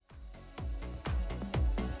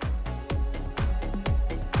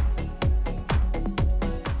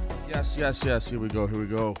Yes. Here we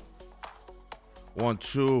go. 1,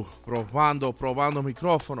 2. Probando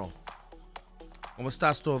micrófono. ¿Cómo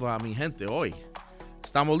estás toda mi gente hoy?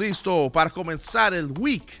 Estamos listos para comenzar el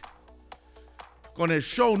week con el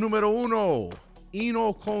show número 1.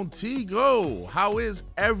 Ino contigo. How is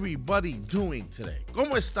everybody doing today?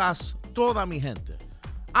 ¿Cómo estás toda mi gente?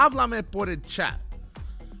 Háblame por el chat.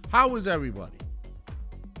 How is everybody?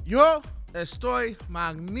 Yo estoy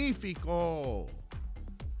magnífico.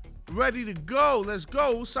 Ready to go. Let's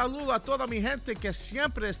go. Un saludo a toda mi gente que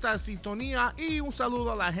siempre está en sintonía y un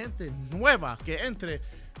saludo a la gente nueva que entre.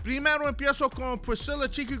 Primero empiezo con Priscilla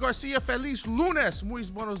Chiqui García. Feliz lunes. Muy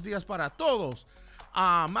buenos días para todos.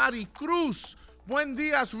 A Mari Cruz. Buen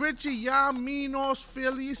días, Richie. Yaminos.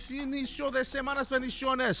 Feliz inicio de semanas.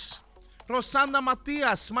 Bendiciones. Rosanda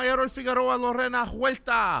Matías. Mayor Figueroa. Lorena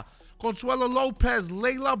Huerta. Consuelo López,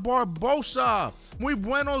 Leila Barbosa. Muy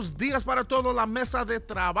buenos días para toda la mesa de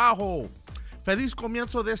trabajo. Feliz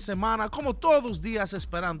comienzo de semana, como todos los días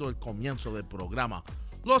esperando el comienzo del programa.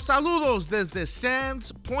 Los saludos desde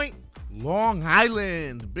Sands Point, Long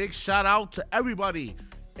Island. Big shout out to everybody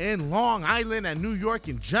in Long Island and New York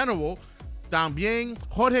in general. También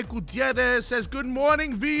Jorge Gutierrez says, good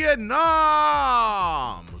morning, Vietnam.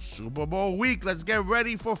 Super Bowl week, let's get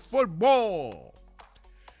ready for football.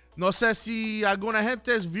 No sé si alguna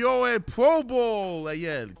gente vio el Pro Bowl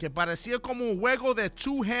ayer, que parecía como un juego de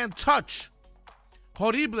two-hand touch.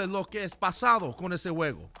 Horrible lo que es pasado con ese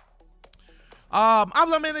juego.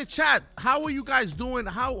 Háblame en el chat. How are you guys doing?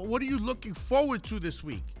 What are you looking forward to this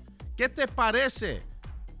week? ¿Qué te parece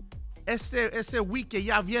ese week que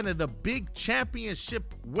ya viene? The Big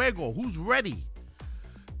Championship juego. Who's ready?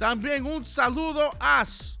 También un saludo a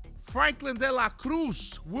Franklin de la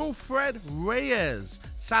Cruz, Wilfred Reyes,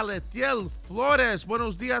 Saletiel Flores,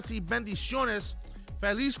 buenos días y bendiciones.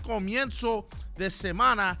 Feliz comienzo de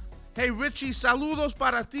semana. Hey Richie, saludos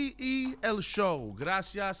para ti y el show.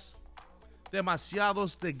 Gracias.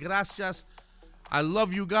 Demasiados de gracias. I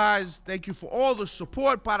love you guys. Thank you for all the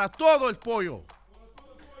support. Para todo el pollo.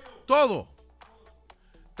 Todo.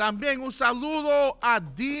 También un saludo a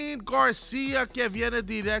Dean García que viene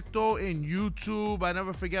directo en YouTube. I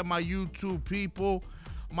never forget my YouTube people.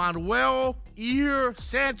 Manuel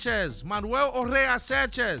Sánchez. Manuel Orrea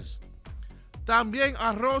Sánchez. También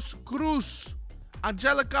a Ros Cruz.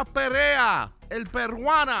 Angélica Perea, el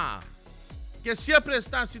peruana, que siempre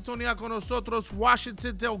está en sintonía con nosotros.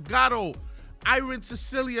 Washington Delgado. Irene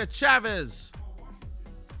Cecilia Chavez.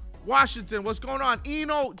 Washington, what's going on?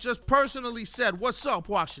 Eno just personally said, what's up,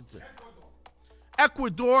 Washington?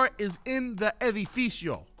 Ecuador is in the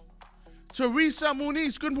edificio. Teresa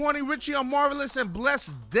Muniz, good morning, Richie. A marvelous and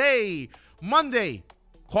blessed day. Monday,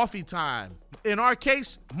 coffee time. In our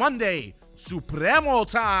case, Monday, Supremo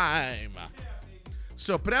time.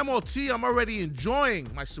 Supremo tea, I'm already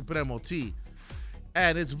enjoying my Supremo tea.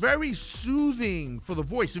 And it's very soothing for the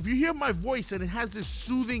voice. If you hear my voice and it has this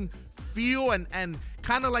soothing feel and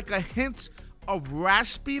kind of like a hint of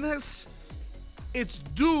raspiness, it's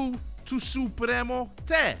due to Supremo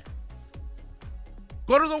Té.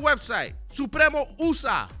 Go to the website,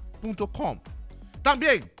 supremousa.com.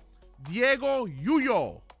 También, Diego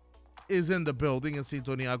Yuyo is in the building en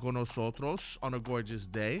sintonía con nosotros on a gorgeous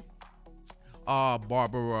day.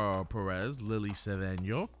 Barbara Perez, Lily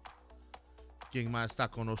Cedeño. ¿Quién más está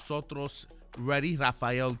con nosotros? Ready,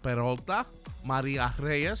 Rafael Peralta, María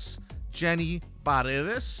Reyes, Jenny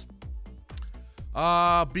Paredes.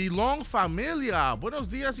 Belong Familia, buenos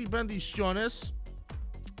días y bendiciones.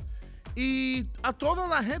 Y a toda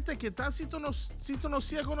la gente que está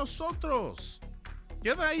sintonía con nosotros.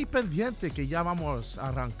 Queda ahí pendiente que ya vamos a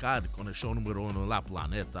arrancar con el show número 1 en la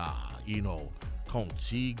planeta.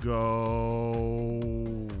 Contigo.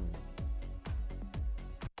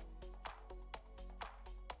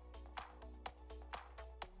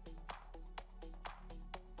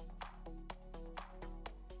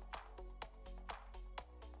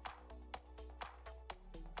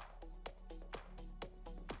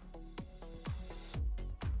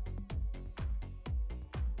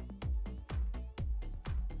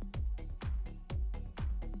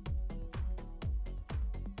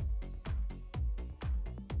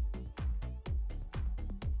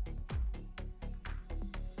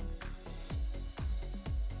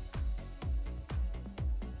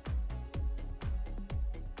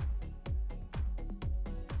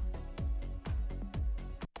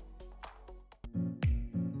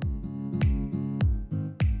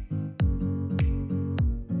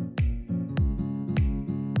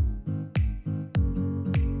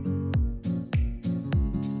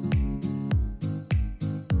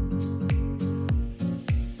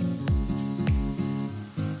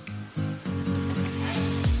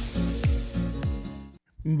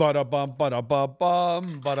 Barapam,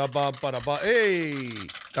 parapapam, barapam, parapam. ¡Ey!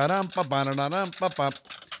 Tarampa, paranarampa, pam.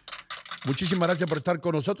 Muchísimas gracias por estar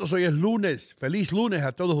con nosotros. Hoy es lunes. Feliz lunes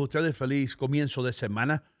a todos ustedes. Feliz comienzo de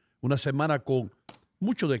semana. Una semana con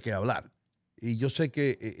mucho de qué hablar. Y yo sé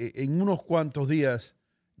que en unos cuantos días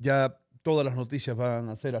ya todas las noticias van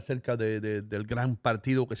a ser acerca del gran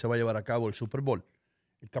partido que se va a llevar a cabo, el Super Bowl.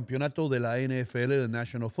 El campeonato de la NFL, de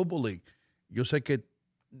National Football League. Yo sé que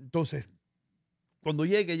entonces, cuando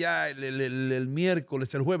llegue ya el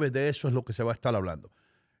miércoles, el jueves, de eso es lo que se va a estar hablando.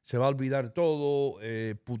 Se va a olvidar todo.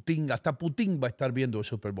 Hasta Putin va a estar viendo el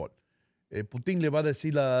Super Bowl. Putin le va a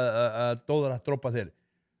decir a todas las tropas de él,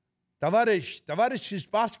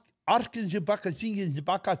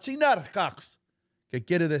 que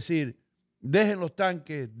quiere decir, dejen los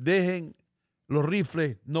tanques, dejen los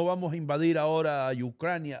rifles, no vamos a invadir ahora a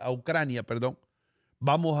Ucrania, perdón.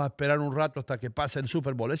 Vamos a esperar un rato hasta que pase el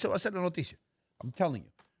Super Bowl. Esa va a ser la noticia. I'm telling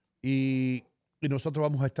you. Y nosotros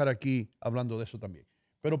vamos a estar aquí hablando de eso también.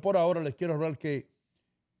 Pero por ahora les quiero hablar que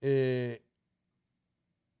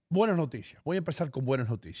buenas noticias. Voy a empezar con buenas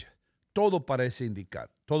noticias. Todo parece indicar,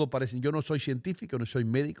 yo no soy científico, no soy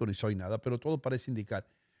médico, ni soy nada, pero todo parece indicar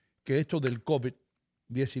que esto del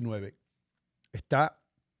COVID-19 está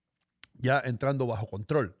ya entrando bajo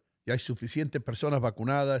control. Ya hay suficientes personas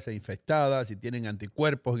vacunadas e infectadas y tienen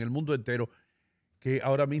anticuerpos en el mundo entero, que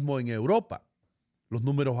ahora mismo en Europa los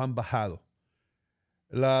números han bajado.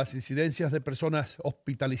 Las incidencias de personas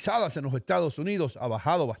hospitalizadas en los Estados Unidos ha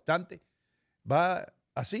bajado bastante. Va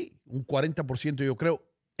así, un 40% yo creo,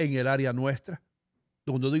 en el área nuestra.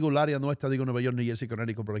 Cuando digo el área nuestra, digo Nueva York, New Jersey,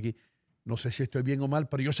 Connecticut, por aquí. No sé si estoy bien o mal,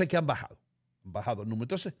 pero yo sé que han bajado. Han bajado el número.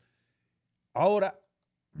 Entonces, ahora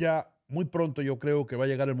ya muy pronto yo creo que va a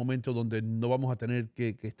llegar el momento donde no vamos a tener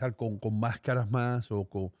que estar con máscaras más o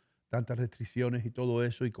con tantas restricciones y todo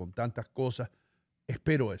eso y con tantas cosas.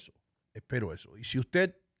 Espero eso. Y si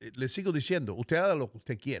usted, le sigo diciendo, usted haga lo que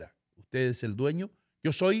usted quiera. Usted es el dueño.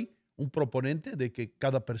 Yo soy un proponente de que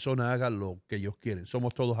cada persona haga lo que ellos quieren.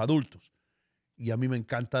 Somos todos adultos. Y a mí me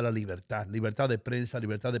encanta la libertad. Libertad de prensa,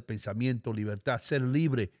 libertad de pensamiento, libertad, ser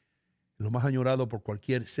libre. Lo más añorado por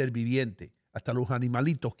cualquier ser viviente. Hasta los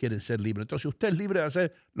animalitos quieren ser libres. Entonces usted es libre de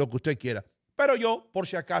hacer lo que usted quiera. Pero yo, por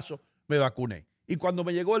si acaso, me vacuné. Y cuando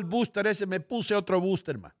me llegó el booster ese, me puse otro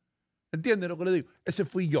booster más. ¿Entiende lo que le digo? Ese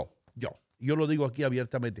fui yo. Yo lo digo aquí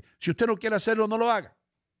abiertamente. Si usted no quiere hacerlo, no lo haga.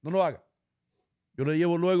 No lo haga. Yo le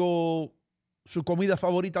llevo luego su comida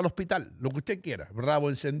favorita al hospital, lo que usted quiera. Rabo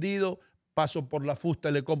encendido, paso por la fusta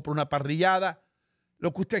y le compro una parrillada,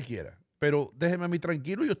 lo que usted quiera. Pero déjeme a mí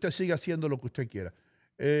tranquilo y usted siga haciendo lo que usted quiera.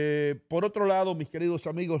 Por otro lado, mis queridos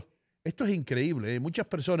amigos, esto es increíble. Muchas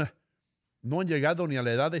personas no han llegado ni a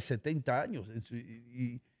la edad de 70 años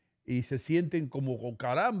y se sienten como,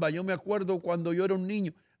 caramba, yo me acuerdo cuando yo era un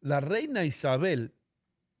niño. La reina Isabel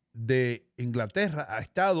de Inglaterra ha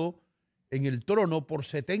estado en el trono por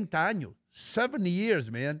 70 años. 70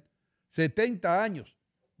 years, man. 70 años.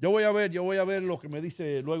 Yo voy a ver lo que me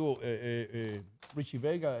dice luego Richie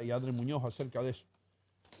Vega y Andrés Muñoz acerca de eso.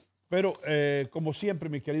 Pero, como siempre,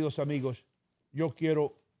 mis queridos amigos, yo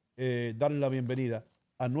quiero darle la bienvenida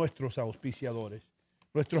a nuestros auspiciadores.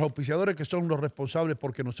 Nuestros auspiciadores que son los responsables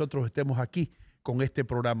porque nosotros estemos aquí con este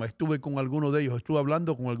programa. Estuve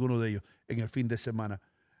hablando con algunos de ellos en el fin de semana.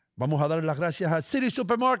 Vamos a darle las gracias a City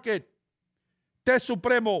Supermarket, Té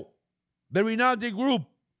Supremo, The Rinaldi Group,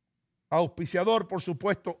 auspiciador, por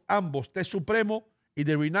supuesto, ambos, Té Supremo y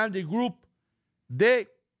The Rinaldi Group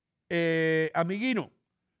de Amiguino.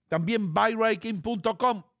 También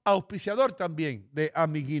BuyRiking.com, auspiciador también de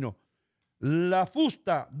Amiguino. La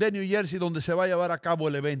Fusta de New Jersey, donde se va a llevar a cabo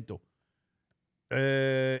el evento.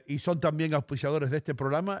 Y son también auspiciadores de este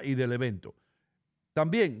programa y del evento.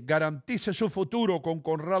 También garantice su futuro con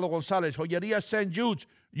Conrado González, Joyería St. Jude's,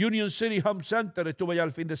 Union City Home Center, estuve ya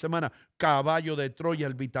el fin de semana, Caballo de Troya,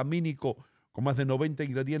 el vitamínico, con más de 90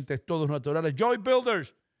 ingredientes, todos naturales, Joy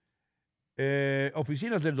Builders,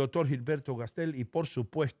 oficinas del doctor Gilberto Gastel y por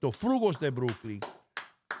supuesto, Frugos de Brooklyn.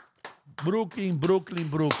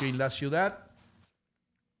 Brooklyn, la ciudad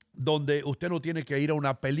donde usted no tiene que ir a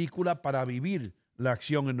una película para vivir la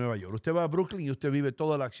acción en Nueva York. Usted va a Brooklyn y usted vive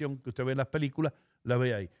toda la acción que usted ve en las películas, la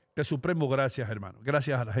ve ahí. Té Supremo, gracias, hermano.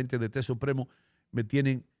 Gracias a la gente de Té Supremo. Me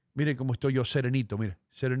tienen, miren cómo estoy yo serenito, miren,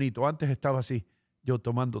 serenito. Antes estaba así, yo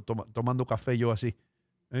tomando café, yo así.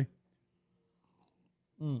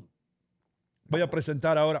 Voy a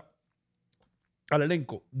presentar ahora al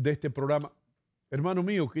elenco de este programa. Hermano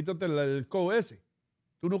mío, quítate el coat ese.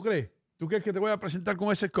 ¿Tú no crees? ¿Tú crees que te voy a presentar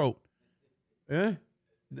con ese coat?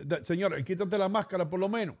 Señor, quítate la máscara por lo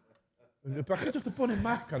menos. ¿Para qué tú te pones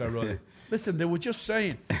máscara, brother? Listen, they were just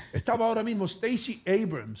saying. Estaba ahora mismo Stacey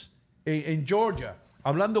Abrams en Georgia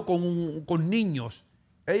hablando con niños.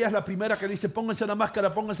 Ella es la primera que dice, pónganse la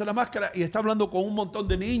máscara, y está hablando con un montón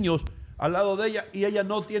de niños al lado de ella y ella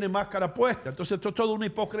no tiene máscara puesta. Entonces esto es toda una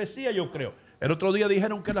hipocresía, yo creo. El otro día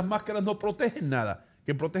dijeron que las máscaras no protegen nada,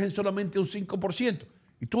 que protegen solamente un 5%.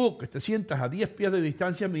 Y tú, que te sientas a 10 pies de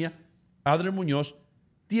distancia mía, Adler Muñoz,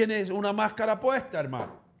 tienes una máscara puesta,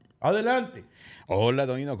 hermano. Adelante. Hola,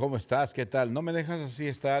 Donino, ¿cómo estás? ¿Qué tal? No me dejas así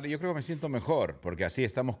estar. Yo creo que me siento mejor, porque así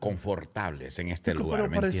estamos confortables en este lugar.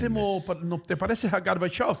 Pero parecemos, ¿no te pareces a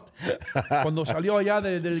Gorbachev cuando salió allá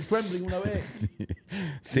del Kremlin una vez?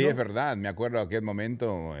 Sí, ¿no? es verdad. Me acuerdo de aquel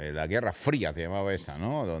momento, la Guerra Fría se llamaba esa,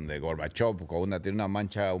 ¿no? Donde Gorbachev tiene una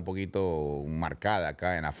mancha un poquito marcada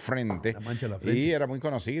acá en la frente. La mancha en la frente. Y era muy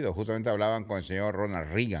conocido. Justamente hablaban con el señor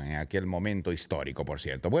Ronald Reagan en aquel momento histórico, por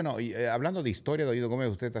cierto. Bueno, y, hablando de historia, Donino Gómez,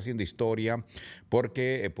 usted está haciendo historia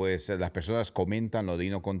porque pues las personas comentan lo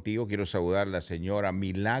Dino contigo. Quiero saludar a la señora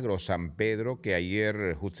Milagro San Pedro, que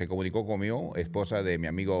ayer se comunicó conmigo, esposa de mi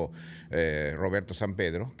amigo Roberto San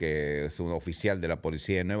Pedro, que es un oficial de la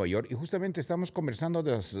policía de Nueva York, y justamente estamos conversando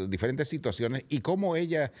de las diferentes situaciones y cómo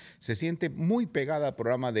ella se siente muy pegada al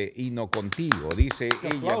programa de Hino Contigo. Dice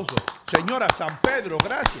ella... Aplauso. Señora San Pedro,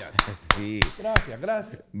 gracias. Sí.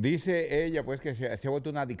 Gracias. Dice ella pues que se ha vuelto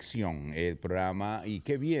una adicción el programa, y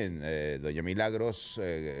qué bien, doña Milagros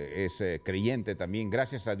es creyente también.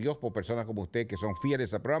 Gracias a Dios por personas como usted que son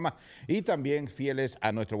fieles al programa y también fieles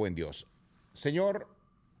a nuestro buen Dios. Señor,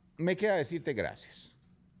 me queda decirte gracias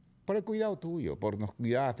por el cuidado tuyo, por nos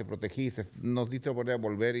cuidaste, protegiste, nos diste la oportunidad de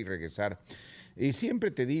volver y regresar. Y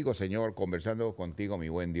siempre te digo, Señor, conversando contigo, mi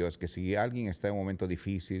buen Dios, que si alguien está en un momento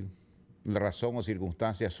difícil, razón o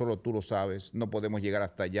circunstancias, solo tú lo sabes, no podemos llegar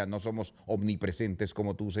hasta allá, no somos omnipresentes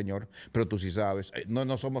como tú, Señor, pero tú sí sabes,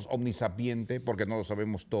 no somos omnisapientes porque no lo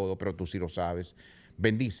sabemos todo, pero tú sí lo sabes.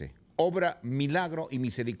 Bendice, obra milagro y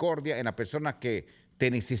misericordia en las personas que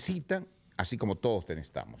te necesitan, así como todos te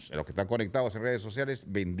necesitamos. En los que están conectados en redes sociales,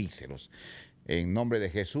 bendícelos. En nombre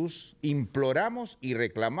de Jesús, imploramos y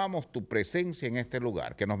reclamamos tu presencia en este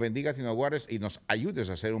lugar, que nos bendigas y nos guardes y nos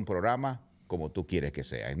ayudes a hacer un programa como tú quieres que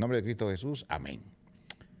sea. En nombre de Cristo Jesús, amén.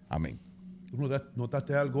 Amén. ¿Tú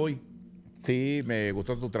notaste algo hoy? Sí, me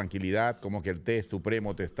gustó tu tranquilidad, como que el té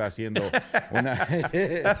supremo te está haciendo una...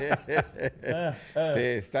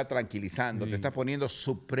 te está tranquilizando, te está poniendo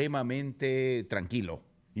supremamente tranquilo.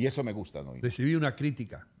 Y eso me gusta, ¿no? Recibí una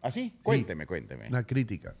crítica. ¿Ah, sí? Sí. Cuénteme. Una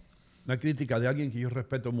crítica de alguien que yo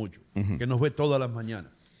respeto mucho, que nos ve todas las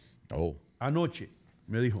mañanas. Oh. Anoche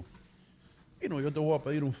me dijo, yo te voy a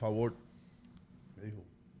pedir un favor. Me dijo,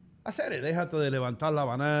 déjate de levantar la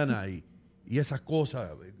banana y esas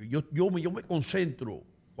cosas. Yo me concentro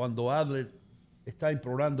cuando Adler está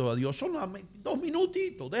implorando a Dios. Son 2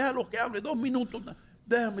 minutitos, déjalo que hable, 2 minutos.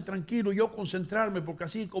 Déjame tranquilo, yo concentrarme, porque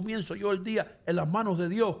así comienzo yo el día en las manos de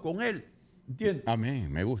Dios, con Él. ¿Entiendes?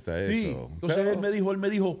 Amén, me gusta eso. Sí. Entonces él me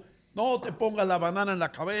dijo, no te pongas la banana en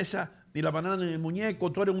la cabeza, ni la banana en el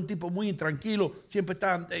muñeco, tú eres un tipo muy intranquilo, siempre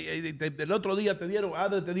estás, el otro día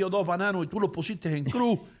Adler te dio 2 bananos y tú los pusiste en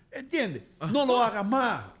cruz, ¿entiendes? No lo hagas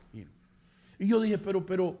más. Y yo dije,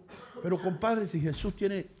 pero compadre, si Jesús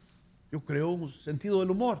tiene, yo creo, un sentido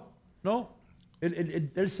del humor, ¿no?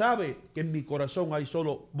 Él sabe que en mi corazón hay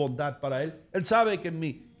solo bondad para Él. Él sabe que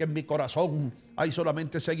en mi corazón hay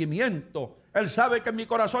solamente seguimiento. Él sabe que en mi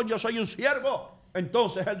corazón yo soy un siervo.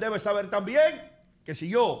 Entonces Él debe saber también que si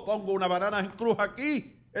yo pongo una banana en cruz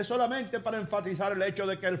aquí, es solamente para enfatizar el hecho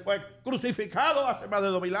de que Él fue crucificado hace más de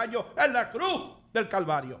 2000 años en la cruz del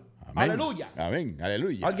Calvario. Amén. Aleluya. Amén,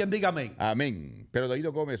 aleluya. Alguien diga amén. Amén. Pero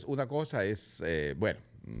Daído Gómez, una cosa es, bueno.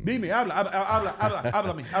 Dime, háblame.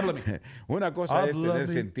 Una cosa es Háblame. tener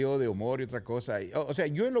sentido de humor y otra cosa. O sea,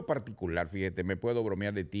 yo en lo particular, fíjate, me puedo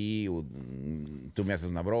bromear de ti, tú me haces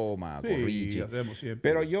una broma con Richie. Hacemos siempre.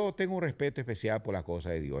 Pero yo tengo un respeto especial por las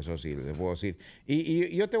cosas de Dios, eso sí, les puedo decir.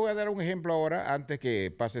 Y yo te voy a dar un ejemplo ahora, antes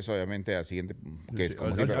que pases obviamente al siguiente, que es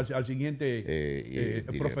como al siguiente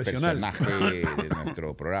profesional. Personaje de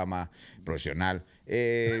nuestro programa profesional.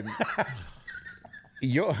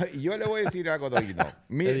 Y yo le voy a decir algo, Doino.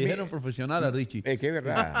 Te dijeron profesional a Richie. Es que es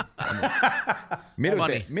verdad.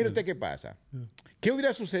 Mire usted qué pasa. ¿Qué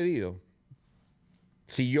hubiera sucedido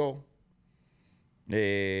si yo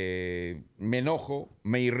me enojo,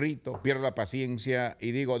 me irrito, pierdo la paciencia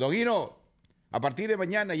y digo, Doguino, a partir de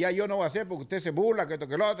mañana ya yo no voy a hacer porque usted se burla, que esto,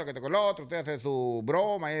 que lo otro, usted hace su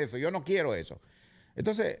broma, eso, yo no quiero eso?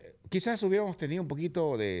 Entonces, quizás hubiéramos tenido un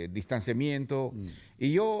poquito de distanciamiento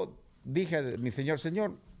y yo dije a mi señor,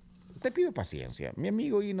 te pido paciencia. Mi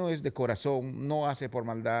amigo Hino es de corazón, no hace por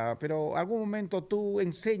maldad, pero algún momento tú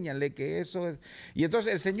enséñale que eso es... Y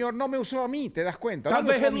entonces el Señor no me usó a mí, ¿te das cuenta? Tal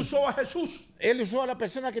No me vez usó a él mí. usó a Jesús. Él usó a la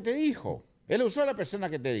persona que te dijo. Él usó a la persona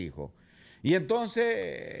que te dijo. Y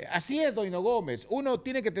entonces, así es, Don Hino Gómez. Uno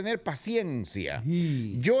tiene que tener paciencia.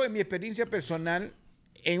 Sí. Yo, en mi experiencia personal,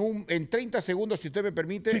 en 30 segundos, si usted me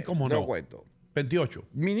permite, Sí, cómo te lo no. cuento. 28.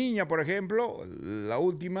 Mi niña, por ejemplo, la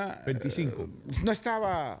última... 25. No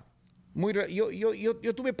estaba...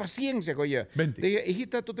 Yo tuve paciencia con ella. 20. Dije,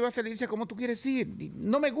 hijita, tú te vas a la iglesia como tú quieres ir.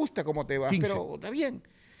 No me gusta cómo te vas, 15. pero está bien.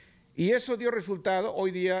 Y eso dio resultado.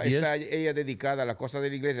 Hoy día ¿10? está ella dedicada a las cosas de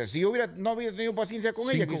la iglesia. Si yo no hubiera tenido paciencia con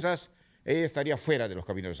ella, 5. quizás ella estaría fuera de los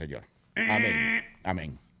caminos del Señor. Amén.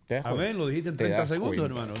 Amén. ¿Te das cuenta? Amén, lo dijiste en Te 30 das segundos,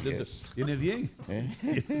 cuenta. hermano. Yes. ¿Tienes bien?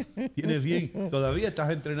 ¿Eh? ¿Tienes bien? Todavía estás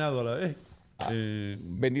entrenado a la vez.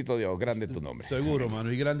 Bendito Dios, grande tu nombre. Seguro,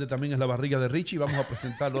 mano. Y grande también es la barriga de Richie. Vamos a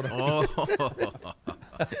presentarlo ahora. Oh,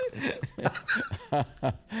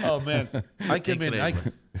 Oh, man. Hay que Increíble.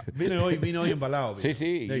 vine hoy embalado. Sí,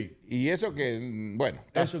 sí. Sí. Y eso que, bueno.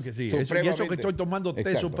 Eso que sí. Y eso que estoy tomando té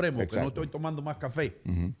Exacto, supremo, que no exacto. estoy tomando más café.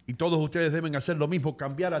 Y todos ustedes deben hacer lo mismo,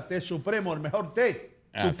 cambiar a té supremo, el mejor té.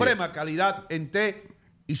 Así Suprema es. calidad en té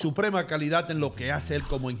y suprema calidad en lo que hace él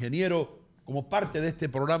como ingeniero. Como parte de este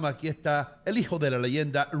programa, aquí está el hijo de la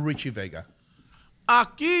leyenda, Richie Vega.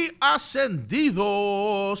 aquí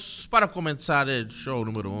ascendidos para comenzar el show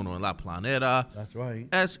número 1 en la planeta. That's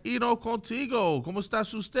right. Es Hino contigo. ¿Cómo están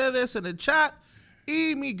ustedes en el chat?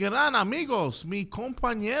 Y mis gran amigos, mis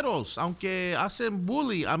compañeros, aunque hacen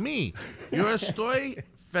bully a mí, yo estoy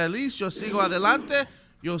feliz, yo sigo adelante,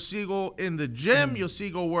 yo sigo in the gym, yo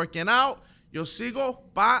sigo working out, yo sigo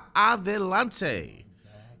pa' adelante.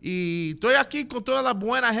 Y estoy aquí con toda la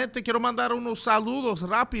buena gente. Quiero mandar unos saludos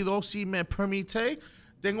rápidos, si me permite.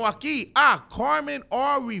 Tengo aquí a Carmen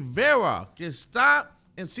R. Rivera, que está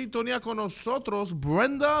en sintonía con nosotros,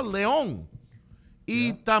 Brenda León.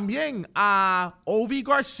 Y también a Ovi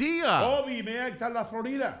García. Obi, me está en la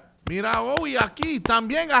Florida. Mira, Ovi aquí.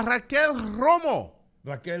 También a Raquel Romo.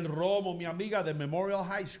 Raquel Romo, mi amiga de Memorial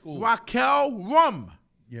High School. Raquel Rum.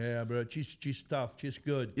 Yeah, bro. She's tough. She's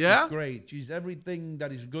good. Yeah? She's great. She's everything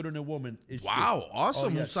that is good in a woman. Is Wow, she.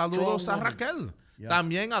 awesome. Oh, yeah. Un saludo Strong a woman. Raquel. Yeah.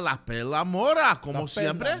 También a la Pela Mora, como La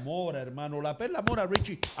siempre. Perla Mora, hermano. La Perla Mora,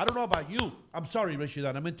 Richie. I don't know about you. I'm sorry, Richie,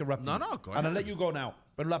 that I'm interrupting. No, you. no, go And I'll ahead. let you go now.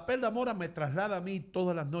 Pero la Perla Mora me traslada a mí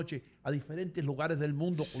todas las noches a diferentes lugares del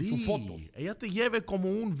mundo con sus fotos. Ella te lleva como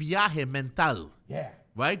un viaje mental. Yeah.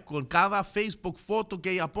 Right? Con cada Facebook foto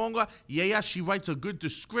que ella ponga y ella, she writes a good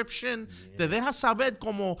description. Te deja saber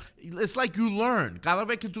como, it's like you learn. Cada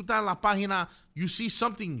vez que tú estás en la página, you see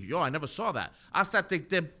something, I never saw that. Hasta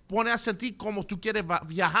te pone a sentir como tú quieres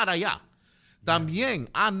viajar allá. También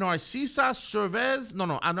a Narcisa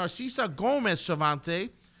a Narcisa Gómez Cervantes.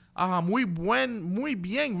 Muy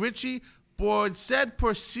bien, Richie, por ser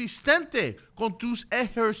persistente con tus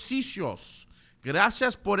ejercicios.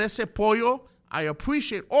 Gracias por ese apoyo. I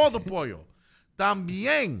appreciate all the pollo.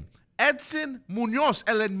 También Edson Muñoz,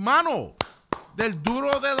 el hermano del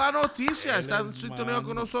duro de la noticia. Está en sintonía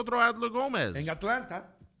con nosotros, Adler Gómez. En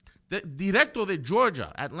Atlanta. Directo de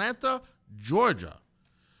Georgia, Atlanta, Georgia.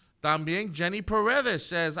 También Jenny Paredes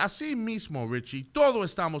says, así mismo, Richie, todos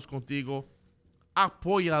estamos contigo,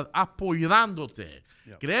 apoyándote.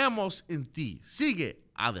 Yeah. Creemos en ti. Sigue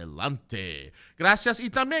adelante. Gracias. Y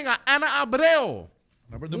también a Ana Abreu.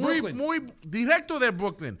 Muy directo de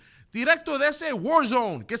Brooklyn. Directo de ese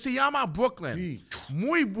Warzone que se llama Brooklyn. Sí.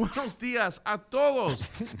 Muy buenos días a todos.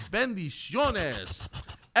 Bendiciones.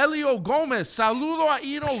 Elio Gómez, saludo a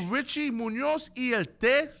Hino, Richie Muñoz y el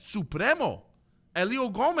Té Supremo. Elio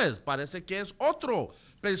Gómez, parece que es otro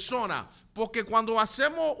persona. Porque cuando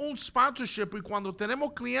hacemos un sponsorship y cuando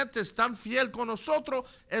tenemos clientes tan fiel con nosotros,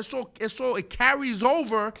 eso it carries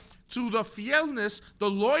over to the fielness, the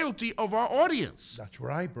loyalty of our audience. That's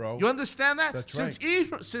right, bro. You understand that? That's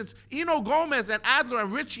Since Hino Gómez and Adler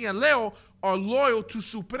and Richie and Leo are loyal to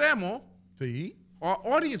Supremo, Sí. our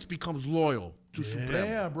audience becomes loyal to Supremo.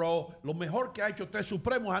 Yeah, bro. Lo mejor que ha hecho Té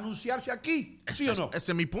Supremo es anunciarse aquí. ¿Sí o no?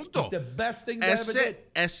 Ese es mi punto. It's the best thing they ever did.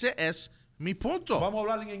 Ese es mi punto. Vamos a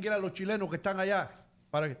hablar en inglés a los chilenos que están allá.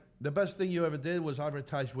 The best thing you ever did was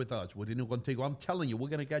advertise with us, with Hino Contigo. I'm telling you, we're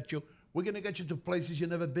going to get you to places you've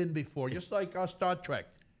never been before, just like our Star Trek.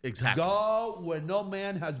 Exactly. Go where no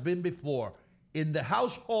man has been before, in the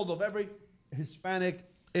household of every Hispanic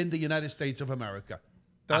in the United States of America.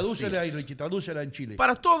 Tradúcele ahí, es. Richie, tradúcele en Chile.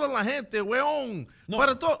 Para toda la gente, weón. No.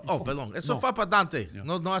 Para todo. Oh, perdón. Eso No. fue para Dante.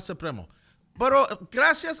 No es Supremo. Pero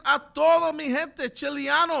gracias a toda mi gente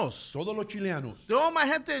chileanos. Todos los chileanos. Toda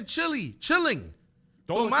mi gente en Chile, chilling.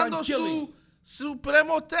 Todos tomando están chilling. su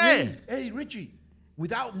Supremo té. Hey, Richie,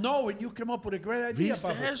 without knowing, you came up with a great idea, ¿Viste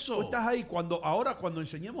papi. eso? Tú estás ahí cuando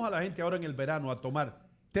enseñemos a la gente ahora en el verano a tomar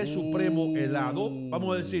té supremo helado,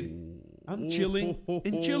 vamos a decir, I'm chilling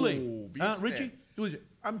in Chile. ¿Viste? Richie, tú dices,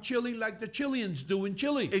 I'm chilling like the Chileans do in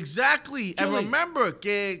Chile. Exactly. And Chile. remember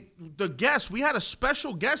que the guest, we had a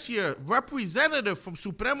special guest here, representative from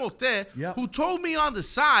Supremo Te, Yeah. who told me on the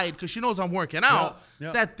side, because she knows I'm working out,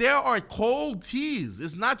 Yeah. that there are cold teas.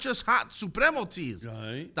 It's not just hot Supremo teas.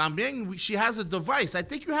 Right. También, she has a device. I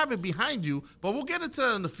think you have it behind you, but we'll get into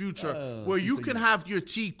that in the future, where you can have your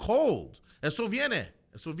tea cold. Eso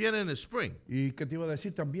viene en the spring. Y que te iba a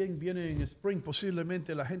decir, también viene en Spring,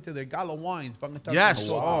 posiblemente la gente de Gallo Wines van a estar Yes.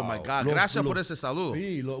 con Oh, nosotros. my God. Gracias por ese saludo.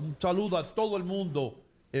 Sí, un saludo a todo el mundo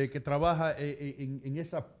que trabaja en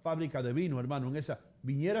esa fábrica de vino, hermano. En esa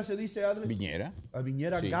viñera se dice, Adri? Viñera. La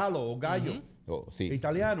viñera Sí. Gallo o Gallo. Oh, sí.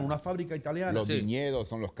 Italiano, una fábrica italiana. Los Sí. viñedos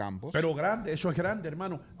son los campos. Pero grande, eso es grande,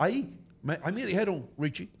 hermano. Ahí, a mí me dijeron,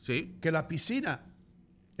 Richie, Sí. que la piscina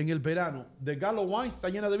en el verano de Gallo Wines está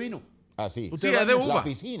llena de vino. Así. Tú Sí, te es de bañas- uva. La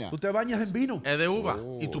piscina. Tú te bañas en vino. Es de uva.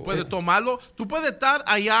 Y tú puedes tomarlo. Tú puedes estar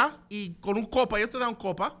allá y con un copa, ellos te dan un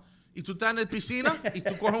copa, y tú estás en la piscina y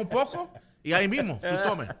tú coges un poco y ahí mismo tú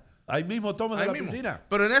tomes. Ahí mismo tomas de Ahí la mismo. piscina.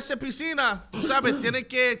 Pero en esa piscina, tú sabes, tienes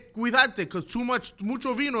que cuidarte, porque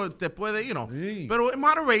mucho vino te puede, Sí. Pero en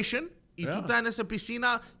moderation, y Yeah. tú estás en esa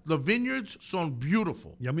piscina, los vineyards son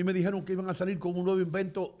beautiful. Y a mí me dijeron que iban a salir con un nuevo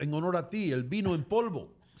invento en honor a ti, el vino en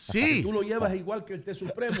polvo. Sí. Y tú lo llevas igual que el té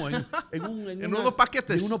supremo en En unos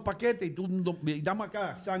paquetes. En unos paquetes y tú y dame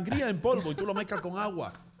acá sangría en polvo y tú lo mezclas con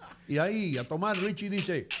agua. Y ahí a tomar Richie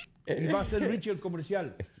dice, y va a ser Richie el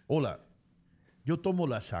comercial. Hola, yo tomo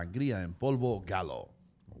la sangría en polvo Gallo.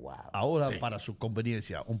 Wow. Ahora para su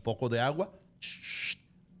conveniencia, un poco de agua,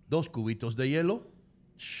 2 cubitos de hielo.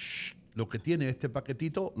 Lo que tiene este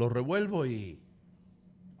paquetito lo revuelvo y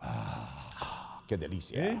Qué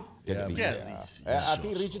delicia. ¿Eh? Qué Ya, delicia. qué delicioso. ¿A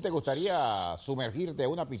ti, Richie, te gustaría sumergirte en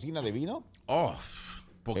una piscina de vino? Oh,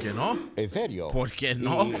 ¿por qué no? ¿En serio? ¿Por qué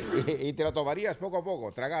no? Y te lo tomarías poco a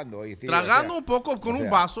poco, tragando. Y sí, Tragando o sea, un poco con o un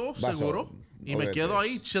sea, vaso, seguro. Y me obviamente. quedo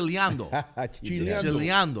ahí chileando. Chile.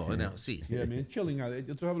 Chileando. Sí. yeah, man, chilling.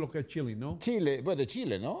 Tú sabes lo que es chilling, ¿no? Chile, bueno, de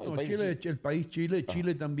Chile, ¿no? No, país de Chile, el país Chile,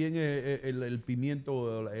 Chile también es el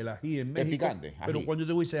pimiento, el ají en México. picante, ají. Pero cuando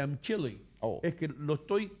yo digo I'm chilling, Oh. es que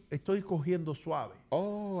estoy cogiendo suave.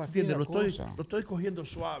 Oh, así ¿Entiendes? es la cosa. Lo estoy cogiendo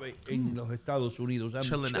suave en los Estados Unidos. I'm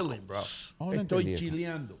Chilling chilling, out. bro. Oh, no estoy entendí eso.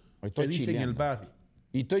 chileando. Estoy Se dice en el chileando. barrio.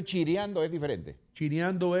 Y estoy chireando, es diferente.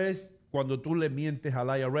 Chileando es cuando tú le mientes al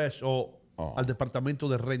IRS o Oh. al Departamento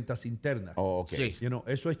de Rentas Internas. Oh, ok. Sí. You know,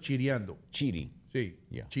 eso es chireando. Chiri. Sí,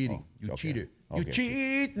 Yeah. cheating. Oh, You okay. cheated. Okay. You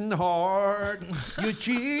cheating hard. You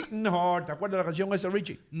cheating hard. ¿Te acuerdas de la canción esa,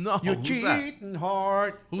 Richie? No, You who's that? cheating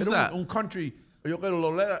hard. Who's Era that? un country. Yo creo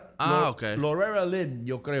Okay. Loretta Lynn,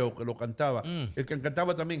 yo creo que lo cantaba. El que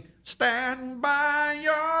cantaba también Stand by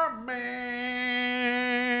your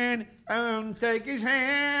man and take his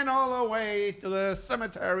hand all the way to the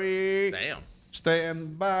cemetery. Damn.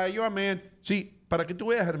 Stand by your man. Sí, para que tú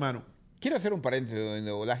veas, hermano. Quiero hacer un paréntesis.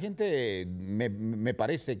 Donde la gente me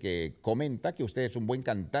parece que comenta que usted es un buen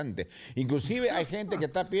cantante. Inclusive hay gente que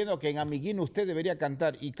está pidiendo que en Amiguino usted debería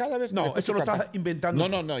cantar. Y cada vez que No, le escucho eso lo estás cantar- inventando.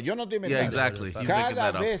 No, yo no estoy Yeah, inventando. exactly. He's making Cada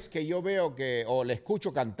that up. vez que yo veo o le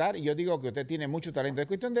escucho cantar, yo digo que usted tiene mucho talento. Es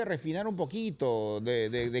cuestión de refinar un poquito,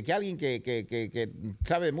 de que alguien que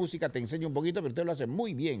sabe de música te enseñe un poquito, pero usted lo hace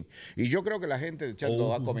muy bien. Y yo creo que la gente del chat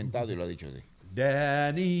lo ha comentado y lo ha dicho así.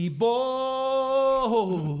 Danny boy,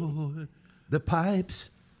 the pipes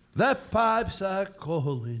are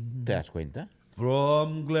calling ¿Te das cuenta?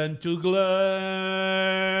 from glen to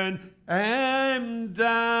glen and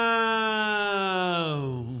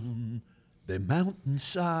down the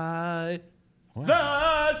mountainside.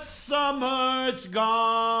 The summer's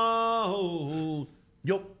gone.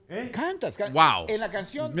 Cantas. Wow. En la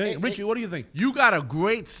canción. Richie, what do you think? You got a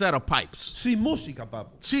great set of pipes. Sin música,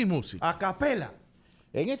 papo. Sin música. A capela.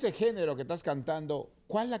 En ese género que estás cantando,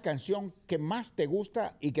 ¿cuál es la canción que más te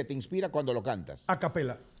gusta y que te inspira cuando lo cantas? A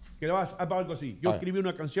capela. Que le vas a algo así. Yo A ver. escribí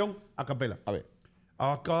una canción a capela. A ver.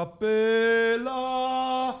 A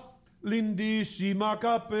capela, lindísima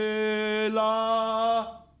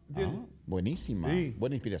capela. ¿Entiendes? Buenísima. Sí.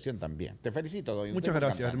 Buena inspiración también. Te felicito, doña. Muchas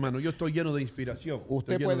gracias, hermano. Yo estoy lleno de inspiración.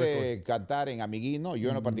 Usted Estoy lleno de puede cantar en Amiguino, yo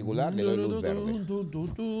en lo particular le doy luz verde.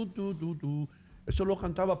 Eso lo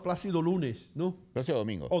cantaba Plácido Lunes, ¿no? Próximo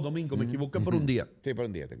domingo. O domingo, me equivoqué por un día. Sí, por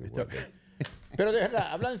un día te equivocaste. Pero de verdad,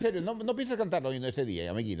 hablando en serio, no piensas cantarlo ese día,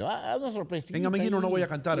 Amiguino. Una sorpresita. En Amiguino no ahí, voy a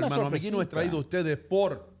cantar, una hermano. Amiguino es sorpresita. traído a ustedes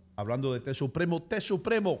por, hablando de Té Supremo,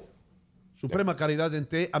 Suprema calidad en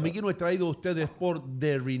té. Amiguino, es traído a ustedes por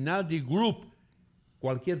The Rinaldi Group.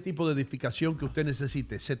 Cualquier tipo de edificación que usted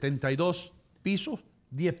necesite. 72 pisos,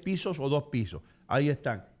 10 pisos o 2 pisos. Ahí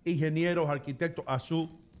están. Ingenieros, arquitectos, a su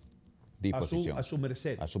Disposición. a su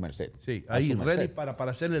merced. A su merced. Sí, A ahí, su merced. ready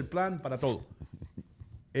para hacerle el plan, para todo.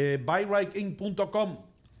 BuyRightInc.com.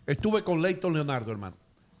 Estuve con Leighton Leonardo, hermano.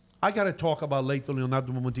 I gotta talk about Leighton Leonardo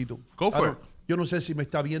un momentito. Go for it. Yo no sé si me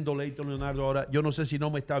está viendo Leighton Leonardo ahora. Yo no sé si no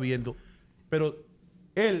me está viendo. Pero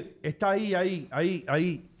él está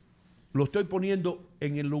ahí. Lo estoy poniendo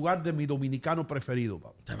en el lugar de mi dominicano preferido,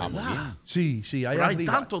 papá. De muy verdad. bien. Sí, ahí Pero hay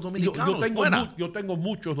arriba. tantos dominicanos, Yo tengo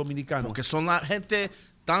muchos dominicanos. Porque son la gente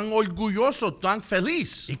tan orgullosos, tan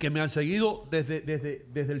feliz. Y que me han seguido desde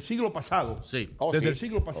el siglo pasado. Sí. Oh, desde sí. el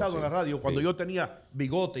siglo pasado Oh, sí. en la radio, cuando Sí. yo tenía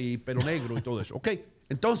bigote y pelo negro y todo eso. Ok,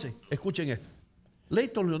 entonces, escuchen esto.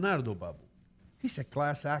 Leighton Leonardo, papu, he's a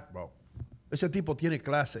class act, bro. Ese tipo tiene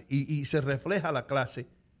clase y se refleja la clase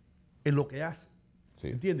en lo que hace. Sí.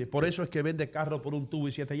 ¿Entiendes? Por eso es que vende carros por un tubo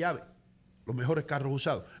y 7 llaves. Los mejores carros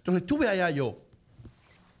usados. Entonces, estuve allá yo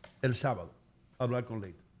el sábado a hablar con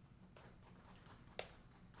Leighton.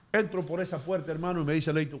 Entro por esa puerta, hermano, y me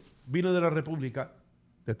dice Leighton, vine de la República,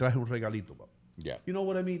 te traje un regalito, papá. Ya. You know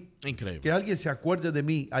what I mean? Increíble. Que alguien se acuerde de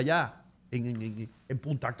mí allá en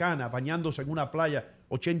Punta Cana, bañándose en una playa,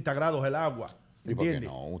 80 grados el agua. ¿Y por qué ¿Entiendes?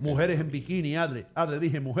 no? Usted Mujeres no. en bikini, Adle,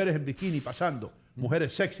 dije, mujeres en bikini pasando,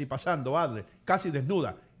 mujeres sexy pasando, Adle, casi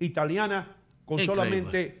desnuda, italiana, con Increíble.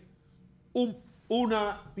 solamente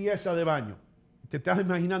una pieza de baño. ¿Te estás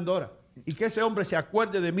imaginando ahora? Y que ese hombre se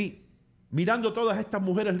acuerde de mí, mirando todas estas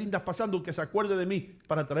mujeres lindas pasando, que se acuerde de mí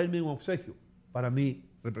para traerme un obsequio. Para mí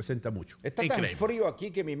representa mucho. Está Increíble. tan frío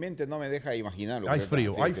aquí que mi mente no me deja imaginarlo. Hay Sí,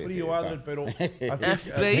 frío, sí, está. está. pero Es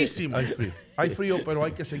feísimo. Hay frío, pero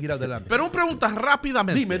hay que seguir adelante. Pero una pregunta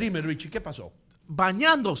rápidamente. Dime, Richie, ¿qué pasó?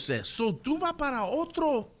 Bañándose. So, tú vas para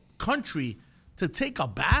otro country to take a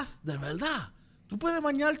bath, de verdad. Tú puedes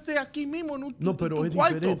bañarte aquí mismo en No, pero tu es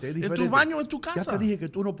cuarto, diferente, es diferente. en tu baño, en tu Ya casa. te dije que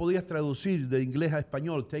tú no podías traducir de inglés a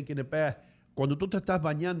español, taking a bath. Cuando tú te estás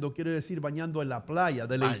bañando, quiere decir bañando en la playa,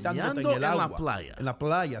 deleitándote Bañando en el en la agua. playa. En la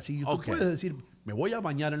playa. Sí, Ok. tú puedes decir, me voy a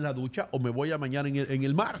bañar en la ducha o me voy a bañar en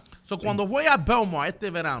el mar. So, cuando voy a Belmar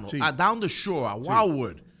este verano, Sí. down the shore, a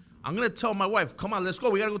Wildwood, I'm going to tell my wife, come on, let's go.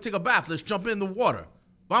 We got to go take a bath. Let's jump in the water.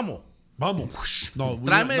 Vamos. Vamos. No,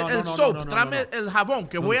 Tráeme no, no, el no, soap, no, no, tráeme no. el jabón,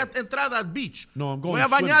 que voy a entrar al beach. No, I'm going voy a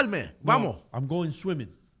swimming. bañarme. No, Vamos. I'm going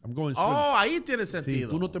swimming. Oh, ahí tiene Sí,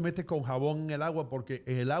 sentido. tú no te metes con jabón en el agua porque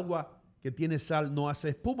en el agua que tiene sal no hace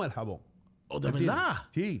espuma el jabón. Oh, ¿de ¿Entiendes? verdad?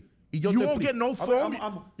 Sí. Y yo You te won't explico. get no A ver,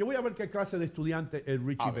 foam? yo voy a ver qué clase de estudiante es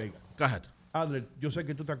Richie Vega. Go ahead. Adler, yo sé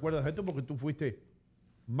que tú te acuerdas de esto porque tú fuiste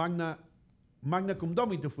magna cum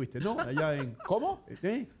dummy, tú fuiste, ¿no? Allá en... ¿Cómo?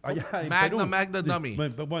 Allá en Magna, Perú. magna dummy.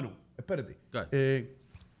 Bueno, espérate. Go ahead.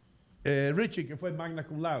 Richie, que fue magna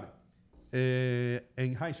cum laude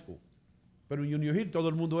en high school. Pero en Junior Hill todo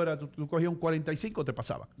el mundo era, tú cogías un 45, te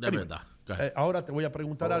pasaba. De Anyway, verdad. Go ahead. ahora te voy a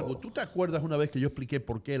preguntar algo. ¿Tú te acuerdas una vez que yo expliqué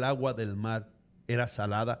por qué el agua del mar era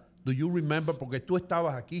salada? Do you remember? Porque tú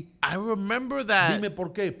estabas aquí. I remember that. Dime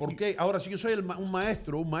por qué. ¿Por qué? Ahora, si yo soy un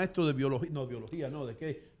maestro de biología, no, ¿de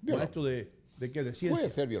qué? Maestro de qué, de ciencia. Puede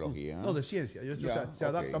ser biología. No, de ciencia. Ya, Se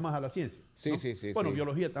adapta ok. más a la ciencia. Sí, ¿no? sí, sí, Bueno, sí.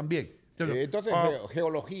 biología también. Entonces, ah,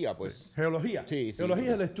 geología, pues. geología. Sí, sí. Geología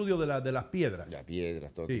es el estudio de las piedras. Las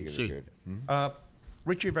piedras, todo. Sí. tiene que Sí. ver.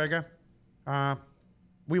 Richie Vega,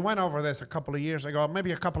 we went over this a couple of years ago,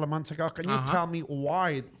 maybe a couple of months ago. Can you tell me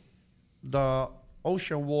why the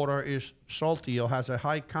ocean water is salty or has a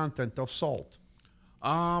high content of salt?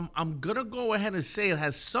 I'm going to go ahead and say it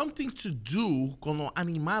has something to do con los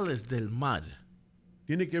animales del mar.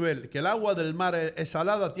 Tiene que ver, que el agua del mar es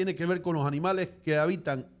salada, tiene que ver con los animales que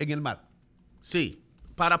habitan en el mar. Sí.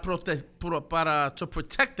 Para to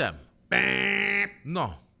protect them.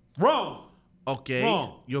 No. Wrong. Ok.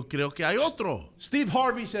 No. Yo creo que hay otro. Steve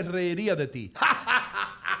Harvey se reiría de ti.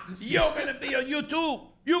 You're gonna be on YouTube.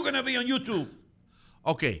 You're gonna be on YouTube.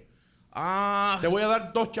 Ok. Te voy a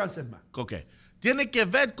dar 2 chances más. Ok. Tiene que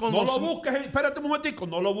ver con No los... lo busques, espérate un momentico,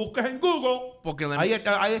 no lo busques en Google. Porque Ahí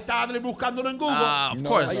está Adler buscándolo en Google. Of No,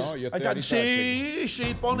 course. no, yo estoy Ahí está. ahorita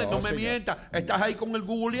Sí, ponle, no me señor. mientas. Estás ahí con el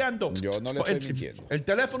googleando. Yo no le estoy mintiendo. El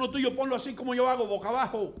teléfono tuyo ponlo así como yo hago, boca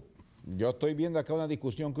abajo. Yo estoy viendo acá una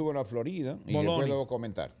discusión que hubo en la Florida y Bologna. después debo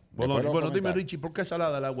comentar. Bueno, dime, Richie, ¿por qué es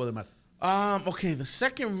salada el agua de mar? Okay, the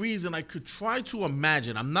second reason I could try to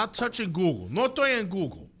imagine, I'm not touching Google. No estoy en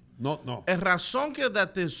Google. No. Es razón que that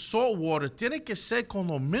the salt water tiene que ser con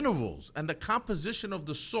los minerals and the composition of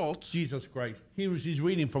the salt. Jesus Christ. He's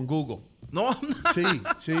reading from Google. No, I'm not.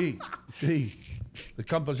 Sí. The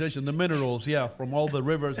composition, the minerals, yeah, from all the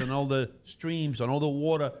rivers and all the streams and all the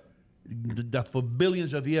water that for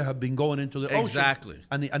billions of years have been going into the ocean. Exactly.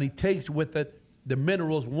 And it takes with it the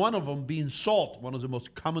minerals, one of them being salt, one of the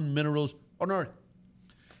most common minerals on earth.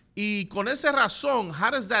 Y con esa razón,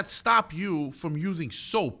 how does that stop you from using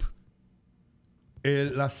soap?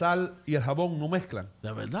 La sal y el jabón no mezclan.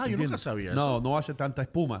 De verdad, yo nunca sabía No, eso. no hace tanta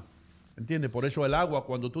espuma. ¿Entiendes? Por eso el agua,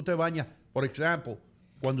 cuando tú te bañas, por ejemplo,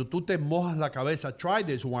 cuando tú te mojas la cabeza, try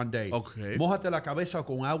this one day. Okay. Mójate la cabeza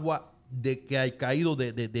con agua de que ha caído,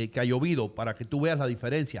 de que ha llovido, para que tú veas la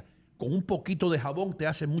diferencia. Con un poquito de jabón te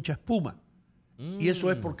hace mucha espuma. Y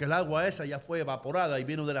eso es porque el agua esa ya fue evaporada y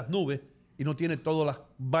vino de las nubes y no tiene todas las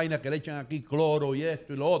vainas que le echan aquí, cloro y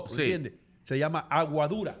esto y lo otro, Sí. ¿entiendes? Se llama agua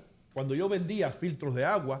dura. Cuando yo vendía filtros de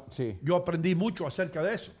agua, Sí. yo aprendí mucho acerca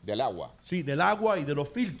de eso. Del agua. Sí, del agua y de los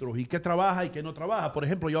filtros y qué trabaja y qué no trabaja. Por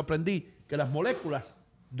ejemplo, yo aprendí que las moléculas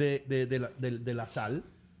de la sal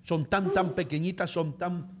son tan pequeñitas, son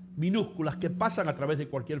tan minúsculas que pasan a través de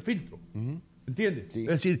cualquier filtro. ¿Entiendes? Sí. Es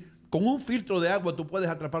decir, con un filtro de agua tú puedes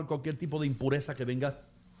atrapar cualquier tipo de impureza que venga,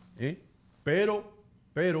 ¿eh?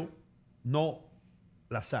 pero no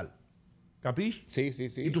la sal. ¿Capís? Sí, sí,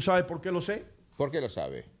 sí. ¿Y tú sabes por qué lo sé? ¿Por qué lo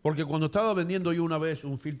sabe? Porque cuando estaba vendiendo yo una vez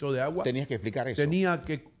un filtro de agua, Tenías que explicar eso. tenía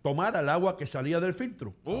que tomar el agua que salía del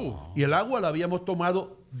filtro. Oh. Y el agua la habíamos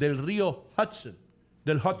tomado del río Hudson,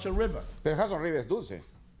 del Hudson River. Pero Hudson River es dulce.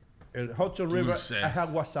 El Hudson River Dulce. es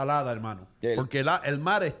agua salada, hermano. El- Porque el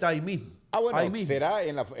mar está ahí mismo. Ah, bueno, Ahí mismo. será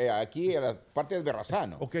en aquí en la parte del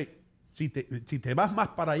Berrazano. Ok, si te vas más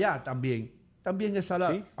para allá también es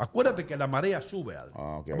salada. ¿Sí? Acuérdate que la marea sube, Adri.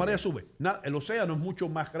 Ah, ok, la marea ok. sube. El océano es mucho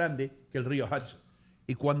más grande que el río Hudson.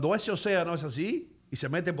 Y cuando ese océano es así y se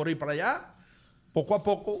mete por ahí para allá, poco a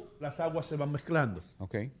poco las aguas se van mezclando.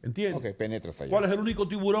 Ok. ¿Entiendes? Ok, penetra hasta allá. ¿Cuál es el único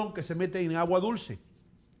tiburón que se mete en agua dulce?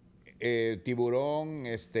 Tiburón,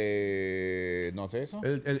 no sé eso.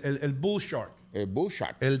 El bull shark. El bull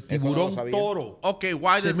shark. El Eso no lo tiburón sabía. toro. Okay,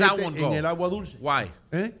 why Se does that mete one en el go? agua dulce. Why?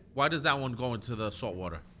 ¿Eh? Why does that one go into the salt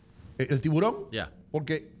water? ¿El tiburón? Yeah.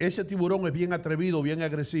 Porque ese tiburón es bien atrevido, bien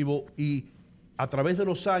agresivo y a través de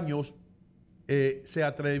los años se ha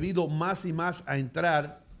atrevido más y más a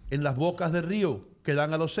entrar en las bocas del río que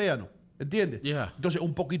dan al océano. ¿Entiendes? Yeah. Entonces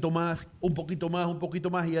un poquito más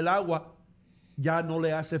y el agua ya no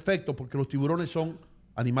le hace efecto porque los tiburones son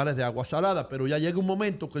animales de agua salada, pero ya llega un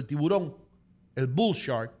momento que el tiburón, el bull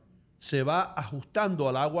shark, se va ajustando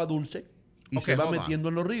al agua dulce y Ok, se va hold on. metiendo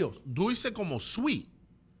en los ríos. Dulce como sweet.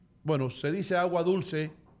 Bueno, se dice agua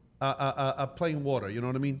dulce a plain water, you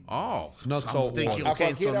know what I mean? Oh, Not I'm salt thinking, water. A okay,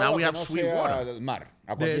 cualquier so now agua we que have no sweet sea water. del mar.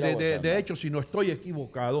 A cualquier agua que sea del De mar. hecho, si no estoy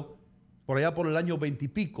equivocado, por allá por el año 20 y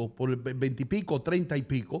pico, por el 20 y pico, 30 y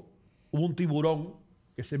pico, hubo un tiburón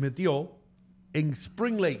que se metió en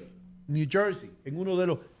Spring Lake, New Jersey, en uno de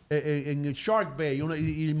los, en el Shark Bay,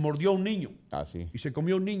 y mordió a un niño. Ah, sí. Y se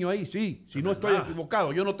comió un niño ahí, sí. Si no estoy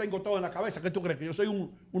equivocado, yo no tengo todo en la cabeza. ¿Qué tú crees? ¿Que yo soy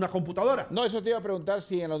una computadora? No, eso te iba a preguntar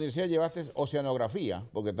si en la universidad llevaste oceanografía,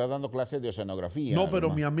 porque estás dando clases de oceanografía. No, pero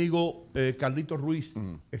hermano. mi amigo Carlitos Ruiz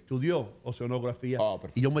estudió oceanografía Oh,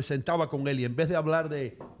 perfecto. y yo me sentaba con él y en vez de hablar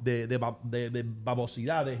de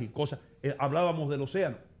babosidades y cosas, hablábamos del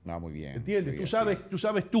océano. Ah, muy bien. ¿Entiendes? muy Tú bien, sabes,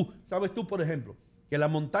 por ejemplo, que la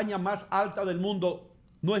montaña más alta del mundo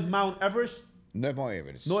no es Mount Everest, sí. No es Mount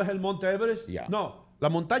Everest. no es el Monte Everest. Ya. No, la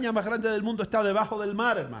montaña más grande del mundo está debajo del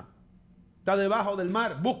mar, hermano. Está debajo del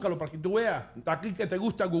mar. Búscalo para que tú veas. Está aquí que te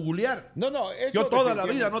gusta googlear. No, eso Yo toda la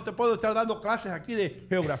definitivamente- vida no te puedo estar dando clases aquí de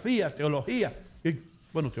geografía, teología.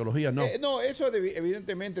 Bueno, teología no. No, eso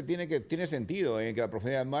evidentemente tiene sentido en que a la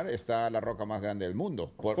profundidad del mar está la roca más grande del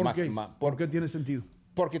mundo. ¿Por qué? ¿Por qué tiene sentido?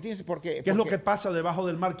 Porque ¿Qué es lo que pasa debajo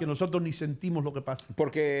del mar que nosotros ni sentimos lo que pasa?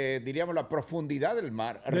 Porque diríamos la profundidad del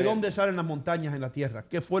mar. ¿De dónde salen las montañas en la tierra?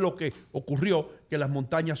 ¿Qué fue lo que ocurrió que las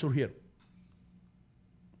montañas surgieron?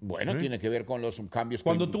 Bueno, tiene que ver con los cambios.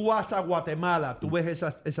 Cuando tú vas a Guatemala, tú ves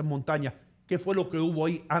esas montañas. ¿Qué fue lo que hubo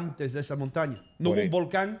ahí antes de esa montaña? ¿No Por hubo ahí. un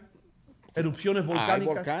volcán? ¿Erupciones Hay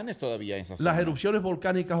volcánicas? volcanes todavía en esa Las zona. erupciones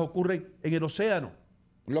volcánicas ocurren en el océano.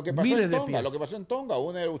 Lo que pasó miles en de Tonga, pies. lo que pasó en Tonga,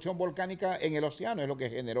 una erupción volcánica en el océano es lo que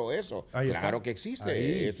generó eso. Ahí está. Claro que existe,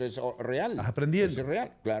 Ahí. eso es real. Estás aprendiendo. Eso es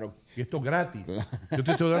real, claro. Y esto es gratis. Yo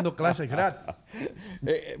te estoy dando clases gratis.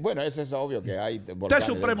 Bueno, eso es obvio que hay Té volcanes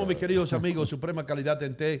Supremo, dentro mis de- queridos amigos, Suprema Calidad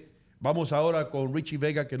en Té. Vamos ahora con Richie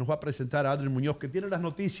Vega, que nos va a presentar a Adrián Muñoz, que tiene las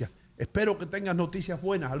noticias. Espero que tengas noticias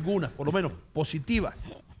buenas, algunas, por lo menos positivas.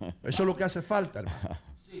 Eso es lo que hace falta, hermano.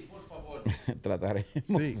 Trataremos.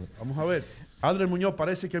 Sí, vamos a ver. Adrián Muñoz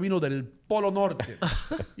parece que vino del Polo Norte.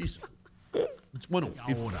 Bueno,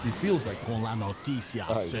 it feels like. Con las noticias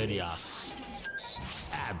serias.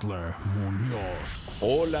 Adler Muñoz.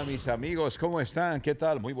 Hola mis amigos, ¿cómo están? ¿Qué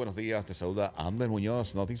tal? Muy buenos días, te saluda Adler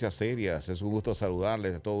Muñoz, Noticias Serias. Es un gusto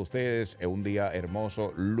saludarles a todos ustedes en un día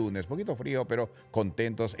hermoso, lunes, poquito frío, pero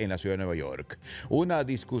contentos en la ciudad de Nueva York. Una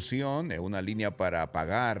discusión en una línea para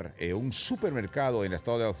pagar un supermercado en el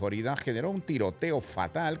estado de la Florida generó un tiroteo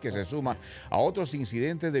fatal que se suma a otros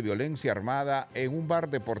incidentes de violencia armada en un bar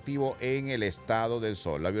deportivo en el estado del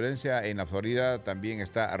Sol. La violencia en la Florida también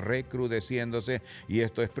está recrudeciéndose y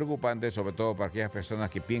esto es preocupante, sobre todo para aquellas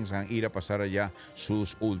personas que piensan ir a pasar allá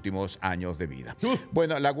sus últimos años de vida.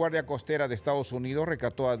 Bueno, la Guardia Costera de Estados Unidos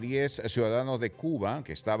rescató a 10 ciudadanos de Cuba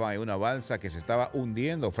que estaban en una balsa que se estaba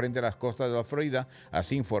hundiendo frente a las costas de la Florida,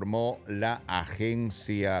 así informó la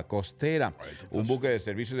agencia costera. Un buque de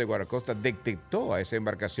servicio de guardacosta detectó a esa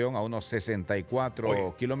embarcación a unos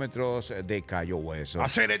 64 kilómetros de Cayo Hueso.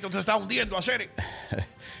 Hacer esto se está hundiendo, hacer.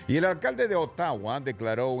 Y el alcalde de Ottawa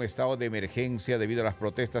declaró un estado de emergencia debido a las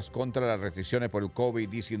protestas contra las restricciones por el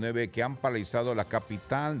COVID-19 que han paralizado la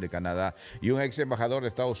capital de Canadá. Y un ex embajador de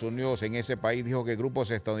Estados Unidos en ese país dijo que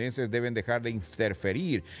grupos estadounidenses deben dejar de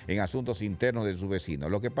interferir en asuntos internos de sus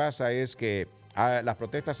vecinos. Lo que pasa es que las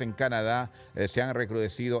protestas en Canadá se han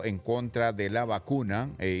recrudecido en contra de la vacuna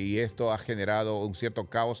y esto ha generado un cierto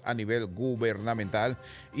caos a nivel gubernamental.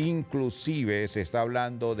 Inclusive se está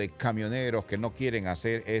hablando de camioneros que no quieren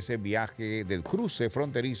hacer ese viaje del cruce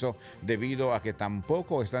fronterizo debido a que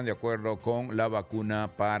tampoco están de acuerdo con la vacuna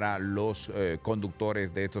para los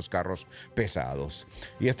conductores de estos carros pesados.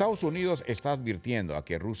 Y Estados Unidos está advirtiendo a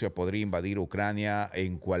que Rusia podría invadir Ucrania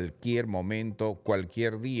en cualquier momento,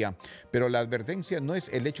 cualquier día, pero la advertencia no es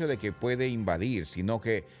el hecho de que puede invadir, sino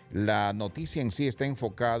que la noticia en sí está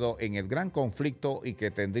enfocado en el gran conflicto y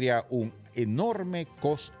que tendría un enorme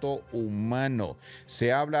costo humano.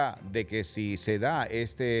 Se habla de que si se da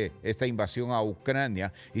esta invasión a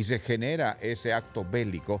Ucrania y se genera ese acto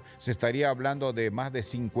bélico, se estaría hablando de más de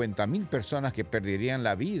 50,000 personas que perderían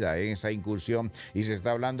la vida en esa incursión y se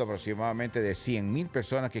está hablando aproximadamente de 100,000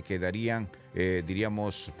 personas que quedarían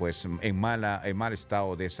diríamos, pues en mal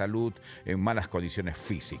estado de salud, en malas condiciones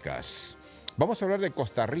físicas. Vamos a hablar de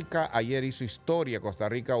Costa Rica. Ayer hizo historia. Costa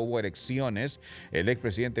Rica hubo elecciones. El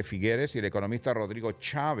expresidente Figueres y el economista Rodrigo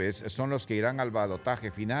Chávez son los que irán al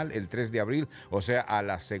balotaje final el 3 de abril, o sea, a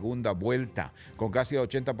la segunda vuelta. Con casi el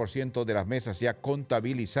 80% de las mesas ya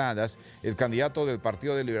contabilizadas, el candidato del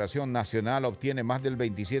Partido de Liberación Nacional obtiene más del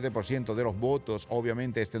 27% de los votos.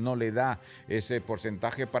 Obviamente, no le da ese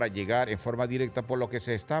porcentaje para llegar en forma directa, por lo que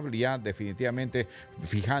se está ya definitivamente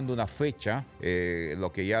fijando una fecha,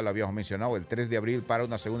 lo que ya lo habíamos mencionado, el 3 de abril para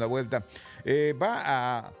una segunda vuelta.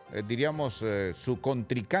 Su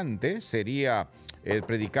contrincante sería el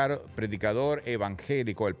predicador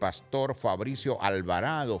evangélico, el pastor Fabricio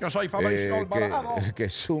Alvarado. Yo soy Fabricio Alvarado. Que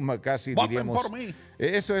suma casi, diríamos... por mí.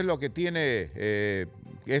 Eso es lo que tiene...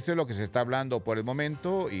 Eso es lo que se está hablando por el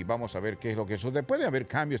momento y vamos a ver qué es lo que sucede. Puede haber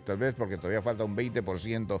cambios tal vez porque todavía falta un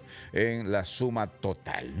 20% en la suma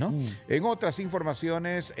total, ¿no? En otras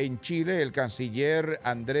informaciones, en Chile, el canciller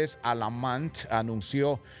Andrés Alamant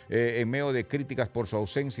anunció en medio de críticas por su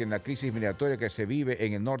ausencia en la crisis migratoria que se vive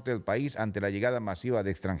en el norte del país ante la llegada masiva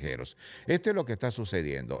de extranjeros. Esto es lo que está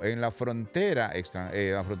sucediendo. En la frontera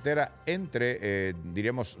entre,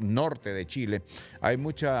 diríamos, norte de Chile, hay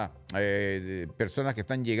muchas personas que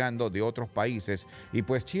están llegando de otros países y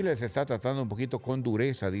pues Chile se está tratando un poquito con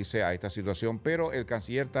dureza, dice, a esta situación, pero el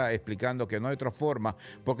canciller está explicando que no hay otra forma,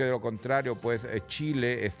 porque de lo contrario, pues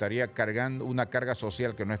Chile estaría cargando una carga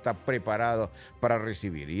social que no está preparado para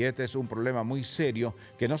recibir. Y este es un problema muy serio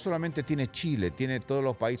que no solamente tiene Chile, tiene todos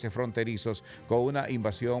los países fronterizos con una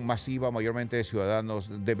invasión masiva, mayormente de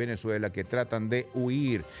ciudadanos de Venezuela que tratan de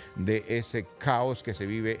huir de ese caos que se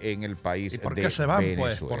vive en el país. ¿Y por qué se van,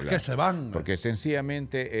 pues? ¿Por qué se van? Porque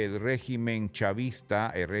sencillamente el régimen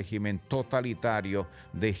chavista, el régimen totalitario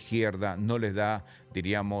de izquierda no les da,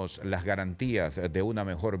 diríamos, las garantías de una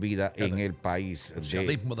mejor vida en el país del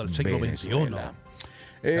siglo Venezuela. XXI.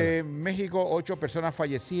 México, 8 personas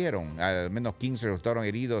fallecieron, al menos 15 resultaron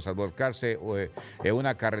heridos al volcarse en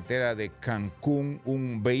una carretera de Cancún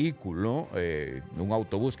un vehículo, un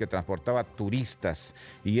autobús que transportaba turistas.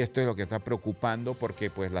 Y esto es lo que está preocupando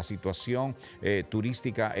porque pues la situación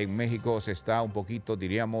turística en México se está un poquito,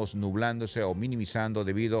 diríamos, nublándose o minimizando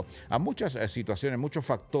debido a muchas situaciones, muchos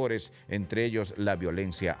factores, entre ellos la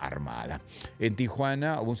violencia armada. En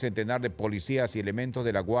Tijuana, un centenar de policías y elementos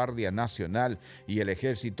de la Guardia Nacional y el Ejército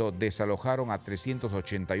ejército desalojaron a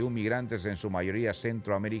 381 migrantes, en su mayoría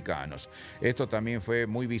centroamericanos. Esto también fue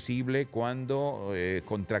muy visible cuando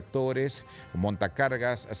con tractores,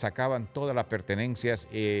 montacargas, sacaban todas las pertenencias,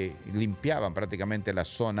 limpiaban prácticamente la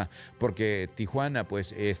zona, porque Tijuana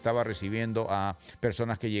pues estaba recibiendo a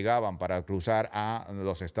personas que llegaban para cruzar a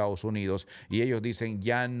los Estados Unidos, y ellos dicen: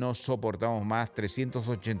 ya no soportamos más.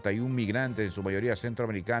 381 migrantes, en su mayoría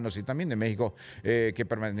centroamericanos y también de México, que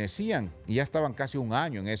permanecían y ya estaban casi un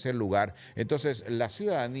año en ese lugar. Entonces la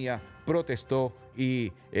ciudadanía protestó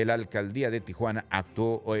y la alcaldía de Tijuana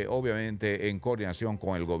actuó obviamente en coordinación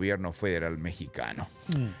con el gobierno federal mexicano.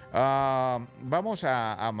 Vamos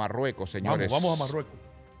a Marruecos, señores. Vamos a Marruecos.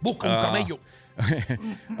 Busca un camello.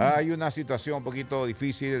 Hay una situación un poquito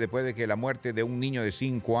difícil después de que la muerte de un niño de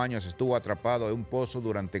 5 años estuvo atrapado en un pozo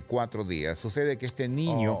durante 4 días. Sucede que este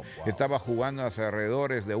niño estaba jugando a los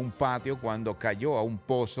alrededores de un patio cuando cayó a un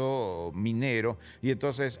pozo minero, y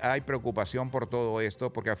entonces hay preocupación por todo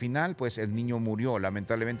esto, porque al final pues el niño murió.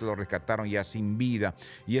 Lamentablemente lo rescataron ya sin vida,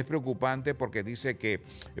 y es preocupante porque dice que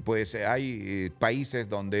pues hay países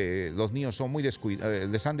donde los niños son muy descuidados,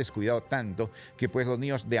 les han descuidado tanto que pues los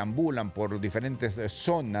niños deambulan por diferentes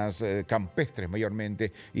zonas campestres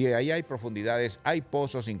mayormente, y ahí hay profundidades, hay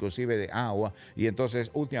pozos inclusive de agua, y entonces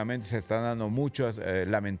últimamente se están dando muchas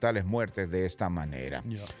lamentables muertes de esta manera.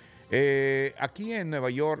 Aquí en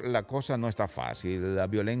Nueva York la cosa no está fácil. La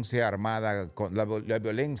violencia armada, la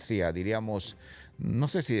violencia, diríamos, no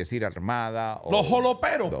sé si decir armada o... Los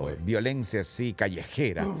joloperos, pues. Violencia, sí,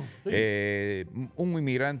 callejera. Sí. Un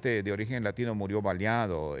inmigrante de origen latino murió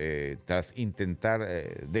baleado tras intentar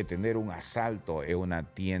detener un asalto en una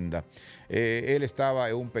tienda. Él estaba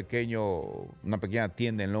en una pequeña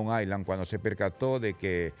tienda en Long Island cuando se percató de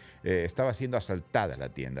que estaba siendo asaltada la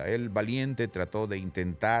tienda. El valiente trató de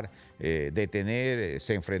intentar detener,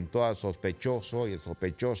 se enfrentó al sospechoso, y el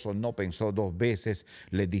sospechoso no pensó 2 veces,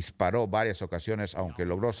 le disparó varias ocasiones. Aunque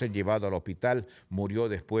logró ser llevado al hospital, murió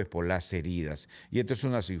después por las heridas. Y esto es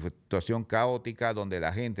una situación caótica donde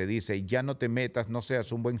la gente dice: ya no te metas, no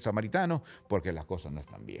seas un buen samaritano, porque las cosas no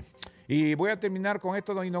están bien. Y voy a terminar con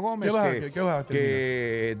esto, don Hino Gómez,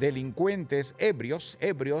 que delincuentes ebrios,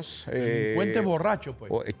 delincuentes borrachos,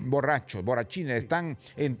 pues. Borrachines, están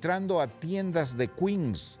entrando a tiendas de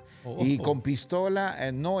Queens. Y con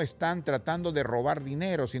pistola no están tratando de robar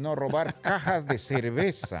dinero, sino robar cajas de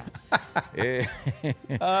cerveza.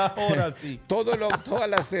 Ahora sí. Toda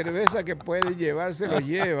la cerveza que puede llevar se lo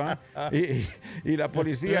llevan, y la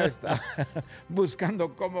policía está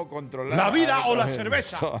buscando cómo controlar. ¿La vida o la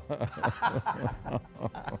cerveza?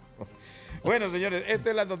 Bueno, señores,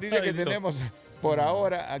 esta es la noticia que tenemos por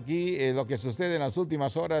ahora aquí, lo que sucede en las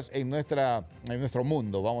últimas horas en nuestro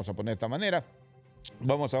mundo, vamos a poner de esta manera.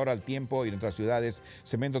 Vamos ahora al tiempo y nuestras ciudades.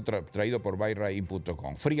 Cemento traído por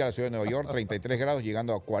buyrain.com. Fría la ciudad de Nueva York, 33 grados,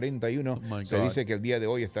 llegando a 41. Se dice que el día de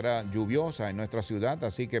hoy estará lluviosa en nuestra ciudad,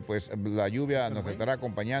 así que pues la lluvia nos estará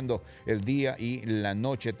acompañando el día y la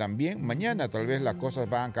noche también. Mañana tal vez las cosas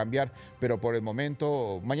van a cambiar, pero por el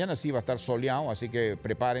momento, mañana sí va a estar soleado, así que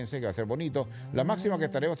prepárense, que va a ser bonito. La máxima que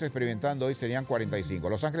estaremos experimentando hoy serían 45.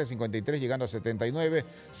 Los Ángeles 53, llegando a 79.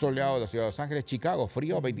 Soleado de la ciudad de Los Ángeles. Chicago,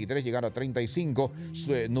 frío, 23, llegando a 35.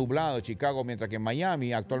 Nublado Chicago, mientras que en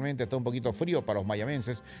Miami actualmente está un poquito frío para los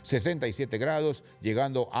mayamenses, 67 grados,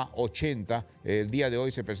 llegando a 80. El día de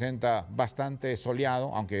hoy se presenta bastante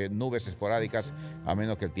soleado, aunque nubes esporádicas, a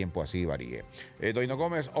menos que el tiempo así varíe. Don Hino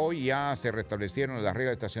Gómez, hoy ya se restablecieron las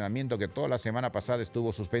reglas de estacionamiento que toda la semana pasada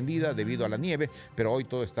estuvo suspendida debido a la nieve, pero hoy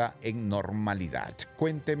todo está en normalidad.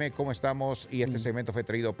 Cuénteme cómo estamos, y este segmento fue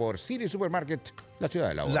traído por City Supermarket, la ciudad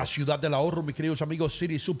del ahorro. La ciudad del ahorro, mis queridos amigos.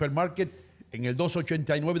 City Supermarket, en el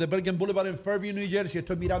 289 de Bergen Boulevard en Fairview, New Jersey.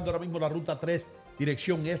 Estoy mirando ahora mismo la ruta 3,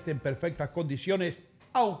 dirección este, en perfectas condiciones,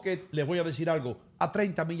 aunque les voy a decir algo, a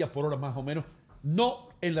 30 millas por hora más o menos, no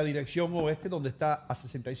en la dirección oeste, donde está a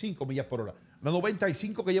 65 millas por hora. La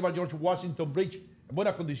 95 que lleva el George Washington Bridge, en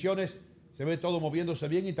buenas condiciones, se ve todo moviéndose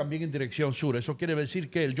bien, y también en dirección sur. Eso quiere decir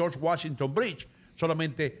que el George Washington Bridge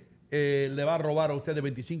solamente le va a robar a usted de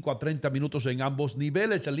 25 a 30 minutos en ambos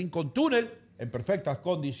niveles. El Lincoln Tunnel, en perfectas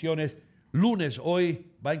condiciones. Lunes,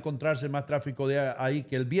 hoy va a encontrarse más tráfico de ahí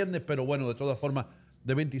que el viernes, pero bueno, de todas formas,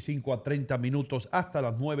 de 25 a 30 minutos hasta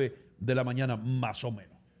las 9 de la mañana más o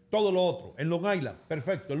menos. Todo lo otro, en Long Island,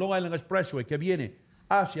 perfecto. El Long Island Expressway, que viene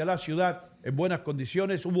hacia la ciudad en buenas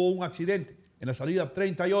condiciones. Hubo un accidente en la salida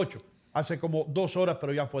 38 hace como 2 horas,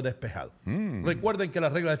 pero ya fue despejado. Recuerden que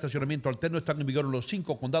las reglas de estacionamiento alterno están en vigor en los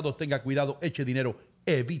 5 condados. Tenga cuidado, eche dinero,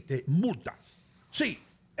 evite multas. Sí,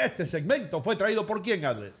 Este segmento fue traído por quién,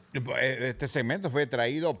 Adler. Este segmento fue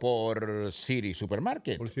traído por City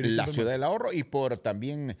Supermarket, Por City la Supermarket. ciudad del ahorro, y por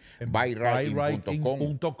también buyrighting.com.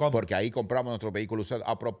 buyrighting.com, porque ahí compramos nuestros vehículos usados.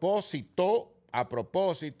 A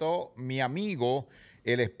propósito, mi amigo,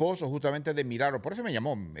 el esposo justamente de Milagro, por eso me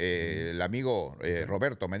llamó el amigo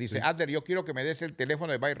Roberto, me dice, Adler, yo quiero que me des el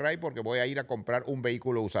teléfono de Buyright porque voy a ir a comprar un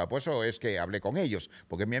vehículo usado. Por eso es que hablé con ellos,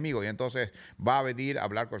 porque es mi amigo, y entonces va a venir a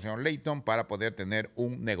hablar con el señor Layton para poder tener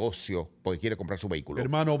un negocio, porque quiere comprar su vehículo.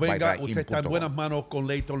 Hermano, venga, Buyrighting.com. usted está en buenas manos con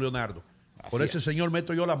Layton Leonardo. Por Así ese es. señor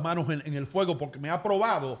meto yo las manos en el fuego porque me ha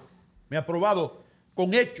probado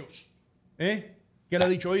con hechos. Que le ha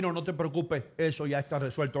dicho, no te preocupes, eso ya está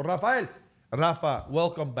resuelto. Rafa,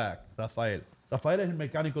 welcome back, Rafael. Rafael es el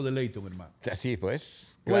mecánico de Layton, hermano. Así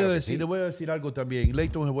pues. Le voy a claro que decir, sí. le voy a decir algo también.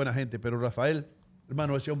 Layton es buena gente, pero Rafael,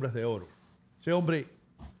 hermano, ese hombre es de oro. Ese hombre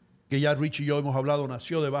que ya Richie y yo hemos hablado,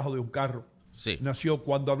 nació debajo de un carro. Sí. Nació,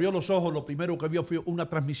 cuando abrió los ojos, lo primero que vio fue una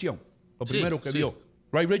transmisión. Lo Sí, primero que sí. vio.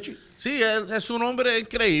 Right, Richie? Sí, él es un hombre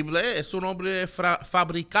increíble, es un hombre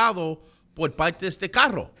fabricado por partes de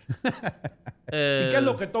carro. ¿Y qué es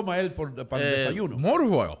lo que toma él para el desayuno? Motor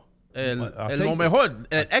oil, Aceite. lo mejor,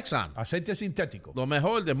 el Exxon, Aceite sintético. lo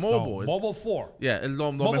mejor de Mobil. Mobile 4. Yeah,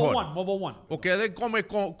 lo Mobile mejor. 1, Mobile 1. Porque él come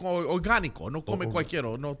orgánico, no come cualquiera,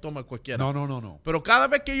 no toma cualquiera. No. Pero cada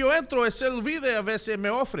vez que yo entro, él se olvida, a veces me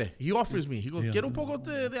ofrece. He offers me. He goes, quiero un poco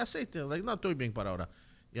de aceite. Like, no, estoy bien para ahora.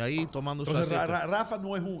 Y ahí tomando su Entonces, aceite.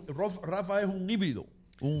 Rafa es un híbrido.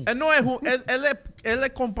 Él no es él es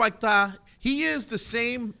compacta. He is the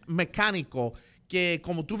same mecánico que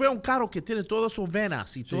como tú ves un carro que tiene todas sus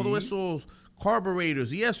venas y todos esos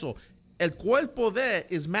carburetors y eso, el cuerpo de él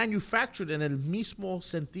es manufactured en el mismo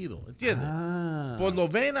sentido, ¿entiendes? Por las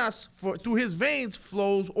venas, through his veins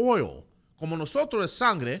flows oil. Como nosotros es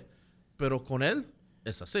sangre, pero con él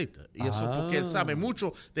es aceite. Y eso porque él sabe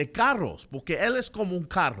mucho de carros, porque él es como un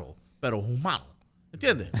carro, pero humano,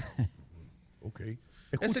 ¿entiendes? Ok.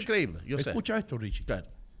 Es increíble, yo sé. Escucha esto, Richie. Good.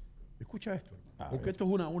 Escucha esto. Porque esto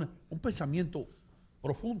es un pensamiento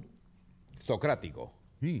profundo. Socrático.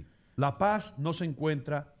 Sí. La paz no se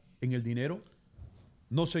encuentra en el dinero,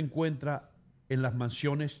 no se encuentra en las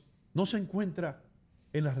mansiones, no se encuentra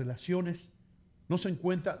en las relaciones, no se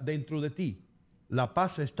encuentra dentro de ti. La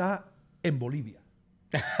paz está en Bolivia.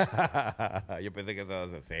 Yo pensé que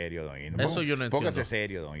estabas serio, don Hino. Eso yo no entiendo. Póngase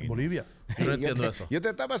serio, don Hino. Bolivia. Yo no entiendo eso. Yo te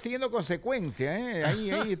estaba siguiendo consecuencia, ¿eh? Ahí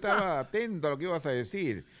estaba atento a lo que ibas a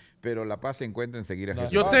decir. Pero la paz se encuentra en seguir a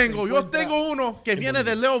Jesús. Yo paz se tengo encuentra uno que viene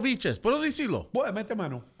de Leo Viches. ¿Puedo decirlo? Bueno, mete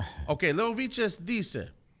mano. Ok, Leo Viches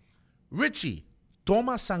dice, Richie,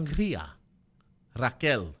 toma sangría.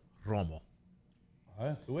 Raquel Romo. A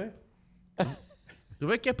ver, ¿tú ves? ¿Tú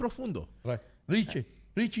ves qué es profundo?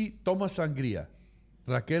 Richie toma sangría.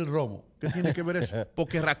 Raquel Romo. ¿Qué tiene que ver eso?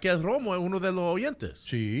 Porque Raquel Romo es uno de los oyentes.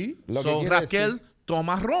 Sí. Lo que So, quiere Raquel decir-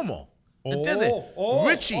 toma Romo. ¿Entiendes?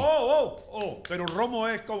 Richie. Pero Romo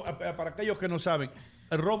es, para aquellos que no saben,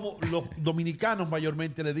 el Romo, los dominicanos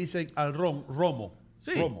mayormente le dicen al Romo.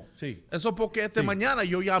 Sí. Romo, sí. Eso porque Sí. mañana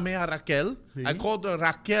yo llamé a Raquel. Sí. I called her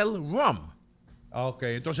Raquel Rum. Ok,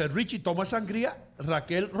 entonces Richie toma sangría,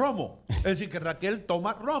 Raquel Romo. Es decir, que Raquel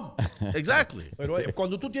toma rom. Exactly. Pero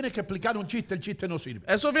cuando tú tienes que explicar un chiste, el chiste no sirve.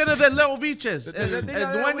 Eso viene de Leo Viches, el Dile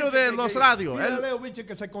a Leo dueño Viche de que- los que- radios. dile a Él- Leo Viche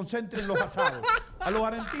que se concentre en los asados. A los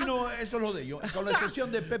argentinos eso es lo de ellos. Con la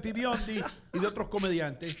excepción de Pepi Biondi y de otros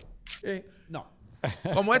comediantes. No.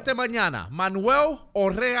 Como mañana, Manuel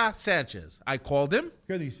Orrea Sánchez. I called him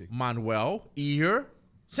 ¿Qué dice? Manuel Ear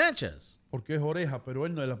Sánchez. Porque es Oreja, pero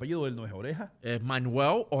el apellido de él no es Oreja. Es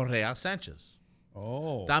Manuel Orrea Sánchez.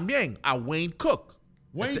 Oh. También a Wayne Cook.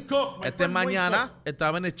 Wayne Cook. my Este friend Wayne mañana Cook.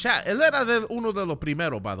 estaba en el chat. Él era uno de los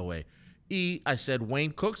primeros, by the way. Y I said,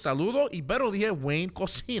 Wayne Cook, saludo. Y pero dije, Wayne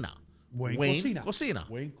cocina. Wayne cocina.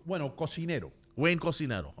 Bueno, cocinero. Wayne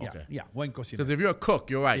cocinero. Ya, Okay. ya, buen cocinero. Because if you're a cook,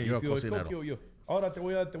 you're right. Yeah, You're a if you're a cocinero. cook, Ahora te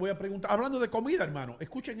voy a preguntar, hablando de comida, hermano,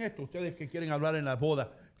 escuchen esto, ustedes que quieren hablar en las bodas,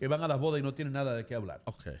 que van a las bodas y no tienen nada de qué hablar.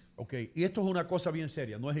 Okay. Ok, y esto es una cosa bien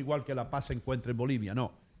seria, no es igual que la paz se encuentre en Bolivia,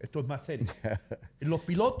 no, esto es más serio. Los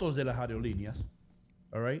pilotos de las aerolíneas,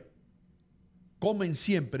 all right, comen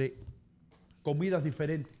siempre comidas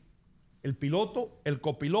diferentes. El piloto, el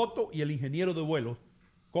copiloto y el ingeniero de vuelo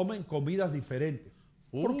comen comidas diferentes.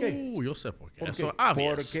 ¿Por qué? Yo sé por qué. ¿Por Eso qué? es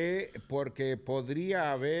obvious. Porque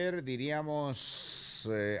podría haber, diríamos,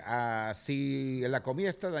 si la comida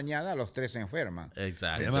está dañada, los tres se enferman.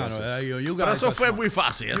 Exacto. Hermano, you Pero guys eso are fue smart. muy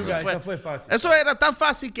fácil. You Eso guys, fue, eso fue fácil. eso era tan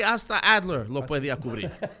fácil que hasta Adler lo podía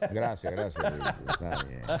cubrir. Gracias. Está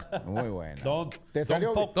bien. Muy bueno. Don't Te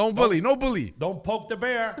salió poke- Don't bully, no bully. Don't poke the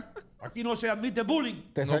bear. Aquí no se admite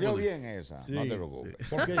bullying. Te No salió bullying. bien esa, no Sí, te preocupes.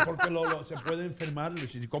 Porque se puede enfermar.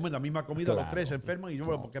 Si comen la misma comida, los tres se enferman. Y yo,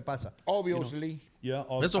 bueno, ¿qué pasa? Obviously. Yeah,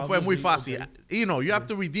 Eso fue muy obviously, fácil. okay. You have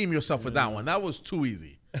to redeem yourself with that one. That was too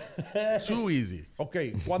easy. Too easy. Ok,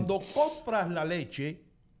 cuando compras la leche,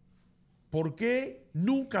 ¿por qué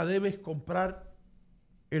nunca debes comprar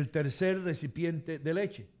el tercer recipiente de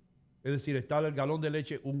leche? Es decir, está el galón de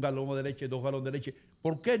leche, un galón de leche, 2 galones de leche.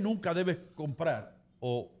 ¿Por qué nunca debes comprar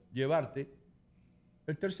o llevarte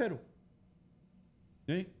el tercero?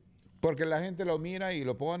 ¿Sí? Porque la gente lo mira y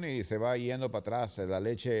lo pone y se va yendo para atrás. La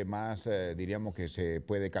leche más, diríamos que se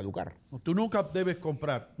puede caducar. Tú nunca debes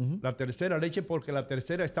comprar la tercera leche porque la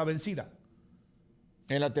tercera está vencida.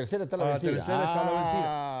 En la tercera está la vencida. tercera está la vencida.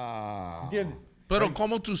 Ah. ¿Entiendes? Pero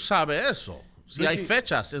 ¿cómo tú sabes eso? Si hay Richie-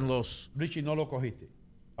 fechas en los... Richie, no lo cogiste.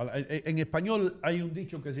 En español hay un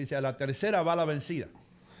dicho que se dice, a la tercera va la vencida.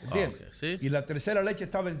 ¿Entiendes? Ok, sí. Y la tercera leche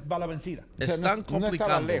va la vencida. O sea, Están no estaba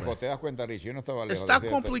complicándome. lejos, te das cuenta, Richie. Yo no estaba lejos. Están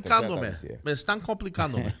Tercera complicándome. está vencida. Me están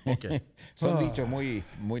complicándome. Ok. Son dichos muy,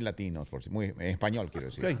 muy latinos, muy en español, quiero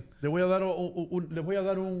decir. Ok, les voy a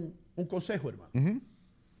dar un consejo, hermano.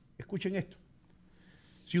 Escuchen esto.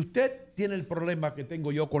 Si usted tiene el problema que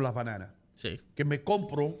tengo yo con las bananas, Sí. que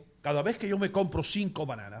cada vez que yo me compro 5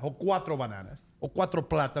 bananas, o 4 bananas, o 4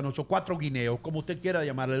 plátanos, o 4 guineos, como usted quiera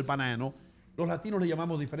llamarle el banano, los latinos le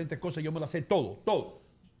llamamos diferentes cosas, yo me las sé todo.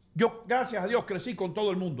 Yo, gracias a Dios, crecí con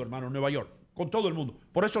todo el mundo, hermano, en Nueva York, con todo el mundo.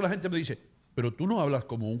 Por eso la gente me dice, pero tú no hablas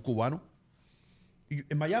como un cubano. Y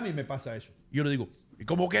en Miami me pasa eso. Y yo le digo, ¿y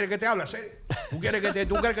cómo quieres que te hables? ¿Tú quieres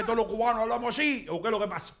que todos los cubanos hablamos así? ¿O qué es lo que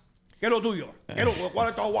pasa? ¿Qué es lo tuyo? ¿Cuál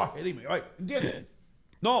es tu aguaje? Dime, ay, ¿entiendes?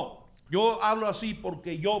 No, yo hablo así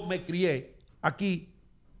porque yo me crié aquí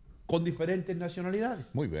con diferentes nacionalidades.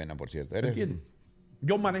 Muy buena, por cierto. Eres ¿Entiendes?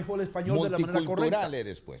 Yo manejo el español de la manera multicultural correcta.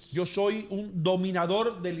 eres, pues. Yo soy un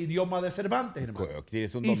dominador del idioma de Cervantes, hermano.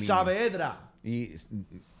 Tienes un Y dominio. Saavedra. Y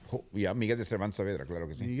ya, Miguel de Cervantes Saavedra, claro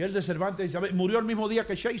que sí. Miguel de Cervantes y Saavedra murió el mismo día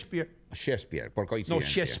que Shakespeare. Shakespeare, por No,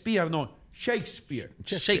 coincidencia. Shakespeare.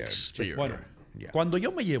 Shakespeare. Bueno, Ya. cuando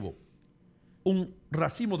yo me llevo un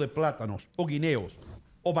racimo de plátanos o guineos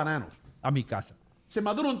o bananos a mi casa, se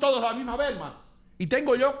maduran todos a la misma vez, hermano. Y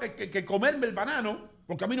tengo yo que comerme el banano,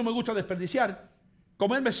 porque a mí no me gusta desperdiciar,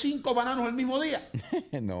 comerme 5 bananos el mismo día.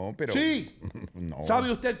 No, pero... Sí. No.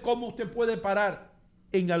 ¿Sabe usted cómo usted puede parar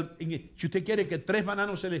si usted quiere que 3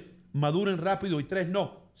 bananos se le maduren rápido y 3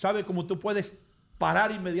 no? ¿Sabe cómo tú puedes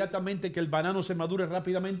parar inmediatamente que el banano se madure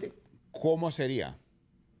rápidamente? ¿Cómo sería?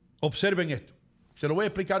 Observen esto. Se lo voy a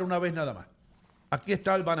explicar una vez nada más. Aquí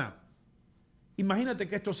está el banano. Imagínate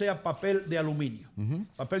que esto sea papel de aluminio.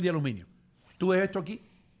 Papel de aluminio. ¿Tú ves esto aquí?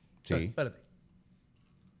 Sí. Espérate.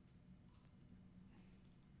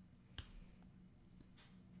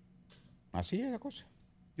 Así es la cosa.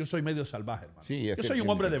 Yo soy medio salvaje, hermano. Sí, yo soy un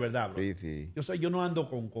hombre de verdad, bro. Sí, sí. Yo no ando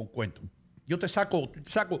con cuentos. Yo te saco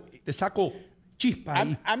chispa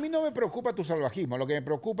ahí. A mí no me preocupa tu salvajismo, lo que me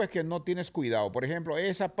preocupa es que no tienes cuidado. Por ejemplo,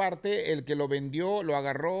 esa parte, el que lo vendió, lo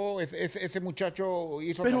agarró, ese muchacho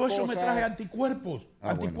hizo Pero otras eso me cosas. traje anticuerpos.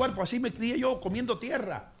 Ah, Anticuerpos. bueno. Así me crié yo, comiendo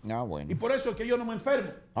tierra. Ah, bueno. Y por eso es que yo no me enfermo.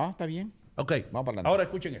 Ah, está bien. Ok, Vamos para adelante. ahora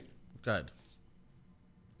escuchen esto. Good.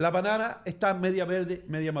 La banana está media verde,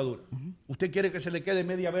 media madura. Usted quiere que se le quede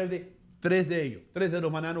media verde, 3 de ellos, 3 de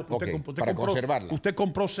los bananos que Ok, usted compró. para conservarla. Usted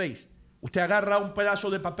compró 6. Usted agarra un pedazo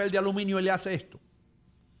de papel de aluminio y le hace esto.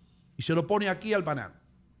 Y se lo pone aquí al banano.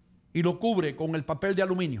 Y lo cubre con el papel de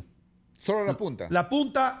aluminio. Solo la punta. La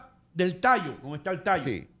punta del tallo, donde está el tallo.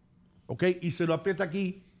 Sí. ¿Ok? Y se lo aprieta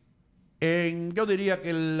aquí yo diría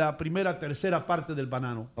que la primera, tercera parte del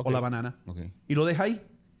banano Ok. o la banana. Ok. Y lo deja ahí.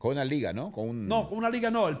 Con una liga, ¿no? Con un... No, con una liga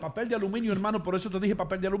no, el papel de aluminio, hermano, por eso te dije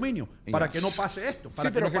papel de aluminio, para Ya. que no pase esto, para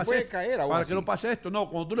Sí, que pero no se pase puede esto, caer aún para así. que no pase esto, no,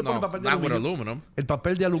 cuando tú le No, pones papel de not with aluminio, aluminum. el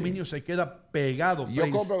papel de aluminio se queda pegado. Yo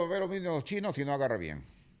Prince. compro papel aluminio chino si no agarra bien.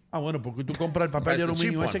 Ah, bueno, porque tú compras el papel de It's a cheap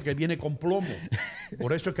aluminio ese one. que viene con plomo.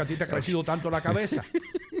 Por eso es que a ti te ha crecido tanto la cabeza.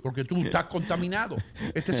 Porque tú estás contaminado.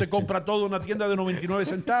 Este se compra todo en una tienda de 99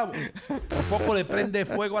 centavos. Tampoco le prende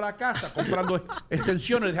fuego a la casa comprando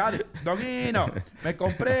extensiones. Doguino, me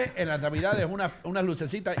compré en las navidades unas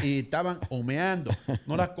lucecitas y estaban humeando.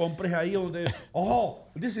 No las compres ahí donde... Oh,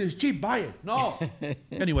 this is cheap, buy it. No.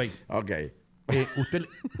 Anyway, Ok. usted...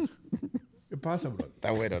 ¿Qué pasa, bro?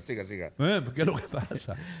 Está bueno, siga. ¿Qué es lo que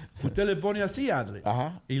pasa? Usted le pone así, Adle,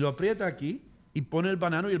 Ajá. y lo aprieta aquí y pone el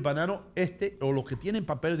banano, y el banano o los que tienen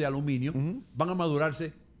papel de aluminio van a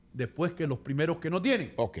madurarse después que los primeros que no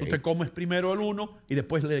tienen. Ok. Tú te comes primero el uno y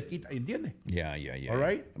después le quitas, ¿entiendes? Ya. All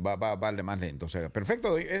right. Va más lento. O sea,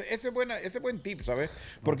 perfecto. Ese buen tip, ¿sabes?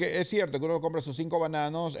 Porque es cierto que uno compra sus 5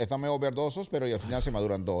 bananos, están medio verdosos, pero y al final se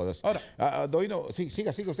maduran todas. Ahora. Doino,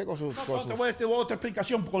 siga usted con sus cosas. Te voy a dar otra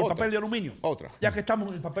explicación con el papel de aluminio. Otra. Ya que estamos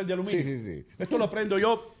en el papel de aluminio. Sí. Esto lo aprendo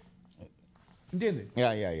yo. ¿Entiendes?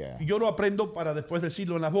 Ya. Y yo lo aprendo para después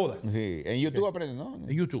decirlo en las bodas. Sí, en YouTube aprenden, ¿no?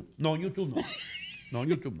 En YouTube. No, en YouTube no. No, en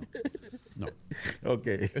YouTube no. Ok.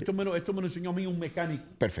 Esto me lo enseñó a mí un mecánico.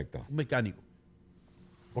 Perfecto. Un mecánico.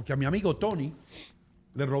 Porque a mi amigo Tony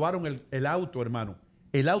le robaron el auto, hermano.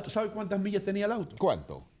 El auto, ¿sabe cuántas millas tenía el auto?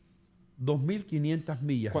 ¿Cuánto? 2.500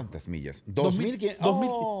 millas. ¿Cuántas millas?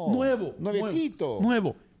 2.500. Nuevo. Nuevecito.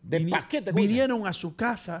 Nuevo. De paquete. Vinieron a su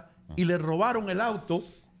casa y le robaron el auto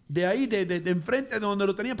de ahí, de enfrente, de donde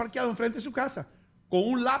lo tenían parqueado, enfrente de su casa, con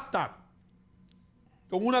un laptop,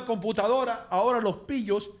 con una computadora. Ahora los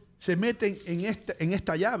pillos se meten en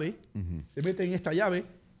esta llave, se meten en esta llave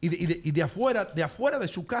y de afuera de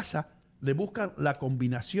su casa le buscan la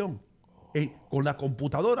combinación. Con la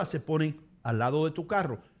computadora se ponen al lado de tu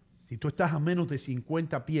carro. Si tú estás a menos de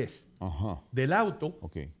 50 pies del auto,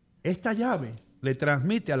 esta llave le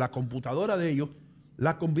transmite a la computadora de ellos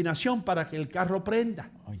la combinación para que el carro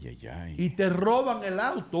prenda. Y te roban el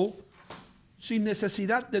auto sin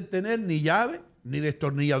necesidad de tener ni llave, ni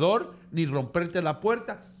destornillador, ni romperte la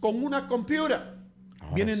puerta, con una computadora.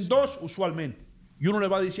 Vienen dos usualmente. Y uno le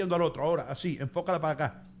va diciendo al otro, ahora, así, enfócala para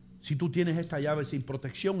acá. Si tú tienes esta llave sin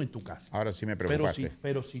protección en tu casa. Ahora sí me preocupaste.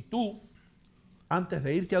 Pero si tú, antes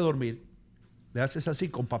de irte a dormir, le haces así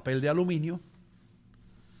con papel de aluminio,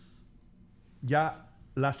 ya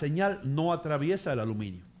la señal no atraviesa el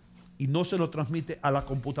aluminio y no se lo transmite a la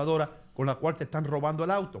computadora con la cual te están robando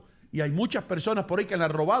el auto. Y hay muchas personas por ahí que le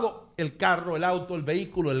han robado el carro, el auto, el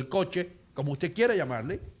vehículo, el coche, como usted quiera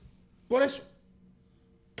llamarle, por eso.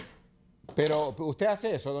 Pero usted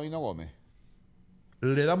hace eso, Doino Gómez.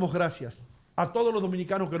 Le damos gracias a todos los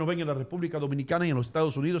dominicanos que nos ven en la República Dominicana y en los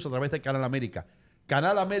Estados Unidos a través de Canal América.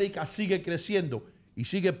 Canal América sigue creciendo y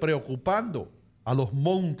sigue preocupando a los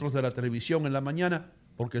monstruos de la televisión en la mañana,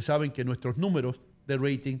 porque saben que nuestros números de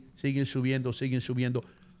rating siguen subiendo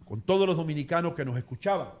con todos los dominicanos que nos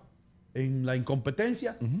escuchaban en la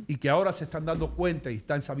incompetencia y que ahora se están dando cuenta y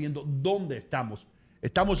están sabiendo dónde estamos.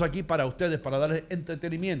 Estamos aquí para ustedes, para darles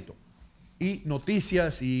entretenimiento y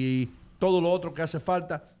noticias y todo lo otro que hace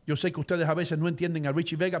falta. Yo sé que ustedes a veces no entienden a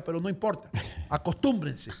Richie Vega, pero no importa.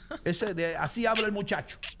 Acostúmbrense. Así habla el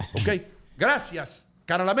muchacho. ¿Ok? Gracias,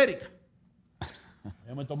 Canal América.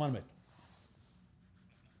 Déjame tomarme esto.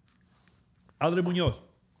 Adri Muñoz,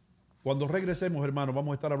 cuando regresemos, hermano,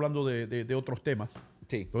 vamos a estar hablando de otros temas.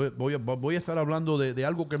 Sí. Entonces, voy a estar hablando de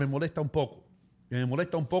algo que me molesta un poco.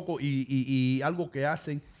 Y algo que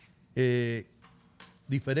hacen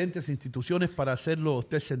diferentes instituciones para hacerlo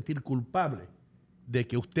usted sentir culpable de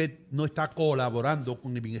que usted no está colaborando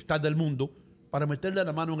con el bienestar del mundo para meterle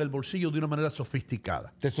la mano en el bolsillo de una manera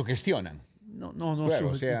sofisticada. Te sugestionan. No. Claro,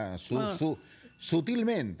 o sea,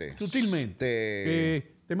 sutilmente.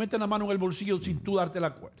 Te meten la mano en el bolsillo sin tú darte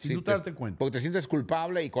cuenta. Porque te sientes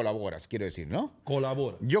culpable y colaboras, quiero decir, ¿no?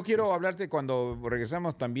 Colabora. Yo quiero hablarte cuando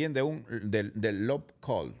regresamos también del Love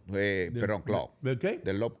Claw. Claw. ¿Del qué?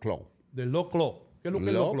 Del Love Claw. Del Love Claw. ¿Qué es lo que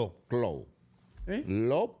es Love Claw? Claw. ¿Eh?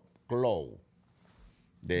 Love Claw.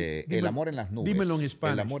 El amor en las nubes. Dímelo en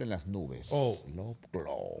español. El amor en las nubes. Oh. Love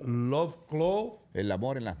Claw. Love Claw. El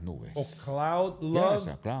amor en las nubes. O Cloud Love.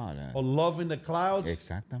 Yes, claro. O Love in the Clouds.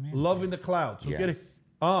 Exactamente. Love in the Clouds. Yes.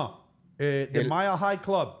 The Mile High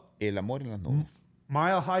Club. El amor en las nubes.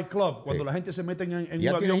 Mile High Club. Cuando la gente se mete en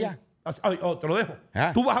 ¿Ya un avión. ya? Te lo dejo.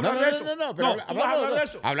 ¿Ah? ¿Tú vas a hablar de eso? No, pero tú vas a hablar de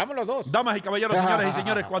eso. Hablamos los dos. Damas y caballeros, señoras y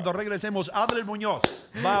señores, cuando regresemos, Adler Muñoz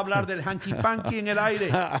va a hablar del hanky panky en el aire,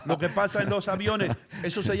 lo que pasa en los aviones.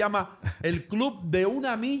 Eso se llama el club de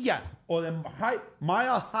una milla o de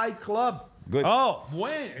Mile High Club. Good. Oh,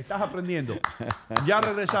 bueno, estás aprendiendo. Ya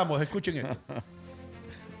regresamos, escuchen esto.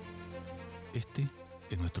 Este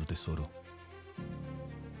es nuestro tesoro.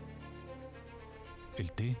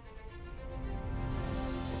 El té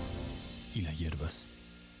y las hierbas.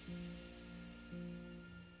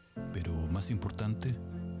 Pero más importante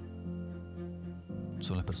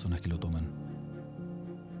son las personas que lo toman.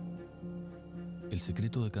 El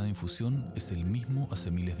secreto de cada infusión es el mismo hace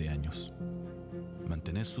miles de años: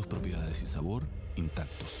 mantener sus propiedades y sabor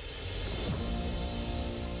intactos.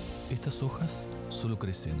 Estas hojas solo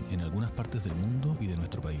crecen en algunas partes del mundo y de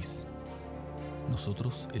nuestro país.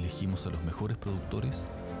 Nosotros elegimos a los mejores productores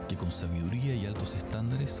que con sabiduría y altos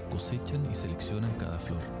estándares cosechan y seleccionan cada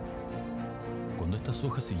flor. Cuando estas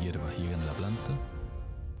hojas y hierbas llegan a la planta,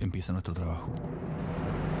 empieza nuestro trabajo.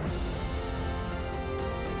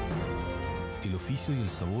 El oficio y el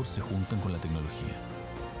sabor se juntan con la tecnología,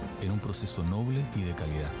 en un proceso noble y de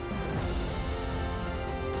calidad,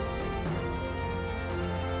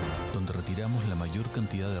 donde retiramos la mayor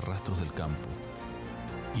cantidad de rastros del campo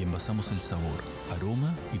y envasamos el sabor,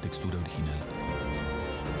 aroma y textura original.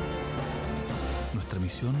 Nuestra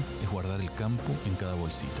misión es guardar el campo en cada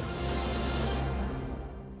bolsita,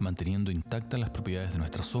 manteniendo intactas las propiedades de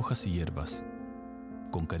nuestras hojas y hierbas,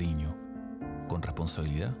 con cariño, con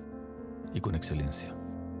responsabilidad y con excelencia.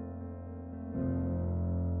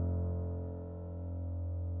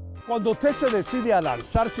 Cuando usted se decide a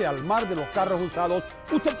lanzarse al mar de los carros usados,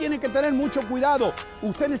 usted tiene que tener mucho cuidado.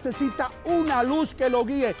 Usted necesita una luz que lo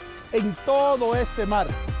guíe en todo este mar.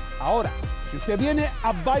 Ahora, si usted viene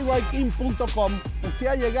a buyrightkin.com, usted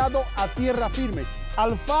ha llegado a tierra firme,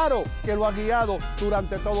 al faro que lo ha guiado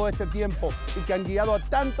durante todo este tiempo y que han guiado a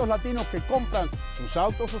tantos latinos que compran sus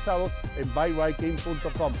autos usados en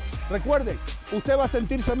buyrightkin.com. Recuerden, usted va a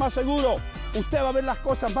sentirse más seguro, usted va a ver las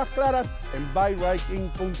cosas más claras en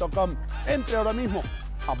buyrightkin.com. Entre ahora mismo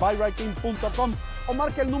a buyrightkin.com o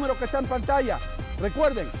marque el número que está en pantalla.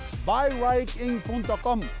 Recuerden,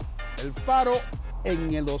 buyrightkin.com, el faro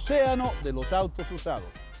en el océano de los autos usados.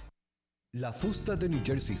 La Fusta de New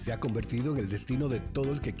Jersey se ha convertido en el destino de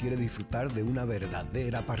todo el que quiere disfrutar de una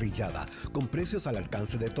verdadera parrillada, con precios al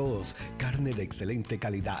alcance de todos, carne de excelente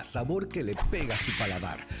calidad, sabor que le pega a su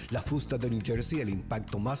paladar. La Fusta de New Jersey, el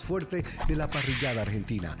impacto más fuerte de la parrillada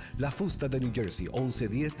argentina. La Fusta de New Jersey,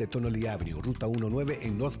 1110 de Tonelli Avenue, Ruta 19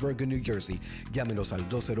 en North Bergen, New Jersey. Llámenos al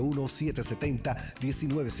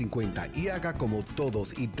 201-770-1950 y haga como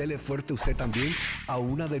todos y dele fuerte usted también a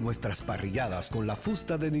una de nuestras parrilladas con La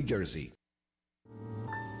Fusta de New Jersey.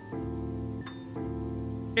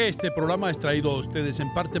 Este programa es traído a ustedes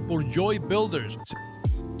en parte por Joy Builders.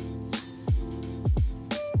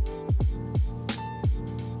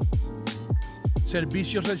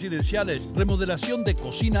 Servicios residenciales, remodelación de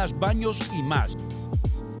cocinas, baños y más.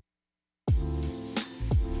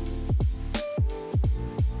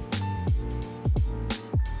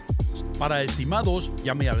 Para estimados,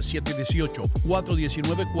 llame al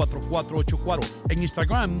 718-419-4484. En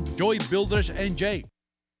Instagram, Joy Builders NJ.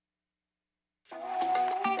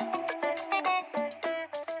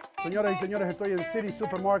 Señoras y señores, estoy en City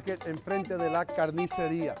Supermarket, enfrente de la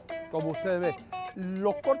carnicería. Como ustedes ven,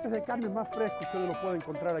 los cortes de carne más frescos ustedes los pueden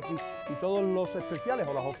encontrar aquí. Y todos los especiales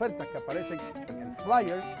o las ofertas que aparecen en el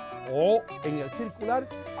flyer o en el circular,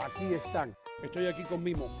 aquí están. Estoy aquí con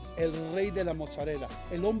Mimo, el rey de la mozzarella,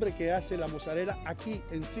 el hombre que hace la mozzarella aquí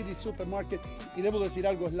en City Supermarket. Y debo decir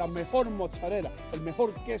algo, es la mejor mozzarella, el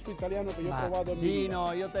mejor queso italiano que yo he probado en mi vida.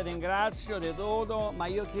 Dino, io te ringrazio di tutto, ma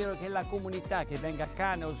io chiedo che la comunità che venga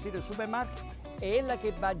qua nel City Supermarket è la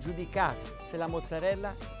che va a giudicare se la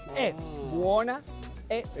mozzarella è buona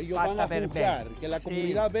e ellos fatta van a per juzgar, bene. que la Sì.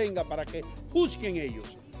 comunidad venga para que juzguen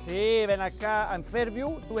ellos. Sì, ven acá in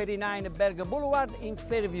Fairview, 289 Berg Boulevard in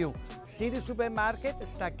Fairview. City Supermarket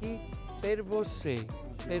sta qui per voi.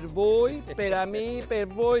 Per voi, per me, per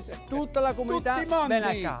voi, tutta la comunità, Tutti mondi, ven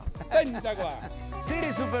acá. venta qua.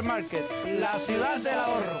 City Supermarket, la ciudad del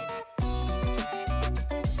ahorro.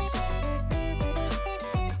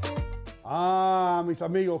 Ah, mis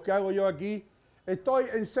amigos, ¿qué hago yo aquí? Estoy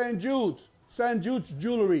en St. Jude's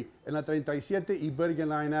Jewelry, en la 37 y Bergen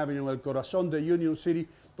Line Avenue, en el corazón de Union City,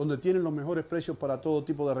 donde tienen los mejores precios para todo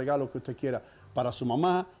tipo de regalos que usted quiera. Para su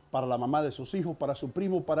mamá, para la mamá de sus hijos, para su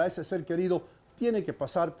primo, para ese ser querido, tiene que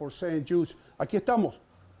pasar por St. Jude's. Aquí estamos.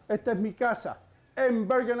 Esta es mi casa, en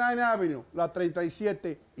Bergen Line Avenue, la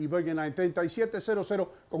 37 y Bergen Line, 3700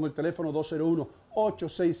 con el teléfono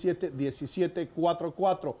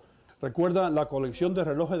 201-867-1744. ¿Recuerda la colección de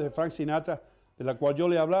relojes de Frank Sinatra de la cual yo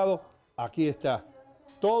le he hablado? Aquí está.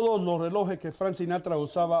 Todos los relojes que Frank Sinatra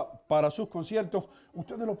usaba para sus conciertos,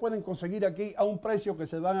 ustedes los pueden conseguir aquí a un precio que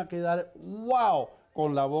se van a quedar wow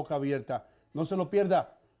con la boca abierta. No se lo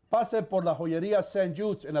pierda. Pase por la joyería St.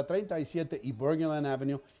 Jude's en la 37 y Bergen Line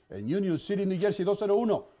Avenue en Union City, New Jersey,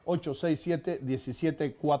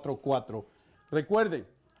 201-867-1744. Recuerden,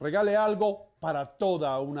 regale algo para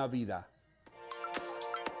toda una vida.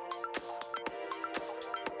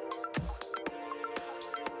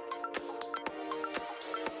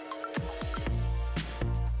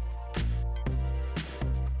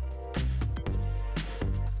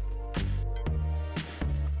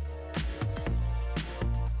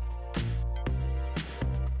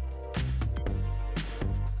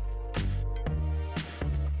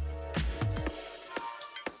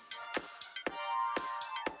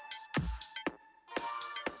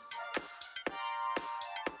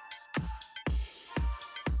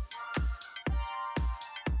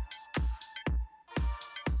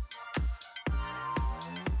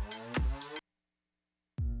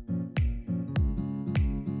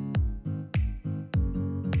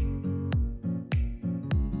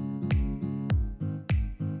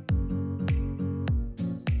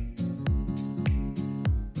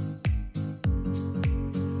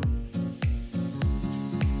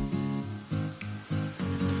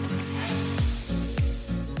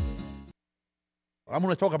 I'm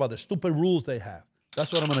going to talk about the stupid rules they have.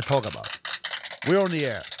 That's what I'm going to talk about. We're on the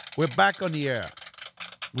air. We're back on the air.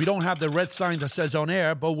 We don't have the red sign that says on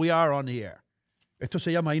air, but we are on the air. Esto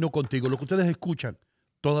se llama Hino Contigo, lo que ustedes escuchan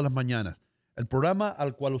todas las mañanas. El programa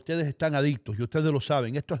al cual ustedes están adictos, y ustedes lo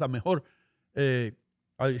saben. Esto es la mejor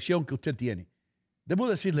adicción que usted tiene. Debo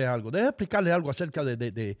decirle algo. Debo explicarle algo acerca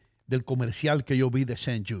del comercial que yo vi de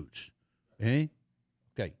St. Jude's.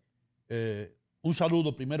 Ok. Un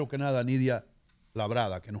saludo primero que nada a Nidia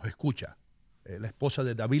Labrada, que nos escucha. La esposa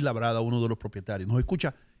de David Labrada, uno de los propietarios. Nos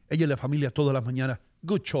escucha ella y la familia todas las mañanas.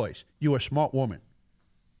 Good choice. You're a smart woman.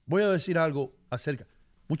 Voy a decir algo acerca.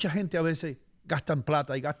 Mucha gente a veces gastan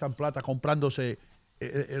plata comprándose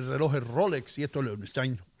relojes Rolex. Y esto,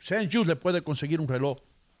 St. Jude le puede conseguir un reloj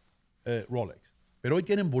Rolex. Pero hoy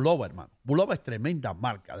tienen Bulova, hermano. Bulova es tremenda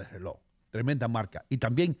marca de reloj. Tremenda marca. Y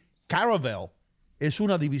también Caravelle es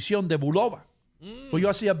una división de Bulova. Pues yo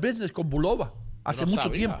hacía business con Bulova hace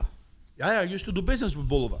mucho tiempo. Yeah, I used to do business with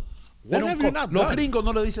Bulova. What have you not Los done? gringos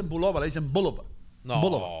no le dicen Bulova, le dicen Bulova. No.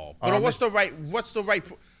 Bulova. But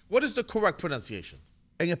what is the correct pronunciation?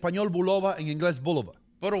 En español Bulova, en inglés Bulova.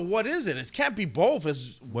 But what is it? It can't be both.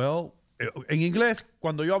 Well, en inglés,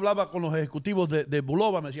 cuando yo hablaba con los ejecutivos de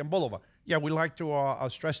Bulova, me decían Bulova. Yeah, we like to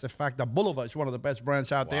stress the fact that Bulova is one of the best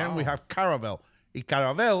brands out there, and we have Caravelle. Y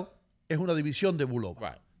Caravelle es una división de Bulova.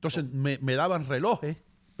 Right. Entonces me daban relojes,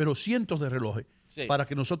 pero cientos de relojes, para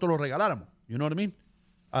que nosotros los regaláramos. You know what I mean?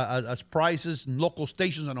 As prizes, local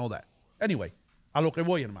stations and all that. Anyway, a lo que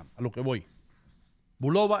voy, hermano, a lo que voy.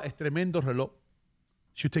 Bulova es tremendo reloj.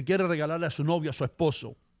 Si usted quiere regalarle a su novio, a su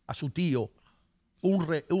esposo, a su tío,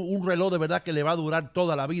 un reloj de verdad que le va a durar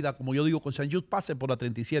toda la vida, como yo digo con St. Jude, pase por la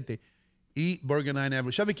 37 y Bergen Line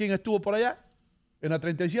Avenue. ¿Sabe quién estuvo por allá? En la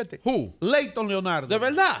 37. Who? Leighton Leonardo. ¿De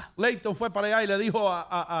verdad? Leighton fue para allá y le dijo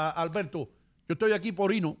a Alberto, yo estoy aquí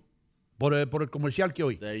por Hino, por el comercial que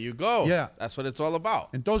oí. There you go. Yeah. That's what it's all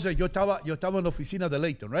about. Entonces yo estaba en la oficina de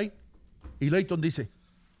Leighton, right? Y Leighton dice,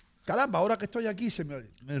 caramba, ahora que estoy aquí,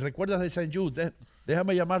 me recuerdas de St. Jude,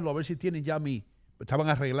 déjame llamarlo a ver si tienen ya estaban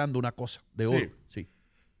arreglando una cosa de oro. Sí.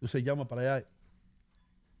 Entonces llama para allá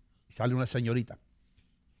y sale una señorita.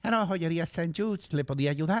 Hello, joyería St. Jude, ¿le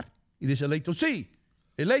podía ayudar? Y dice Leighton, sí.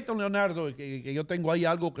 El Leighton Leonardo, que yo tengo ahí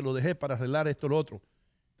algo que lo dejé para arreglar esto o lo otro.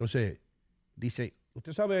 Entonces dice,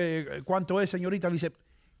 ¿usted sabe cuánto es, señorita? Dice,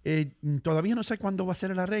 todavía no sé cuándo va a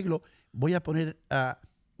ser el arreglo. Voy a poner a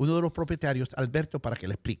uno de los propietarios, Alberto, para que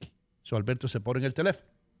le explique. So Alberto se pone en el teléfono.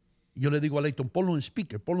 Y yo le digo a Leighton, ponlo en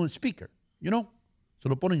speaker. You know? Se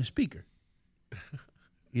lo pone en speaker.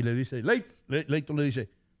 Y le dice, Leighton le dice,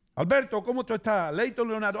 Alberto, ¿cómo tú estás? Leighton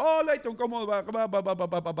Leonardo, oh, Leighton, ¿cómo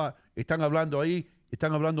va? Están hablando ahí,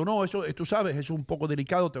 no, eso, tú sabes, es un poco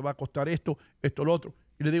delicado, te va a costar esto, lo otro.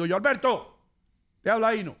 Y le digo yo, Alberto, te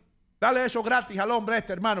habla Hino, dale eso gratis al hombre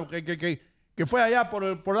hermano, que fue allá por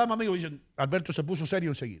el programa amigo. Y dicen, Alberto se puso serio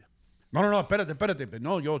enseguida. No, espérate.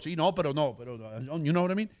 No, yo sí, pero you know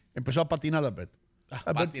what I mean? Empezó a patinar Alberto.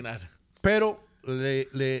 Patinar. Pero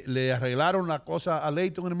le arreglaron la cosa a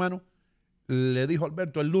Leighton, hermano. Le dijo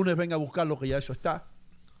Alberto, el lunes venga a buscar lo que ya eso está.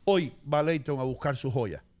 Hoy va Leighton a buscar sus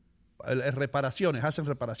joyas. Hacen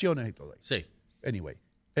reparaciones y todo eso. Sí. Anyway,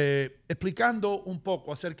 explicando un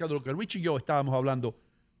poco acerca de lo que Rich y yo estábamos hablando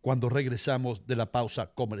cuando regresamos de la pausa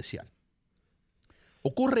comercial.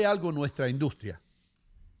 Ocurre algo en nuestra industria,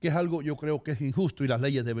 que es algo yo creo que es injusto y las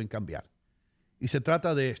leyes deben cambiar. Y se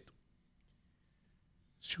trata de esto.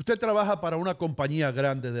 Si usted trabaja para una compañía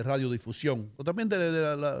grande de radiodifusión, o también de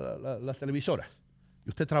las televisoras, y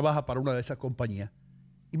usted trabaja para una de esas compañías,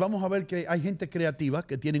 y vamos a ver que hay gente creativa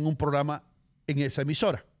que tienen un programa en esa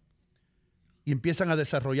emisora, y empiezan a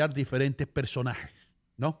desarrollar diferentes personajes,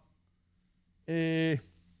 ¿no?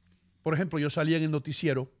 Por ejemplo, yo salí en el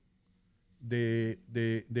noticiero de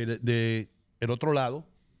el otro lado,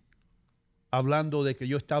 hablando de que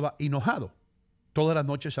yo estaba enojado. Todas las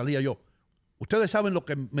noches salía yo. Ustedes saben lo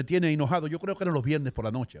que me tiene enojado. Yo creo que eran los viernes por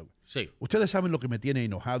la noche. Sí. Ustedes saben lo que me tiene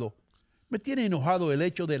enojado. Me tiene enojado el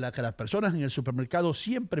hecho de que las personas en el supermercado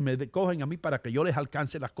siempre me cogen a mí para que yo les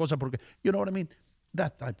alcance las cosas porque, you know what I mean?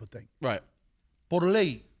 That type of thing. Right. Por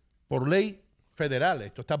ley federal,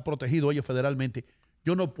 esto está protegido ellos federalmente,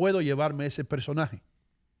 yo no puedo llevarme ese personaje.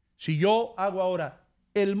 Si yo hago ahora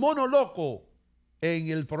el mono loco en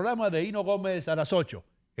el programa de Hino Gómez a las 8,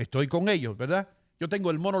 estoy con ellos, ¿verdad? Yo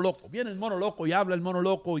tengo el mono loco. Viene el mono loco y habla el mono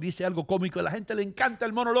loco y dice algo cómico y a la gente le encanta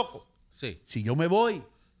el mono loco. Sí. Si yo me voy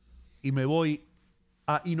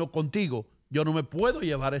a Hino Contigo, yo no me puedo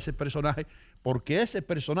llevar ese personaje porque ese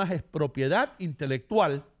personaje es propiedad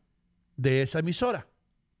intelectual de esa emisora.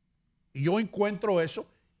 Y yo encuentro eso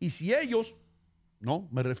y si ellos No,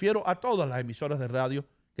 me refiero a todas las emisoras de radio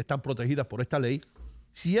que están protegidas por esta ley.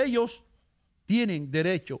 Si ellos tienen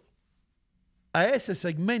derecho a ese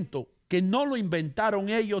segmento que no lo inventaron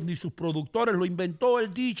ellos ni sus productores, lo inventó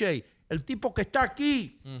el DJ, el tipo que está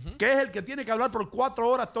aquí, que es el que tiene que hablar por 4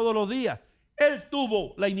 horas todos los días. Él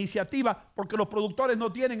tuvo la iniciativa porque los productores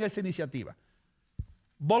no tienen esa iniciativa.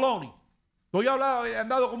 Bologna. Yo he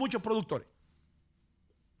andado con muchos productores.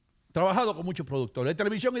 Trabajado con muchos productores, de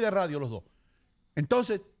televisión y de radio los dos.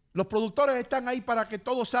 Entonces, los productores están ahí para que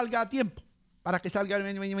todo salga a tiempo. Para que salga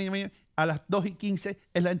a las 2:15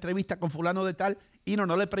 es la entrevista con fulano de tal. Y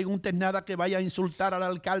no le preguntes nada que vaya a insultar al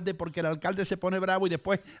alcalde porque el alcalde se pone bravo y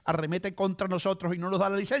después arremete contra nosotros y no nos da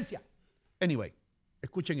la licencia. Anyway,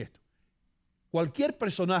 escuchen esto. Cualquier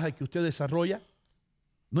personaje que usted desarrolla,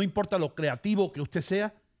 no importa lo creativo que usted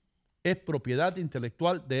sea, es propiedad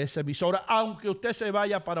intelectual de esa emisora, aunque usted se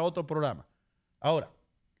vaya para otro programa. Ahora,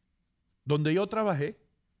 donde yo trabajé,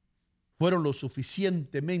 fueron lo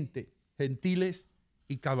suficientemente gentiles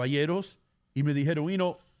y caballeros y me dijeron,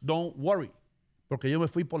 don't worry, porque yo me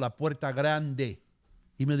fui por la puerta grande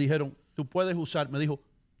y me dijeron, tú puedes usar, me dijo,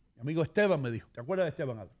 mi amigo Esteban me dijo, ¿te acuerdas de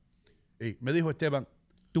Esteban? Y me dijo Esteban,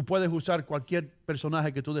 tú puedes usar cualquier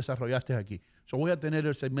personaje que tú desarrollaste aquí. Yo voy a tener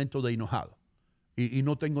el segmento de Hinojado y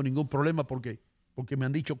no tengo ningún problema porque me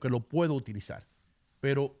han dicho que lo puedo utilizar.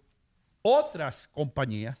 Pero otras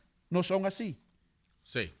compañías no son así.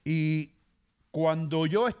 Sí. Y cuando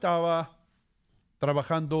yo estaba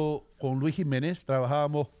trabajando con Luis Jiménez,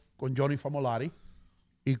 trabajábamos con Johnny Famolari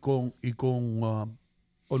y con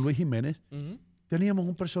Luis Jiménez, teníamos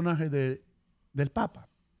un personaje del Papa,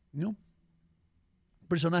 ¿no? Un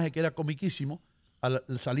personaje que era comiquísimo,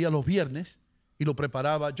 salía los viernes y lo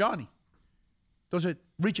preparaba Johnny. Entonces,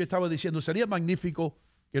 Rich estaba diciendo, sería magnífico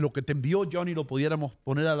que lo que te envió Johnny lo pudiéramos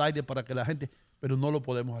poner al aire para que la gente, pero no lo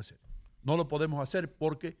podemos hacer. No lo podemos hacer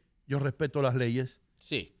porque yo respeto las leyes.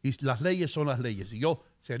 Sí. Y las leyes son las leyes. Y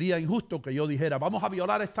sería injusto que yo dijera, vamos a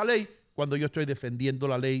violar esta ley cuando yo estoy defendiendo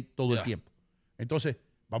la ley todo el tiempo. Entonces,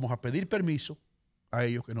 vamos a pedir permiso a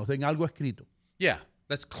ellos que nos den algo escrito. Yeah,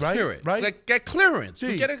 let's clear it. Right? Like, get clearance.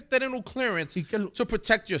 Sí. You get tener un clearance to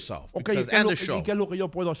protect yourself. Okay, And the show. ¿Y qué es lo que yo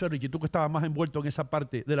puedo hacer, Richie? Tú que estabas más envuelto en esa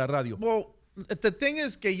parte de la radio. Well, the thing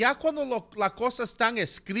is que ya cuando las cosas están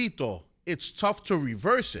escrito, it's tough to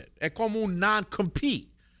reverse it. Es como un non-compete.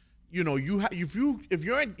 You know, if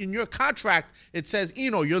you're in your contract, it says,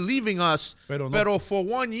 you're leaving us, pero for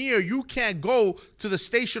 1 year, you can't go to the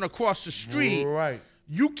station across the street. Right.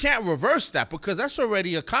 You can't reverse that because that's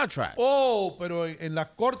already a contract. Oh, pero en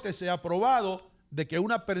la corte se ha aprobado de que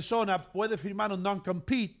una persona puede firmar un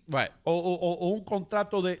non-compete o un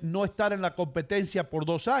contrato de no estar en la competencia por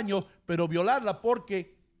 2 años, pero violarla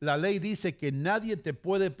porque la ley dice que nadie te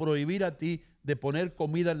puede prohibir a ti de poner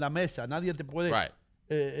comida en la mesa. Nadie te puede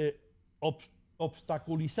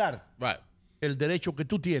obstaculizar el derecho que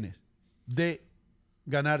tú tienes de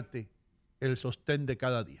ganarte el sostén de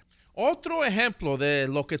cada día. Otro ejemplo de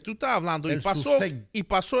lo que tú estás hablando, y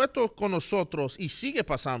pasó esto con nosotros y sigue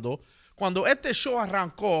pasando, cuando este show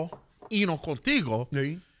arrancó, Hino Contigo,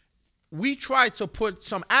 we tried to put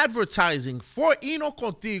some advertising for Hino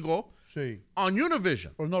Contigo on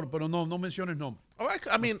Univision. Pero no menciones nombres.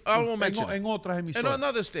 I mean, I won't mention en otras emisoras. In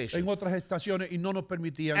another station. En otras estaciones y no nos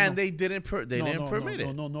permitían. And they didn't permit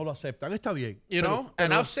it. No lo aceptan. Está bien. You know?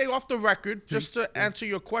 And I'll say off the record, just to answer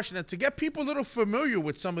your question, and to get people a little familiar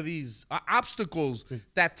with some of these obstacles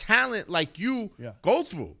that talent like you go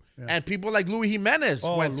through. And people like Luis Jimenez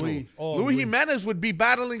went through. Luis Jimenez would be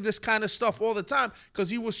battling this kind of stuff all the time because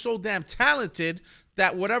he was so damn talented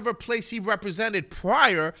that whatever place he represented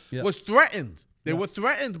prior was threatened. They were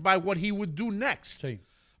threatened by what he would do next. Sí.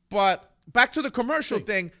 But back to the commercial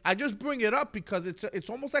thing, I just bring it up because it's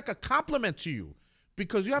almost like a compliment to you.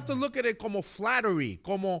 Because you have to look at it como flattery,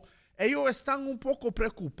 como ellos están un poco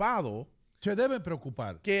preocupados. Se deben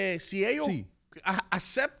preocupar. Que si ellos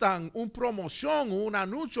aceptan una promoción, un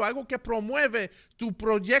anuncio, algo que promueve tu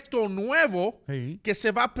proyecto nuevo, que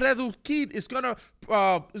se va a producir, it's gonna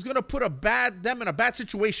put them in a bad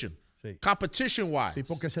situation. Sí. Competition-wise. Sí,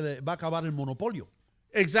 porque se le va a acabar el monopolio.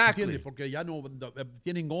 Exactly. ¿Entiendes? Porque ya no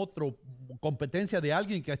tienen otra competencia de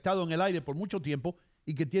alguien que ha estado en el aire por mucho tiempo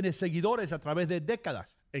y que tiene seguidores a través de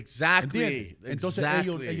décadas. Exactly. Entonces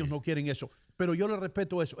ellos no quieren eso. Pero yo le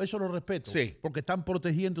respeto eso lo respeto. Sí. Porque están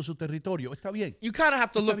protegiendo su territorio. Está bien. You kind of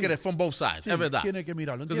have to look at it from both sides. Sí, es verdad. Tiene que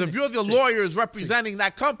mirarlo. Because if you're the lawyers representing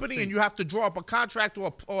that company and you have to draw up a contract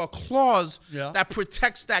or a clause that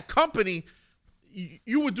protects that company,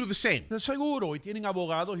 you would do the same. Seguro, y tienen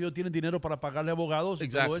abogados, ellos tienen dinero para pagarle abogados y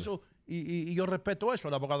todo eso, y yo respeto eso.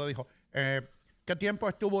 El abogado dijo, ¿qué tiempo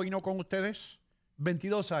estuvo Hino con ustedes?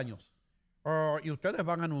 22 años. Y ustedes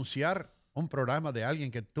van a anunciar un programa de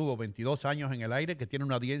alguien que tuvo 22 años en el aire, que tiene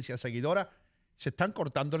una audiencia seguidora. Se están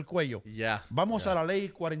cortando el cuello. Yeah. Vamos a la ley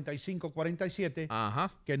 45-47,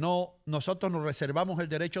 que nosotros nos reservamos el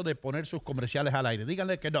derecho de poner sus comerciales al aire.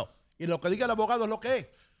 Díganle que no. Y lo que diga el abogado es lo que es.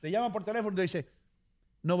 Te llaman por teléfono y te dice,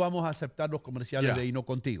 no vamos a aceptar los comerciales de Hino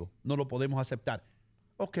contigo. No lo podemos aceptar.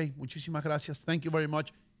 Ok, muchísimas gracias. Thank you very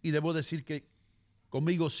much. Y debo decir que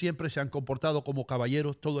conmigo siempre se han comportado como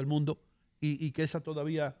caballeros todo el mundo y que esa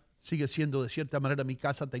todavía sigue siendo de cierta manera mi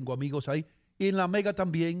casa. Tengo amigos ahí. Y en la Mega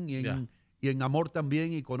también, y en Amor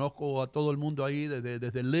también, y conozco a todo el mundo ahí,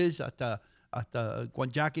 desde Liz hasta Juan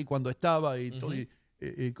Jackie cuando estaba, y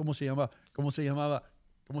 ¿cómo se llamaba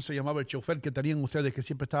el chofer que tenían ustedes que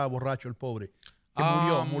siempre estaba borracho, el pobre? Que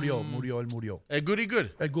murió. El Goody Good.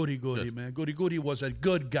 El Goody, man. Goody was a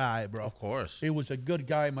good guy, bro. Of course. He was a good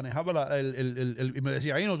guy. Manejaba y me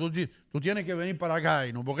decía, no, tú tienes que venir para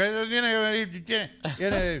acá, ¿no? ¿Por qué tú tienes que venir?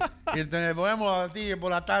 Y te ponemos a ti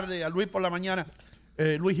por la tarde, a Luis por la mañana.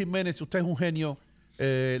 Luis Jiménez, usted es un genio.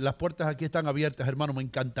 Las puertas aquí están abiertas, hermano. Me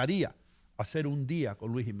encantaría hacer un día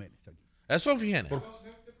con Luis Jiménez aquí. Eso viene.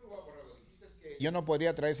 Yo no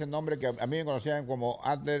podría traer ese nombre que a mí me conocían como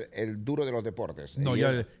Adler, el duro de los deportes. No,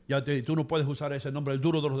 tú no puedes usar ese nombre, el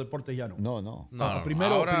duro de los deportes ya no. No.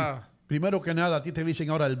 Primero que nada, a ti te dicen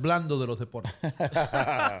ahora el blando de los deportes.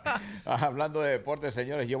 Hablando de deportes,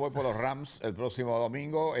 señores, yo voy por los Rams el próximo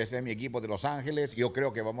domingo. Ese es mi equipo de Los Ángeles. Yo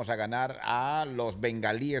creo que vamos a ganar a los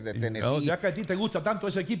Bengalíes de Tennessee. Ya que a ti te gusta tanto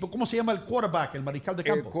ese equipo, ¿cómo se llama el quarterback, el mariscal de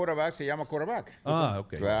campo? El quarterback se llama quarterback.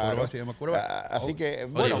 Ok. Claro. Se llama quarterback. Así que,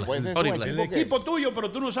 bueno, pues es un el equipo tuyo,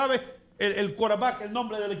 pero tú no sabes el quarterback, el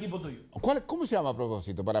nombre del equipo tuyo. ¿Cómo se llama a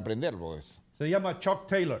propósito? Para aprenderlo. Se llama Chuck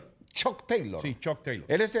Taylor. Chuck Taylor. Sí, Chuck Taylor.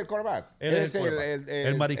 Él es el quarterback. Él es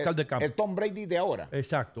el mariscal de campo. El Tom Brady de ahora.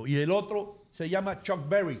 Exacto. Y el otro se llama Chuck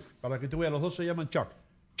Berry. Para que tú veas, los dos se llaman Chuck.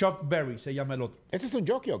 Chuck Berry se llama el otro. ¿Este es un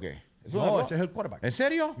jockey o qué? No, ese es el quarterback. ¿En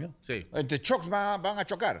serio? Yeah. Sí. Entre Chucks van a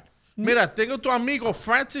chocar. Mira, tengo tu amigo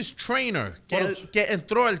Francis Trainer que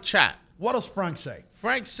entró al chat. What does Frank say?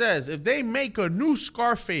 Frank says, if they make a new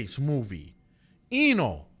Scarface movie,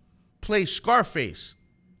 Eno plays Scarface.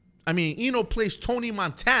 Eno plays Tony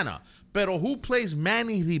Montana. Pero who plays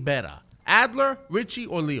Manny Rivera? Adler, Richie,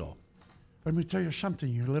 or Leo? Let me tell you something,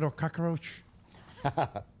 you little cockroach.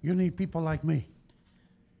 You need people like me.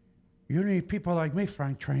 You need people like me,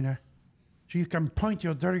 Frank Trainer. So you can point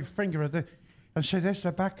your dirty finger at it and say, there's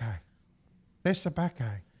the bad guy. There's the bad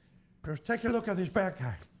guy. But take a look at this bad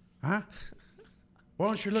guy. Huh? Why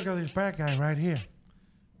don't you look at this bad guy right here?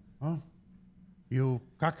 Huh? You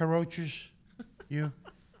cockroaches. You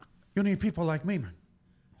need people like me, man.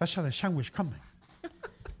 That's how the sandwich coming.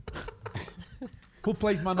 Who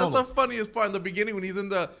plays Manolo? That's the funniest part in the beginning when he's in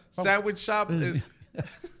the sandwich shop. Good.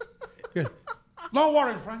 Don't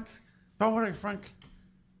worry, Frank.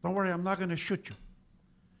 Don't worry, I'm not going to shoot you.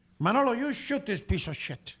 Manolo, you shoot this piece of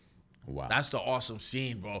shit. Wow. That's the awesome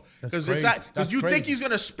scene, bro. That's Because you think he's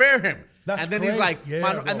going to spare him. That's and then crazy. he's like,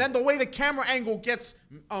 Yeah, and then the way the camera angle gets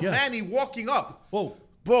Manny walking up. Whoa.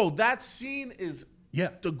 Bro, that scene is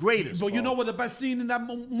the greatest. But bro. you know what the best scene in that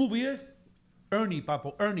movie is? Ernie,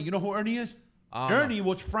 Papo. Ernie. You know who Ernie is? Ernie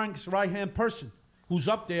was Frank's right-hand person who's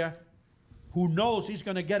up there who knows he's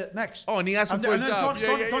going to get it next. Oh, and he asked him for a job.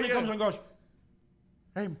 Tony comes and goes,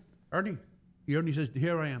 hey, Ernie. Ernie says,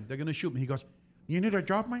 here I am. They're going to shoot me. He goes, you need a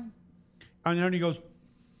job, man? And Ernie goes,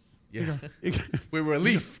 yeah. With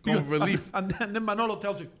relief. Relief. And then Manolo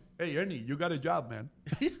tells him, hey, Ernie, you got a job, man.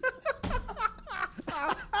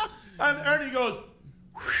 And Ernie goes,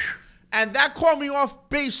 and that caught me off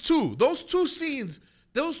base too. Those two scenes,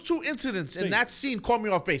 those two incidents in that scene caught me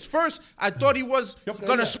off base. First, I thought he was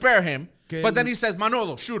going to spare him, but then he says,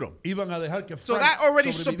 Manolo, shoot him. Iban a dejar que So Frank that already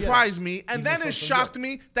sobreviviera. surprised me, and then it shocked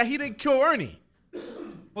me that he didn't kill Ernie.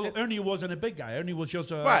 Well, Ernie wasn't a big guy. Ernie was just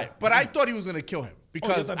a... Right, but I thought he was going to kill him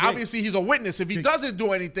because obviously he's a witness. If he doesn't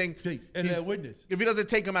do anything, Él es witness. if he doesn't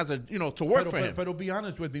take him as a, to work for him. But be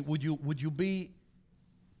honest with me, would you be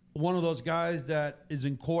one of those guys that is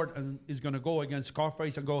in court and is going to go against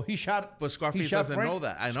Scarface and go, he shot... But Scarface doesn't know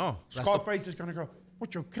that. I know. That's Scarface is going to go,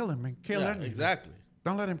 what, you kill him, man? Kill Ernie. Exactly. Man.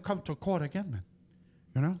 Don't let him come to court again, man.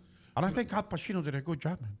 You know? And I think Al Pacino did a good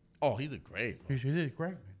job, man. Oh, he did great. He did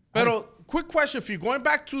great, man. But quick question for you. Going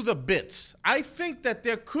back to the bits, I think that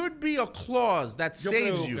there could be a clause that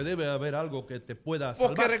saves Yo creo you. que debe haber algo que te pueda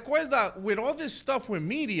Porque salvar. recuerda, with all this stuff with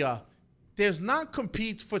media, there's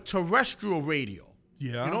non-competes for terrestrial radio.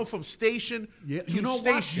 Yeah. From station to You know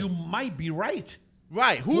station. what? You might be right.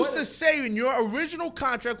 Right. Who's to say in your original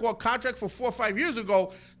contract or contract for 4 or 5 years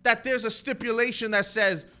ago that there's a stipulation that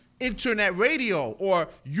says internet radio or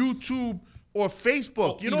YouTube or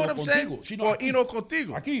Facebook. You know what I'm saying? Or Hino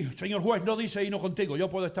Contigo. Aquí, señor juez, no dice Hino Contigo. Yo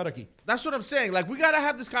puedo estar aquí. That's what I'm saying. Like, we got to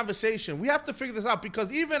have this conversation. We have to figure this out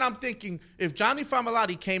because even I'm thinking if Johnny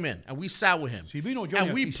Familati came in and we sat with him Si vino Johnny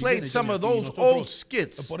and we aquí, si played viene some Johnny of aquí, those nosotros old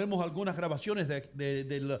skits, ponemos algunas grabaciones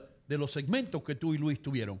de los segmentos que tú y Luis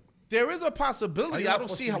tuvieron. there is a possibility. Hay I una don't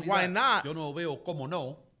see posibilidad. why not. Yo no veo cómo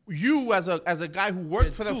no. You as a guy who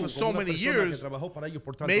worked for them Tú, for so como una many persona que years, trabajó para ellos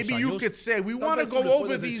por tantos maybe you años, could say, we tal want to vez tú go le over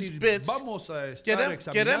puedes these decir, bits. Vamos a estar Queremos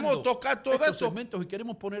examinando tocar todo estos esto segmentos y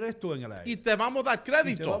queremos poner esto en el aire. y te vamos a dar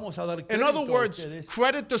crédito. vamos a dar In crédito other a words, ustedes.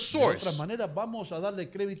 credit the De source. otra manera, vamos a darle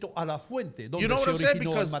crédito a la fuente donde You know what se I'm saying?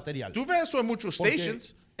 originó el Because material. tú ves eso en muchos Porque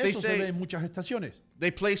stations. They eso se ve say en muchas estaciones.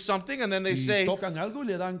 they play something and then they Y say, tocan algo y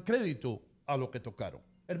le dan crédito a lo que tocaron.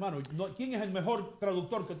 Hermano, ¿quién es el mejor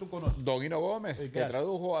traductor que tú conoces? Don Hino Gómez, ¿Qué que hace?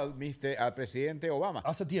 tradujo al presidente Obama.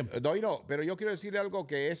 Hace tiempo. Don Hino, pero yo quiero decirle algo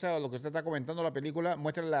que lo que usted está comentando en la película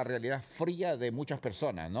muestra la realidad fría de muchas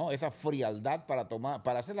personas, ¿no? Esa frialdad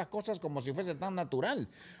para hacer las cosas como si fuese tan natural.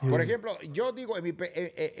 Por ejemplo, yo digo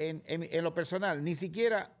en lo personal, ni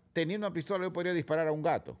siquiera teniendo una pistola yo podría disparar a un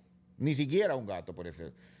gato. Ni siquiera a un gato, por eso.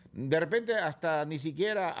 De repente, hasta ni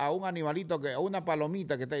siquiera a un animalito, a una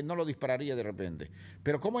palomita no lo dispararía de repente.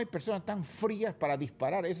 Pero ¿cómo hay personas tan frías para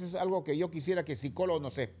disparar? Eso es algo que yo quisiera que psicólogos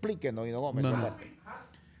nos expliquen, don Hino Gómez. No.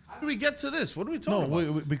 how do we get to this? What are we talking No,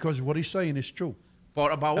 about? because what he's saying is true.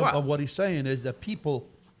 About And what? what he's saying is that people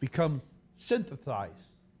become synthesized.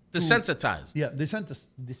 Desensitized, Yeah,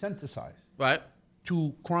 desensitized right?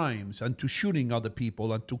 to crimes and to shooting other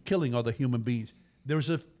people and to killing other human beings.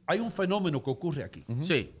 Hay un fenómeno que ocurre aquí.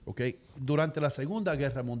 Sí. Okay. Durante la Segunda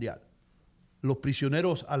Guerra Mundial, los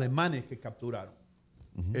prisioneros alemanes que capturaron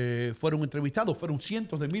fueron entrevistados, fueron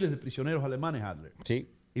cientos de miles de prisioneros alemanes, Adler. Sí.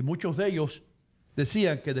 Y muchos de ellos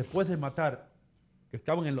decían que después de matar, que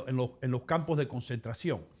estaban en los campos de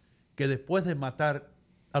concentración, que después de matar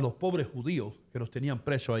a los pobres judíos que los tenían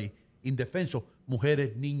presos ahí, indefensos,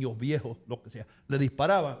 mujeres, niños, viejos, lo que sea, le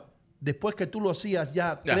disparaban. Después que tú lo hacías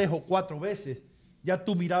ya 3 o 4 veces, ya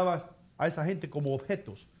tú mirabas a esa gente como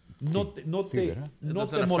objetos. No ¿verdad? te doesn't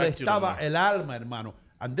affect you molestaba no more. el alma, hermano.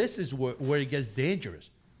 And this is where it gets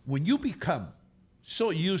dangerous. When you become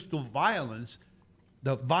so used to violence,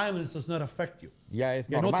 the violence does not affect you. Ya es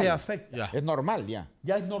Que normal. no te afecta. Ya. Es normal, ya.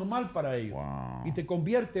 Ya es normal para ellos. Wow. Y te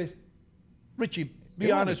conviertes, Richie, be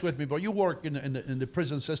Qué honest with me, but you work in the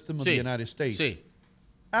prison system of the Sí. United States. Sí.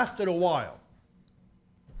 After a while,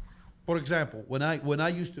 for example, when I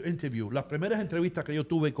used to interview, las primeras entrevistas que yo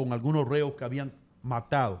tuve con algunos reos que habían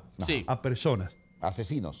matado Sí. a personas,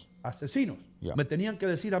 Asesinos. asesinos, Yeah. me tenían que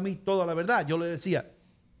decir a mí toda la verdad. Yo le decía,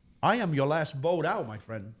 I am your last boat out, my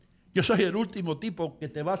friend. Yo soy el último tipo que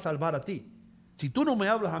te va a salvar a ti. Si tú no me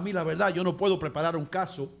hablas a mí la verdad, yo no puedo preparar un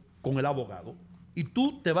caso con el abogado y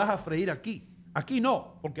tú te vas a freír aquí. Aquí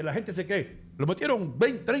no, porque la gente se cree. Lo metieron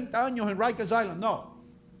 20, 30 años en Rikers Island. No.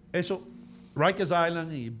 Eso, Rikers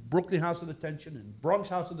Island y Brooklyn House of Detention y Bronx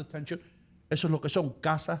House of Detention, eso es lo que son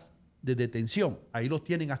casas de detención. Ahí los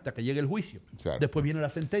tienen hasta que llegue el juicio. Claro. Después viene la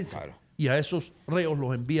sentencia. Claro. Y a esos reos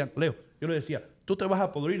los envían. Leo, yo le decía, tú te vas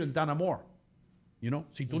a podrir en Danamore,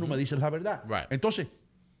 si tú no me dices la verdad. Right. Entonces,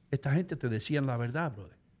 esta gente te decían la verdad,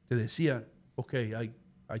 brother. Te decían, ok,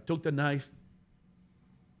 I took the knife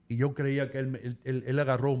y yo creía que él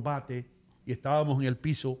agarró un bate y estábamos en el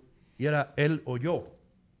piso y era él o yo.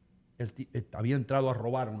 Él había entrado a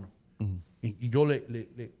robar uno. Y yo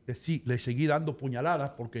le seguí dando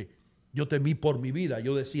puñaladas porque yo temí por mi vida.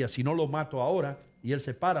 Yo decía, si no lo mato ahora y él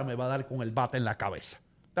se para, me va a dar con el bate en la cabeza.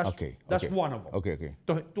 That's one of them. Okay.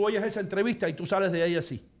 Entonces, tú oyes esa entrevista y tú sales de ahí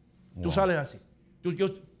así. Tú sales así.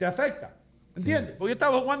 Te afecta. ¿Entiendes? Porque yo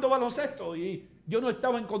estaba jugando baloncesto y yo no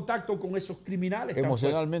estaba en contacto con esos criminales. tan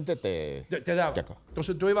Emocionalmente te daba. te acaba.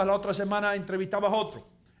 Entonces tú ibas la otra semana, entrevistabas a otro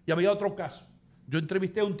y había otro caso. Yo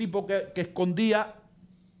entrevisté a un tipo que escondía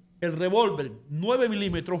el revólver 9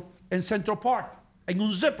 milímetros en Central Park, en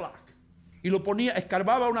un Ziploc, y lo ponía,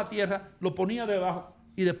 escarbaba una tierra, lo ponía debajo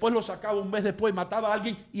y después lo sacaba un mes después, mataba a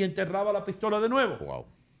alguien y enterraba la pistola de nuevo. Wow.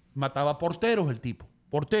 Mataba porteros el tipo.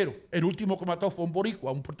 Portero. El último que mató fue un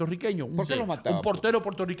boricua, un puertorriqueño. ¿Por qué lo mataba? Un portero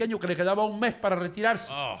puertorriqueño que le quedaba un mes para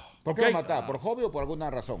retirarse. ¿Por qué Ok. lo mataba? ¿Por hobby o por alguna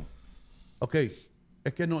razón? Ok.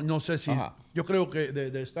 Es que no sé si... Ajá. Yo creo que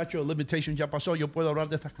de statute of limitation ya pasó. Yo puedo hablar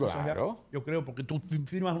de estas cosas ya. Claro. Yo creo, porque tú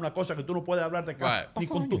firmas una cosa que tú no puedes hablar de acá.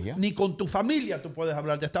 Right. Ni con tu familia tú puedes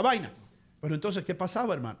hablar de esta vaina. Pero entonces, ¿qué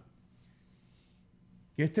pasaba, hermano?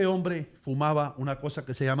 Que este hombre fumaba una cosa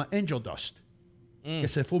que se llama angel dust. Que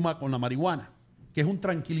se fuma con la marihuana. Que es un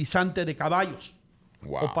tranquilizante de caballos.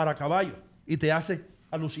 Wow. O para caballos. Y te hace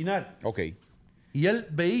alucinar. Ok. Y él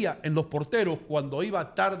veía en los porteros, cuando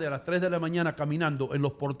iba tarde a las 3 de la mañana caminando, en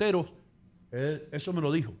los porteros, eso me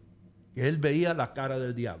lo dijo, que él veía la cara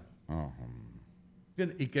del diablo.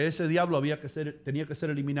 Y que ese diablo tenía que ser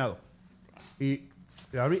eliminado.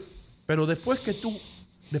 Pero después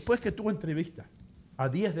que tú entrevistas a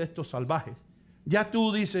 10 de estos salvajes, ya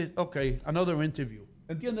tú dices, ok, another interview.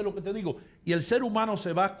 ¿Entiendes lo que te digo? Y el ser humano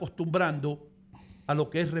se va acostumbrando a lo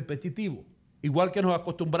que es repetitivo. Igual que nos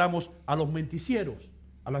acostumbramos a los menticieros,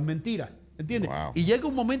 a las mentiras. ¿Entiendes? Wow. Y llega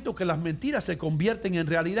un momento que las mentiras se convierten en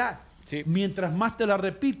realidad. Sí. Mientras más te la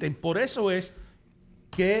repiten. Por eso es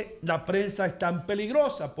que la prensa es tan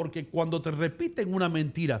peligrosa. Porque cuando te repiten una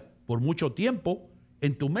mentira por mucho tiempo,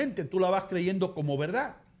 en tu mente tú la vas creyendo como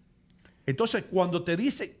verdad. Entonces, cuando te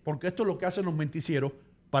dicen, porque esto es lo que hacen los menticieros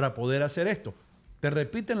para poder hacer esto, te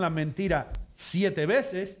repiten la mentira 7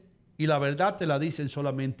 veces y la verdad te la dicen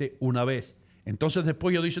solamente una vez. Entonces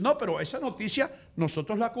después ellos dicen, no, pero esa noticia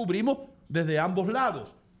nosotros la cubrimos desde ambos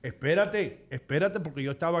lados. Espérate, porque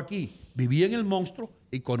yo estaba aquí, viví en el monstruo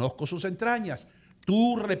y conozco sus entrañas.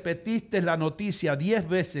 Tú repetiste la noticia 10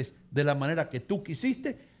 veces de la manera que tú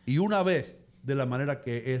quisiste y una vez de la manera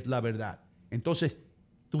que es la verdad. Entonces,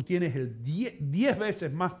 tú tienes 10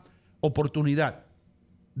 veces más oportunidad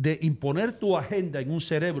de imponer tu agenda en un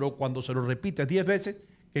cerebro cuando se lo repites 10 veces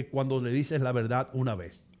que cuando le dices la verdad una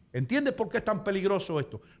vez. ¿Entiendes por qué es tan peligroso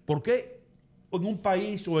esto? ¿Por qué en un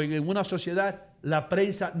país o en una sociedad la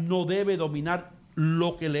prensa no debe dominar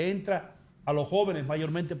lo que le entra a los jóvenes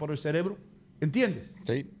mayormente por el cerebro? ¿Entiendes?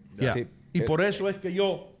 Sí. Yeah. Sí. Y por eso es que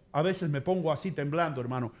yo a veces me pongo así temblando,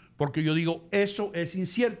 hermano, porque yo digo, eso es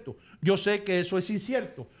incierto. Yo sé que eso es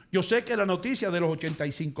incierto. Yo sé que la noticia de los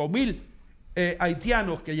 85,000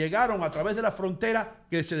 haitianos que llegaron a través de la frontera,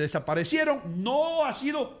 que se desaparecieron, no ha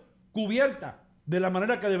sido cubierta de la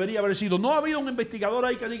manera que debería haber sido. No ha habido un investigador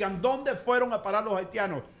ahí que digan, ¿dónde fueron a parar los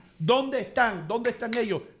haitianos? ¿Dónde están? ¿Dónde están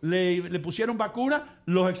ellos? ¿Le pusieron vacuna?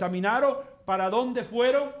 ¿Los examinaron? ¿Para dónde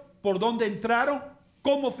fueron? ¿Por dónde entraron?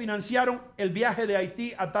 ¿Cómo financiaron el viaje de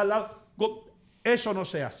Haití a tal lado? Eso no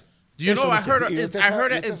se hace. Do you Eso know, no I se heard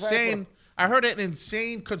hace. I heard an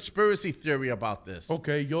insane conspiracy theory about this. Ok,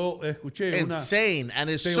 yo escuché Insane, and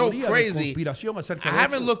it's una so teoría de crazy. conspiración acerca I de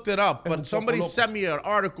haven't eso. looked it up, Es un but poco somebody loco. sent me an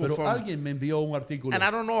article Pero from, alguien me envió un artículo and I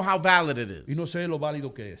don't know how valid it y is. no sé lo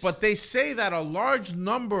válido que es. But they say that a large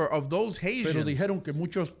number of those Pero Haitians, dijeron que un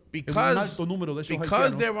because alto número de esos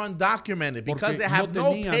because haitianos they're undocumented, because porque they have no no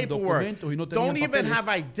tenían paperwork, documentos y no tenían don't even papeles, have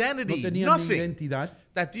no identity, tenían ni nothing, identidad,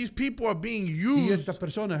 that these people are being y used estas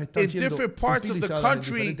personas están in siendo different parts of the utilizadas en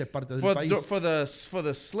country diferentes partes del for país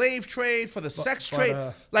the slave trade, for the sex trade.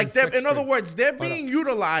 para Like el they're, sex in other trade, words, they're para being el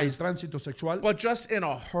utilized, tránsito sexual, but just in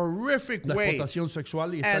a horrific la way. explotación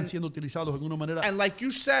sexual y están And- siendo utilizados en una manera And like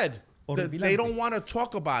you said, they horripilante. don't want to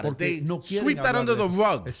talk about it. porque They no quieren sweep that hablar under de the eso.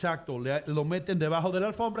 rug. Exacto, lo meten debajo de la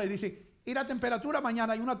alfombra y dicen, y la temperatura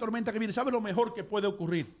mañana hay una tormenta que viene. ¿Sabes lo mejor que puede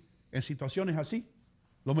ocurrir en situaciones así?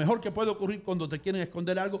 Lo mejor que puede ocurrir cuando te quieren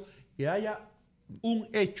esconder algo, que haya un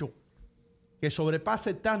hecho que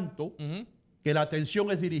sobrepase tanto que la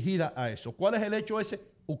atención es dirigida a eso. ¿Cuál es el hecho ese?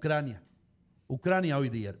 Ucrania. Ucrania hoy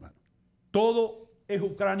día, hermano. Todo es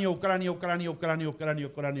Ucrania.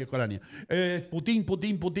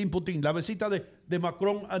 Putin. La visita de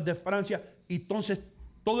Macron de Francia. Y entonces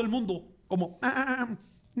todo el mundo como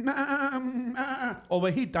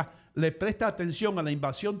ovejita le presta atención a la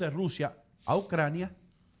invasión de Rusia a Ucrania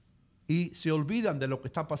y se olvidan de lo que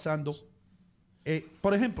está pasando.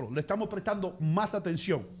 Por ejemplo, le estamos prestando más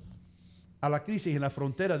atención a la crisis en la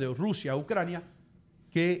frontera de Rusia a Ucrania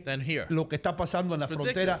que Than here. lo que está pasando en la It's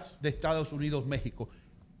frontera ridiculous. de Estados Unidos-México.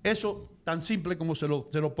 Eso tan simple como se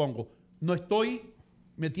lo pongo. No estoy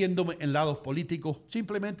metiéndome en lados políticos,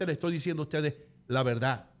 simplemente le estoy diciendo a ustedes la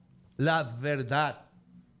verdad. La verdad.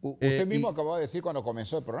 Usted mismo y- acabó de decir cuando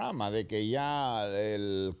comenzó el programa de que ya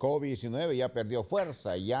el COVID-19 ya perdió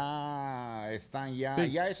fuerza, ya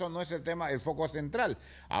Sí. ya eso no es el tema, el foco central.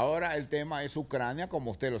 Ahora el tema es Ucrania, como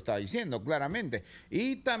usted lo está diciendo claramente,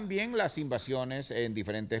 y también las invasiones en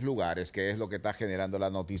diferentes lugares, que es lo que está generando la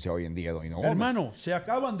noticia hoy en día, don Hino Gómez. Hermano, se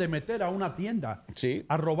acaban de meter a una tienda Sí.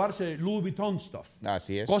 a robarse Louis Vuitton stuff.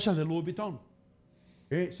 Así es. Cosas de Louis Vuitton.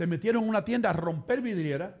 Se metieron en una tienda a romper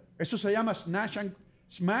vidriera. Eso se llama smash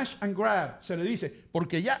and grab, se le dice.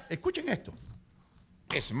 Porque ya, escuchen esto.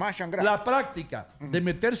 Smash and grab. La práctica de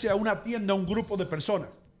meterse a una tienda a un grupo de personas,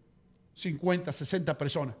 50, 60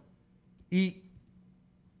 personas, y,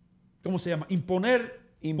 ¿cómo se llama? Imponer,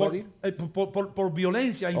 Invadir. por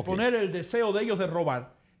violencia, imponer el deseo de ellos de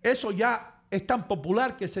robar. Eso ya es tan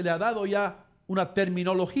popular que se le ha dado ya una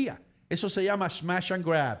terminología. Eso se llama smash and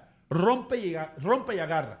grab. Rompe y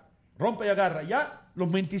agarra. rompe y agarra. Ya los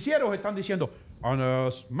menticieros están diciendo, on a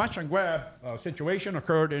smash and grab situation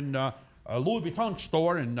occurred in a Louis Vuitton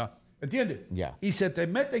store. ¿Entiendes? Ya. Y se te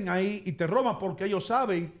meten ahí y te roban porque ellos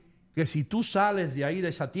saben que si tú sales de ahí, de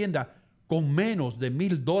esa tienda, con menos de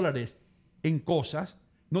 $1,000 en cosas,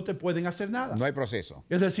 no te pueden hacer nada. No hay proceso.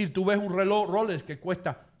 Es decir, tú ves un reloj Rolex que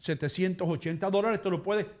cuesta $780, tú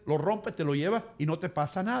lo rompes, te lo llevas y no te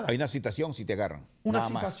pasa nada. Hay una citación si te agarran. Una Nada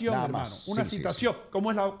más, citación, nada hermano. más. Una Sí, sí, citación. sí. ¿Cómo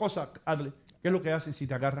es la cosa, Adley? ¿Qué es lo que hacen si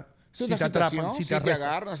te agarran? Es una si te atrapan, si te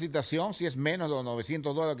agarran, una citación, si es menos de los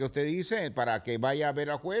 $900 que usted dice, para que vaya a ver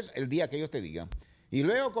al juez el día que ellos te digan. Y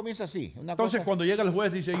luego comienza así. Entonces, cuando llega el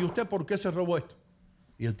juez, dice, ¿y usted por qué se robó esto?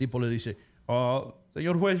 Y el tipo le dice,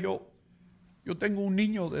 señor juez, yo tengo un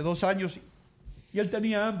niño de 2 años y él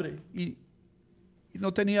tenía hambre y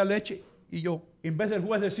no tenía leche. Y yo, en vez del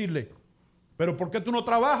juez decirle, ¿pero por qué tú no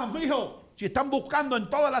trabajas, mijo? Si están buscando en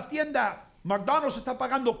todas las tiendas, McDonald's está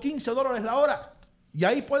pagando $15 la hora y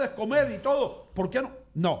ahí puedes comer y todo. ¿Por qué no?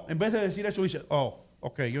 No, en vez de decir eso, dice,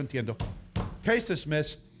 ok, yo entiendo. Case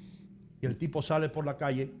dismissed. Y el tipo sale por la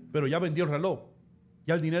calle, pero ya vendió el reloj.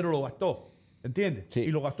 Ya el dinero lo gastó. ¿Entiendes? Sí. Y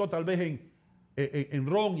lo gastó tal vez en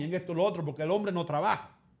ron y en esto y lo otro, porque el hombre no trabaja.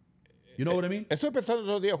 You know what I mean? Estoy pensando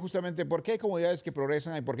otro día justamente por qué hay comunidades que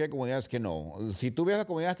progresan y por qué hay comunidades que no. Si tú ves las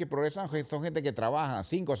comunidades que progresan, son gente que trabaja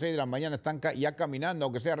 5 o 6 de la mañana, están ya caminando,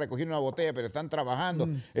 aunque sea recogiendo una botella, pero están trabajando,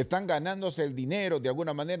 están ganándose el dinero de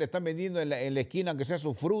alguna manera, están vendiendo en la esquina, aunque sea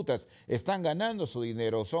sus frutas, están ganando su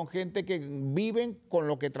dinero. Son gente que viven con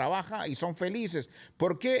lo que trabaja y son felices.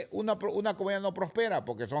 ¿Por qué una comunidad no prospera?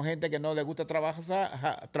 Porque son gente que no le gusta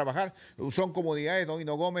trabajar. Son comunidades, don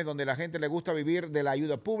Hino Gómez, donde la gente le gusta vivir de la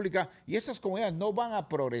ayuda pública. Y esas comunidades no van a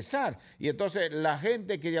progresar. Y entonces la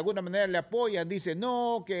gente que de alguna manera le apoyan dice,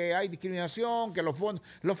 no, que hay discriminación, que los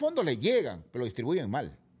fondos le llegan, pero lo distribuyen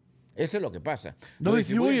mal. Eso es lo que pasa. No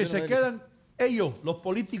distribuyen, yo se no- quedan ellos, los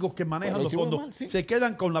políticos que manejan Bueno, los distribuyen fondos, mal, sí. se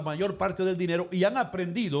quedan con la mayor parte del dinero y han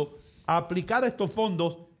aprendido a aplicar estos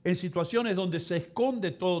fondos en situaciones donde se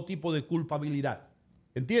esconde todo tipo de culpabilidad.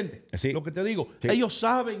 ¿Entiendes? Sí. Lo que te digo. Sí. Ellos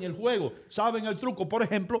saben el juego, saben el truco. Por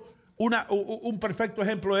ejemplo, un perfecto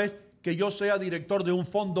ejemplo es que yo sea director de un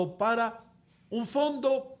fondo para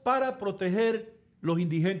proteger los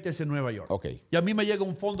indigentes en Nueva York. Ok. Y a mí me llega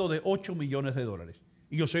un fondo de $8 millones.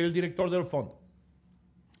 Y yo soy el director del fondo.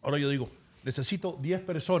 Ahora yo digo, necesito 10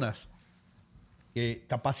 personas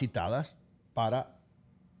capacitadas para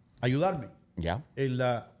ayudarme Ya. en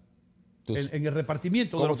el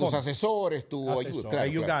repartimiento de Como los tus fondos. asesores, tu Asesor, ayuda.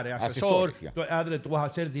 you got it, asesor. Asesores, ya. Adre, tú vas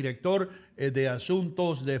a ser director de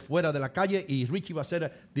asuntos de fuera de la calle y Richie va a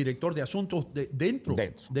ser director de asuntos dentro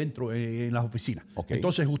en las oficinas. Ok.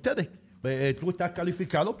 Entonces ustedes, tú estás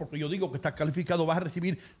calificado, porque yo digo que estás calificado, vas a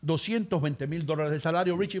recibir $220,000 de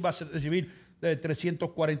salario, Richie va a recibir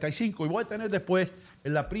 345 y voy a tener después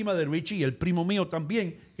la prima de Richie y el primo mío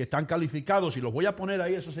también, que están calificados y los voy a poner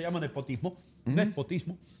ahí, eso se llama nepotismo,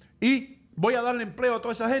 nepotismo, y voy a darle empleo a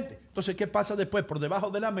toda esa gente. Entonces, ¿qué pasa después? Por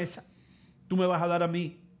debajo de la mesa, tú me vas a dar a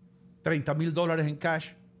mí $30,000 en cash,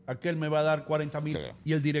 aquel me va a dar 40,000 Claro.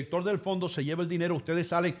 y el director del fondo se lleva el dinero. Ustedes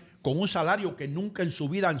salen con un salario que nunca en su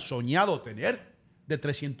vida han soñado tener, de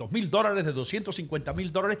 $300,000, de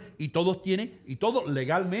 $250,000 y todos tienen, y todo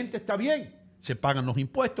legalmente está bien. Se pagan los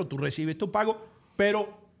impuestos, tú recibes tu pago,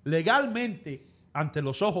 pero legalmente, ante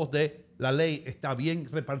los ojos de la ley, está bien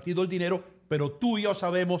repartido el dinero, pero tú y yo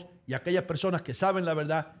sabemos, y aquellas personas que saben la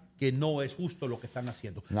verdad, que no es justo lo que están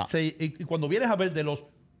haciendo. No. Y cuando vienes a ver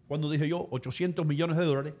cuando dije yo, $800 millones,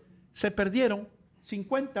 se perdieron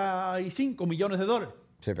 $55 millones.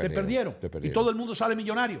 Se perdieron. Y todo el mundo sale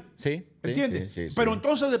millonario. Sí. ¿Entiendes? Sí, sí, Pero sí.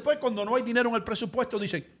 entonces después, cuando no hay dinero en el presupuesto,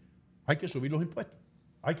 dicen, hay que subir los impuestos.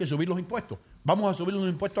 Hay que subir los impuestos. Vamos a subir los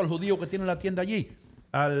impuestos al judío que tiene la tienda allí,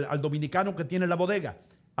 al dominicano que tiene la bodega,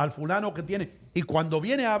 al fulano que tiene. Y cuando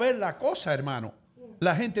viene a ver la cosa, hermano,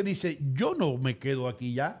 la gente dice, yo no me quedo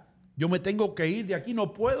aquí ya. Yo me tengo que ir de aquí,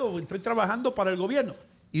 no puedo, estoy trabajando para el gobierno.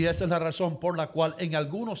 Y esa es la razón por la cual en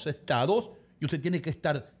algunos estados, y usted tiene que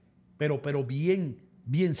estar, pero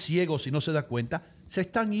bien ciego si no se da cuenta, se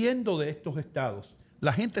están yendo de estos estados.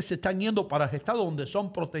 La gente se está yendo para estados donde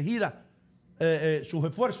son protegidas, sus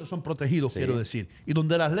esfuerzos son protegidos, Sí. quiero decir, y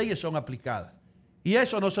donde las leyes son aplicadas. Y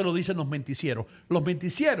eso no se lo dicen los menticieros. Los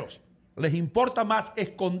menticieros les importa más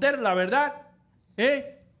esconder la verdad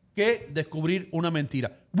que descubrir una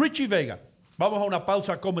mentira. Richie Vega, vamos a una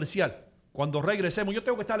pausa comercial. Cuando regresemos, yo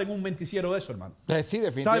tengo que estar en un menticiero de eso, hermano. Sí,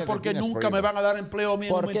 definitivamente. ¿Sabes por qué tienes nunca problema. me van a dar empleo a mí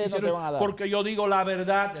en ¿Por un qué no menticiero? te van a dar? Porque yo digo la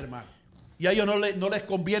verdad, hermano. Y a ellos no les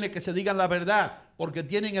conviene que se digan la verdad, porque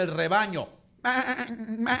tienen el rebaño.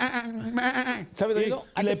 ¿Sabe, Y Doño?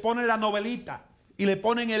 le ponen la novelita. y le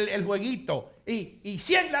ponen el jueguito. Y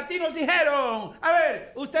 100 latinos dijeron, a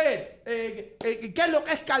ver, usted, ¿qué es lo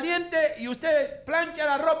que es caliente? Y usted plancha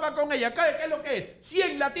la ropa con ella. ¿Qué es lo que es?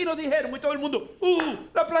 100 latinos dijeron y todo el mundo,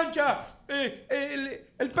 la plancha,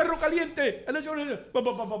 el perro caliente.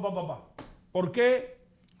 ¿Por qué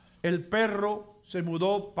el perro se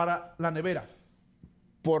mudó para la nevera?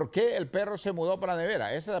 ¿Por qué el perro se mudó para la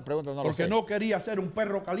nevera? Esa es la pregunta, no lo sé. Porque no quería ser un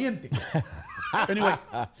perro caliente. Anyway,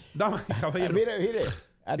 damas y caballeros. Mire,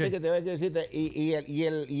 antes que te vaya a decirte, y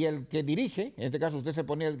el que dirige, en este caso usted se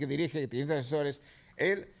ponía el que dirige, que tiene asesores,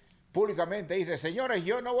 él públicamente dice, señores,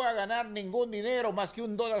 yo no voy a ganar ningún dinero más que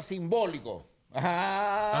 $1 simbólico. ¿Te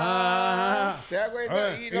das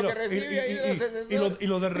cuenta? Y lo que recibe ahí de los asesores. Y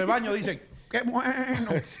los del rebaño dicen, qué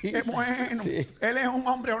bueno, Sí, qué bueno. sí. Él es un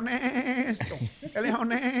hombre honesto. Él es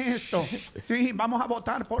honesto. Sí, vamos a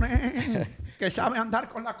votar por él. Que sabe andar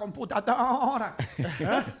con la computadora.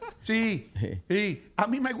 Sí, sí. A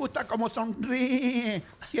mí me gusta cómo sonríe.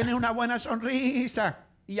 Tiene una buena sonrisa.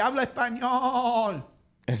 Y habla español.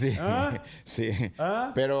 Sí, ¿Ah? sí.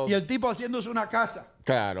 ¿Ah? Pero, Y el tipo haciéndose una casa.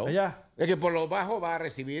 claro, Allá. es que por lo bajo va a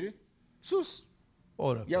recibir sus...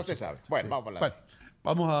 Ahora, Ya usted sabe. Bueno, vamos para bueno, adelante.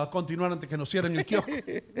 vamos a continuar antes que nos cierren el kiosco.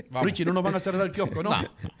 Richie, no nos van a cerrar el kiosco, ¿no?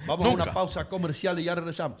 Vamos a una pausa comercial y ya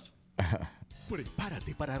regresamos.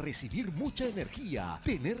 Prepárate para recibir mucha energía,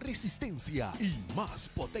 tener resistencia y más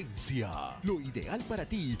potencia. Lo ideal para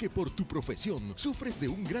ti que por tu profesión sufres de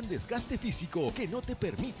un gran desgaste físico que no te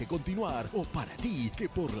permite continuar, o para ti que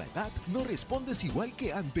por la edad no respondes igual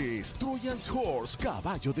que antes. Trojan's Horse,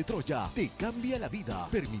 caballo de Troya, te cambia la vida,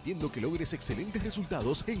 permitiendo que logres excelentes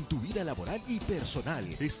resultados en tu vida laboral y personal.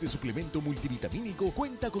 Este suplemento multivitamínico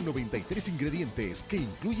cuenta con 93 ingredientes que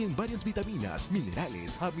incluyen varias vitaminas,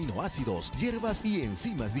 minerales, aminoácidos, hierbas y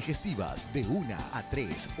enzimas digestivas, de 1 a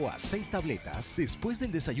 3 o a 6 tabletas después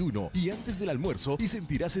del desayuno y antes del almuerzo, y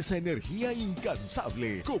sentirás esa energía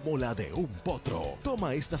incansable como la de un potro.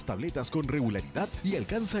 Toma estas tabletas con regularidad y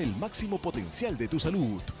alcanza el máximo potencial de tu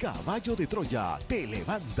salud. Caballo de Troya te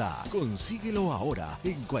levanta. Consíguelo ahora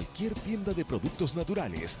en cualquier tienda de productos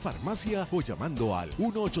naturales, farmacia o llamando al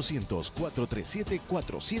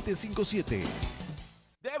 1-800-437-4757.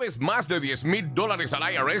 ¿Debes más de $10,000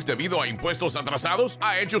 al IRS debido a impuestos atrasados?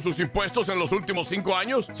 ¿Ha hecho sus impuestos en los últimos 5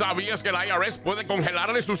 años? ¿Sabías que el IRS puede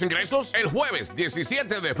congelarle sus ingresos? El jueves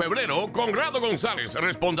 17 de febrero, Conrado González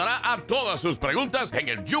responderá a todas sus preguntas en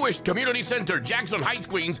el Jewish Community Center Jackson Heights,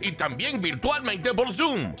 Queens, y también virtualmente por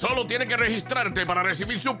Zoom. Solo tiene que registrarte para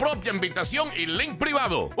recibir su propia invitación y link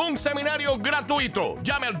privado. Un seminario gratuito.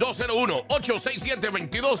 Llame al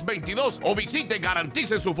 201-867-2222 o visite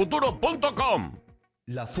garanticesufuturo.com.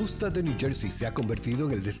 La fusta de New Jersey se ha convertido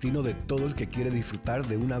en el destino de todo el que quiere disfrutar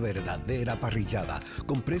de una verdadera parrillada,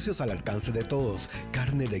 con precios al alcance de todos,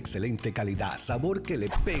 carne de excelente calidad, sabor que le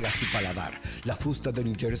pega a su paladar. La fusta de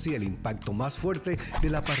New Jersey, el impacto más fuerte de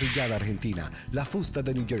la parrillada argentina. La fusta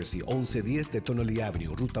de New Jersey, 1110 de Tonelli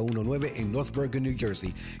Avenue, Ruta 19 en North Bergen, New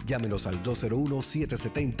Jersey. Llámenos al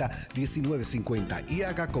 201-770-1950 y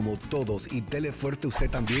haga como todos y dele fuerte usted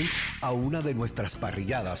también a una de nuestras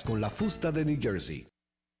parrilladas con la fusta de New Jersey.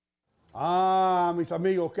 Mis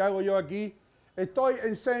amigos, ¿qué hago yo aquí? Estoy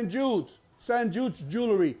en St. Jude's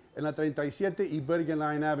Jewelry, en la 37 y Bergen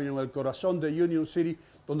Line Avenue, en el corazón de Union City,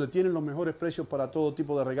 donde tienen los mejores precios para todo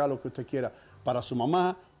tipo de regalos que usted quiera. Para su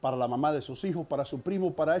mamá, para la mamá de sus hijos, para su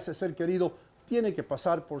primo, para ese ser querido, tiene que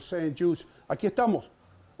pasar por St. Jude's. Aquí estamos.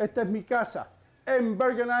 Esta es mi casa, en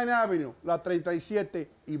Bergen Line Avenue, la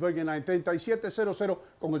 37 y Bergen Line, 3700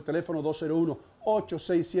 con el teléfono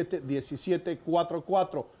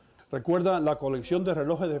 201-867-1744. ¿Recuerda la colección de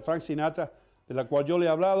relojes de Frank Sinatra de la cual yo le he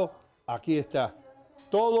hablado? Aquí está.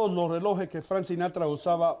 Todos los relojes que Frank Sinatra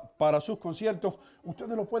usaba para sus conciertos,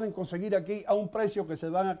 ustedes los pueden conseguir aquí a un precio que se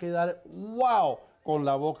van a quedar wow con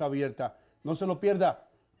la boca abierta. No se lo pierda.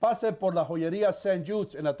 Pase por la joyería St.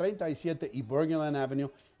 Jude's en la 37 y Bergen Line Avenue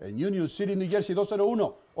en Union City, New Jersey,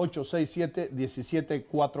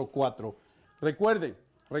 201-867-1744. Recuerden,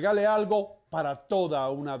 regale algo para toda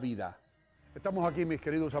una vida. Estamos aquí, mis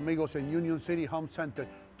queridos amigos, en Union City Home Center.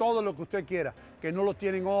 Todo lo que usted quiera, que no lo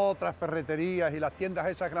tienen otras ferreterías y las tiendas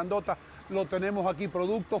esas grandotas, lo tenemos aquí.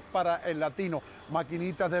 Productos para el latino,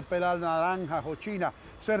 maquinitas de pelar naranjas o china,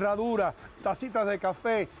 cerraduras, tacitas de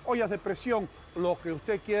café, ollas de presión, lo que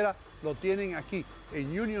usted quiera, lo tienen aquí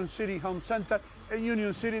en Union City Home Center, en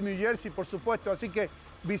Union City, New Jersey, por supuesto. Así que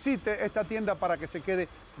visite esta tienda para que se quede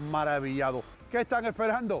maravillado. ¿Qué están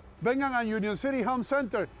esperando? Vengan a Union City Home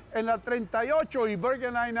Center en la 38 y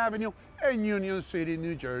Bergen Line Avenue en Union City,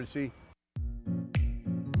 New Jersey.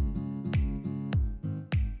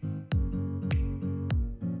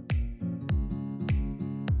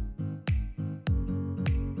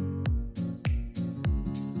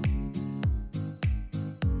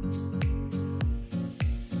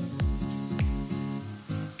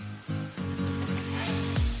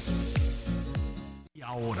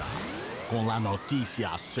 Ahora, con las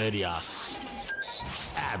noticias serias,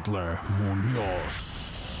 Adler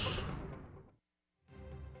Muñoz.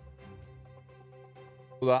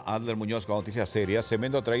 Adler Muñoz con noticias serias.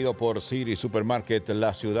 Cemento traído por City Supermarket,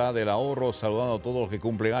 la ciudad del ahorro, saludando a todos los que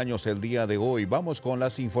cumplen años el día de hoy. Vamos con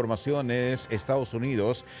las informaciones. Estados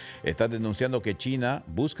Unidos está denunciando que China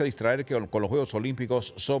busca distraer con los Juegos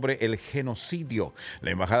Olímpicos sobre el genocidio.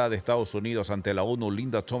 La embajada de Estados Unidos ante la ONU,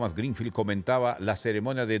 Linda Thomas Greenfield, comentaba la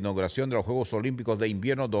ceremonia de inauguración de los Juegos Olímpicos de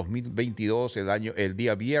Invierno 2022 el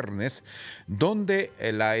día viernes, donde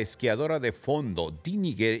la esquiadora de fondo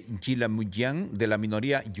Diniger Jilamuyan de la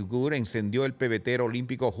minoría Yugur encendió el pebetero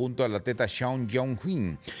olímpico junto al atleta Sean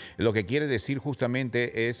Yong-hin. Lo que quiere decir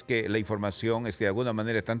justamente es que la información es que de alguna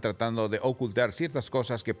manera están tratando de ocultar ciertas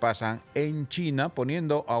cosas que pasan en China,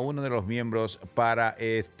 poniendo a uno de los miembros para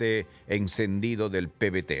este encendido del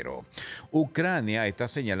pebetero. Ucrania está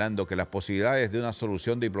señalando que las posibilidades de una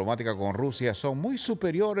solución diplomática con Rusia son muy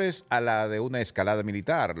superiores a la de una escalada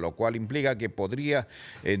militar, lo cual implica que podría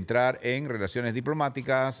entrar en relaciones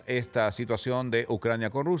diplomáticas esta situación de Ucrania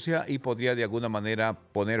con Rusia y podría de alguna manera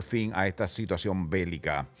poner fin a esta situación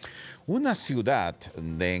bélica. Una ciudad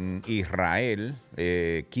en Israel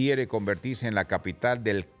quiere convertirse en la capital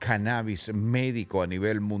del cannabis médico a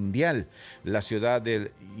nivel mundial. La ciudad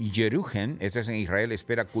de Jerusalén, esto es en Israel,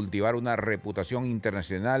 espera cultivar una reputación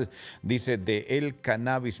internacional, dice, de el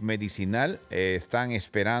cannabis medicinal. Están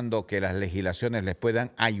esperando que las legislaciones les puedan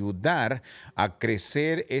ayudar a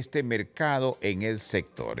crecer este mercado en el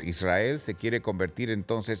sector. Israel se quiere convertir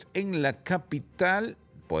entonces en la capital,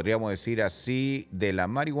 podríamos decir así, de la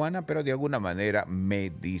marihuana, pero de alguna manera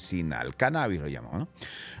medicinal. Cannabis lo llamamos, ¿no?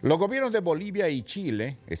 Los gobiernos de Bolivia y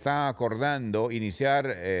Chile están acordando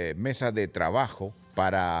iniciar mesas de trabajo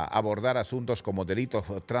para abordar asuntos como delitos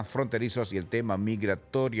transfronterizos y el tema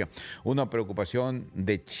migratorio. Una preocupación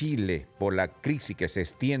de Chile por la crisis que se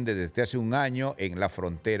extiende desde hace un año en la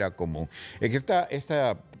frontera común. Es que está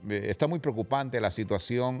muy preocupante la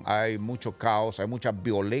situación, hay mucho caos, hay mucha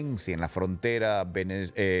violencia en la frontera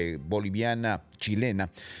boliviana-chilena,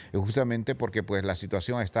 justamente porque pues la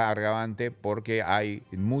situación está agravante porque hay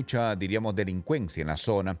mucha, diríamos, delincuencia en la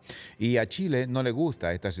zona y a Chile no le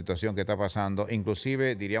gusta esta situación que está pasando, inclusive,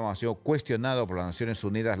 diríamos, ha sido cuestionado por las Naciones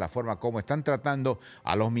Unidas la forma como están tratando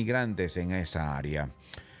a los migrantes en esa área.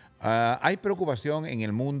 Hay preocupación en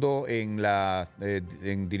el mundo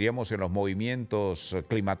diríamos, en los movimientos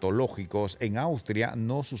climatológicos. En Austria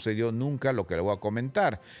no sucedió nunca lo que le voy a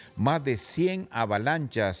comentar. Más de 100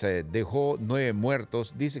 avalanchas dejó 9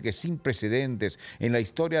 muertos. Dice que sin precedentes en la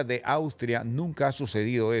historia de Austria nunca ha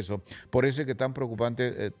sucedido eso. Por eso es que está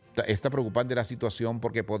preocupante la situación,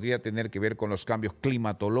 porque podría tener que ver con los cambios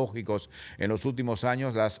climatológicos. En los últimos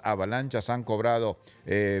años las avalanchas han cobrado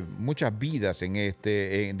muchas vidas en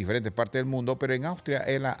diferentes partes del mundo, pero en Austria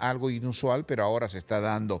era algo inusual, pero ahora se está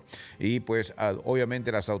dando. Y pues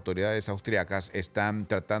obviamente las autoridades austriacas están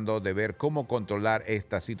tratando de ver cómo controlar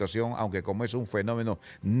esta situación, aunque como es un fenómeno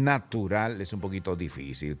natural es un poquito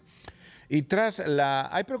difícil. Y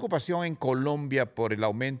hay preocupación en Colombia por el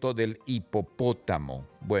aumento del hipopótamo.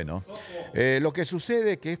 Bueno, lo que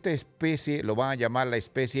sucede es que esta especie lo van a llamar la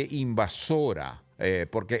especie invasora,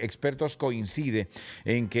 porque expertos coinciden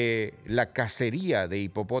en que la cacería de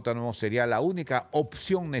hipopótamos sería la única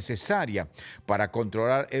opción necesaria para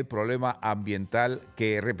controlar el problema ambiental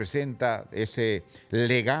que representa ese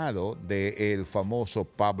legado del famoso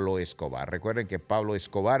Pablo Escobar. Recuerden que Pablo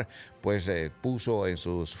Escobar pues puso en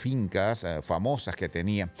sus fincas famosas que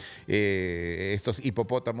tenía estos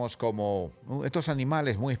hipopótamos como estos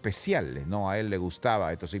animales muy especiales, ¿no? A él le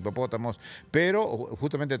gustaba estos hipopótamos, pero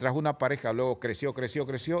justamente trajo una pareja, luego creció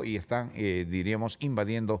y están, diríamos,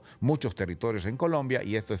 invadiendo muchos territorios en Colombia,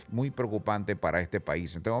 y esto es muy preocupante para este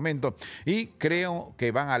país en este momento. Y creo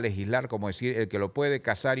que van a legislar, como decir, el que lo puede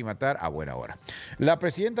cazar y matar a buena hora. La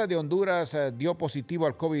presidenta de Honduras dio positivo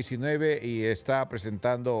al COVID-19 y está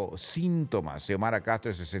presentando síntomas. Xiomara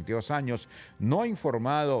Castro, de 62 años, no ha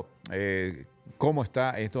informado cómo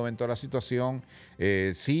está en este momento la situación.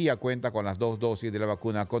 Sí ya cuenta con las 2 dosis de la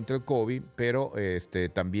vacuna contra el COVID, pero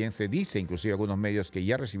también se dice, inclusive algunos medios, que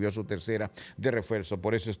ya recibió su tercera de refuerzo.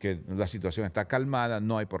 Por eso es que la situación está calmada,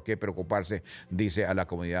 no hay por qué preocuparse, dice a la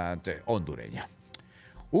comunidad hondureña.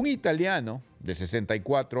 Un italiano de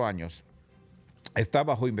 64 años está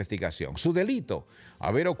bajo investigación. Su delito: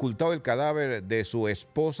 haber ocultado el cadáver de su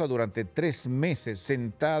esposa durante 3 meses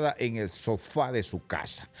sentada en el sofá de su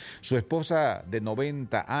casa. Su esposa de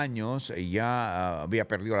 90 años ya había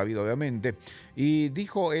perdido la vida, obviamente, y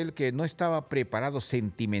dijo él que no estaba preparado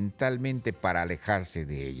sentimentalmente para alejarse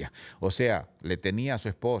de ella. O sea, le tenía a su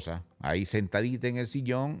esposa ahí sentadita en el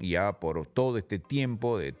sillón, ya por todo este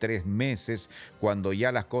tiempo de 3 meses, cuando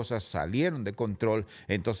ya las cosas salieron de control,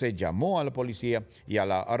 entonces llamó a la policía y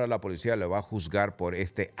ahora la policía le va a juzgar por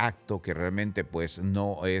este acto que realmente pues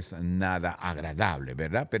no es nada agradable,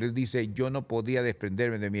 ¿verdad? Pero él dice, yo no podía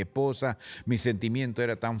desprenderme de mi esposa, mi sentimiento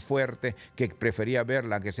era tan fuerte que prefería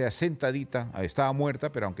verla, aunque sea sentadita, estaba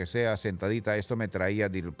muerta, pero aunque sea sentadita, esto me traía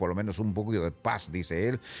por lo menos un poquito de paz, dice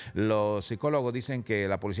él. Los psicólogos dicen que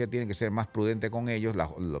la policía tiene que ser más prudente con ellos,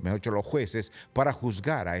 mejor dicho, los jueces, para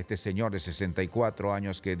juzgar a este señor de 64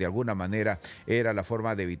 años que de alguna manera era la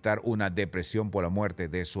forma de evitar una depresión por la muerte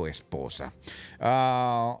de su esposa.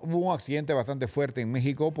 Hubo un accidente bastante fuerte en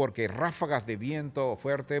México porque ráfagas de viento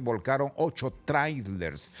fuerte volcaron 8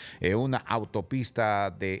 trailers en una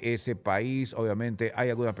autopista de ese país. Obviamente hay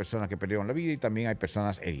algunas personas que perdieron la vida y también hay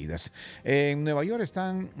personas heridas. En Nueva York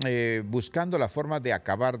están buscando la forma de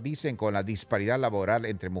acabar, dicen, con la disparidad laboral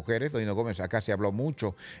entre mujeres. Doña Gómez, acá se habló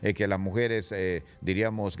mucho que las mujeres,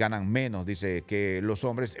 diríamos, ganan menos, dice, que los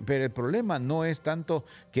hombres. Pero el problema no es tanto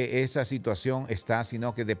que esa situación está,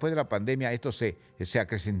 sino que después de la pandemia esto se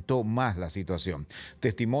acrecentó más la situación.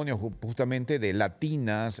 Testimonios justamente de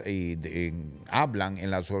latinas hablan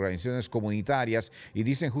en las organizaciones comunitarias y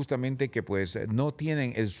dicen justamente que pues no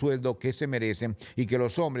tienen el sueldo que se merecen y que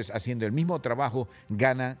los hombres haciendo el mismo trabajo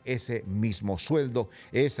ganan ese mismo sueldo.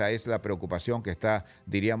 Esa es la preocupación que está,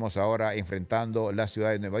 diríamos, ahora enfrentando la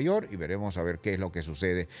ciudad de Nueva York y veremos a ver qué es lo que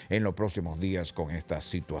sucede en los próximos días con esta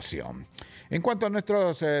situación. En cuanto a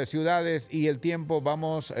nuestras ciudades y el tiempo,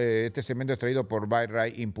 vamos, este segmento es traído por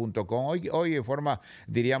BuyRightIn.com. Hoy en forma,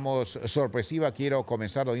 diríamos, sorpresiva, quiero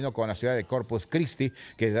comenzar con la ciudad de Corpus Christi,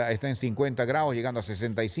 que está en 50 grados, llegando a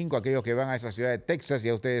 65, aquellos que van a esa ciudad de Texas,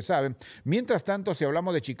 ya ustedes saben. Mientras tanto, si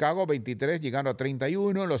hablamos de Chicago, 23, llegando a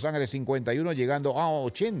 31, Los Ángeles 51, llegando a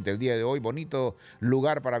 80 el día de hoy, bonito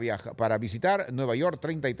lugar para visitar. Nueva York,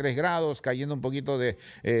 33 grados, cayendo un poquito de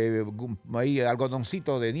ahí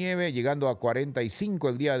algodoncito de nieve, llegando a 45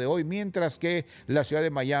 el día de hoy, mientras que la ciudad de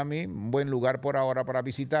Miami, un buen lugar por ahora para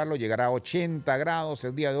visitarlo, llegará a 80 grados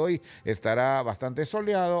el día de hoy, estará bastante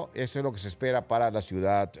soleado, eso es lo que se espera para la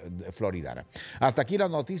ciudad floridana. Hasta aquí las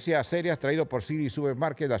noticias serias traído por City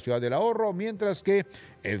Supermarket, la ciudad del ahorro, mientras que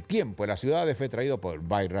el tiempo en la ciudad fue traído por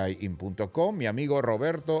BuyRightIn.com. Mi amigo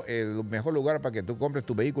Roberto, el mejor lugar para que tú compres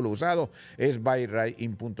tu vehículo usado es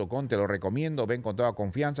BuyRightIn.com, te lo recomiendo, ven con toda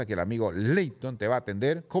confianza que el amigo Leighton te va a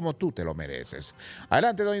atender como tú te lo mereces.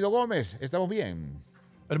 Adelante, don Ido Gómez, ¿estamos bien?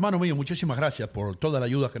 Hermano mío, muchísimas gracias por toda la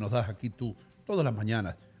ayuda que nos das aquí tú todas las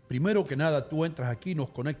mañanas. Primero que nada, tú entras aquí y nos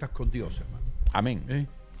conectas con Dios, hermano. Amén.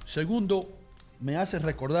 Segundo, me haces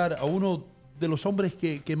recordar a uno de los hombres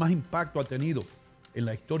que más impacto ha tenido en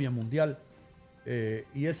la historia mundial,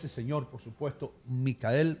 y ese señor, por supuesto,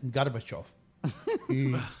 Mikhail Gorbachev.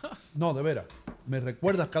 Y, no, de veras, me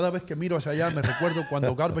recuerdas, cada vez que miro hacia allá, me recuerdo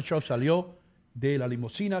cuando Gorbachev salió de la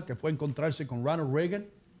limusina que fue a encontrarse con Ronald Reagan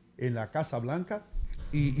en la Casa Blanca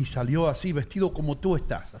y salió así, vestido como tú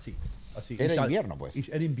estás, así. Era invierno, pues.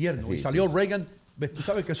 Era invierno. Sí, y salió sí. Reagan. Tú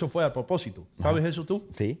sabes que eso fue a propósito. ¿Sabes eso tú?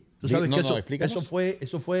 Sí. ¿Tú sabes que explícanos.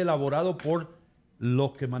 eso fue elaborado por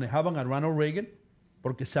los que manejaban a Ronald Reagan?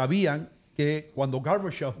 Porque sabían que cuando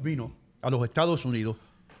Gorbachev vino a los Estados Unidos,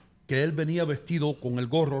 que él venía vestido con el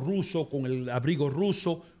gorro ruso, con el abrigo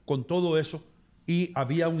ruso, con todo eso, y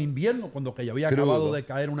había un invierno cuando que ya había Crudo. acabado de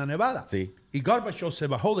caer una nevada. Sí. Y Gorbachev se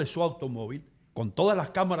bajó de su automóvil con todas las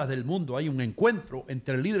cámaras del mundo. Hay un encuentro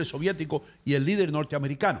entre el líder soviético y el líder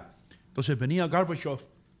norteamericano. Entonces venía Gorbachev,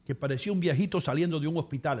 que parecía un viejito saliendo de un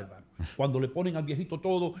hospital, hermano. Cuando le ponen al viejito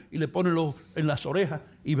todo y le ponen en las orejas,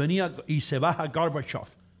 y venía y se baja Gorbachev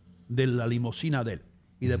de la limusina de él.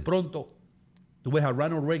 Y de pronto tú ves a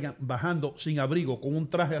Ronald Reagan bajando sin abrigo, con un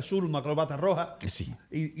traje azul, una corbata roja. Sí.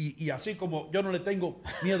 Y así como yo no le tengo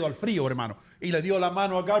miedo al frío, hermano. Y le dio la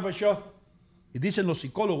mano a Gorbachev. Y dicen los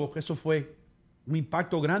psicólogos que eso fue un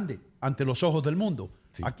impacto grande ante los ojos del mundo.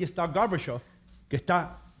 Sí. Aquí está Gorbachev, que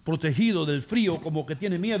está protegido del frío, como que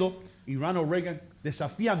tiene miedo, y Ronald Reagan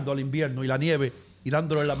desafiando al invierno y la nieve y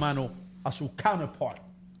dándole la mano a su counterpart.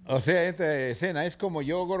 O sea, esta escena es como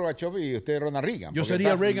yo, Gorbachev, y usted, Ronald Reagan. Yo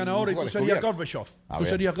sería Reagan ahora y tú serías Gorbachev. Tú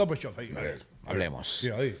serías Gorbachev. A ver, hablemos. Sí,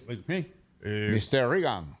 ahí. Mr.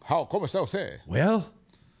 Reagan, ¿cómo está usted? Well,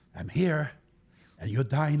 I'm here, and you're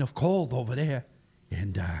dying of cold over there.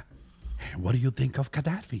 And what do you think of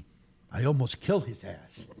Gaddafi? I almost killed his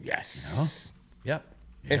ass. Yes. You know? Yep.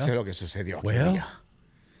 Eso es lo que sucedió aquí.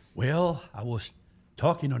 Well, I was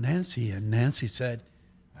talking to Nancy, and Nancy said,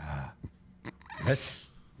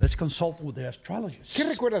 let's consult with the astrologist. ¿Qué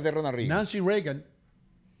recuerdas de Ronald Reagan? Nancy Reagan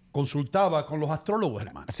consultaba con los astrólogos,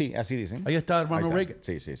 hermano. Sí, así dicen. Ahí está Ronald Ahí Reagan.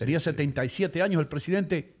 está. Sí. Tenía 77 años, el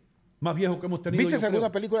presidente más viejo que hemos tenido. ¿Viste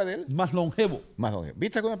alguna película de él? Más longevo.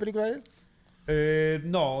 ¿Viste alguna película de él?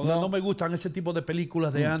 No me gustan ese tipo de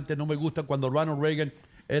películas de antes. No me gustan cuando Ronald Reagan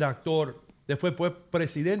era actor. Después fue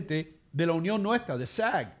presidente de la unión nuestra, de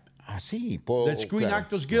SAG. Ah, sí. The Screen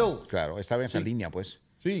Actors Guild. Claro, estaba en esa línea, pues.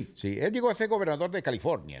 Sí. Sí, él llegó a ser gobernador de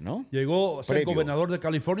California, ¿no? Llegó a ser Previo. gobernador de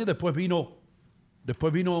California. Después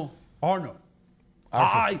vino Arnold.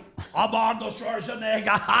 Ah, I'm Arnold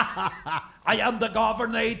Schwarzenegger. I am the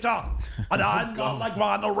governor. And I'm not like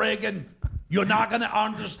Ronald Reagan. You're not going to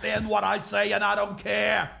understand what I say, and I don't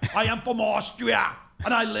care. I am from Austria,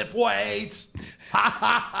 and I lift weights.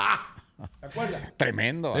 ¿Te acuerdas?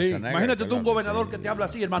 Tremendo. Sí, Schwarzenegger, imagínate tú un claro, gobernador sí. que te habla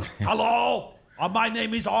así, hermano. Hello, my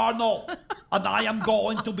name is Arnold, and I am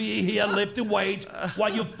going to be here lifting weights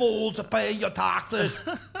while you fools are paying your taxes.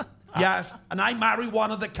 Yes, and I marry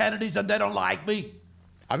one of the Kennedys, and they don't like me.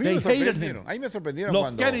 A mí They me hated sorprendieron. him. A mí me sorprendieron Los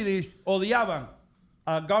cuando... Kennedys odiaban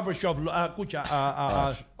a Gorbachev,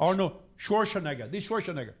 a Arnold Schwarzenegger. Di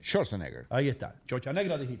Schwarzenegger. Ahí está.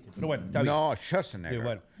 Schwarzenegger dijiste. Pero bueno, está bien. No, Schwarzenegger. Sí,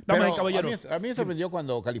 bueno. Damas y Pero caballeros. a mí me sorprendió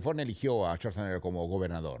cuando California eligió a Schwarzenegger como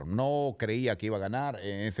gobernador. No creía que iba a ganar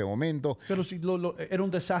en ese momento. Pero sí, era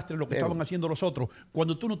un desastre lo que estaban haciendo los otros.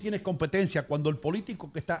 Cuando tú no tienes competencia, cuando el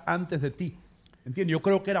político que está antes de ti, ¿entiendes? Yo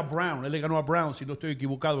creo que era Brown. Él le ganó a Brown, si no estoy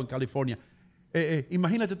equivocado, en California.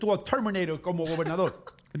 Imagínate tú al Terminator como gobernador.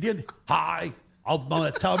 ¿Entiendes? Hi, I'm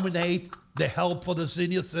going to terminate the help for the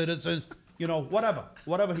senior citizens. You know,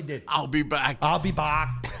 whatever he did. I'll be back. I'll be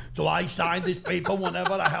back. So I sign this paper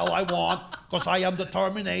whenever the hell I want because I am the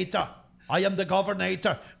Terminator. I am the governor.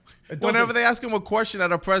 Whenever they ask him a question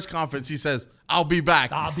at a press conference, he says, I'll be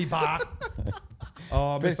back. I'll be back.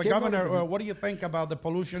 Mr. ¿qué Governor, no- what do you think about the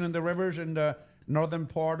pollution in the rivers in the northern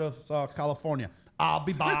part of California? I'll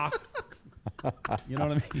be back. You know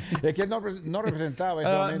what I mean? Es que no representaba ese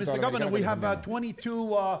momento. a Mr. la Governor, americana we have californiana.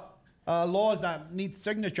 22 laws that need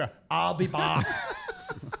signature. I'll be back.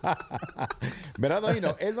 ¿Verdad,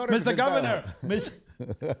 Doino? Él no Mr. representaba. Governor,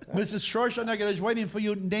 Mrs. Schwarzenegger is waiting for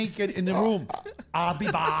you naked in the room. I'll be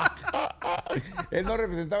back. Él no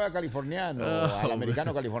representaba al californiano, al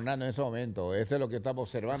americano californiano en ese momento. Eso es lo que estamos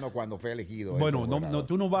observando cuando fue elegido. Bueno,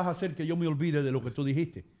 tú no vas a hacer que yo me olvide de lo que tú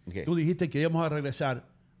dijiste. ¿Qué? Tú dijiste que íbamos a regresar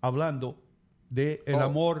hablando del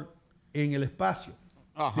amor en el espacio.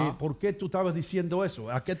 Ajá. De ¿por qué tú estabas diciendo eso?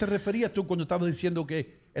 ¿A qué te referías tú cuando estabas diciendo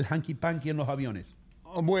que el hanky-panky en los aviones?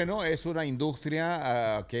 Bueno, es una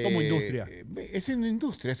industria que... ¿Cómo industria? Es una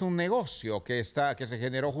industria, es un negocio que se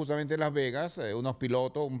generó justamente en Las Vegas. Un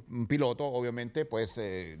piloto, obviamente, pues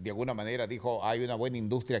de alguna manera dijo, hay una buena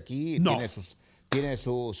industria aquí. No. Tiene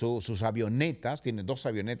sus avionetas, tiene 2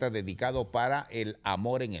 avionetas dedicadas para el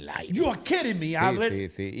amor en el aire. You are kidding me,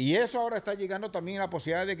 Albert. Sí. Y eso ahora está llegando también a la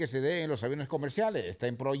posibilidad de que se dé en los aviones comerciales. Está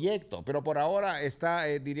en proyecto, pero por ahora está,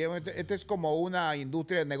 diríamos, este es como una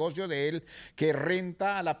industria de negocio de él que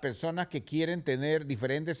renta a las personas que quieren tener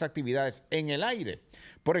diferentes actividades en el aire.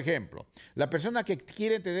 Por ejemplo, la persona que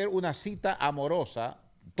quiere tener una cita amorosa,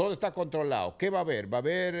 todo está controlado. ¿Qué va a haber? ¿Va a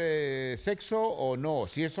haber sexo o no?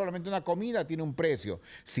 Si es solamente una comida, tiene un precio.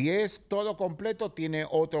 Si es todo completo, tiene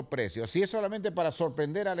otro precio. Si es solamente para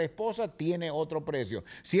sorprender a la esposa, tiene otro precio.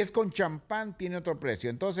 Si es con champán, tiene otro precio.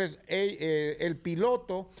 Entonces, el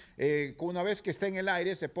piloto, una vez que está en el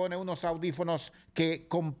aire, se pone unos audífonos que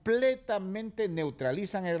completamente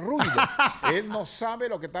neutralizan el ruido. Él no sabe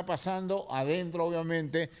lo que está pasando adentro,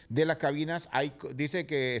 obviamente, de las cabinas. Dice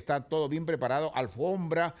que está todo bien preparado,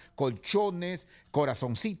 alfombra, colchones,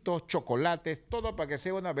 corazoncitos, chocolates, todo para que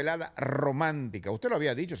sea una velada romántica. Usted lo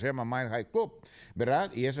había dicho, se llama Mile High Club,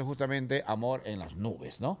 ¿verdad? Y eso es justamente amor en las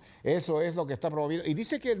nubes, ¿no? Eso es lo que está promovido. Y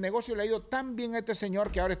dice que el negocio le ha ido tan bien a este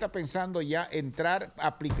señor que ahora está pensando ya entrar,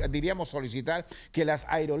 solicitar que las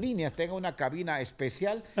aerolíneas tengan una cabina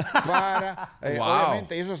especial para,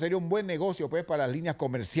 obviamente, eso sería un buen negocio pues para las líneas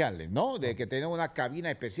comerciales, ¿no? De que tengan una cabina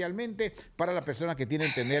especialmente para las personas que tienen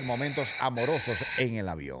que tener momentos amorosos en el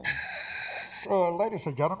avión. Ladies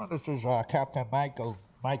and gentlemen, this is Captain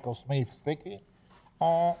Michael Smith speaking.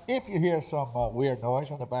 If you hear some weird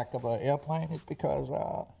noise in the back of the airplane, it's because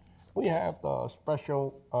we have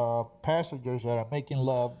special passengers that are making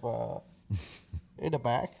love in the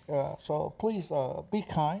back. So please be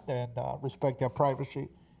kind and respect their privacy.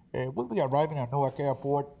 We'll be arriving at Newark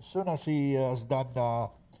Airport as soon as he is done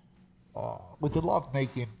with the love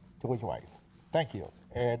making to his wife. Thank you.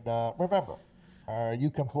 And remember,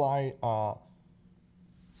 you can fly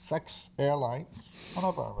Sex Airlines, one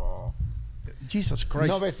of our Jesus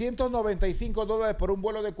Christ. $995 por un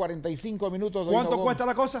vuelo de 45 minutos. ¿Cuánto cuesta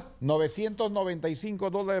la cosa?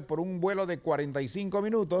 $995 por un vuelo de 45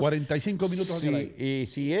 minutos. 45 minutos hacia Sí, y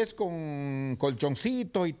si es con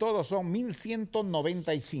colchoncitos y todo, son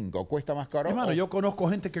 1,195. Cuesta más caro. Hermano, yo conozco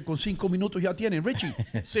gente que con 5 minutos ya tienen. Richie,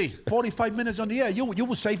 Sí. 45 minutes on the air, you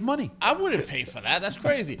will save money. I wouldn't pay for that. That's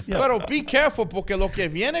crazy. Pero be careful porque lo que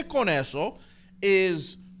viene con eso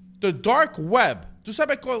is the dark web. ¿Tú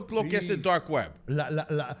sabes lo que es el dark web?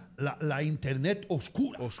 La internet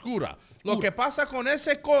oscura. Oscura. Lo que pasa con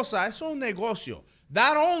esa cosa es un negocio.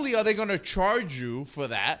 Not only are they going to charge you for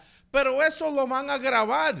that, pero eso lo van a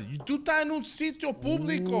grabar. Tú estás en un sitio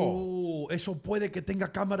público. Eso puede que tenga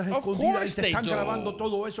cámaras Of escondidas y course te they están do. grabando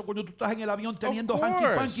todo eso cuando tú estás en el avión teniendo course,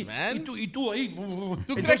 hanky-panky. man. Y tú ahí.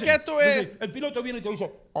 ¿Tú crees que esto es...? El piloto viene y te dice,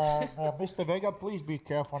 Mr. Vega, please be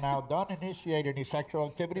careful now. Don't initiate any sexual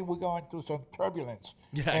activity. We're going through some turbulence.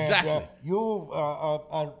 Yeah, And, exactly. You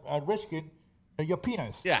are risking your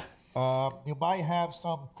penis. Yeah. You might have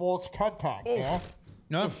some false contact there.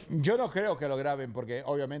 ¿no? Yo no creo que lo graben porque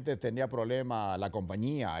obviamente tenía problema la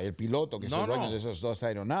compañía, el piloto, que son dueños de esas dos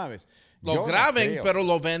aeronaves. Lo Yo no graben, creo. pero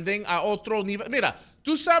lo venden a otro nivel. Mira,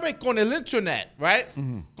 tú sabes con el internet, right?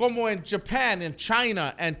 Como en Japan, en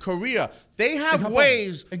China, and Korea, they have Japón,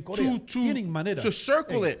 ways en Corea, tienen maneras. to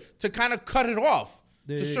circle it, to kind of cut it off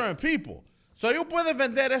to De- certain people. So ellos pueden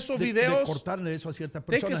vender esos de videos. cortarle eso a ciertas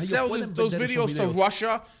They personas. can Ellos sell pueden those vender esos videos to videos.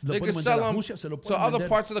 Russia. Lo They pueden can vender sell a them Rusia, se lo to pueden other vender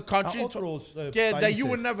parts of the country a otros, that you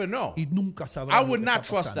would países. never know. Y nunca sabrán I lo would que not está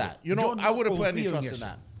trust pasando. that. You know, Yo I wouldn't put any confío en trust in eso.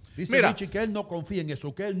 that. Dice Mira. Richie que él no confía en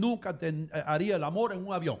eso, que él nunca haría el amor en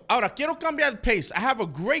un avión. Ahora, quiero cambiar el pace. I have a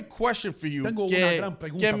great question for you. Tengo una gran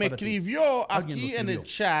pregunta que me para ti. escribió Alguien aquí lo en el escribió.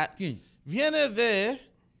 chat. ¿Quién? Viene de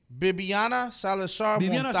Viviana Salazar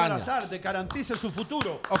Viviana Montaña. Salazar, de Garantice su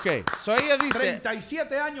futuro. Ok, so ella dice...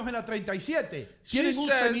 37 años en la 37. She Tienen un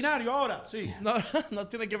says- seminario ahora. Sí. No, no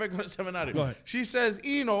tiene que ver con el seminario. Go ahead. She says,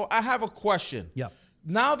 I have a question. Yeah.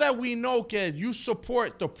 Now that we know que you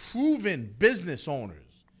support the proven business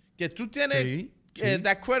owners, que tú tienes Sí,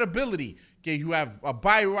 that credibility, que you have a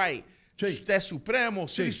buy right, Sí. de Supremo,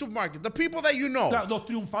 City Sí. Supermarket, the people that you know. Claro, los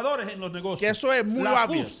triunfadores en los negocios. Que eso es muy la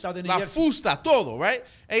obvious. fusta de New La Jersey. fusta, todo, right?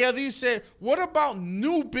 Ella dice, what about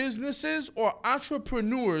new businesses or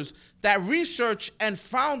entrepreneurs that research and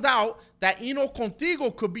found out that Ino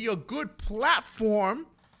Contigo could be a good platform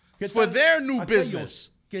 ¿Qué for tal their new aquellos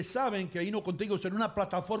business? que saben que Hino Contigo será una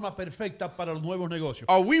plataforma perfecta para los nuevos negocios?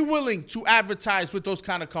 Are we willing to advertise with those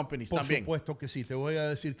kind of companies Por también? supuesto que sí. Te voy a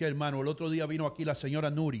decir que, hermano, el otro día vino aquí la señora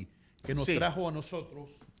Nuri, que nos Sí. trajo a nosotros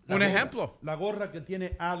Un ejemplo. La gorra que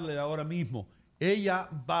tiene Adler ahora mismo. Ella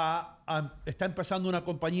está empezando una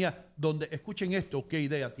compañía donde, escuchen esto, qué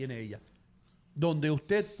idea tiene ella, donde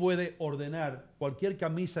usted puede ordenar cualquier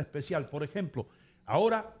camisa especial. Por ejemplo,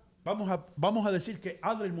 ahora vamos a decir que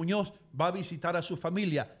Adler Muñoz va a visitar a su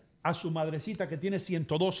familia, a su madrecita que tiene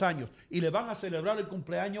 102 años, y le van a celebrar el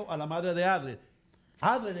cumpleaños a la madre de Adler.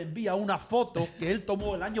 Adler envía una foto que él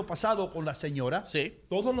tomó el año pasado con la señora, Sí.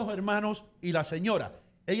 todos los hermanos y la señora.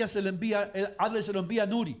 Ella se le envía, Adler se lo envía a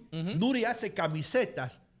Nuri. Nuri hace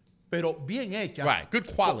camisetas, pero bien hechas. Right,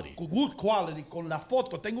 good quality. Con good quality, con la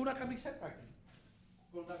foto. Tengo una camiseta aquí.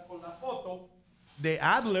 Con la foto de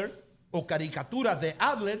Adler o caricaturas de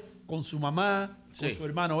Adler con su mamá, Sí. con su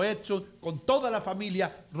hermano Edson, con toda la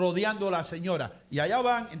familia rodeando a la señora. Y allá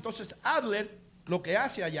van. Entonces Adler lo que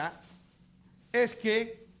hace allá es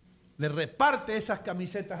que le reparte esas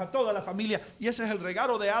camisetas a toda la familia y ese es el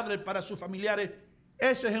regalo de Adler para sus familiares.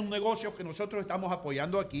 Ese es un negocio que nosotros estamos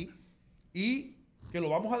apoyando aquí y que lo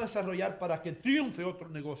vamos a desarrollar para que triunfe otro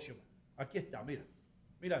negocio. Aquí está, mira.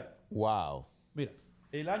 Mira, Wow. mira.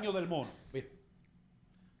 El año del mono. Mira,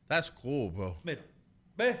 That's cool, bro. mira.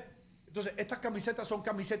 ¿Ves? Entonces, estas camisetas son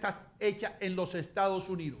camisetas hechas en los Estados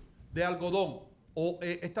Unidos, de algodón. O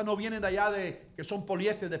estas no vienen de allá que son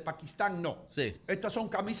poliéster de Pakistán, no. Sí. Estas son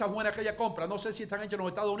camisas buenas que ella compra. No sé si están hechas en los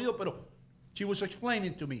Estados Unidos, pero she was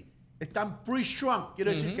explaining to me. Están pre-shrunk,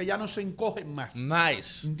 quiere decir que ya no se encogen más.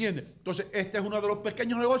 Nice. ¿Entiendes? Entonces, este es uno de los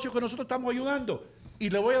pequeños negocios que nosotros estamos ayudando. Y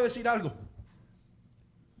le voy a decir algo.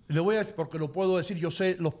 Le voy a decir, porque lo puedo decir, yo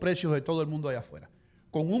sé los precios de todo el mundo allá afuera.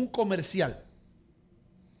 Con un comercial,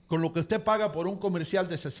 con lo que usted paga por un comercial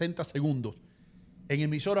de 60 segundos, en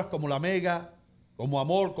emisoras como La Mega, como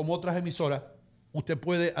Amor, como otras emisoras, usted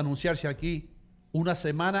puede anunciarse aquí una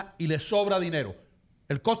semana y le sobra dinero.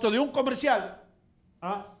 El costo de un comercial,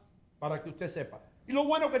 para que usted sepa. Y lo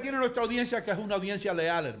bueno que tiene nuestra audiencia, que es una audiencia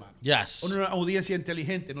leal, hermano. Yes. Una audiencia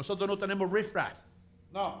inteligente. Nosotros no tenemos riff-raff.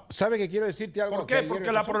 No. ¿Sabe que quiero decirte algo? ¿Por que qué? ayer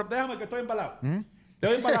Porque pasó? déjame que estoy embalado.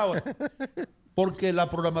 Estoy embalado ahora. Porque la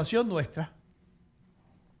programación nuestra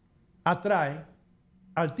atrae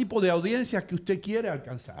al tipo de audiencia que usted quiere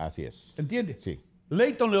alcanzar. Así es. ¿Entiende? Sí.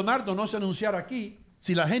 Leighton Leonardo no se anunciara aquí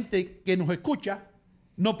si la gente que nos escucha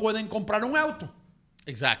no pueden comprar un auto.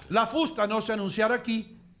 Exactly. La fusta no se anunciara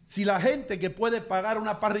aquí si la gente que puede pagar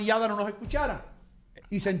una parrillada no nos escuchara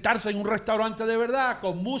y sentarse en un restaurante de verdad,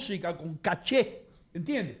 con música, con caché.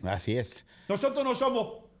 ¿Entiendes? Así es. Nosotros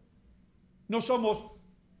no somos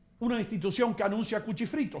una institución que anuncia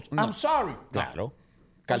cuchifritos. No. I'm sorry. Claro.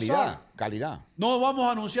 I'm Calidad, sorry. calidad. No vamos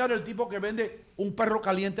a anunciar el tipo que vende un perro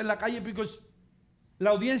caliente en la calle porque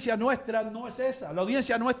la audiencia nuestra no es esa. La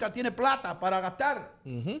audiencia nuestra tiene plata para gastar.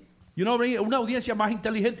 You know, una audiencia más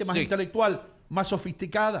inteligente, más Sí. intelectual, más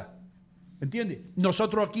sofisticada. ¿Entiendes?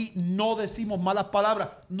 Nosotros aquí no decimos malas palabras,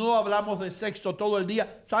 no hablamos de sexo todo el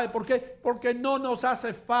día. ¿Sabe por qué? Porque no nos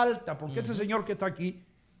hace falta. Porque este señor que está aquí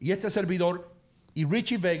y este servidor y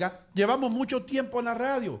Richie Vega llevamos mucho tiempo en la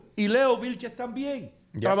radio. Y Leo Vilches también,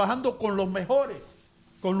 trabajando con los mejores,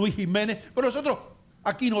 con Luis Jiménez. Pero nosotros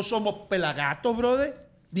aquí no somos pelagatos, brother.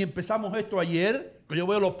 Ni empezamos esto ayer. Yo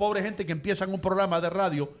veo los pobres gente que empiezan un programa de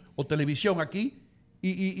radio o televisión aquí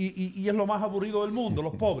y es lo más aburrido del mundo,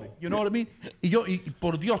 los pobres. You know what I mean? Y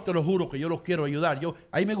por Dios te lo juro que yo los quiero ayudar.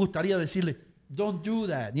 Ahí me gustaría decirle, don't do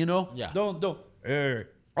that, you know? Yeah. Don't.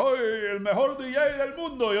 Soy el mejor DJ del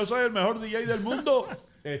mundo. Yo soy el mejor DJ del mundo.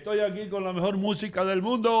 Estoy aquí con la mejor música del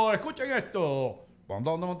mundo. Escuchen esto.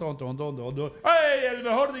 ¡Hey! El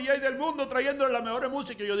mejor DJ del mundo trayéndole la mejor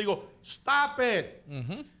música. Y yo digo, stop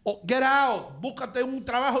it. O get out. Búscate un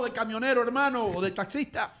trabajo de camionero, hermano, o de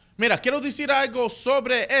taxista. Mira, quiero decir algo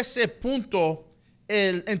sobre ese punto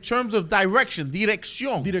in terms of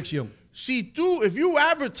dirección. If you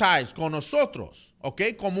advertise con nosotros, ¿ok?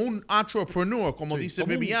 Como un entrepreneur, como dice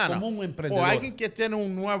Viviana, como un emprendedor. o alguien que tiene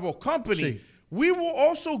un nuevo company, Sí. we will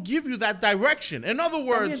also give you that direction. In other También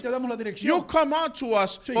words, te damos la dirección. you'll come on to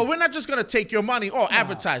us, Sí. but we're not just going to take your money or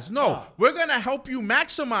advertise. No, we're going to help you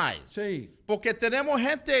maximize. Sí. Porque tenemos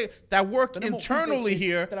gente that work Tenemos internally gente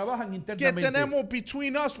que here. trabajan Que internamente. tenemos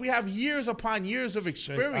between us, we have years upon years of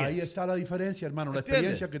experience. Ahí está la diferencia, hermano. La ¿Entiende?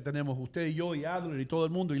 experiencia que tenemos usted y yo y Adler y todo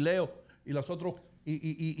el mundo y Leo y los otros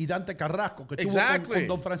y Dante Carrasco que estuvo con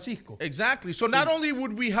Don Francisco. Exactly. So not only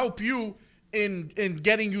would we help you in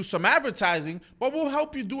getting you some advertising, but we'll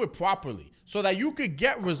help you do it properly so that you could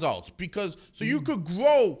get results so you could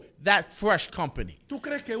grow that fresh company. ¿Tú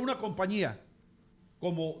crees que una compañía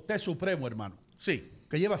como T Supremo, hermano, Sí.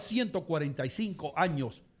 que lleva 145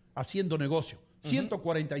 años haciendo negocio,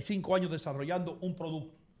 145 años desarrollando un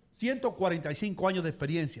producto, 145 años de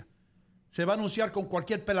experiencia, ¿se va a anunciar con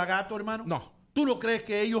cualquier pelagato, hermano? No. ¿Tú no crees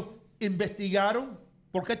que ellos investigaron?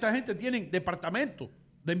 Porque esta gente tiene departamentos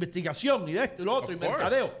de investigación y de esto y lo otro y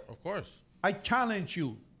mercadeo. Of course. I challenge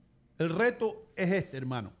you. El reto es este,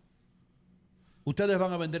 hermano. Ustedes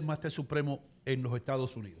van a vender más Té Supremo en los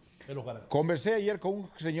Estados Unidos. Te lo garantizo. Conversé ayer con un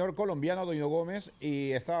señor colombiano, Doño Gómez,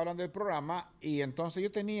 y estaba hablando del programa, y entonces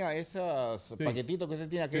yo tenía esos paquetitos que usted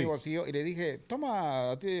tiene aquí en el bolsillo, y le dije,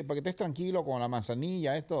 toma, para que estés tranquilo con la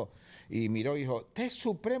manzanilla, esto. Y miró y dijo, Té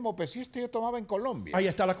Supremo, pues si esto yo tomaba en Colombia. Ahí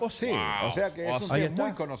está la cosa. Sí, o sea que es un Ahí té está.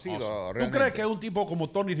 muy conocido. ¿Tú realmente. crees que es un tipo como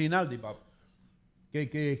Tony Rinaldi, papá,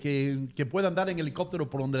 que pueda andar en helicóptero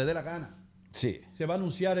por donde le dé la gana? Sí. Se va a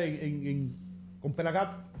anunciar con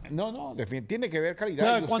pelagato. No, tiene que ver calidad.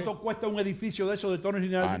 ¿Sabes y usted- cuánto cuesta un edificio de eso de Tony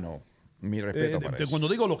Rinaldi? Ah, no. Mi respeto para eso. Cuando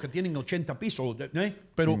digo los que tienen 80 pisos,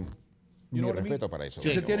 pero Mi you know what I mean? respeto para eso. Si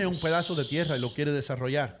usted tiene un pedazo de tierra y lo quiere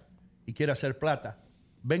desarrollar y quiere hacer plata,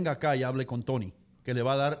 venga acá y hable con Tony, que le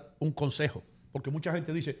va a dar un consejo. Porque mucha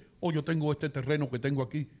gente dice, yo tengo este terreno que tengo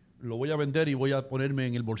aquí, lo voy a vender y voy a ponerme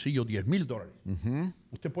en el bolsillo $10,000.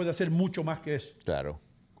 Usted puede hacer mucho más que eso. Claro.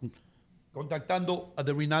 Contactando a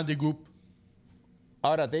The Rinaldi Group.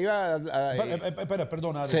 Ahora, te iba a... Espera,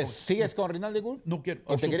 perdona. Adel, ¿Sigues con Rinaldi Group? No quiero. O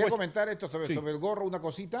por te quería supuesto. comentar esto sobre el gorro, una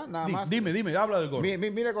cosita, nada más. Dime, habla del gorro.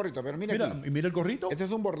 Mira el gorrito, pero mira aquí. Mira el gorrito. Este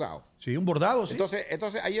es un bordado. Sí, un bordado, sí.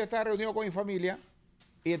 Entonces ayer estaba reunido con mi familia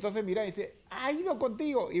y entonces mira y dice, ha ido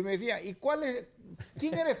contigo. Y me decía,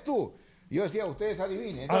 ¿quién eres tú? Y yo decía, ustedes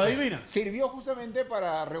adivinen. Entonces, Adivina. Sirvió justamente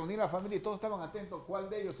para reunir a la familia y todos estaban atentos cuál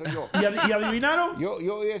de ellos soy yo. ¿Y adivinaron?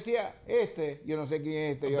 Yo decía, yo no sé quién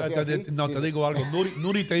es este. Yo hacía así. Te digo algo.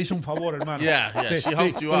 Nuri te hizo un favor, hermano. Yeah, she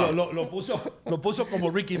helped you out. Lo puso como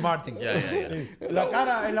Ricky Martin. La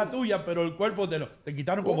cara es la tuya, pero el cuerpo te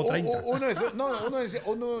quitaron como 30.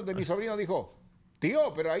 Uno de mis sobrinos dijo,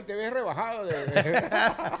 Tío, pero ahí te ves rebajado.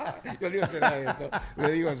 Yo digo, será eso.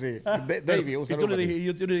 Le digo así. David, un saludo.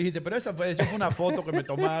 Y tú le dijiste, pero esa fue una foto que me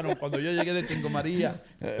tomaron cuando yo llegué de Tingo María.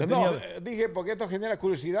 Dije, porque esto genera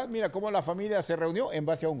curiosidad. Mira cómo la familia se reunió en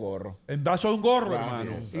base a un gorro. En base a un gorro, Gracias,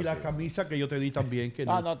 hermano. así Y la es. camisa que yo te di también, que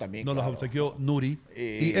también, nos las claro. obsequió Nuri.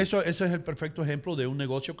 Y ese es el perfecto ejemplo de un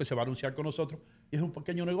negocio que se va a anunciar con nosotros. Y es un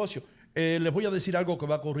pequeño negocio. Les voy a decir algo que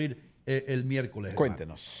va a ocurrir el miércoles.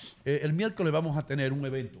 Cuéntenos. El miércoles vamos a tener un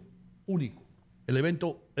evento único. El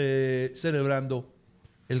evento celebrando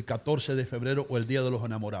el 14 de febrero o el Día de los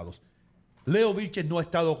Enamorados. Leo Vilches no ha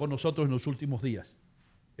estado con nosotros en los últimos días.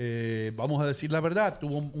 Vamos a decir la verdad,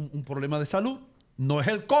 tuvo un problema de salud. No es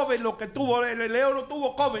el COVID lo que tuvo. Leo no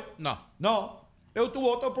tuvo COVID. No. Leo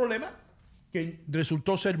tuvo otro problema que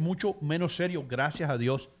resultó ser mucho menos serio, gracias a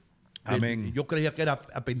Dios. Amén. Yo creía que era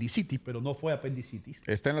apendicitis, pero no fue apendicitis.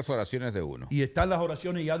 Está en las oraciones de uno. Y están las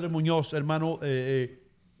oraciones y Adriel Muñoz, hermano,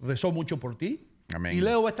 rezó mucho por ti. Amén. Y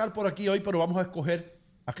Leo va a estar por aquí hoy, pero vamos a escoger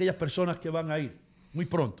aquellas personas que van a ir muy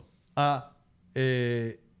pronto a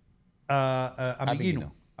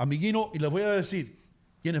Amiguino. Amiguino, y les voy a decir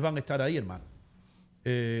quiénes van a estar ahí, hermano.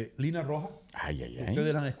 Lina Roja,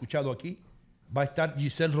 ustedes la han escuchado aquí. Va a estar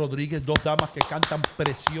Giselle Rodríguez, dos damas que cantan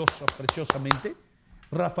preciosamente.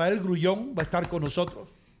 Rafael Grullón va a estar con nosotros.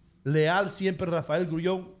 Leal siempre Rafael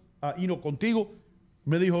Grullón, a Hino contigo.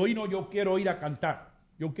 Me dijo, Hino, yo quiero ir a cantar.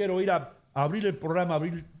 Yo quiero ir a abrir el programa,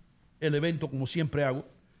 abrir el evento como siempre hago.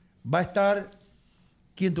 Va a estar,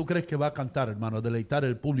 ¿quién tú crees que va a cantar, hermano? A deleitar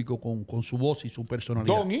al público con su voz y su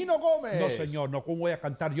personalidad. Don Hino Gómez. No, señor, no, ¿cómo voy a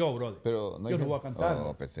cantar yo, brother? Pero yo no voy a cantar.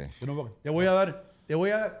 Oh, pensé. Yo no voy a- Te voy a dar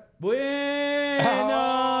buenos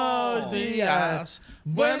días.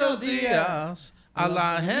 Buenos días. A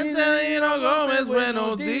la gente de Hino Gómez,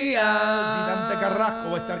 buenos días. Y Dante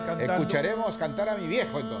Carrasco va a estar cantando. Escucharemos cantar a mi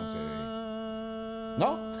viejo entonces.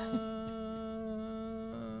 ¿No?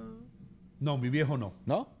 No, mi viejo no.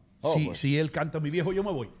 ¿No? Oh, pues. Si él canta mi viejo, yo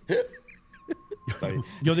me voy.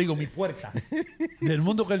 Yo digo mi puerta. Del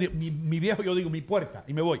mundo que mi viejo, yo digo mi puerta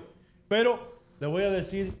y me voy. Pero le voy a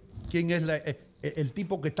decir quién es el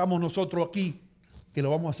tipo que estamos nosotros aquí, que lo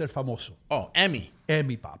vamos a hacer famoso. Oh, Emi.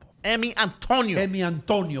 Emi, papo. Emi Antonio. Emi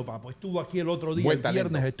Antonio, papo. Estuvo aquí el otro día, Buen el talento.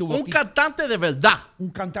 viernes estuvo Un aquí. cantante de verdad. Un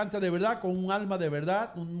cantante de verdad, con un alma de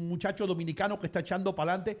verdad, un muchacho dominicano que está echando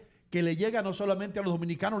para adelante, que le llega no solamente a los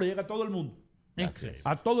dominicanos, le llega a todo el mundo. Increíble.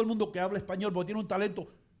 A todo el mundo que habla español, porque tiene un talento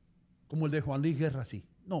como el de Juan Luis Guerra, sí.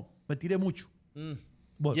 No, me tiré mucho.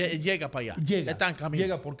 Bueno, Llega para allá. llega, Está en camino.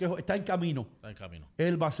 llega porque está en camino. Está en camino.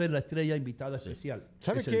 Él va a ser la estrella invitada especial.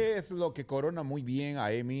 ¿Sabe Es qué es lo que corona muy bien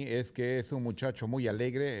a Emi? Es que es un muchacho muy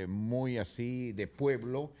alegre, muy así de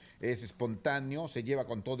pueblo, es espontáneo, se lleva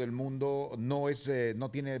con todo el mundo, no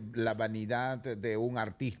tiene la vanidad de un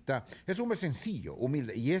artista, es un hombre sencillo,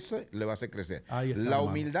 humilde, y eso le va a hacer crecer. Ahí está, La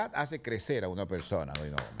hermano. humildad hace crecer a una persona.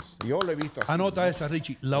 ¿No? Yo lo he visto así. Anota ¿no? esa,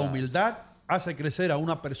 Richie. La humildad hace crecer a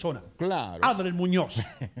una persona. Claro. Adriel Muñoz.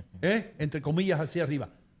 Entre comillas, hacia arriba.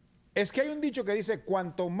 Es que hay un dicho que dice,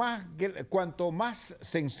 cuanto más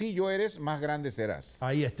sencillo eres, más grande serás.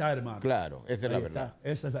 Ahí está, hermano. Claro, esa es la Ahí verdad.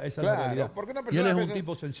 está. Esa es Claro, la realidad. porque una Y él persona es a un veces-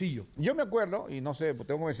 tipo sencillo. Yo me acuerdo, y no sé,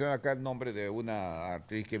 tengo que mencionar acá el nombre de una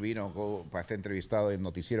actriz que vino para ser entrevistada en el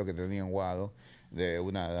noticiero que tenía en Guado, de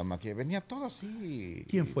una dama que venía todo así.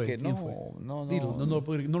 ¿Quién fue? Que ¿Quién no, fue? no, Dilo,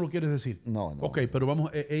 no lo quieres decir. No. Ok, pero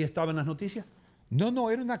vamos, ¿ella estaba en las noticias? No,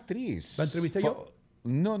 era una actriz. ¿La entrevisté yo?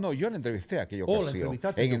 No, yo la entrevisté aquella Oh, la ocasión.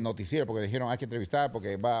 entrevistaste En tú. el noticiero, porque dijeron hay que entrevistar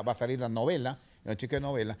porque va a salir la novela, la chica de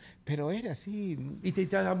novela. Pero era así. Y te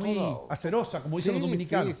estaba muy Todo. acerosa, como dicen Sí, los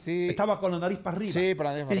dominicanos. sí. Estaba con la nariz para arriba. Sí,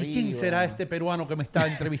 para la nariz para ¿Quién arriba. será este peruano que me está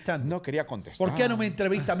entrevistando? No quería contestar. ¿Por qué no me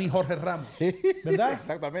entrevista a mí Jorge Ramos? ¿Verdad?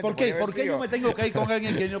 Exactamente, ¿Por podría qué? haber ¿Por qué sido. yo me tengo que ir con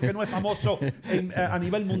alguien que no es famoso a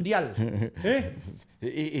nivel mundial?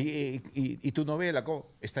 Y tu novela, ¿cómo?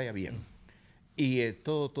 Está ya bien. Y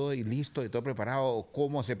todo y listo, y todo preparado,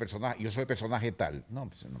 cómo ese personaje, yo soy personaje tal. No,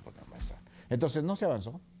 pues no podemos avanzar. Entonces no se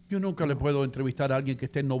avanzó. Yo nunca le puedo entrevistar a alguien que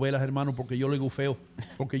esté en novelas, hermano, porque yo le gufeo.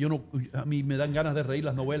 Porque a mí me dan ganas de reír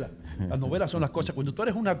las novelas. Las novelas son las cosas. Cuando tú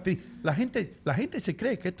eres una actriz, la gente se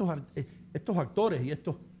cree que estos actores y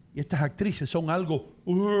estas actrices son algo.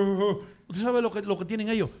 ¿Usted sabe lo que tienen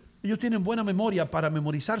ellos? Ellos tienen buena memoria para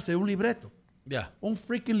memorizarse un libreto. Ya. Un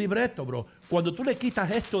freaking libreto, bro. Cuando tú le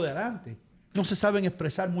quitas esto de adelante, no se saben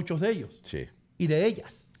expresar muchos de ellos. Sí. Y de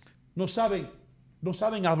ellas. No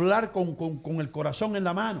saben hablar con el corazón en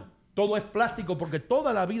la mano. Todo es plástico porque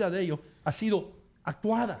toda la vida de ellos ha sido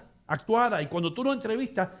actuada. Y cuando tú lo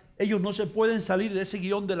entrevistas, ellos no se pueden salir de ese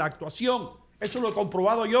guión de la actuación. Eso lo he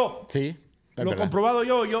comprobado yo. Sí. Lo he comprobado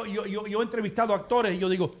yo. Yo he entrevistado actores y yo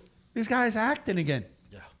digo, This guy is acting again.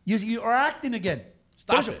 You are acting again.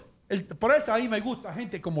 Stop Por eso ahí me gusta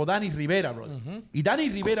gente como Danny Rivera, brother. Y Danny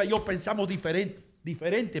Rivera y yo pensamos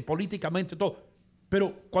diferente políticamente, todo.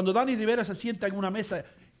 Pero cuando Danny Rivera se sienta en una mesa,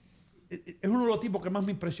 es uno de los tipos que más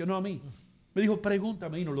me impresionó a mí. Me dijo,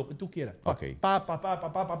 pregúntame, Hino, lo que tú quieras. Okay.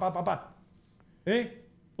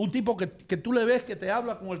 Un tipo que tú le ves que te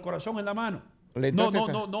habla con el corazón en la mano.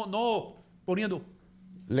 No poniendo...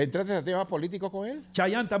 ¿Le entraste a tema político con él?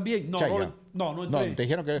 Chayanne también. No entré. No, te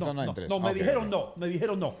dijeron que no entres. No, me dijeron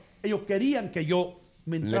no. Ellos querían que yo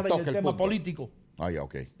me entrara en el tema político.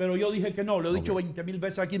 Pero yo dije que no, lo he dicho 20,000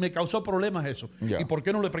 veces aquí, me causó problemas eso. ¿Y por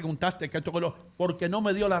qué no le preguntaste que esto que lo? Porque no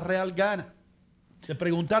me dio la real gana de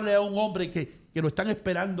preguntarle a un hombre que lo están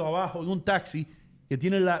esperando abajo en un taxi, que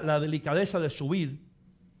tiene la delicadeza de subir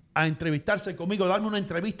a entrevistarse conmigo, darme una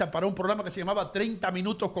entrevista para un programa que se llamaba 30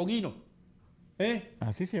 Minutos con Hino.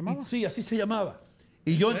 ¿Así se llamaba? Sí, así se llamaba.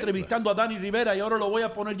 Y yo entrevistando a Danny Rivera y ahora lo voy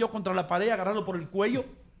a poner yo contra la pared, agarrarlo por el cuello,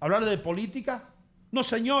 hablarle de política. No,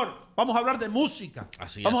 señor, vamos a hablar de música.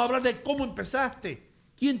 Vamos a hablar de cómo empezaste,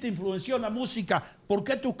 quién te influenció en la música, por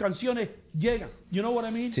qué tus canciones llegan. You know what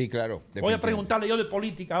I mean? Sí, claro. Voy a preguntarle yo de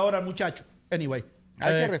política ahora, muchacho. Anyway.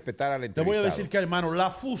 Hay que respetar al entrevistado. Te voy a decir que, hermano, La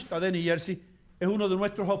Fusta de New Jersey es uno de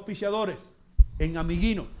nuestros auspiciadores en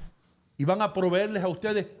Amiguino. Y van a proveerles a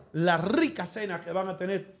ustedes la rica cena que van a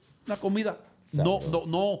tener. Una comida no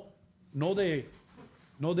de,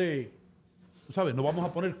 tú sabes, no vamos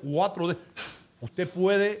a poner 4 de... Usted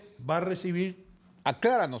va a recibir...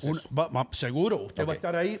 Acláranos eso. Seguro, usted va a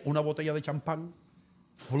estar ahí, una botella de champán,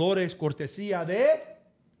 flores, cortesía de...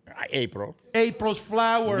 April's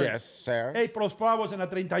Flowers. Yes, sir. April's Flowers en la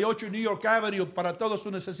 38 New York Avenue para todas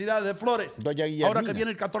sus necesidades de flores. Ahora que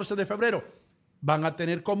viene el 14 de febrero, van a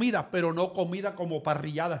tener comida, pero no comida como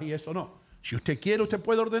parrilladas y eso no. Si usted quiere, usted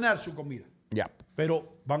puede ordenar su comida.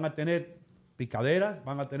 Pero van a tener picaderas,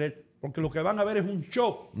 van a tener... Porque lo que van a ver es un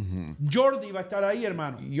show. Jordi va a estar ahí,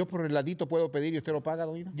 hermano. ¿Y yo por el ladito puedo pedir y usted lo paga,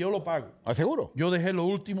 doña? Yo lo pago. ¿Seguro? Yo dejé lo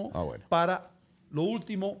último para lo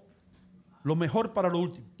último, lo mejor para lo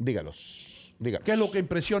último. Dígalos. ¿Qué es lo que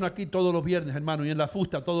impresiona aquí todos los viernes, hermano? Y en La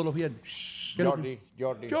Fusta todos los viernes. Jordi,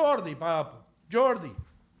 papá.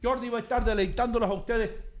 Jordi va a estar deleitándolos a ustedes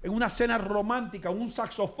en una cena romántica, un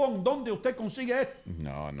saxofón. ¿Dónde usted consigue esto?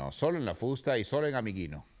 No, solo en La Fusta y solo en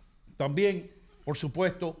Amiguino. También, por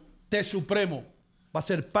supuesto, Té Supremo va a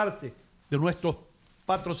ser parte de nuestros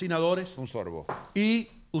patrocinadores. Un sorbo. Y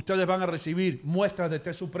ustedes van a recibir muestras de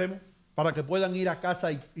Té Supremo para que puedan ir a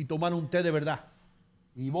casa y tomar un té de verdad.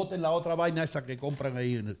 Y boten la otra vaina esa que compran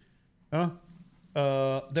ahí.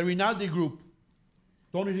 The Rinaldi Group.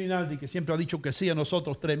 Tony Rinaldi, que siempre ha dicho que sí a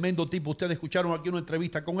nosotros. Tremendo tipo. Ustedes escucharon aquí una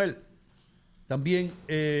entrevista con él. También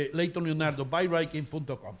Leighton Leonardo,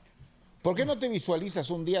 buyriking.com. ¿Por qué no te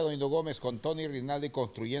visualizas un día, don Hino Gómez, con Tony Rinaldi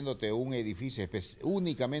construyéndote un edificio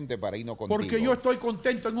únicamente para Hino contigo? Porque yo estoy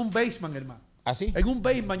contento en un basement, hermano. ¿Ah, sí? En un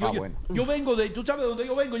basement. Bueno. Yo vengo de... ¿Tú sabes de dónde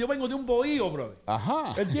yo vengo? Yo vengo de un bohío, brother.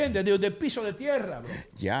 Ajá. ¿Entiendes? Del piso de tierra, bro.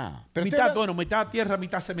 Ya. Pero mitad tierra,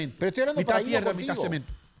 mitad cemento. Pero estoy hablando para mitad tierra, contigo. mitad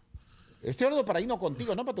cemento. Estoy hablando para Hino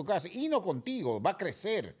contigo, no para tu casa. Hino contigo va a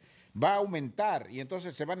crecer, va a aumentar y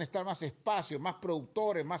entonces se van a estar más espacios, más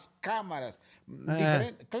productores, más cámaras. Claro.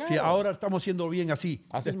 Sí, ahora estamos haciendo bien así.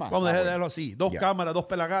 Vamos a dejarlo así. 2 cámaras, 2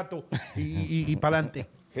 pelagatos y para adelante.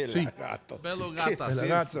 Pelagato.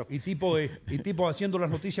 Pelagato. Y tipo haciendo las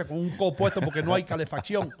noticias con un copuesto porque no hay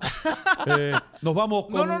calefacción. Nos vamos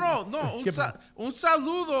con... No. Un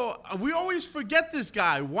saludo. We always forget this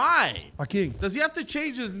guy. Why? ¿A quién? Does he have to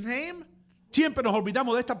change his name? Siempre nos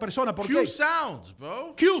olvidamos de esta persona. ¿Por qué? Q-Sounds,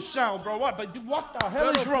 bro. Q-Sound, bro. What the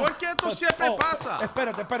hell is wrong? ¿Por qué esto siempre pasa?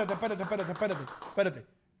 Espérate. Espérate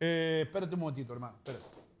un momentito, hermano.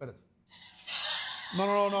 Espérate.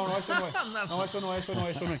 No, eso no es. Eso no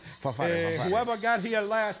es. Fafare. Whoever got here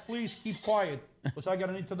last, please keep quiet, because I got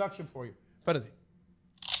an introduction for you. Espérate.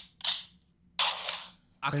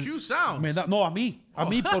 A Q-Sounds. No, a mí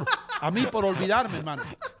por olvidarme, hermano.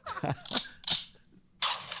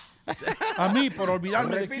 A mí por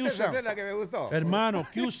olvidarme de Repite esa escena que me gustó. Hermano,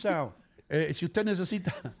 Q-Sound. Si usted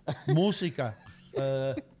necesita música,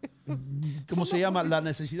 ¿cómo se llama? La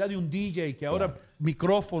necesidad de un DJ, que ahora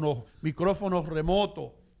micrófonos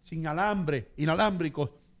remotos, sin alambre, inalámbricos,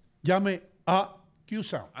 llame a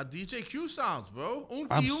Q-Sound. A DJ Q-Sounds, bro.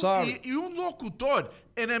 Y un locutor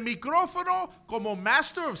en el micrófono como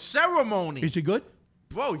Master of Ceremony. Is he good?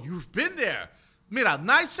 Bro, you've been there. Mira,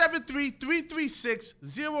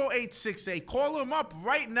 973-336-0868. Call him up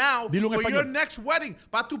right now for your next wedding.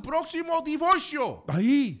 Para tu próximo divorcio.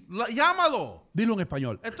 Ahí. Llámalo. Dilo en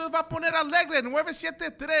español. Esto va a poner alegre.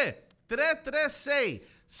 973-336-0868.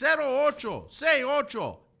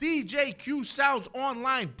 0868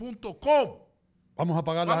 DJQSoundsOnline.com. Vamos a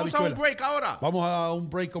pagar la Vamos a un break ahora. Vamos a un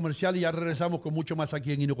break comercial y ya regresamos con mucho más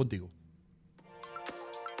aquí en Hino Contigo.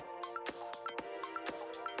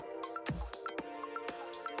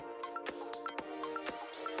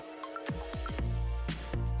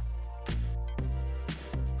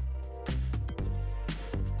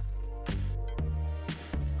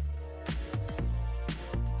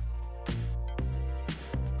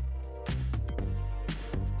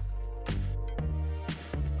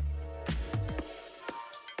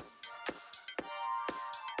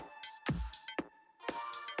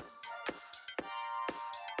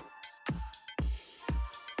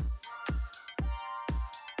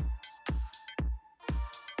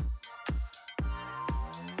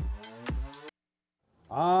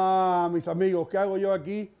 Mis amigos, ¿qué hago yo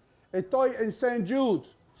aquí? Estoy en St.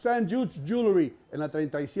 Jude's Jewelry, en la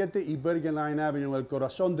 37 y Bergen Line Avenue, en el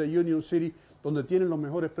corazón de Union City, donde tienen los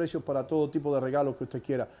mejores precios para todo tipo de regalos que usted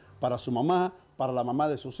quiera. Para su mamá, para la mamá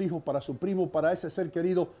de sus hijos, para su primo, para ese ser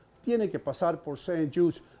querido, tiene que pasar por St.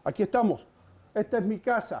 Jude's. Aquí estamos. Esta es mi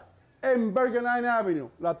casa, en Bergen Line Avenue,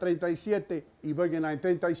 la 37 y Bergen Line,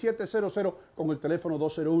 3700 con el teléfono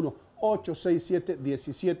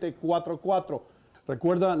 201-867-1744.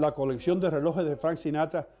 ¿Recuerdan la colección de relojes de Frank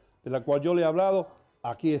Sinatra de la cual yo le he hablado?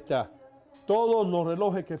 Aquí está. Todos los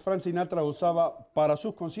relojes que Frank Sinatra usaba para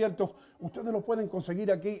sus conciertos, ustedes los pueden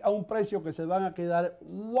conseguir aquí a un precio que se van a quedar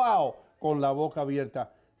wow con la boca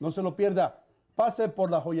abierta. No se lo pierda. Pase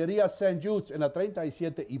por la joyería St. Jude's en la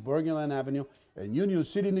 37 y Bergen Line Avenue en Union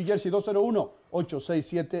City, New Jersey,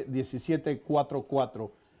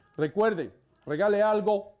 201-867-1744. Recuerden, regale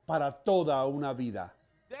algo para toda una vida.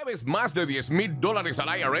 ¿Debes más de $10,000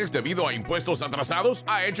 al IRS debido a impuestos atrasados?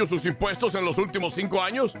 ¿Ha hecho sus impuestos en los últimos 5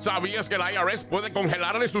 años? ¿Sabías que el IRS puede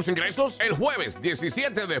congelarle sus ingresos? El jueves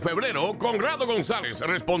 17 de febrero, Conrado González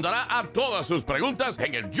responderá a todas sus preguntas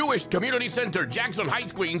en el Jewish Community Center Jackson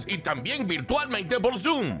Heights, Queens, y también virtualmente por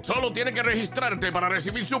Zoom. Solo tiene que registrarte para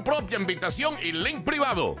recibir su propia invitación y link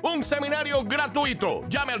privado. Un seminario gratuito.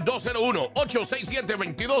 Llame al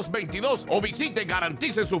 201-867-2222 o visite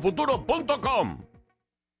garanticesufuturo.com.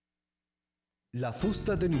 La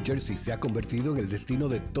Fusta de New Jersey se ha convertido en el destino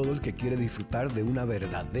de todo el que quiere disfrutar de una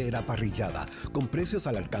verdadera parrillada, con precios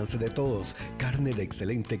al alcance de todos, carne de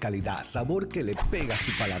excelente calidad, sabor que le pega a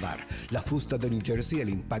su paladar. La Fusta de New Jersey, el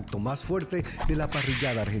impacto más fuerte de la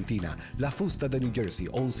parrillada argentina. La Fusta de New Jersey,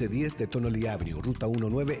 1110 de Tonelli Avenue, Ruta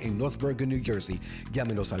 19 en North Bergen, New Jersey.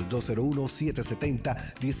 Llámenos al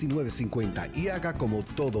 201-770-1950 y haga como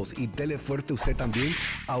todos y dele fuerte usted también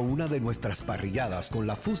a una de nuestras parrilladas con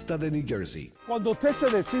La Fusta de New Jersey. Cuando usted se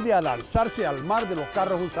decide a lanzarse al mar de los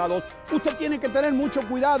carros usados, usted tiene que tener mucho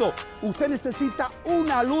cuidado. Usted necesita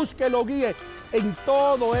una luz que lo guíe en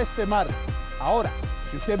todo este mar. Ahora,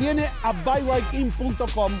 si usted viene a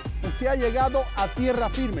buyrightinn.com, usted ha llegado a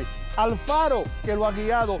tierra firme, al faro que lo ha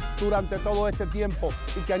guiado durante todo este tiempo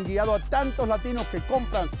y que han guiado a tantos latinos que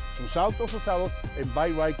compran sus autos usados en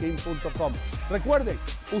buyrightinn.com. Recuerden,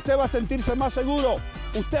 usted va a sentirse más seguro,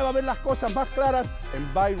 usted va a ver las cosas más claras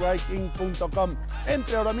en buyrightinn.com.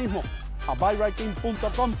 Entre ahora mismo a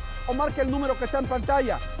buyrightinn.com o marque el número que está en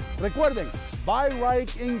pantalla. Recuerden,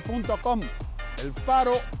 buyrightinn.com, el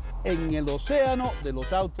faro en el océano de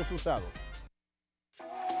los autos usados.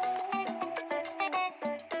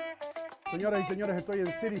 Señoras y señores, estoy en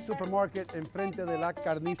City Supermarket, enfrente de la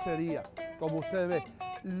carnicería. Como ustedes ven,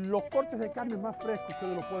 los cortes de carne más frescos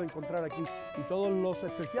ustedes los pueden encontrar aquí y todos los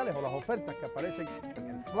especiales o las ofertas que aparecen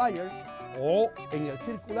en el flyer o en el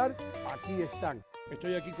circular, aquí están.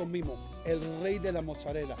 Estoy aquí con Mimo, el rey de la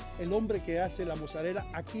mozzarella, el hombre que hace la mozzarella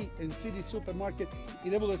aquí en City Supermarket. Y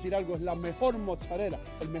debo decir algo, es la mejor mozzarella,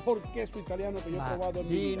 el mejor queso italiano que yo he probado en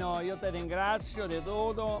mi vida. Dino, io te ringrazio di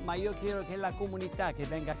tutto, ma io quiero che la comunità che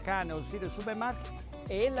venga qua nel City Supermarket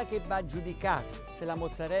è la che va a giudicare se la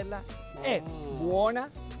mozzarella è buona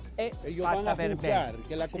e ellos fatta van a per juzgar, bene.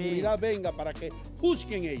 que la Sì. comunidad venga para que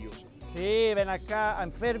juzguen ellos. Sì, ven acá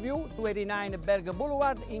in Fairview, 289 Bergen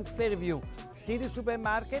Boulevard in Fairview. City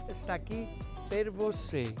Supermarket sta qui per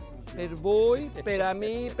você. Per voi, per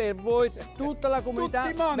me, per voi, tutta la comunità.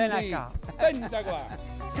 Tutti mondi. Ven acá. Venta qua.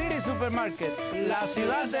 City Supermarket, la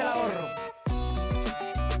ciudad del ahorro.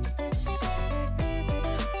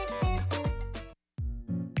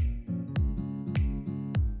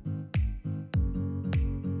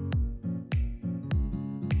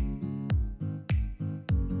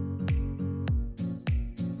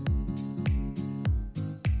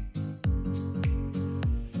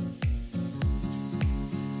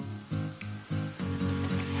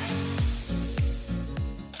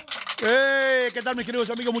 ¿Qué tal, mis queridos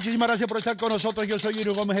amigos? Muchísimas gracias por estar con nosotros. Yo soy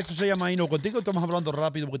Ino Gómez, esto se llama Ino Contigo. Estamos hablando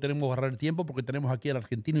rápido porque tenemos que agarrar el tiempo, porque tenemos aquí al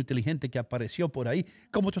argentino inteligente que apareció por ahí.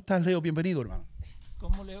 ¿Cómo tú estás, Leo? Bienvenido, hermano.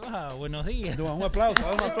 ¿Cómo le va? Buenos días. Un aplauso,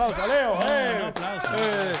 Leo. Un aplauso.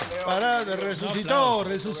 Parate, resucitó,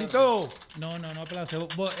 resucitó. No, aplauso.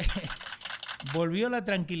 Volvió la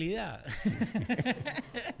tranquilidad.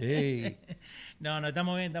 Hey. No,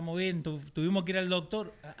 estamos bien. Tuvimos que ir al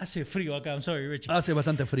doctor. Hace frío acá, I'm sorry, Richie. Hace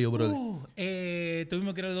bastante frío, brother.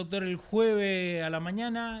 Tuvimos que ir al doctor el jueves a la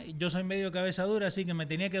mañana. Yo soy medio cabeza dura, así que me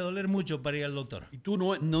tenía que doler mucho para ir al doctor. ¿Y tú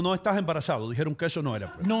no estás embarazado? Dijeron que eso no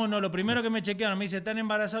era. Pues. No, lo primero que me chequearon, me dice, ¿están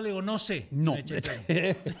embarazados? Le digo, no sé. No.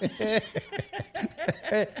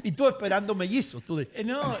 Y tú esperando mellizos.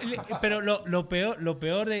 No, pero lo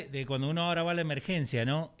peor de cuando uno ahora va a la emergencia,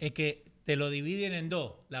 ¿no? Es que te lo dividen en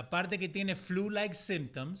dos. La parte que tiene flu-like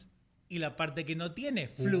symptoms y la parte que no tiene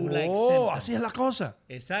flu-like symptoms. Así es la cosa.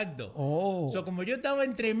 Exacto. Como yo estaba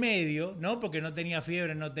entre medio, ¿no? Porque no tenía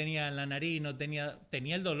fiebre, no tenía la nariz,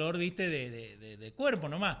 tenía el dolor, ¿viste? De cuerpo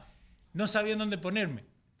nomás. No sabía dónde ponerme.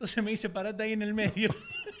 Entonces me dice, parate ahí en el medio.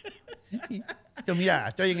 Yo, mira,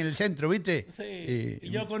 estoy en el centro, ¿viste? Sí. Y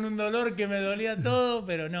yo con un dolor que me dolía todo,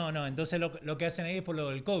 pero no. Entonces lo que hacen ahí es por lo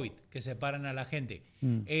del COVID, que separan a la gente.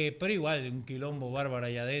 Pero igual, un quilombo bárbaro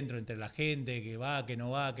allá adentro entre la gente que va, que no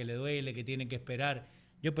va, que le duele, que tiene que esperar.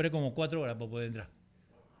 Yo esperé como 4 horas para poder entrar.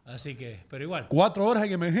 Así que, pero igual. 4 horas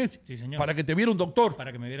en emergencia. Sí, señor. Para que te viera un doctor.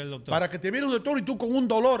 Para que me viera el doctor. Para que te viera un doctor y tú con un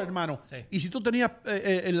dolor, hermano. Sí. Y si tú tenías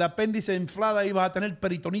el apéndice inflada, ibas a tener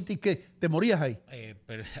peritonitis, ¿qué? ¿Te morías ahí?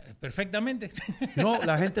 Perfectamente. No,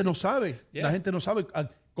 la gente no sabe. Yeah. La gente no sabe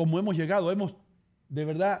cómo hemos llegado. Hemos, de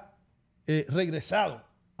verdad, regresado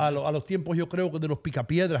a los tiempos, yo creo, de los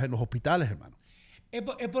picapiedras en los hospitales, hermano.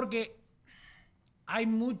 Es porque hay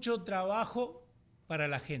mucho trabajo para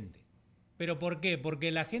la gente. ¿Pero por qué? Porque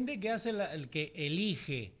la gente que que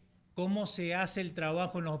elige cómo se hace el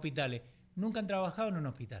trabajo en los hospitales, nunca han trabajado en un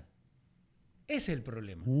hospital. Ese es el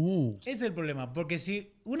problema. Ese es el problema. Porque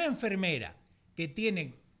si una enfermera que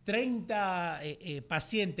tiene 30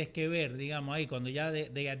 pacientes que ver, digamos, ahí cuando ya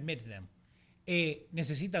they admit them,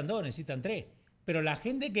 necesitan 2, necesitan 3. Pero la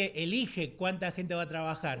gente que elige cuánta gente va a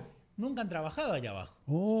trabajar, nunca han trabajado allá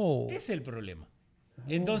abajo. Ese es el problema.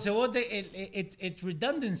 Entonces vos it's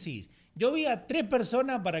redundancies. Yo vi a 3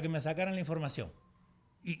 personas para que me sacaran la información.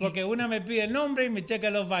 Porque una me pide el nombre y me checa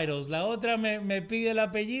los vitals. La otra me pide el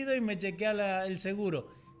apellido y me chequea el seguro.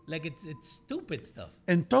 Like it's stupid stuff.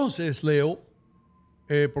 Entonces, Leo,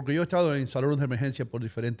 porque yo he estado en salones de emergencia por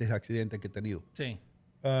diferentes accidentes que he tenido. Sí.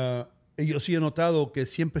 Y yo sí he notado que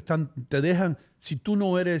siempre te dejan, si tú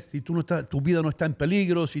no estás, tu vida no está en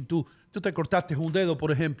peligro, si tú te cortaste un dedo,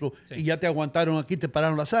 por ejemplo, Sí. y ya te aguantaron aquí, te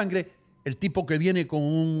pararon la sangre, el tipo que viene con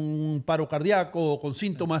un paro cardíaco o con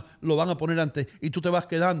síntomas, lo van a poner antes, y tú te vas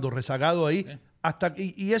quedando rezagado ahí,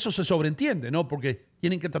 y eso se sobreentiende, ¿no? Porque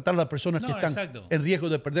tienen que tratar a las personas que están en riesgo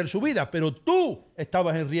de perder su vida, pero tú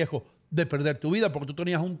estabas en riesgo de perder tu vida porque tú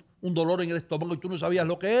tenías un dolor en el estómago y tú no sabías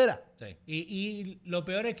lo que era. Sí. Y lo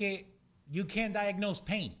peor es que you can't diagnose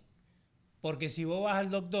pain. Porque si vos vas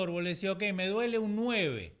al doctor, vos le decís, ok, me duele un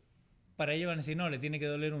 9. Para ellos van a decir, no, le tiene que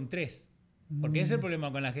doler un 3. Porque ese es el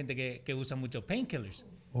problema con la gente que usa muchos painkillers.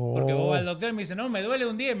 Porque vos vas al doctor y me dice, no, me duele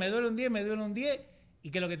un 10, me duele un 10, me duele un 10.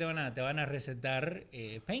 ¿Y qué es lo que te van a dar? Te van a recetar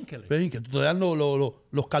painkillers. Que te dan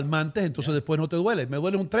los calmantes, entonces después no te duele. Me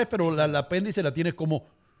duele un 3, pero la apéndice la tienes como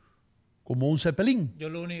un cepelín. Yo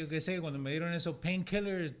lo único que sé es que cuando me dieron esos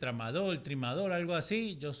painkillers, tramadol, trimadol, algo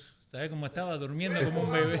así, yo sabía cómo estaba durmiendo como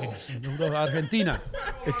un bebé. Argentina.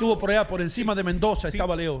 Estuvo por allá, por encima de Mendoza,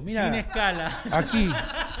 estaba Leo. Mira, sin escala.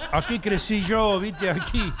 Aquí crecí yo, viste,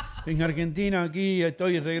 aquí. En Argentina, aquí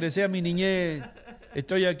regresé a mi niñez.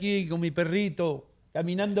 Estoy aquí con mi perrito,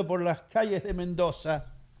 caminando por las calles de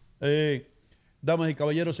Mendoza. Damas y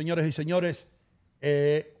caballeros, señores y señores,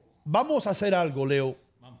 vamos a hacer algo, Leo.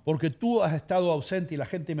 Porque tú has estado ausente y la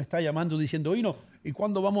gente me está llamando diciendo, ¿y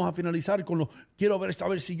cuándo vamos a finalizar con quiero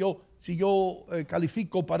saber si yo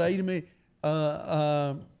califico para irme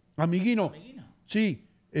a Amiguino? Sí.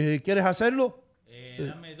 ¿Quieres hacerlo?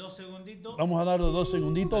 Dame 2 segunditos. Vamos a darle 2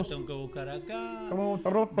 segunditos. Tengo que buscar acá.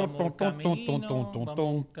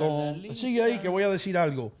 Sigue ahí que voy a decir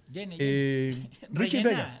algo. Richie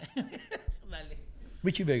Vega. Dale.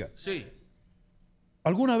 Richie Vega. Sí.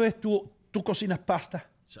 ¿Alguna vez tú cocinas pasta?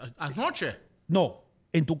 Anoche. No,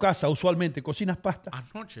 en tu casa usualmente cocinas pasta.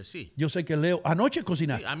 Anoche, sí. Yo sé que Leo, anoche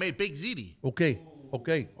cocinaste. I made baked ziti. Okay.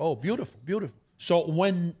 Oh, beautiful. So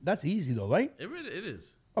that's easy though, right? It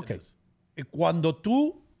is. Okay. It is. Cuando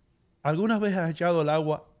tú algunas veces has echado el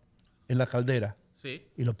agua en la caldera Sí.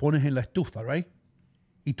 y lo pones en la estufa, right?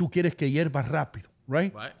 y tú quieres que hierva rápido,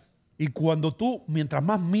 right? Right. Y cuando tú, mientras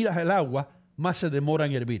más miras el agua, más se demora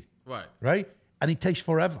en hervir, Right. right? And it takes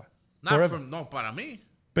forever. Not forever. from, no, para mí.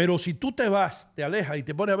 Pero si tú te vas, te alejas y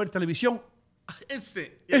te pones a ver televisión, Instant.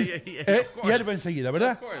 Yeah, of course. hierve enseguida,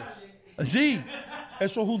 ¿verdad? Of course. Sí,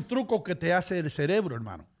 eso es un truco que te hace el cerebro,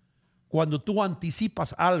 hermano. Cuando tú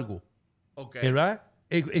anticipas algo, Okay. ¿verdad?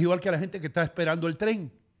 Es igual que la gente que está esperando el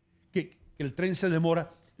tren, que el tren se demora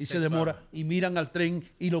y se demora y miran al tren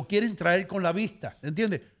y lo quieren traer con la vista,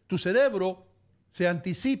 ¿entiendes? Tu cerebro se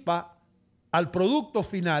anticipa al producto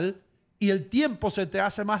final y el tiempo se te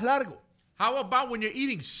hace más largo. How about when you're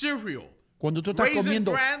eating cereal? Cuando tú estás Raisin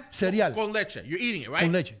comiendo Bran cereal. con leche. You're eating it, right?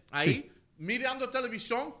 Con leche, Ahí, sí. mirando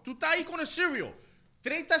televisión, tú estás ahí con el cereal.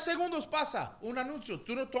 30 segundos pasa un anuncio,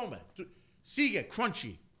 tú no tomes. Sigue,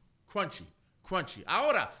 crunchy, crunchy, crunchy.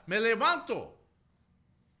 Ahora, me levanto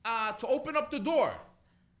to open up the door.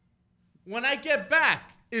 When I get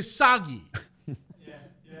back, it's soggy.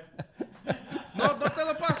 No te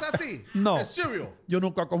lo pasa a ti? No. El cereal. Yo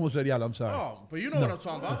nunca como cereal, I'm sorry. Oh, but you know what I'm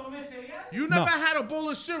talking about. You No. never had a bowl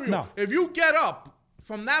of cereal. No. If you get up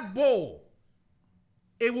from that bowl,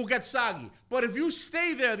 it will get soggy. But if you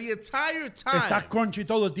stay there the entire time, Está crunchy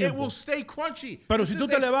todo el it tiempo. will stay crunchy. Pero This si is tú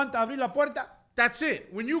te levantas a abrir la puerta, that's it.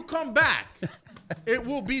 When you come back, it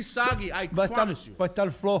will be soggy. I promise you. va a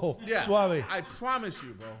estar flojo, Yeah, suave. I promise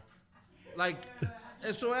you, bro. Like,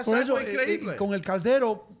 eso es Por algo eso, increíble. con el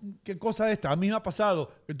caldero, ¿qué cosa es esta? A mí me ha pasado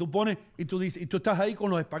que tú pones y tú dices, y tú estás ahí con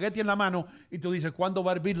los espaguetis en la mano y tú dices, ¿cuándo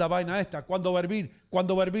va a hervir la vaina esta? ¿Cuándo va a hervir?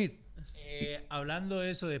 ¿Cuándo va a hervir? Hablando de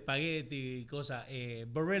eso de espagueti y cosas,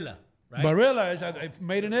 Barilla, right? Barilla is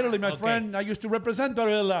made in Italy, my Okay. friend. I used to represent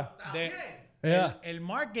Barilla. Yeah. El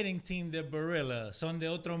marketing team de Barilla son de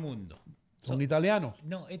otro mundo. Son italianos.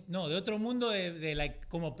 No, de otro mundo de like,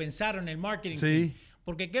 como pensaron el marketing Sí. team.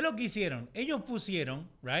 Porque ¿qué es lo que hicieron? Ellos pusieron,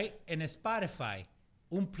 right, en Spotify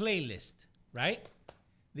un playlist, right?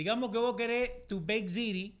 Digamos que vos querés tu baked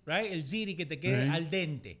ziti, right? El ziti que te quede Right. al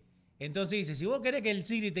dente. Entonces dice, si vos querés que el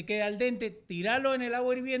ziti te quede al dente, tiralo en el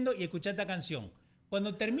agua hirviendo y escuchá esta canción.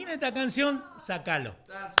 Cuando termine esta canción, sacalo.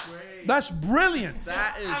 That's great. That's brilliant.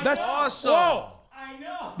 That is That's awesome. Whoa, I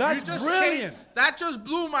know. that's You just brilliant. that just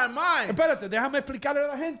blew my mind. Espérate, déjame explicarle a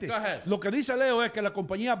la gente. Go ahead. Lo que dice Leo es que la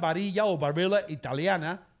compañía Barilla o Barilla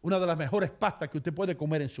italiana, una de las mejores pastas que usted puede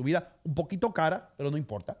comer en su vida, un poquito cara, pero no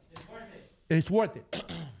importa. Es fuerte.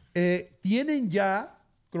 Tienen ya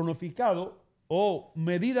cronoficado o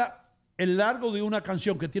medida el largo de una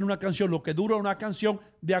canción, que tiene una canción, lo que dura una canción,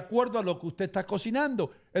 de acuerdo a lo que usted está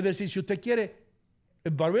cocinando. Es decir, si usted quiere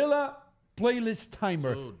Barilla Playlist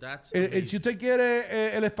Timer, Dude, that's si usted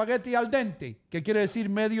quiere el espagueti al dente, que quiere decir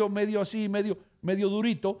medio así, medio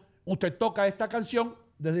durito, usted toca esta canción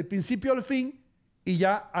desde el principio al fin y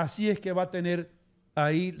ya así es que va a tener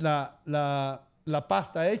ahí la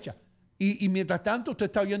pasta hecha. Y mientras tanto usted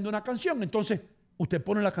está oyendo una canción, entonces usted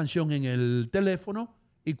pone la canción en el teléfono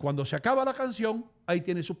y cuando se acaba la canción, ahí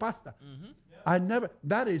tiene su pasta.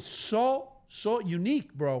 That is so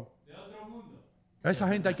unique, bro. A esa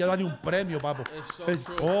gente hay que darle un premio, papo. It's so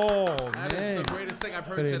true. Oh, That is man. the greatest thing I've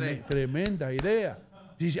heard today. Tremenda idea.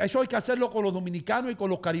 Sí, eso hay que hacerlo con los dominicanos y con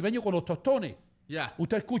los caribeños, con los tostones. Yeah.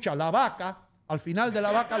 Usted escucha la vaca, al final de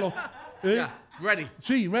la vaca los... Yeah. Ready.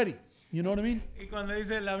 Sí, ready. You know what I mean? Y cuando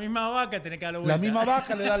dice la misma vaca, tenés que darle La vuelta. misma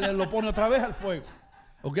vaca lo pone otra vez al fuego.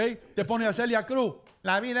 ¿Ok? Te pone a Celia Cruz.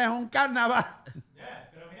 La vida es un carnaval.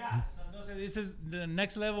 Pero mira, entonces this is the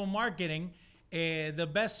next level marketing. The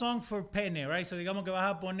best song for penne, right? So digamos que vas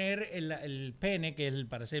a poner el penne, que es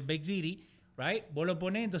para hacer baked ziti, right? Vos lo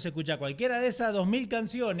pones, entonces escucha cualquiera de esas 2000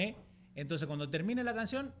 canciones. Entonces cuando termine la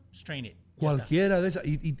canción, strain it. Ya Cualquiera de esas.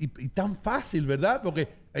 Y tan fácil, ¿verdad? Porque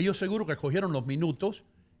ellos seguro que escogieron los minutos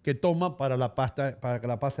que toman para que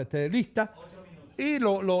la pasta esté lista. 8 minutos. Y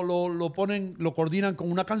lo ponen, lo coordinan con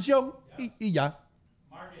una canción y ya.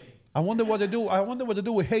 Marketing. I wonder what they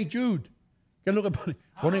do with Hey Jude. ¿Qué es lo que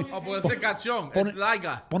ponen? Oh, puede ser canción. Es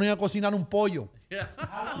larga. Ponen a cocinar un pollo. Yeah.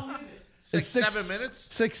 How long is it? 7 minutes?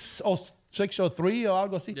 6 o 3 o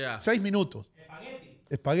algo así. Yeah. 6 minutos.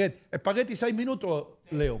 Espagueti 6 minutos,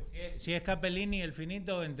 Leo. Si es capellini, el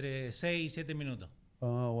finito, entre 6 y 7 minutos.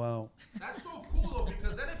 Oh, wow. That's so cool though,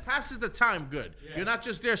 because then it passes the time good. You're not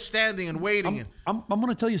just there standing and waiting. I'm going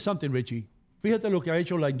to tell you something, Richie. Fíjate lo que ha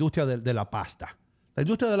hecho la industria de la pasta. La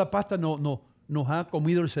industria de la pasta nos ha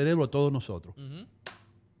comido el cerebro a todos nosotros.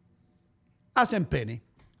 Hacen penne,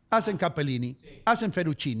 hacen capellini, hacen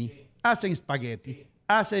fettuccini, hacen spaghetti,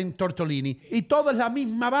 hacen tortellini, y todo es la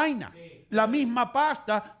misma vaina. la misma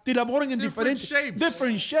pasta, te la ponen en Different diferentes shapes.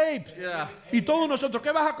 different shapes. Yeah. Y todos nosotros,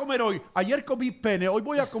 ¿qué vas a comer hoy? Ayer comí pene, hoy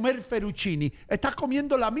voy a comer fettuccini. Estás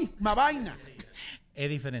comiendo la misma vaina. Es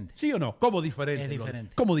diferente. ¿Sí o no? ¿Cómo diferente? Es Lord?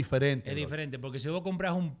 diferente. ¿Cómo diferente? Es Lord? diferente, porque si vos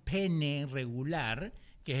compras un pene regular,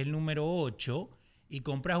 que es el número 8, y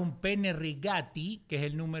compras un pene rigati, que es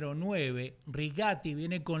el número 9, rigati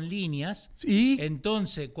viene con líneas, ¿Y?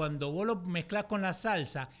 entonces cuando vos lo mezclas con la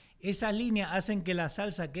salsa, esas líneas hacen que la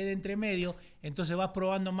salsa quede entre medio, entonces vas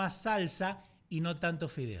probando más salsa y no tanto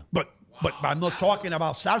fideo. But I'm not talking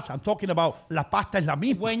about salsa. I'm talking about la pasta es la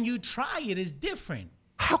misma. When you try it, it's different.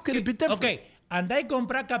 How can it be different? Ok, andá y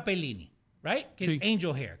comprar capellini, right? Que Sí. es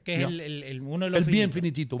angel hair, que Yeah. es uno de los El bien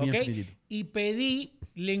finitos, finitito, bien ¿ok? finitito. Y pedí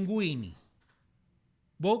linguini.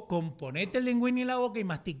 Vos ponete el linguini en la boca y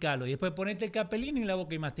masticalo. Y después ponete el capellini en la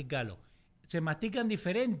boca y masticalo. Se mastican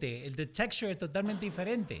diferente. El texture es totalmente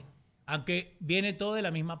diferente. Aunque viene todo de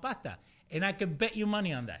la misma pasta. And I can bet you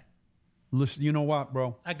money on that. Listen, you know what,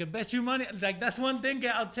 bro? I can bet you money. Like, that's one thing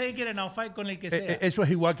that I'll take it and I'll fight con el que sea. Eso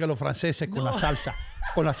es igual que los franceses con No. la salsa.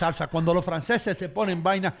 Con la salsa. Cuando los franceses te ponen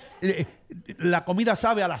vaina, la comida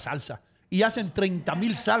sabe a la salsa. Y hacen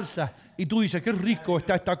 30,000 salsas. Y tú dices, qué rico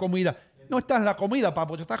está esta comida. No está en la comida,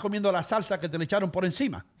 papo. Te estás comiendo la salsa que te le echaron por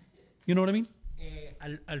encima. You know what I mean?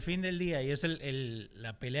 Al fin del día, y es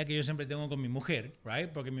la pelea que yo siempre tengo con mi mujer, right?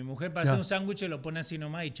 Porque mi mujer para Yeah. hacer un sándwich lo pone así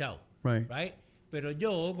nomás y chao, Right. Pero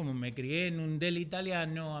yo, como me crié en un deli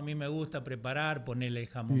italiano, a mí me gusta preparar, ponerle el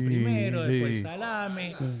jamón Sí, primero, después el sí.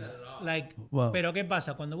 salame. Like, Wow. Pero ¿qué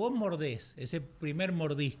pasa? Cuando vos mordés ese primer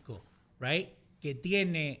mordisco, right? Que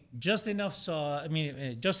tiene just enough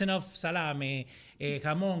salame,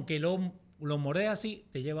 jamón, que lo mordés así,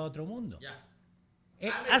 te lleva a otro mundo.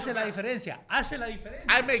 Hace la diferencia.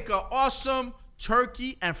 I make an awesome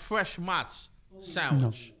turkey and fresh mozz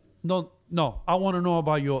sandwich. No. I want to know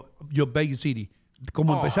about your baked ziti.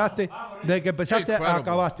 ¿Cómo empezaste? Desde que empezaste a Incredible.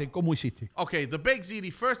 acabaste, ¿cómo hiciste? Okay, the baked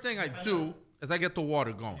ziti, first thing I do is I get the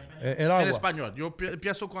water going. El agua. En español, yo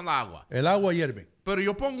empiezo con la agua. El agua hierve. Pero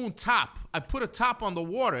yo pongo un top. I put a top on the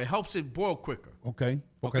water. It helps it boil quicker. Ok.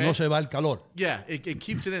 Porque Okay. no se va el calor. Yeah, it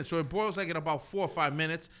keeps it in. So it boils like in about 4 or 5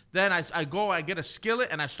 minutes. Then I get a skillet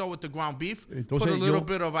and I start with the ground beef. Entonces put a little yo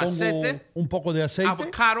bit of pongo aceite. un poco de aceite.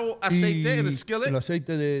 Avocado aceite in the skillet. El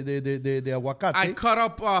aceite de aguacate. I cut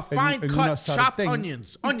up fine en una cut chopped sartén.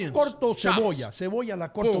 onions. Y Onions. corto chopped. cebolla. Cebolla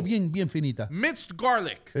la corto Boom. bien finita. Minced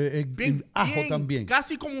garlic. Ajo también.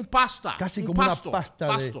 Casi como un pasta. Casi un como pasto, una pasta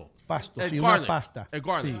pasto. de pasto. El Sí, garlic. una pasta. El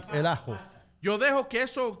garlic. Sí, el ajo. Yo dejo que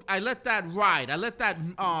eso, I let that ride. I let that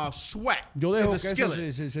sweat. Yo dejo in the que eso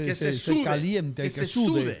skillet. se se sude. caliente, que se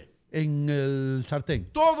sude en el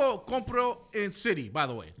sartén. Todo compro en City, by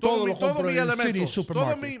the way. Todo lo compro mi en City elementos. Todo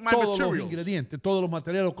Supermarket. my Todos los materials. ingredientes, todos los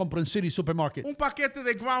materiales los compro en City Supermarket. Un paquete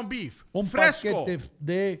de ground beef. Un fresco. paquete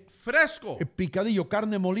de Fresco. picadillo,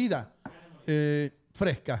 carne molida,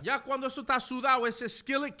 fresca. Ya cuando eso está sudado, ese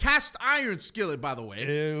skillet, cast iron skillet, by the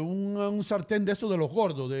way. Un sartén de esos de los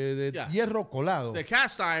gordos, de Yeah. hierro colado. De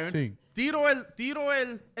cast iron. Sí. Tiro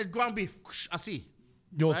el ground beef. Así.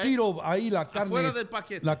 Yo Right? tiro ahí la Afuera carne, del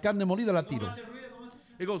paquete. la carne molida la tiro.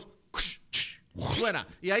 It goes. Suena.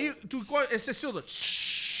 Y ahí tú ese silver.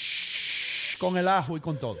 Con el ajo y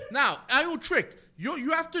con todo. Now, hay un trick.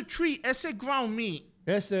 You have to treat ese ground meat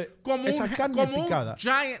como esa un, carne como un picada.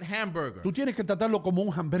 giant hamburger. Tú tienes que tratarlo como un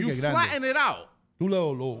You hamburger grande. flatten it out. Tú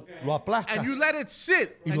lo aplastas. And you let it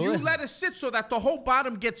sit. Y And lo you dejas. let it sit so that the whole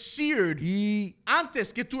bottom gets seared. Y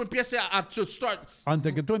Antes que tú empieces to start.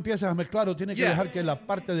 antes que tú empieces a mezclarlo, tienes que Yeah. dejar que la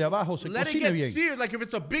parte de abajo se Let it cocine get bien. seared like if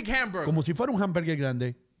it's a big hamburger. Como si fuera un hamburger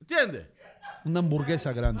grande. ¿Entiendes? Una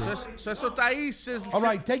hamburguesa grande. So eso está ahí. All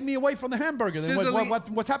right, take me away from the hamburger. Then Sizzling.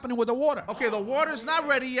 what's happening with the water? Okay, the water's not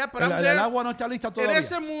ready yet, but I'm El there. agua no está lista En todavía.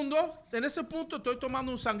 ese mundo, en ese punto, estoy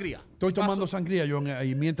tomando un sangría. Estoy tomando Paso- sangría yo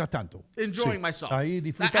ahí mientras tanto. Enjoying Sí, myself. Ahí I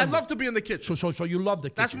disfrutando. love to be in the kitchen. So you love the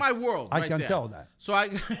kitchen. That's my world. I right can there. tell that. So I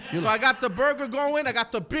got the burger going. I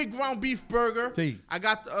got the big ground beef burger. Sí. I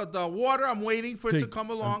got the water. I'm waiting for it Sí. to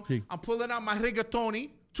come along. Sí. I'm pulling out my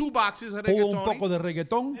rigatoni. 2 boxes of Hubo un rigatoni. poco de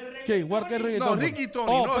reggaetón. ¿Qué? Igual que reggaetón. No, rigatoni,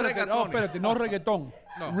 Oh, no espérate, reggaetoni. espérate, no reggaetón.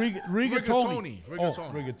 No. Rigatoni. Rigatoni, Oh,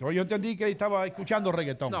 rigatoni. reggaetón. Yo entendí que estaba escuchando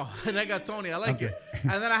reggaetón. No, rigatoni. I like Okay. it.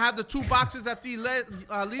 And then I had the 2 boxes at the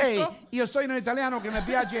listo. Ehi, io sono un italiano che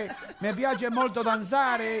mi piace molto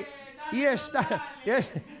danzare y está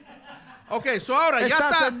Okay, so ahora ya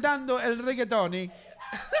estás está. andando el reggaetoni.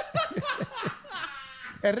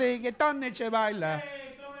 El reggaetón se baila.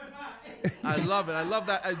 I love it. I love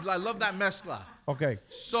that. I love that mezcla. Okay.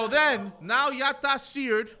 So then, now ya está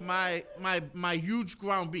seared my huge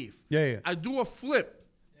ground beef. Yeah. I do a flip.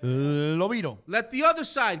 Lo viro. Let the other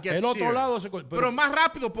side get El otro seared. lado Pero más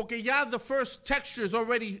rápido porque ya the first texture is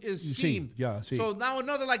already seamed. ya, sí. So now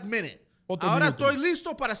another like minute. Otro Ahora minuto. estoy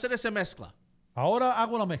listo para hacer esa mezcla. Ahora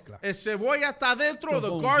hago la mezcla. El cebolla está dentro, the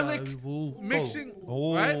garlic mixing,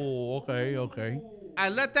 right? Okay. I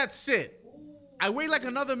let that sit. I wait like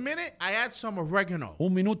another minute. I add some oregano.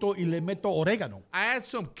 Un minuto y le meto orégano. I add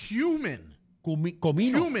some cumin.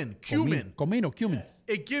 Comino. Cumin.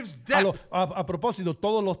 It gives A, depth. a propósito,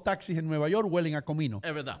 todos los taxis en Nueva York huelen a comino.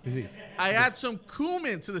 Es verdad. Sí. I add some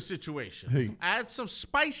cumin to the situation. Sí. I add some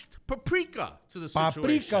spiced paprika to the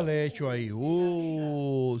Paprika situation. le echo ahí.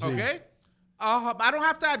 Sí. Okay? I don't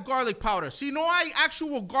have to add garlic powder. Si no hay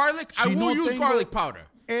actual garlic, I Si will no use tengo garlic powder.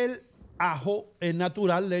 El ajo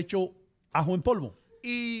natural le echo ajo en polvo.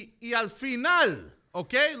 Y al final,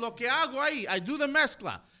 okay, lo que hago ahí, I do the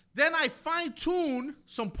mezcla. Then I fine tune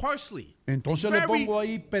some parsley. Entonces le pongo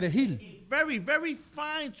ahí perejil. Very, very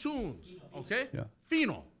fine tuned. Okay? Yeah.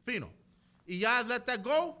 Fino. Y ya let that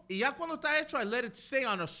go. Y ya cuando está hecho, I let it stay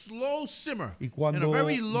on a slow simmer. Y in a cuando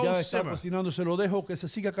very low ya está simmer. cocinando, se lo dejo que se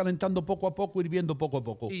siga calentando poco a poco, hirviendo poco a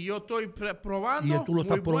poco. Y yo estoy probando. Y tú lo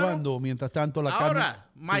estás muy bueno. probando mientras tanto la Ahora,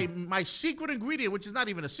 carne. my secret ingredient, which is not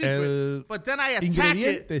even a secret, El but then I attack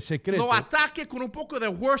ingrediente it. secreto. Lo ataque con un poco de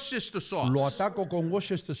Worcestershire sauce. Lo ataco con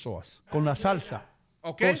Worcestershire sauce, con la salsa.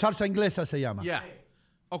 Okay. Con salsa inglesa se llama. Yeah.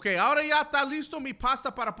 Ok, ahora ya está listo mi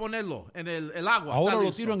pasta para ponerlo en el agua. Ahora Está lo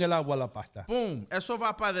listo. tiro en el agua la pasta. Boom, eso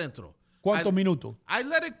va para adentro. ¿Cuántos minutos? I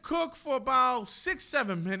let it cook for about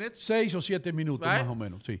 6-7 minutes. 6 o 7 minutos Right. más o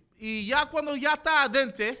menos, sí. Y ya cuando ya está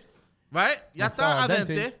adente, right? Ya está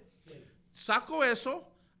adente. Saco eso.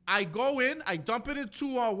 I go in, I dump it into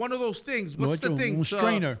one of those things. Lo What's the echo, thing? un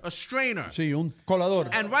strainer. A strainer. Sí, un colador.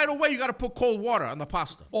 And right away you got to put cold water on the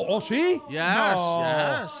pasta. Oh, ¿sí? Yes, No.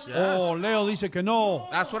 yes. Oh, Leo dice que no.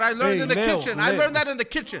 That's what I learned Hey, in the Leo, kitchen. I Leo. learned that in the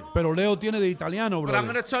kitchen. Pero Leo tiene de italiano, bro. But I'm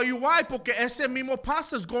going to tell you why. Porque ese mismo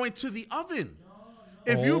pasta is going to the oven.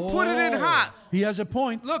 If you put it in hot, He has a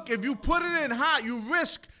point. look, if you put it in hot, you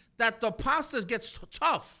risk that the pasta gets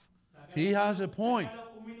tough. He has a point.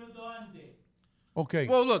 Okay.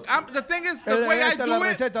 Well, look, the thing is, the way I Esta es la do it,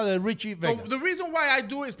 receta de Richie Vega. the reason why I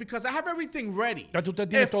do it is because I have everything ready. Ya tú te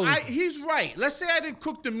tienes todo listo. He's right. Let's say I didn't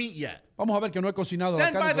cook the meat yet. Vamos a ver que no he cocinado la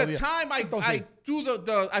Then by carne the todavía. time I Entonces,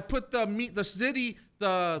 do I put the meat, the ziti,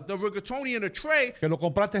 the rigatoni in a tray, que lo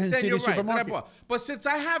compraste en then City you're right. Then I Supermarket. bought. But since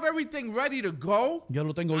I have everything ready to go, Ya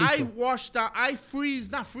lo tengo I listo. wash down,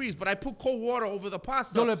 not freeze, but I put cold water over the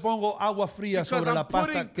pasta. Yo le pongo agua fría because sobre I'm la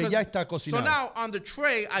pasta putting- que 'cause- ya está So cocinada. now on the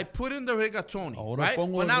tray, I put in the rigatoni, Ahora right?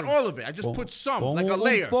 pongo But el not rig- all of it. I just Pongo- put some, pongo like a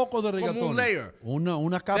layer. un poco de Como un rigatoni. layer.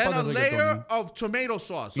 Una capa Then a de layer rigatoni. of tomato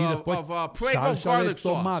sauce, Y después of Prego salsa garlic de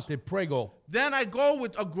sauce. tomate, Prego. Then I go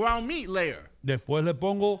with a ground meat layer. Después le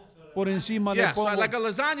pongo por encima Yeah, le so pongo. like a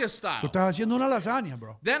lasagna Tú style. estás haciendo una lasaña,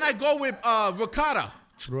 bro. Then I go with ricotta,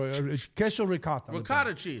 Queso ricotta.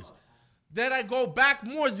 ricotta cheese. Then I go back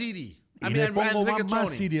more ziti. Y le pongo más rigatoni.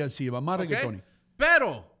 siri encima, más Okay? rigatoni.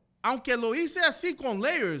 Pero, aunque lo hice así con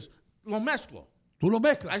layers, lo mezclo. Tú lo I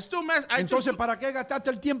mezclas. still mess. Entonces, ¿para qué gastaste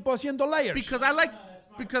el tiempo haciendo layers? Because I like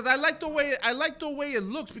the way it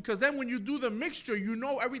looks. Because then when you do the mixture, you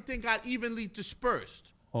know everything got evenly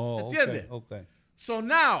dispersed. Oh, ¿Entiende? okay. So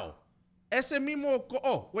now, ese mismo.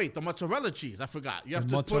 Oh wait, the mozzarella cheese. I forgot. You have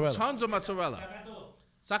The to put mozzarella. tons of mozzarella.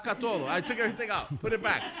 Saca todo. I took everything out. Put it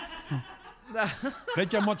back. Le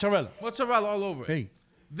echa mozzarella. Mozzarella all over it. Hey,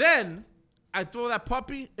 Then I throw that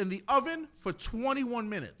puppy in the oven for 21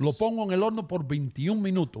 minutes. lo pongo en el horno por 21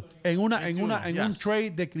 minutos en un yes. tray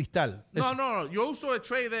de cristal. No. Yo uso a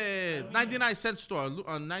tray de 99 cent store,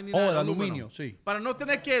 99 Oh, de aluminio. aluminio, sí. Para no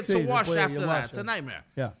tener que Sí, to wash después de after that. wash, It's a nightmare.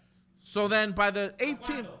 Yeah. So then by the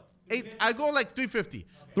 18th, I go like 350.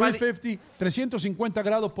 By the- 350, 350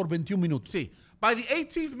 grados por 21 minutos. See, by the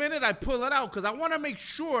 18th minute, I pull it out because I want to make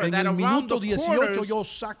sure En that el around minuto the 18 corners, yo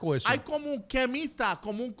saco eso. hay como un quemita,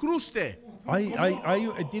 como un cruste.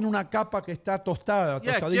 Tiene una capa que está tostada,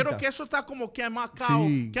 Yeah, tostadita. quiero que eso está como quemacao,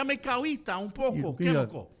 Sí. quemacauita un poco, Mira,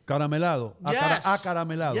 químico. caramelado, Yes.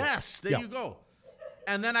 acaramelado. Yes, there Yeah. you go.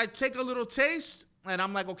 And then I take a little taste, and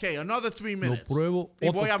I'm like, okay, another 3 minutes. Lo pruebo Y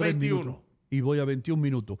otros voy a 3 21. minutos. Y voy a 21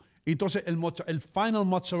 minutos. Entonces, el final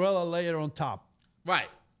mozzarella layer on top, Right.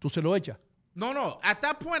 tú se lo echas. No. At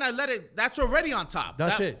that point, I let it. That's already on top.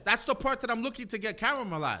 That's it. That's the part that I'm looking to get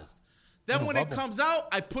caramelized. Then Bueno, when it papo. comes out,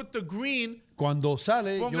 I put the green. Cuando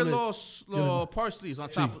sale, yo Ponga le- los parsleys on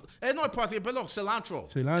top. No parsley, pero cilantro.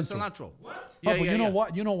 Cilantro. Cilantro. Papo, Yeah, you know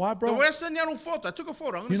what? You know what, Te bro? voy a enseñar una foto. I took a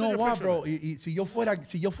photo. I'm gonna You know send you a what, picture bro? of it. Y si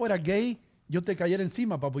yo fuera gay, yo te cayera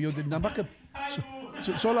encima, papo. Yo nada más que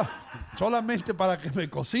solamente para que me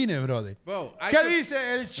cocine, brother. Bro, ¿Qué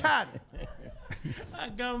dice el chat?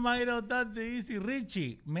 Acá Mayra Tate dice,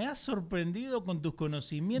 Richie, me has sorprendido con tus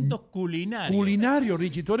conocimientos culinarios. Culinario,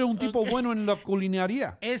 Richie. Tú eres un tipo bueno en la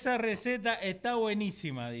culinaria. Esa receta está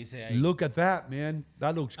buenísima, dice ahí. Look at that, man.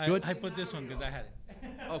 That looks good. I put this one because I had it.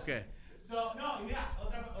 Okay. So, no, mira,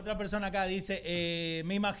 otra persona acá dice,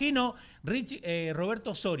 me imagino, Richie,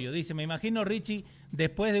 Roberto Osorio dice, me imagino Richie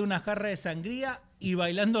después de una jarra de sangría y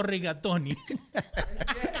bailando rigatoni.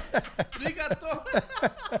 Rigatoni.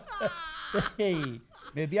 Hey,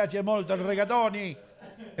 mi piace molto il reggaetoni,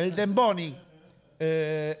 el demboni.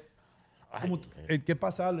 ¿Qué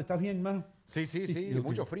pasa, Ale? ¿Estás bien, man? Sí,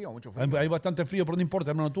 mucho frío. Hay bastante frío, pero no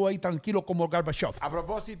importa, hermano. Tú ahí tranquilo como Gorbachev. A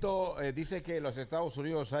propósito, dice que en los Estados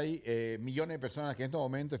Unidos hay millones de personas que en este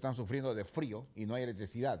momento están sufriendo de frío y no hay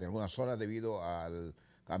electricidad en algunas zonas debido al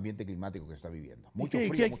ambiente climático que está viviendo. Mucho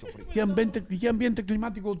frío. ¿Qué ambiente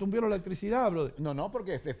climático tuvieron la electricidad, brother? No,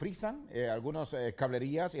 porque se frisan algunas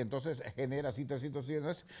cablerías y entonces genera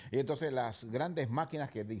situaciones y entonces las grandes máquinas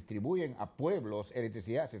que distribuyen a pueblos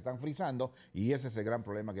electricidad se están frizando y ese es el gran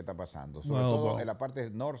problema que está pasando, sobre todo en la parte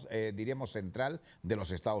diríamos central de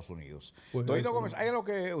los Estados Unidos. Pues Doito Gómez, hay algo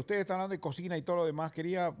que ustedes están hablando de cocina y todo lo demás,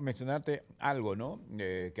 quería mencionarte algo, ¿no?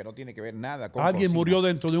 Que no tiene que ver nada con Alguien cocina. Murió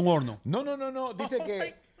dentro de un horno. No, dice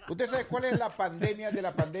que ¿usted sabe cuál es la pandemia del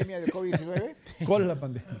COVID-19? ¿Cuál es la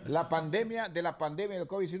pandemia? La pandemia del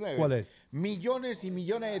COVID-19. ¿Cuál es? Millones y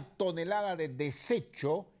millones de toneladas de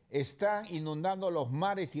desecho están inundando los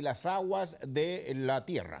mares y las aguas de la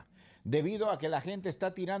tierra. Debido a que la gente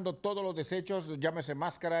está tirando todos los desechos, llámese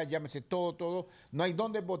máscara, llámese todo, no hay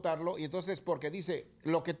dónde botarlo. Y entonces, porque dice,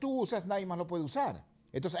 lo que tú usas nadie más lo puede usar.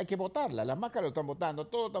 Entonces hay que votarla, las máscaras lo están votando,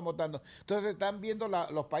 todo están votando. Entonces están viendo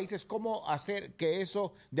los países cómo hacer que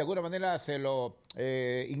eso de alguna manera se lo,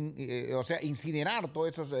 incinerar todos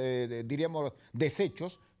esos, diríamos,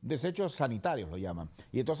 desechos sanitarios lo llaman.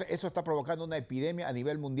 Y entonces eso está provocando una epidemia a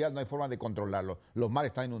nivel mundial, no hay forma de controlarlo. Los mares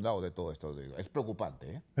están inundados de todo esto. Es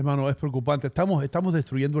preocupante, ¿eh? Hermano, es preocupante. Estamos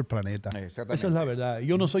destruyendo el planeta. Exactamente. Esa es la verdad.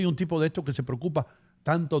 Yo no soy un tipo de esto que se preocupa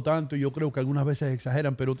tanto, y yo creo que algunas veces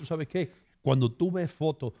exageran, pero tú sabes qué, cuando tú ves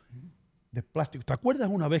fotos de plástico, ¿te acuerdas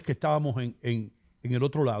una vez que estábamos en el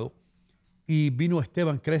otro lado y vino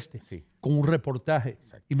Esteban Creste con un reportaje?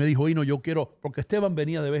 Exacto. Y me dijo, yo quiero, porque Esteban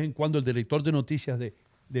venía de vez en cuando, el director de noticias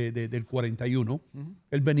del 41,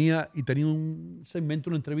 él venía y tenía un segmento,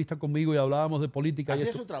 una entrevista conmigo y hablábamos de política.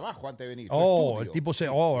 Hacía su trabajo antes de venir. El tipo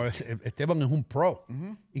Esteban es un pro.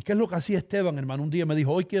 ¿Y qué es lo que hacía Esteban, hermano? Un día me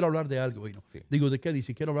dijo, hoy quiero hablar de algo. Digo, ¿de qué?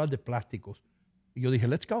 Dice, quiero hablar de plásticos. Y yo dije,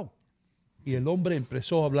 let's go. Y el hombre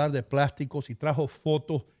empezó a hablar de plásticos y trajo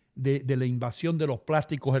fotos de la invasión de los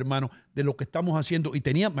plásticos, hermano, de lo que estamos haciendo. Y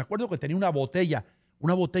me acuerdo que tenía una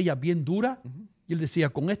botella bien dura. Y él decía,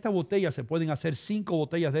 con esta botella se pueden hacer 5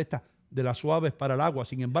 botellas de estas, de las suaves para el agua.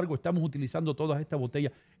 Sin embargo, estamos utilizando todas estas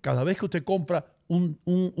botellas. Cada vez que usted compra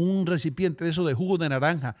un recipiente de eso de jugo de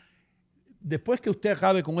naranja, después que usted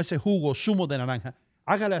acabe con ese zumo de naranja,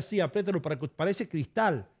 hágale así, apriételo para que parece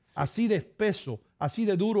cristal. Así de espeso, así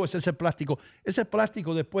de duro es ese plástico. Ese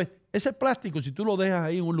plástico, si tú lo dejas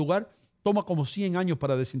ahí en un lugar, toma como 100 años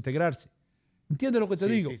para desintegrarse. ¿Entiendes lo que te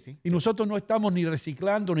digo? Sí. Y nosotros no estamos ni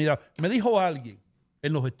reciclando ni nada. Me dijo alguien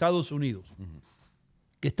en los Estados Unidos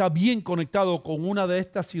que está bien conectado con una de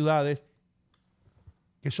estas ciudades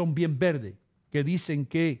que son bien verdes, que dicen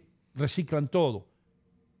que reciclan todo.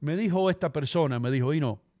 Me dijo esta persona,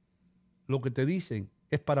 lo que te dicen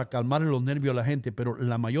es para calmar los nervios a la gente, pero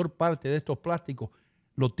la mayor parte de estos plásticos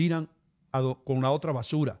lo tiran con la otra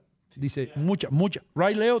basura. Dice, mucha.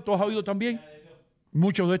 Right, Leo, ¿tú has oído también?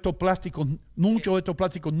 Muchos de estos plásticos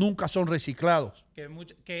nunca son reciclados.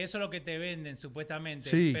 Que eso es lo que te venden, supuestamente.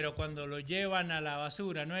 Sí. Pero cuando lo llevan a la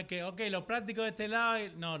basura, no es que, los plásticos de este lado,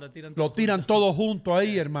 no, lo tiran todo. Lo tiran todo junto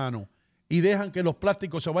ahí, hermano. Y dejan que los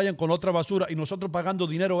plásticos se vayan con otra basura y nosotros pagando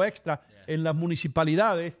dinero extra en las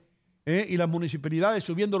municipalidades. Y las municipalidades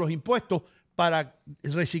subiendo los impuestos para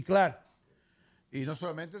reciclar. Y no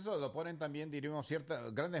solamente eso, lo ponen también, diríamos,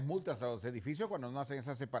 ciertas grandes multas a los edificios cuando no hacen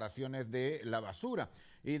esas separaciones de la basura.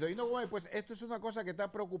 Y Doino Gómez, pues esto es una cosa que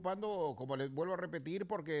está preocupando, como les vuelvo a repetir,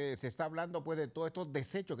 porque se está hablando pues de todos estos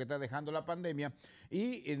desechos que está dejando la pandemia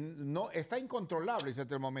y no está incontrolable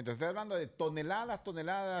hasta el momento. Se está hablando de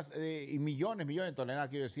toneladas y millones de toneladas,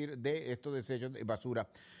 quiero decir, de estos desechos de basura.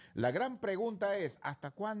 La gran pregunta es,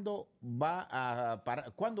 ¿hasta cuándo va a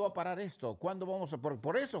parar esto? ¿Cuándo vamos a...?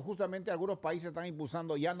 Por eso, justamente, algunos países están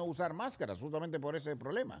impulsando ya no usar máscaras, justamente por ese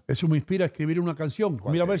problema. Eso me inspira a escribir una canción.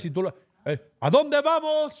 Mira, a ver si tú ¿a dónde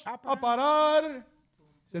vamos a parar?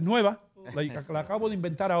 Es nueva, la acabo de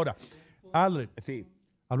inventar ahora. Adler, Sí.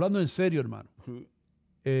 hablando en serio, hermano,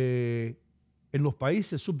 en los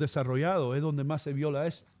países subdesarrollados es donde más se viola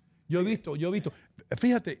eso. Yo he visto,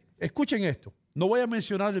 fíjate, escuchen esto, no voy a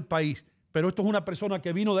mencionar el país, pero esto es una persona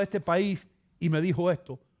que vino de este país y me dijo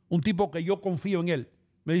esto, un tipo que yo confío en él.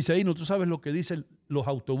 Me dice, Hino, ¿tú sabes lo que dicen los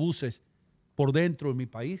autobuses por dentro de mi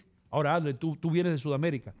país? Ahora, Adler, tú vienes de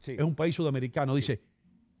Sudamérica, Sí. es un país sudamericano,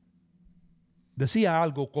 decía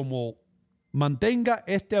algo como, mantenga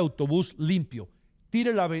este autobús limpio,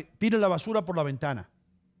 tire la basura por la ventana,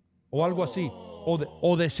 o algo así,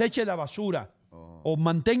 o deseche la basura, o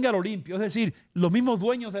manténgalo limpio. Es decir, los mismos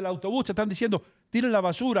dueños del autobús te están diciendo, tire la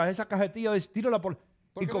basura, esa cajetilla, tírala por...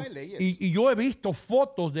 Porque no hay leyes. Y yo he visto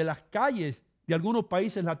fotos de las calles de algunos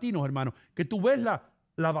países latinos, hermano, que tú ves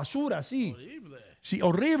la basura así. Horrible. Sí,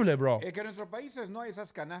 horrible, bro. Es que en nuestros países no hay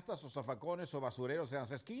esas canastas o zafacones o basureros en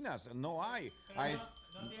las esquinas. No hay.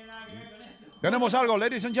 No tiene nada que ver con eso. Tenemos algo,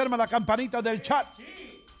 ladies and gentlemen, la campanita del chat.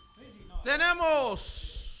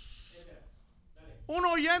 Tenemos un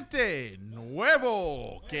oyente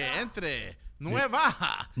nuevo que entre.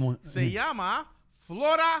 Nueva. Se llama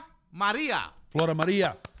Flora María. Flora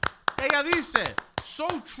María. Ella dice, so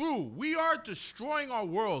true, we are destroying our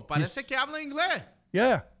world. Parece que habla inglés.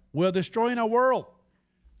 Yeah, we're destroying our world.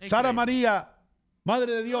 Increíble. Sara María,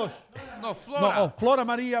 Madre de Dios. No, Flora. No, Flora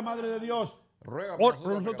María, Madre de Dios. Ruega Por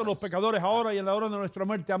nosotros los pecadores ahora y en la hora de nuestra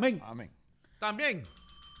muerte. Amén. Amén. También.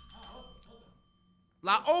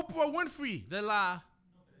 La Oprah Winfrey de la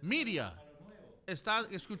media está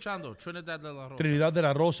escuchando Trinidad de la Rosa. Trinidad de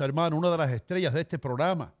la Rosa, hermano, una de las estrellas de este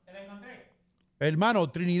programa. Hermano,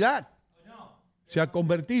 Trinidad se ha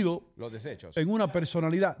convertido Los desechos. en una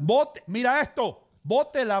personalidad. Mira esto.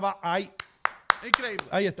 Increíble.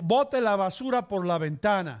 Ahí está. Bote la basura por la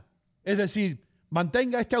ventana. Es decir,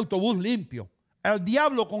 mantenga este autobús limpio. Al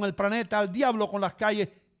diablo con el planeta, al diablo con las calles.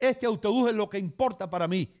 Este autobús es lo que importa para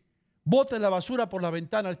mí. Bote la basura por la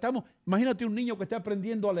ventana. Imagínate un niño que esté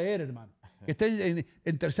aprendiendo a leer, hermano. Que esté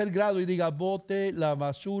en tercer grado y diga, bote la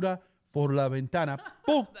basura por la ventana.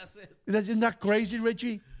 ¡Pum! Isn't that crazy,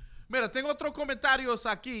 Richie? Mira, tengo otros comentarios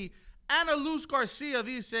aquí. Ana Luz García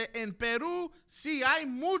dice, en Perú sí hay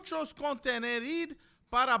muchos contenedores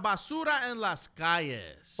para basura en las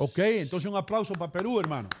calles. Ok, entonces un aplauso para Perú,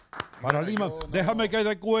 hermano. Para Lima. Déjame que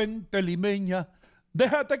te cuente, limeña.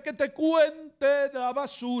 Déjate que te cuente de la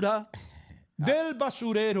basura del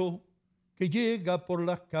basurero que llega por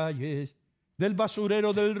las calles, del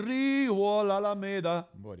basurero del río a la Alameda.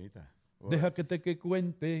 Bonita. Deja que te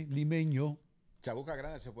cuente, limeño. Chabuca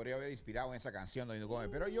Grande se podría haber inspirado en esa canción de Hino Gómez,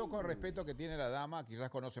 pero yo con el respeto que tiene la dama, quizás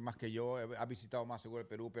conoce más que yo, ha visitado más seguro el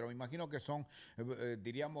Perú, pero me imagino que son,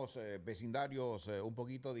 diríamos, vecindarios un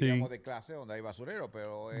poquito, diríamos, de clase donde hay basurero,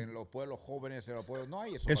 pero en los pueblos jóvenes, en los pueblos no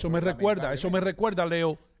hay eso. Eso me recuerda,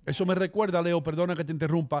 Leo, perdona que te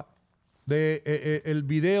interrumpa, de el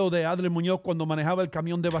video de Adler Muñoz cuando manejaba el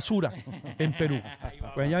camión de basura en Perú,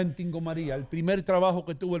 pues allá en Tingo María, el primer trabajo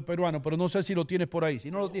que tuvo el peruano, pero no sé si lo tienes por ahí, si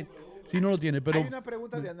no lo tienes, pero hay una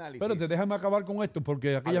pregunta de análisis. espérate, déjame acabar con esto, porque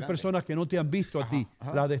aquellas Adelante. personas que no te han visto a ti,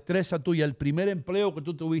 la destreza tuya, el primer empleo que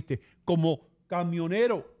tú tuviste como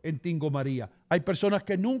camionero en Tingo María, hay personas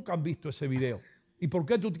que nunca han visto ese video. ¿Y por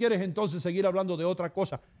qué tú quieres entonces seguir hablando de otra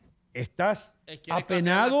cosa? ¿Estás ¿Quiere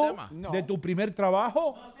apenado cambiar el tema? de tu primer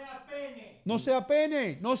trabajo? No se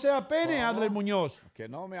apene. No se apene, Adler Muñoz. Que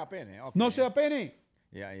no me apene. ok. No se apene.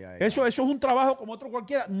 Ya. Eso es un trabajo como otro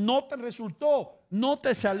cualquiera. No te resultó, no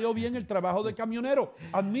te salió bien el trabajo de camionero.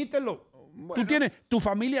 Admítelo. Bueno. Tu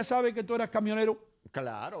familia sabe que tú eras camionero,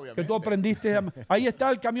 Claro, obviamente. que tú aprendiste. Ahí está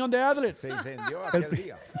el camión de Adler. Se incendió aquel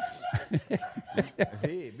día.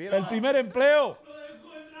 Sí, mira. El primer empleo.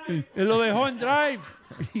 Él lo dejó en drive.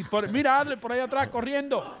 Mira a Adler por ahí atrás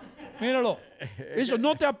corriendo. Míralo. Eso,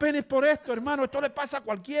 no te apenes por esto, hermano. Esto le pasa a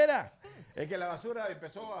cualquiera. Es que la basura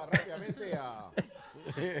empezó rápidamente a...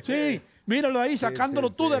 Sí, míralo ahí, sacándolo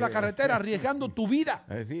sí, tú de sí. la carretera, arriesgando tu vida.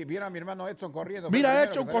 Sí, mira a mi hermano Edson corriendo. Mira a Fue el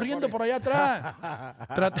Edson primero que corriendo salió por allá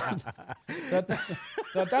atrás.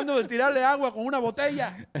 Tratando de tirarle agua con una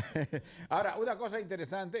botella. Ahora, una cosa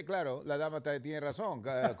interesante, claro, la dama tiene razón.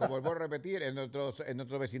 Como vuelvo a repetir, en nuestros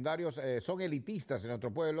vecindarios son elitistas en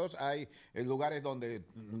nuestros pueblos. Hay lugares donde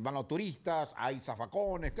van los turistas, hay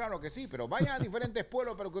zafacones, claro que sí, pero vayan a diferentes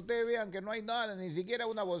pueblos, pero que ustedes vean que no hay nada, ni siquiera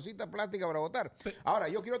una bolsita plástica para botar. Ahora,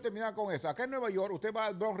 yo quiero terminar con esto. Acá en Nueva York, usted va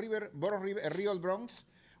al Bronx River, el río del Bronx.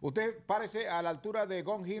 Usted párese a la altura de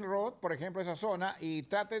Gong Hill Road, por ejemplo, esa zona, y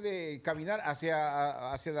trate de caminar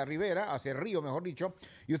hacia la ribera, hacia el río, mejor dicho,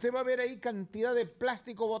 y usted va a ver ahí cantidad de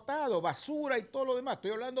plástico botado, basura y todo lo demás.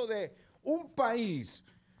 Estoy hablando de un país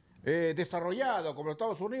desarrollado como los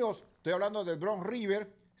Estados Unidos, estoy hablando del Bronx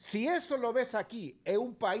River, Si eso lo ves aquí, en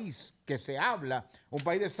un país que se habla, un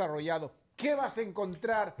país desarrollado, ¿qué vas a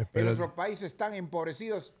encontrar en nuestros países tan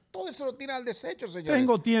empobrecidos? Todo eso lo tira al desecho, señor.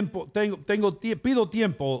 Pido tiempo,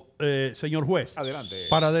 señor juez. Adelante.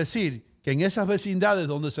 Para decir que en esas vecindades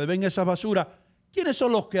donde se ven esas basuras, ¿quiénes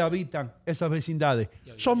son los que habitan esas vecindades?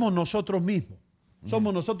 Somos nosotros mismos.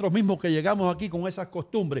 Somos nosotros mismos que llegamos aquí con esas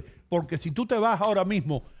costumbres. Porque si tú te vas ahora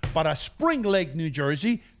mismo para Spring Lake, New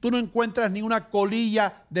Jersey, tú no encuentras ni una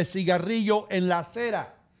colilla de cigarrillo en la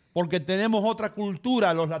acera. Porque tenemos otra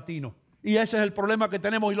cultura los latinos. Y ese es el problema que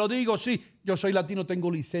tenemos. Y lo digo, sí, yo soy latino,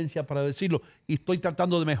 tengo licencia para decirlo. Y estoy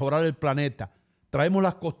tratando de mejorar el planeta. Traemos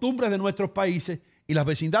las costumbres de nuestros países y las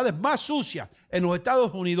vecindades más sucias en los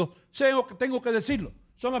Estados Unidos, tengo que decirlo,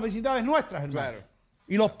 son las vecindades nuestras, hermano. Claro.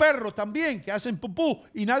 Y los perros también, que hacen pupú,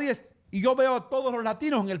 y yo veo a todos los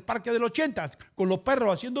latinos en el parque del 80 con los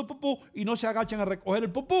perros haciendo pupú y no se agachan a recoger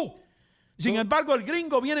el pupú. Sin embargo, el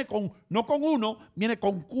gringo viene no con uno, viene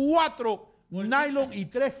con 4 nylon y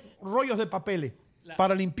 3 rollos de papeles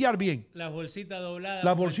para limpiar bien. Las bolsitas dobladas.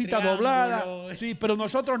 Las bolsitas dobladas, sí, pero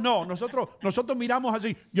nosotros no. Nosotros miramos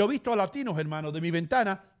así. Yo he visto a latinos, hermanos, de mi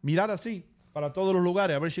ventana, mirar así para todos los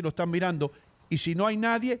lugares, a ver si lo están mirando. Y si no hay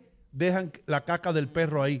nadie, dejan la caca del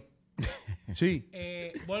perro ahí. Sí.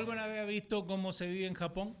 ¿Vos alguna vez has visto cómo se vive en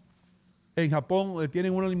Japón? En Japón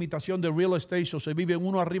tienen una limitación de real estate, o se vive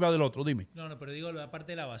uno arriba del otro, dime. No, pero digo la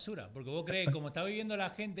parte de la basura, porque vos crees que como está viviendo la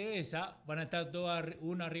gente esa, van a estar todos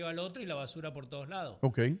uno arriba del otro y la basura por todos lados.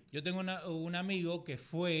 Okay. Yo tengo un amigo que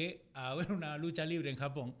fue a ver una lucha libre en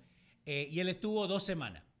Japón y él estuvo 2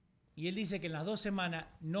 semanas. Y él dice que en las 2 semanas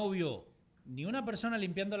no vio ni una persona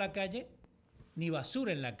limpiando la calle, ni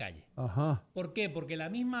basura en la calle. Ajá. ¿Por qué? Porque la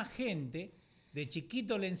misma gente de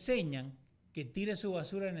chiquito le enseñan que tire su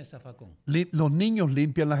basura en el zafacón. Los niños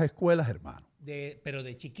limpian las escuelas, hermano. Pero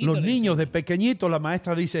de chiquito. Los niños de pequeñitos, la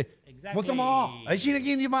maestra dice... Exactly.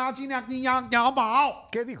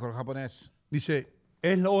 ¿Qué dijo el japonés? Dice,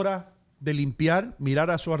 es la hora de limpiar,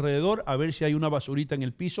 mirar a su alrededor, a ver si hay una basurita en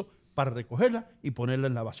el piso para recogerla y ponerla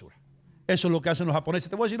en la basura. Eso es lo que hacen los japoneses.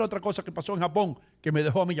 Te voy a decir otra cosa que pasó en Japón, que me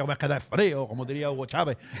dejó a mí, yo me quedé frío, como diría Hugo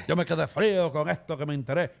Chávez. Yo me quedé frío con esto que me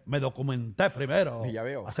enteré. Me documenté primero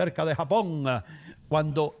acerca de Japón.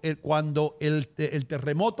 Cuando el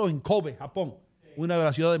terremoto en Kobe, Japón, una de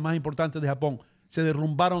las ciudades más importantes de Japón, se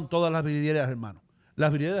derrumbaron todas las vidrieras, hermano.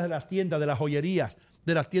 Las vidrieras de las tiendas, de las joyerías,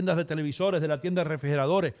 de las tiendas de televisores, de las tiendas de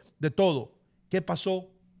refrigeradores, de todo. ¿Qué pasó?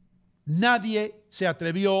 Nadie se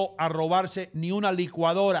atrevió a robarse ni una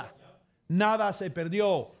licuadora. Nada se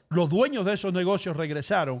perdió. Los dueños de esos negocios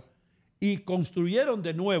regresaron y construyeron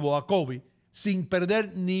de nuevo a Kobe sin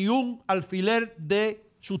perder ni un alfiler de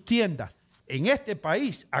sus tiendas. En este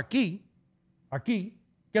país, aquí, ¿qué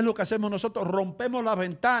es lo que hacemos nosotros? Rompemos las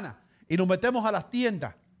ventanas y nos metemos a las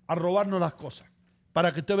tiendas a robarnos las cosas.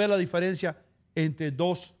 Para que usted vea la diferencia entre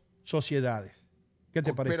dos sociedades. ¿Qué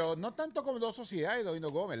te parece? Pero no tanto como 2 sociedades,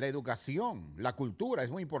 Doino Gómez. La educación, la cultura es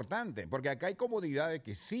muy importante. Porque acá hay comunidades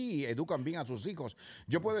que sí educan bien a sus hijos.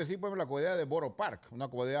 Yo puedo decir, por ejemplo, la comunidad de Borough Park, una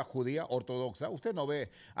comunidad judía ortodoxa. Usted no ve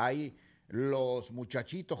ahí los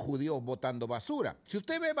muchachitos judíos botando basura. Si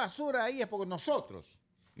usted ve basura ahí es porque nosotros,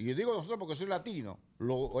 y yo digo nosotros porque soy latino,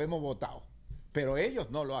 lo hemos botado. Pero ellos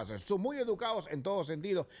no lo hacen. Son muy educados en todo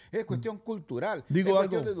sentido. Es cuestión cultural. Es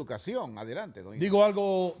cuestión de educación. Adelante, doña.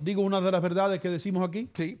 Digo una de las verdades que decimos aquí.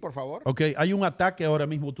 Sí, por favor. Ok, hay un ataque ahora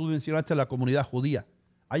mismo. Tú mencionaste la comunidad judía.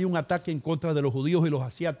 Hay un ataque en contra de los judíos y los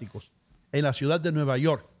asiáticos en la ciudad de Nueva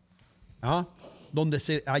York.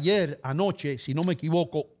 Donde anoche, si no me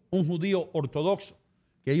equivoco, un judío ortodoxo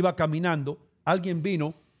que iba caminando, alguien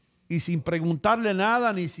vino y sin preguntarle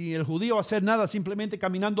nada, ni si el judío hacer nada, simplemente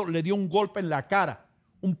caminando, le dio un golpe en la cara,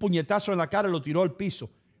 un puñetazo en la cara y lo tiró al piso.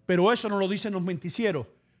 Pero eso no lo dicen los menticieros,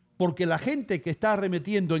 porque la gente que está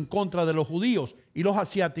arremetiendo en contra de los judíos y los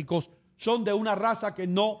asiáticos son de una raza que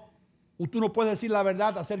tú no puedes decir la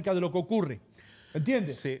verdad acerca de lo que ocurre.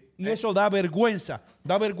 ¿Entiendes? Sí. Y eso da vergüenza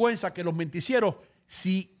que los menticieros,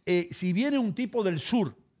 si viene un tipo del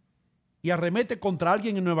sur y arremete contra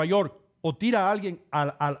alguien en Nueva York, o tira a alguien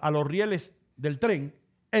a los rieles del tren,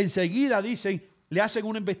 enseguida le hacen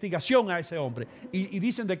una investigación a ese hombre y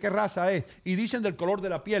dicen de qué raza es, y dicen del color de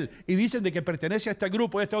la piel, y dicen de que pertenece a este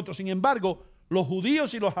grupo y a este otro. Sin embargo, los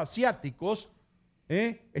judíos y los asiáticos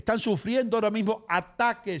están sufriendo ahora mismo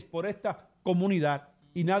ataques por esta comunidad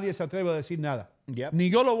y nadie se atreve a decir nada. Yep.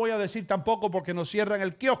 Ni yo lo voy a decir tampoco porque nos cierran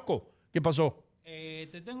el kiosco. ¿Qué pasó?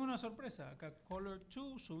 Te tengo una sorpresa. Acá, Color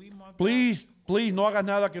 2, subimos acá. Please, no hagas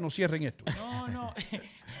nada que nos cierren esto. No.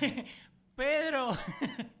 Pedro.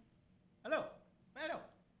 ¿Aló? Pedro.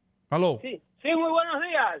 ¿Aló? Sí, Sí, muy buenos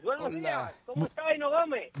días. Buenos días. ¿Cómo está, Hino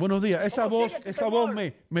Gómez? Buenos días. Esa voz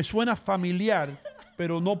me suena familiar,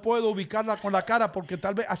 pero no puedo ubicarla con la cara porque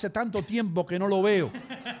tal vez hace tanto tiempo que no lo veo.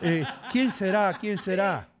 ¿Quién será? ¿Quién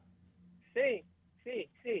será? Sí.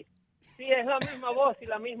 Sí, es la misma voz y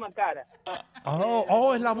la misma cara.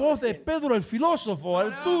 Es la voz de Pedro el filósofo,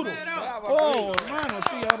 Arturo. Oh, hermano,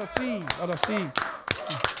 ahora sí.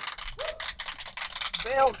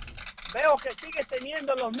 Veo que sigues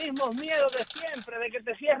teniendo los mismos miedos de siempre, de que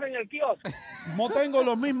te cierren el kiosco. No tengo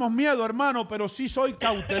los mismos miedos, hermano, pero sí soy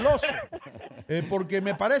cauteloso. Porque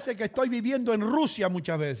me parece que estoy viviendo en Rusia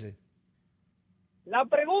muchas veces. La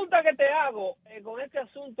pregunta que te hago con este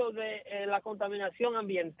asunto de la contaminación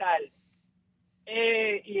ambiental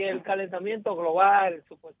y el calentamiento global,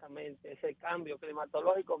 supuestamente, ese cambio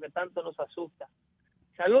climatológico que tanto nos asusta.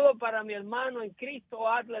 Saludos para mi hermano en Cristo,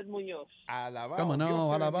 Atlas Muñoz. Alabado. ¿Cómo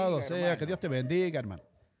no? Alabado bendiga, sea, hermano. que Dios te bendiga, hermano.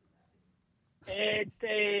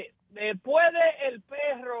 ¿Puede el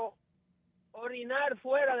perro orinar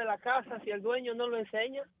fuera de la casa si el dueño no lo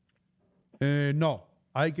enseña? No,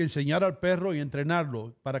 hay que enseñar al perro y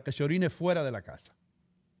entrenarlo para que se orine fuera de la casa.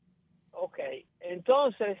 Ok,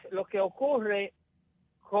 entonces lo que ocurre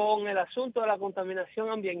con el asunto de la contaminación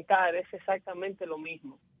ambiental es exactamente lo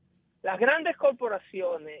mismo. Las grandes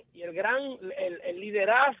corporaciones y el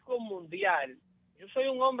liderazgo mundial, yo soy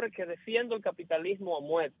un hombre que defiendo el capitalismo a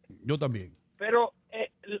muerte. Yo también. Pero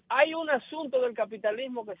hay un asunto del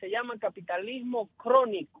capitalismo que se llama capitalismo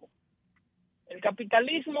crónico. El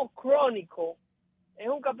capitalismo crónico es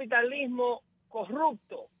un capitalismo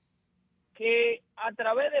corrupto que a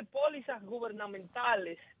través de pólizas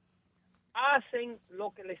gubernamentales hacen lo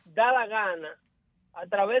que les da la gana a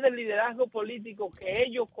través del liderazgo político que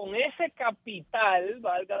ellos con ese capital,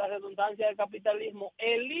 valga la redundancia del capitalismo,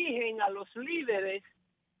 eligen a los líderes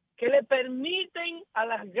que le permiten a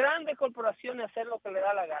las grandes corporaciones hacer lo que le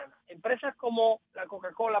da la gana. Empresas como la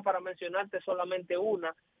Coca-Cola, para mencionarte solamente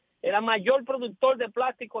una, es el mayor productor de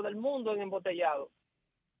plástico del mundo en embotellado.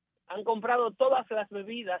 Han comprado todas las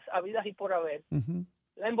bebidas habidas y por haber.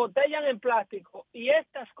 La embotellan en plástico y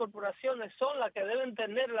estas corporaciones son las que deben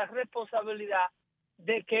tener la responsabilidad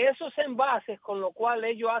de que esos envases con lo cual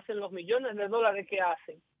ellos hacen los millones de dólares que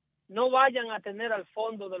hacen no vayan a tener al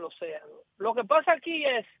fondo del océano. Lo que pasa aquí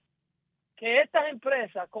es que estas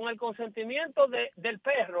empresas, con el consentimiento del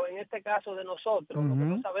perro, en este caso de nosotros, los que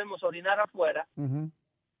no sabemos orinar afuera,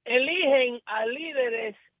 eligen a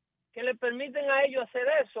líderes que le permiten a ellos hacer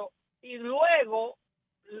eso y luego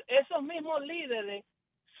esos mismos líderes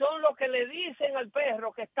son los que le dicen al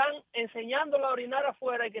perro que están enseñándolo a orinar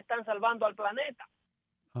afuera y que están salvando al planeta.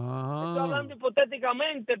 Estoy hablando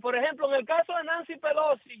hipotéticamente. Por ejemplo, en el caso de Nancy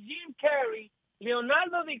Pelosi, Jim Carrey,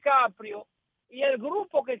 Leonardo DiCaprio y el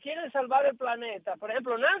grupo que quieren salvar el planeta. Por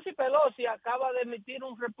ejemplo, Nancy Pelosi acaba de emitir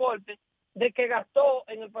un reporte de que gastó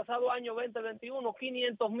en el pasado año 2021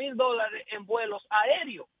 $500,000 en vuelos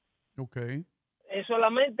aéreos. Okay.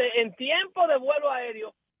 Solamente en tiempo de vuelo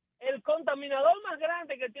aéreo, el contaminador más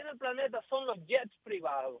grande que tiene el planeta son los jets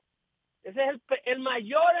privados. Ese es el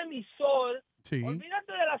mayor emisor. Sí.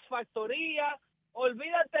 Olvídate de las factorías,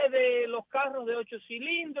 olvídate de los carros de 8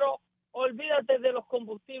 cilindros, olvídate de los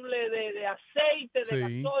combustibles de aceite, de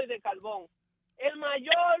gasoil, de carbón. El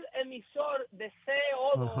mayor emisor de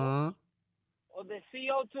CO2 o de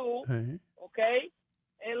CO2, ¿ok?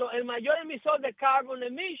 El mayor emisor de carbon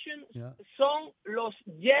emission son los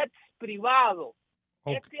jets privados.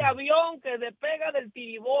 Okay. Este avión que despega del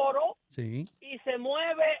Tiriboro y se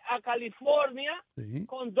mueve a California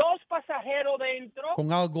con 2 pasajeros dentro,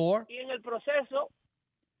 con Al Gore, y en el proceso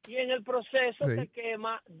se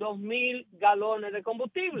quema 2,000 galones de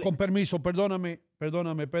combustible. Con permiso, perdóname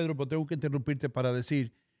Pedro, pero tengo que interrumpirte para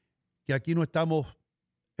decir que aquí no estamos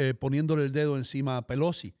poniéndole el dedo encima a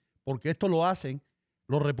Pelosi, porque esto lo hacen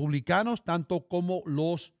los republicanos tanto como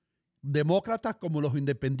los demócratas como los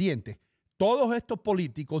independientes. Todos estos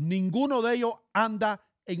políticos, ninguno de ellos anda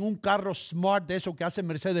en un carro smart de esos que hacen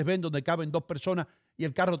Mercedes-Benz donde caben 2 personas y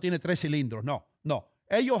el carro tiene 3 cilindros. No.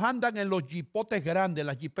 Ellos andan en los jipotes grandes,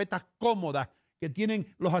 las jipetas cómodas que tienen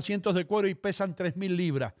los asientos de cuero y pesan 3,000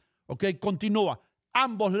 libras. ¿Ok? Continúa.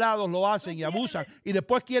 Ambos lados lo hacen y abusan y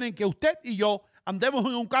después quieren que usted y yo andemos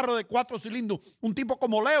en un carro de 4 cilindros. Un tipo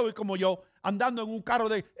como Leo y como yo andando en un carro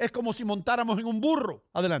es como si montáramos en un burro.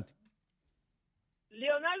 Adelante.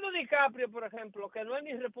 Leonardo DiCaprio, por ejemplo, que no es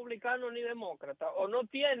ni republicano ni demócrata, o no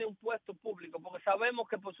tiene un puesto público, porque sabemos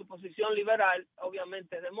que por su posición liberal,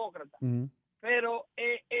 obviamente es demócrata, pero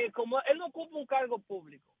como él no ocupa un cargo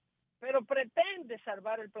público, pero pretende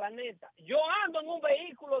salvar el planeta. Yo ando en un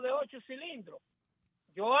vehículo de 8 cilindros.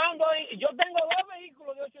 Yo tengo 2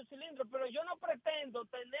 vehículos de 8 cilindros, pero yo no pretendo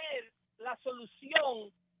tener la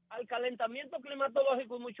solución al calentamiento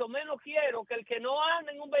climatológico y mucho menos quiero que el que no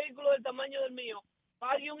anda en un vehículo del tamaño del mío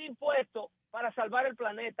pague un impuesto para salvar el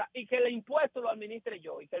planeta y que el impuesto lo administre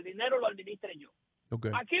yo y que el dinero lo administre yo.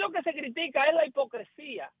 Okay. Aquí lo que se critica es la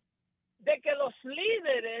hipocresía de que los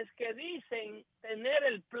líderes que dicen tener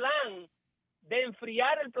el plan de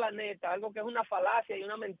enfriar el planeta, algo que es una falacia y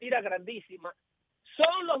una mentira grandísima,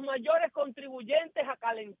 son los mayores contribuyentes a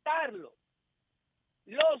calentarlo.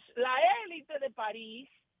 La élite de París,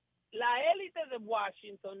 la élite de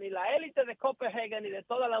Washington y la élite de Copenhague y de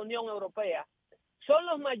toda la Unión Europea son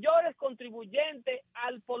los mayores contribuyentes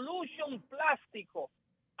al pollution plástico,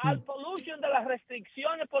 al pollution de las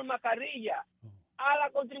restricciones por mascarilla, a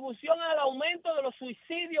la contribución al aumento de los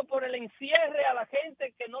suicidios por el encierre a la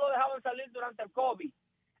gente que no lo dejaban salir durante el COVID,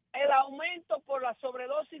 el aumento por la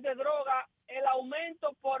sobredosis de droga, el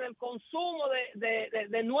aumento por el consumo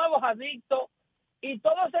de nuevos adictos y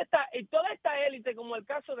toda esta élite, como el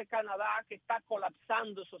caso de Canadá, que está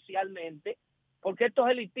colapsando socialmente, porque estos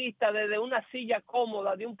elitistas desde una silla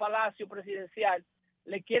cómoda de un palacio presidencial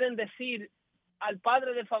le quieren decir al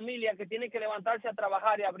padre de familia que tiene que levantarse a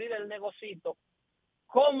trabajar y abrir el negocito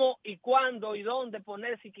cómo y cuándo y dónde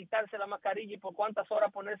ponerse y quitarse la mascarilla y por cuántas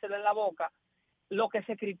horas ponérsela en la boca. Lo que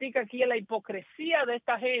se critica aquí es la hipocresía de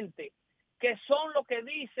esta gente, que son los que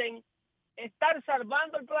dicen estar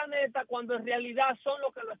salvando el planeta cuando en realidad son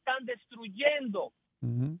los que lo están destruyendo.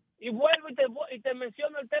 Uh-huh. Y vuelvo y te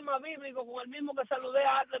menciono el tema bíblico con el mismo que saludé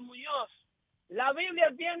a Adler Muñoz. La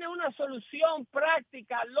Biblia tiene una solución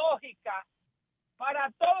práctica, lógica,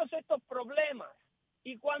 para todos estos problemas.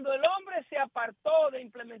 Y cuando el hombre se apartó de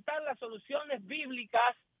implementar las soluciones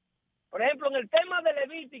bíblicas, por ejemplo, en el tema de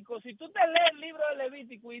Levítico, si tú te lees el libro de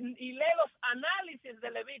Levítico y lees los análisis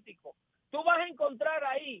de Levítico, tú vas a encontrar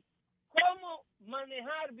ahí cómo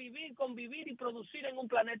manejar, vivir, convivir y producir en un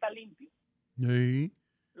planeta limpio. Sí.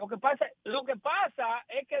 Lo que pasa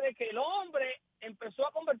es que de que el hombre empezó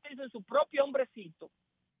a convertirse en su propio hombrecito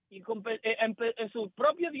y en su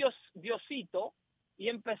propio diosito y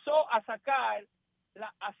empezó a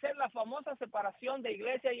hacer la famosa separación de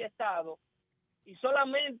iglesia y Estado y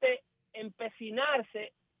solamente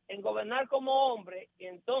empecinarse en gobernar como hombre, y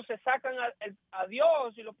entonces sacan a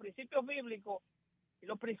Dios y los principios bíblicos y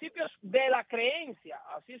los principios de la creencia.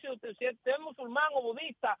 Así si usted es musulmán o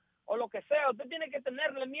budista o lo que sea, usted tiene que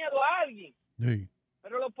tenerle miedo a alguien. Sí.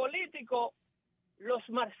 Pero los políticos, los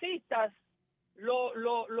marxistas, los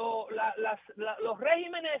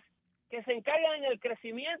regímenes que se encargan en el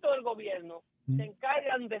crecimiento del gobierno, se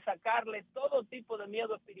encargan de sacarle todo tipo de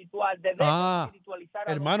miedo espiritual, de desespiritualizar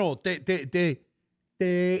a hermano,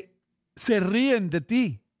 se ríen de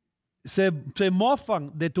ti, se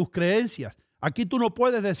mofan de tus creencias. Aquí tú no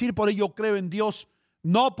puedes decir por ello creo en Dios.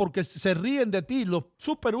 No, porque se ríen de ti. Los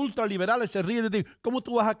super ultra liberales se ríen de ti. ¿Cómo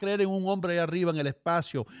tú vas a creer en un hombre ahí arriba en el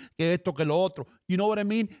espacio, que esto, que lo otro? You know what I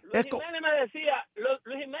mean? Luis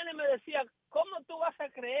Jiménez me decía, ¿cómo tú vas a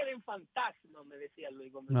creer en fantasmas? Me decía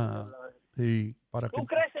Luis. Sí, tú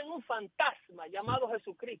crees en un fantasma llamado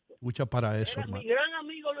Jesucristo. Escucha para eso, Era hermano. mi gran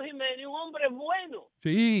amigo Luis Jiménez, un hombre bueno.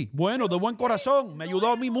 Sí, bueno, de buen corazón. Me ayudó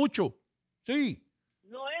a mí mucho. Sí.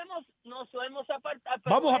 Nos hemos apartado.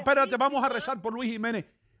 Vamos a rezar por Luis Jiménez.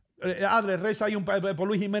 Adler, reza ahí por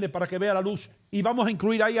Luis Jiménez para que vea la luz. Y vamos a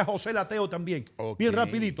incluir ahí a José Lateo también. Okay. Bien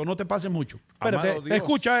rapidito, no te pases mucho. Espérate,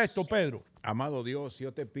 escucha esto, Pedro. Amado Dios,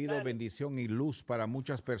 yo te pido bendición y luz para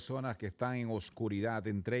muchas personas que están en oscuridad,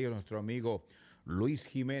 entre ellos nuestro amigo Luis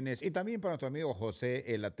Jiménez y también para nuestro amigo José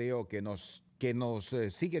el Ateo que nos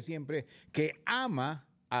sigue siempre, que ama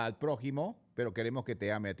al prójimo, pero queremos que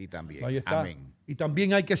te ame a ti también. Ahí está. Amén. Y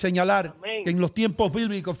también hay que señalar que en los tiempos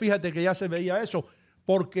bíblicos, fíjate que ya se veía eso,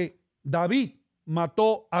 porque David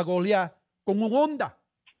mató a Goliat con un Honda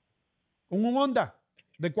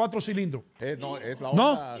de 4 cilindros. Es la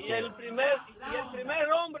Honda. Y el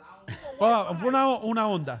primer hombre. Fue una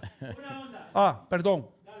Honda. Perdón.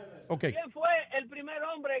 Okay. ¿Quién fue el primer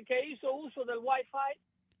hombre que hizo uso del Wi-Fi?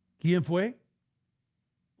 ¿Quién fue?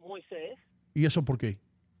 Moisés. ¿Y eso por qué?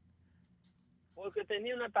 Porque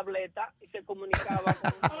tenía una tableta y se comunicaba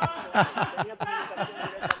con tenía comunicación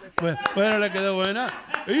directamente. Bueno, le quedó buena.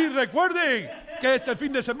 Y recuerden que este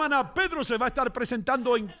fin de semana Pedro se va a estar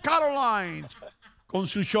presentando en Carolines con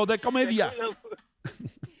su show de comedia. Se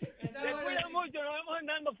cuidan mucho, nos vemos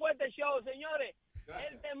andando fuerte show, señores.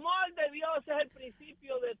 El temor de Dios es el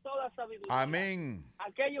principio de toda sabiduría. Amén.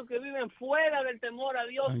 Aquellos que viven fuera del temor a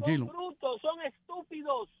Dios Tranquilo. son brutos, son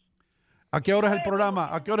estúpidos. ¿A qué hora es el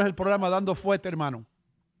programa? ¿A qué hora es el programa Dando Fuerte, hermano?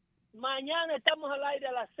 Mañana estamos al aire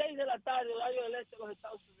a las 6 de la tarde, horario del este de los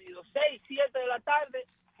Estados Unidos. 6, 7 de la tarde,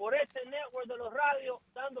 por este network de los radios,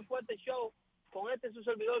 dando fuerte show con su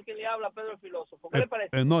servidor que le habla, Pedro el Filósofo. ¿Qué le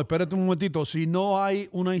parece? No, espérate un momentito. Si no hay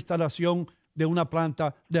una instalación de una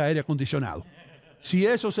planta de aire acondicionado, si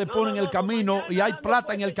eso se pone en el camino y hay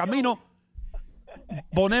plata en el camino,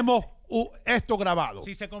 ponemos esto grabado.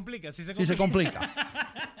 Si se complica, Si se complica.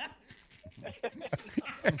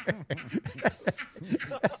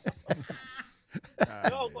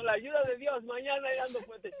 No, con la ayuda de Dios, mañana hay dando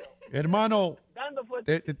fuerte show. Hermano, Dando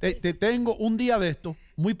fuerte te tengo un día de esto,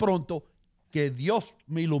 muy pronto, que Dios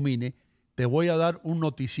me ilumine, te voy a dar un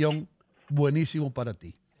notición buenísimo para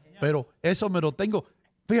ti. Pero eso me lo tengo.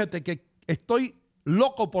 Fíjate que estoy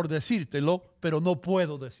loco por decírtelo, pero no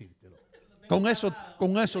puedo decírtelo. Con eso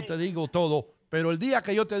te digo todo. Pero el día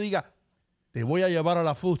que yo te diga, te voy a llevar a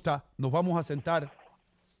la fusta, nos vamos a sentar,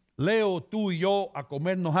 Leo, tú y yo, a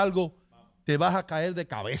comernos algo, te vas a caer de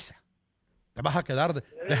cabeza. Te vas a quedar de...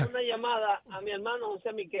 Le doy una llamada a mi hermano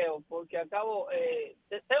José Miqueo, porque tengo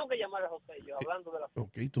que llamar a José, yo hablando de la fusta.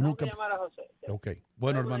 Okay, tú tengo nunca... que llamar a José. Ok,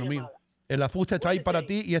 bueno, Tengo una hermano mío, llamada. la fusta está ahí para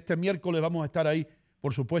ti y este miércoles vamos a estar ahí,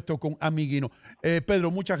 por supuesto, con Amiguino.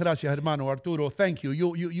 Pedro, muchas gracias, hermano. Arturo, thank you.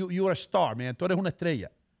 You're a star, man. Tú eres una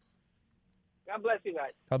estrella. God bless you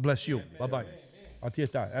guys. God bless you. Bye bye. Así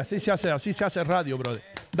está. Así se hace radio, brother.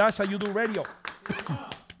 That's how you do radio.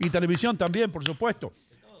 Y televisión también, por supuesto.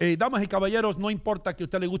 Damas y caballeros, no importa que a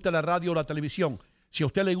usted le guste la radio o la televisión. Si a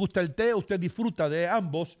usted le gusta el té, usted disfruta de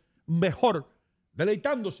ambos mejor,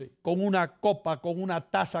 deleitándose con una copa, con una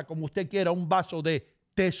taza, como usted quiera, un vaso de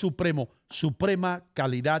té supremo. Suprema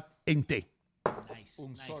calidad en té.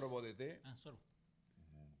 Un sorbo de té.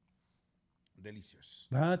 Delicioso.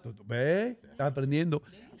 ¿Ve? Está aprendiendo.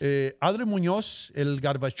 Adri Muñoz, el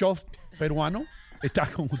Gorbachev peruano,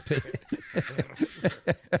 está con usted.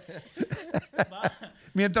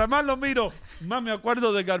 Mientras más lo miro, más me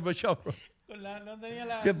acuerdo de Gorbachev. No tenía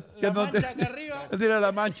la no mancha acá arriba. No tiene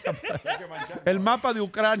la mancha. El mapa de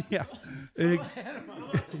Ucrania.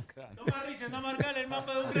 Toma, Richard, no marcarle el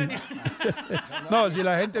mapa de Ucrania. No, si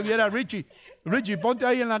la gente viera a Richie, ponte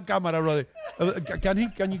ahí en la cámara, brother. Can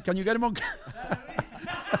you get him on?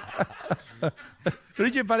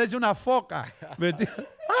 Richie parece una foca.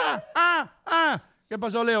 ¿Qué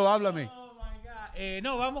pasó, Leo? Háblame.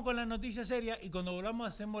 No, vamos con las noticias serias y cuando volvamos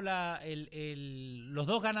hacemos los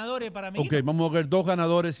dos ganadores para mí. Ok, vamos a ver dos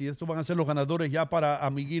ganadores y estos van a ser los ganadores ya para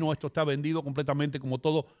Amiguino. Esto está vendido completamente como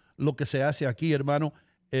todo lo que se hace aquí, hermano.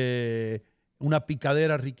 Una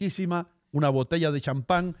picadera riquísima, una botella de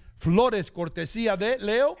champán, flores, cortesía de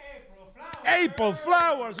Leo. April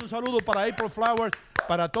Flowers. Un saludo para April Flowers,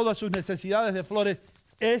 para todas sus necesidades de flores.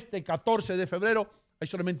 Este 14 de febrero hay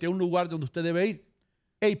solamente un lugar donde usted debe ir.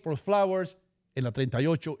 April Flowers, en la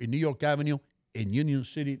 38 y New York Avenue, en Union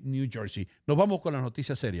City, New Jersey. Nos vamos con las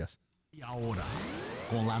noticias serias. Y ahora,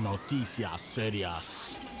 con las noticias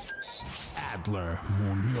serias, Adler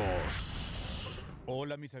Muñoz.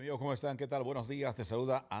 Hola mis amigos, ¿cómo están? ¿Qué tal? Buenos días, te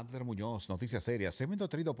saluda Adler Muñoz, Noticias Serias, segmento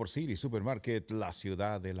traído por City Supermarket, la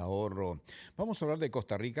ciudad del ahorro. Vamos a hablar de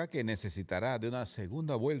Costa Rica, que necesitará de una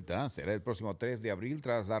segunda vuelta. Será el próximo 3 de abril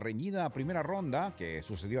tras la reñida primera ronda que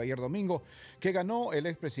sucedió ayer domingo, que ganó el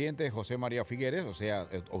expresidente José María Figueres, o sea,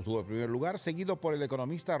 obtuvo el primer lugar, seguido por el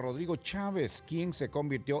economista Rodrigo Chávez, quien se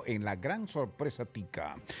convirtió en la gran sorpresa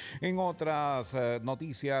tica. En otras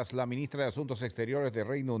noticias, la ministra de Asuntos Exteriores de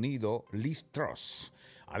Reino Unido, Liz Truss,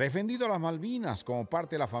 ha defendido a las Malvinas como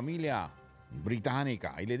parte de la familia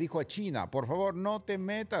británica y le dijo a China, por favor, no te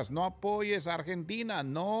metas, no apoyes a Argentina,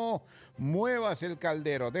 no muevas el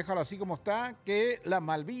caldero, déjalo así como está, que la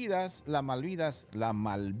Malvinas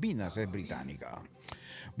es británica.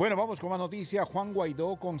 Bueno, vamos con más noticias. Juan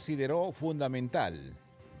Guaidó consideró fundamental,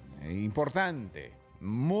 importante,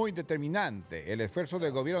 muy determinante el esfuerzo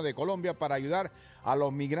del gobierno de Colombia para ayudar a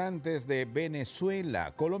los migrantes de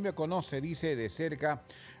Venezuela. Colombia conoce, dice, de cerca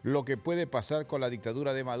lo que puede pasar con la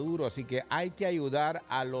dictadura de Maduro, así que hay que ayudar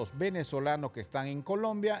a los venezolanos que están en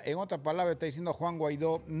Colombia. En otras palabras, está diciendo Juan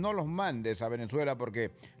Guaidó, no los mandes a Venezuela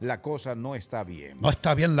porque la cosa no está bien. No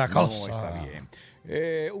está bien la cosa. No está bien.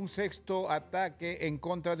 Un sexto ataque en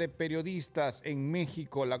contra de periodistas en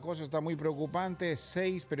México. La cosa está muy preocupante.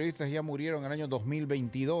 6 periodistas ya murieron en el año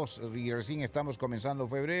 2022 y recién estamos comenzando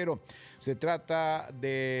febrero. Se trata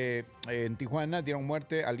de, en Tijuana, dieron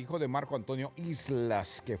muerte al hijo de Marco Antonio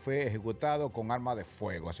Islas, que fue ejecutado con arma de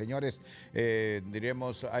fuego. Señores,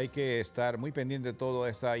 diremos, hay que estar muy pendiente de toda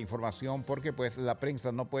esta información porque pues la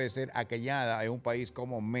prensa no puede ser acallada en un país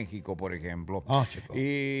como México, por ejemplo.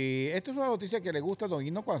 Y esto es una noticia que le gusta gusta, don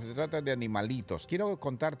Hino, cuando se trata de animalitos. Quiero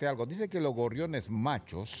contarte algo. Dice que los gorriones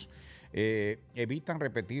machos evitan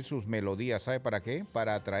repetir sus melodías. ¿Sabe para qué?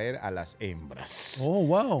 Para atraer a las hembras. Oh,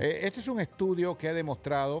 wow. Este es un estudio que ha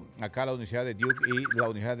demostrado acá la Universidad de Duke y la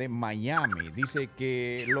Universidad de Miami. Dice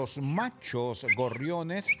que los machos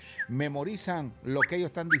gorriones memorizan lo que ellos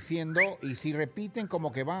están diciendo y si repiten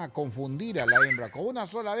como que van a confundir a la hembra. Con una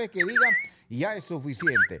sola vez que digan, ya es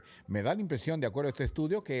suficiente. Me da la impresión, de acuerdo a este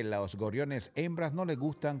estudio, que los gorriones hembras no les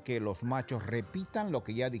gustan que los machos repitan lo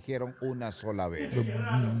que ya dijeron una sola vez.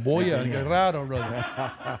 Qué raro, brother.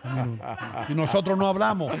 Si nosotros no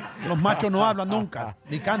hablamos, los machos no hablan nunca,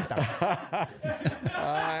 ni cantan.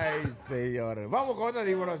 Ay, señor. Vamos con otras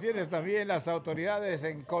informaciones también. Las autoridades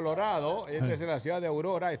en Colorado, en la ciudad de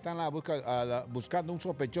Aurora, están buscando un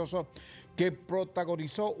sospechoso que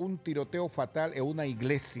protagonizó un tiroteo fatal en una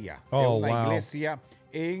iglesia. Iglesia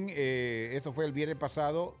eso fue el viernes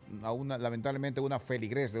pasado. Lamentablemente una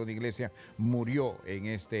feligres de una iglesia murió en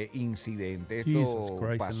este incidente. Esto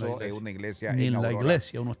pasó en una iglesia Ni en Aurora, la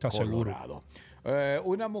iglesia uno está Colorado.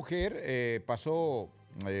 Una mujer pasó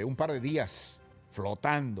un par de días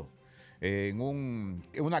flotando en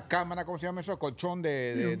una cámara, ¿cómo se llama eso? Colchón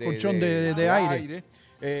de aire.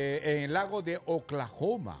 En el lago de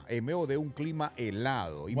Oklahoma, en medio de un clima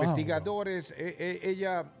helado. Investigadores,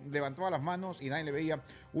 ella levantaba las manos y nadie le veía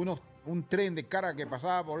un tren de carga que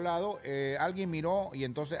pasaba por el lado. Alguien miró y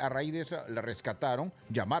entonces a raíz de eso la rescataron.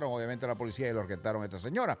 Llamaron obviamente a la policía y lo rescataron a esta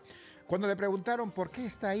señora. Cuando le preguntaron por qué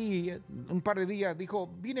está ahí un par de días, dijo,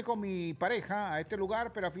 vine con mi pareja a este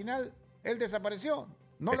lugar, pero al final él desapareció.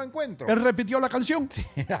 No lo encuentro. ¿Él repitió la canción?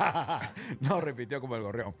 No, repitió como el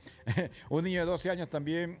gorrión. Un niño de 12 años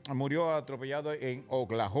también murió atropellado en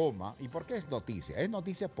Oklahoma. ¿Y por qué es noticia? Es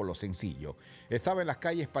noticia por lo sencillo. Estaba en las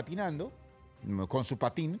calles patinando con su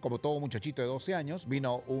patín, como todo muchachito de 12 años.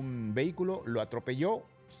 Vino un vehículo, lo atropelló,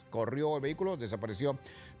 corrió el vehículo, desapareció.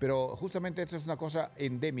 Pero justamente esto es una cosa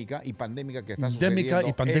endémica y pandémica que está sucediendo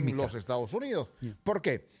en los Estados Unidos. ¿Por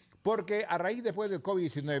qué? Porque a raíz después del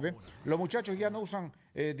COVID-19, los muchachos ya no usan,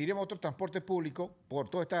 diríamos, otro transporte público por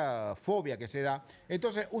toda esta fobia que se da.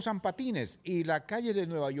 Entonces usan patines y las calles de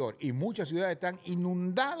Nueva York y muchas ciudades están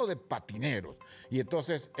inundados de patineros. Y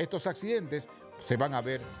entonces estos accidentes se van a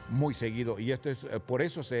ver muy seguido y esto es por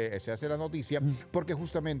eso se hace la noticia, porque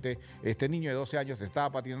justamente este niño de 12 años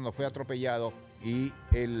estaba patinando, fue atropellado y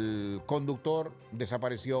el conductor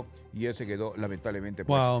desapareció y él se quedó lamentablemente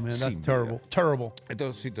pues, wow, man, that's terrible.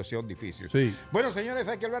 Entonces, situación difícil. Sí. Bueno, señores,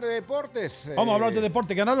 hay que hablar de deportes. Vamos a hablar de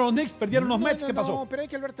deporte. ¿Ganaron los Knicks? ¿Perdieron los Mets? ¿Qué pasó? No, pero hay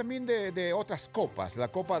que hablar también de otras copas. La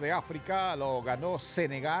Copa de África lo ganó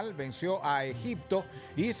Senegal, venció a Egipto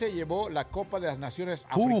y se llevó la Copa de las Naciones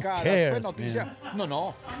Africanas. Cares, fue noticia. Man.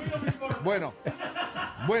 No. Bueno.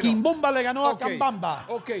 Kimbumba le ganó a Kambamba.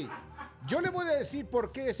 Ok. Yo le voy a decir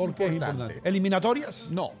por qué es importante. ¿Eliminatorias?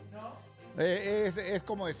 No. Es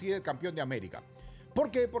como decir el campeón de América. ¿Por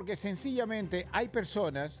qué? Porque sencillamente hay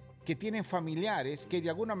personas que tienen familiares que de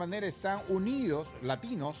alguna manera están unidos,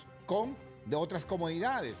 latinos, de otras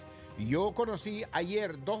comunidades. Yo conocí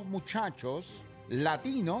ayer 2 muchachos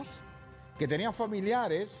latinos que tenían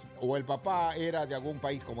familiares, o el papá era de algún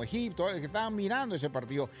país como Egipto, que estaban mirando ese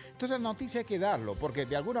partido. Entonces la noticia hay que darlo, porque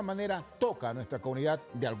de alguna manera toca a nuestra comunidad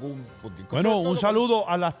de algún punto. Bueno, un saludo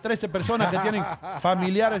a las 13 personas que tienen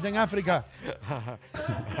familiares en África.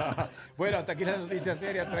 Bueno, hasta aquí la noticia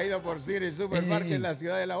seria traída por City Supermarket en la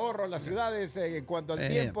ciudad del ahorro. Las ciudades, en cuanto al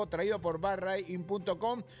tiempo, traído por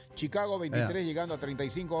barrain.com. Chicago 23 llegando a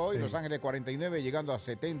 35 hoy, Los Ángeles 49 llegando a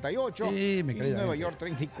 78 y Nueva York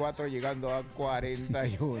 34 llegando a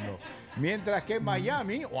 41. Mientras que en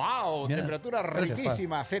Miami, wow, temperatura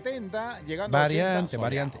riquísima, 70 llegando a 80.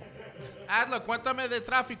 Variante. Adler, cuéntame de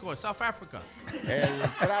tráfico en South Africa. El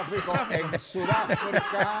tráfico en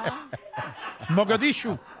Sudáfrica.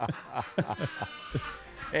 Mogadishu.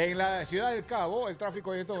 En la ciudad del Cabo, el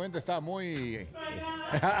tráfico en este momento está muy...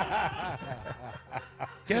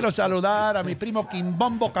 Quiero saludar a mi primo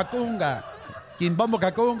Kimbombo Kakunga. Kimbombo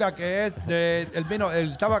Kakunga, que es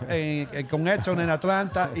él estaba con Edson en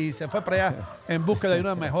Atlanta y se fue para allá en búsqueda de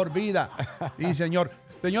una mejor vida. Y señores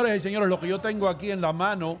y señores, lo que yo tengo aquí en la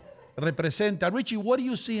mano representa. Richie, what do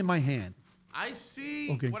you see in my hand?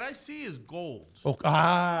 What I see is gold.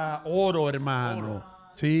 Oro, hermano. Oro.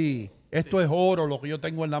 Sí, esto es oro, lo que yo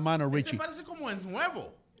tengo en la mano, Richie. Parece como el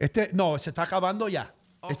nuevo. No, se está acabando ya.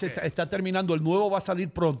 Okay. Está terminando, el nuevo va a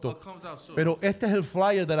salir pronto. Pero este es el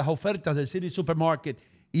flyer de las ofertas del City Supermarket.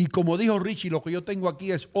 Y como dijo Richie, lo que yo tengo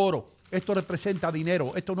aquí es oro. Esto representa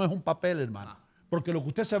dinero. Esto no es un papel, hermano. Porque lo que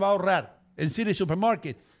usted se va a ahorrar en City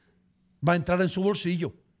Supermarket va a entrar en su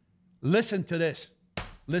bolsillo. Listen to this.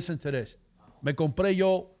 me compré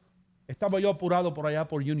yo, estaba yo apurado por allá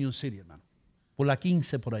por Union City, hermano. Por la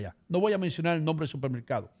 15 por allá. No voy a mencionar el nombre del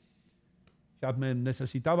supermercado. O sea, me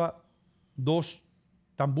necesitaba 2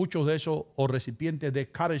 tambuchos de esos o recipientes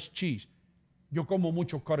de cottage cheese. Yo como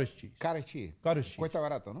mucho cottage cheese. Cottage cheese. Cottage cheese. Cuesta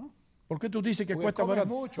barato, ¿no? ¿Por qué tú dices que Porque cuesta comes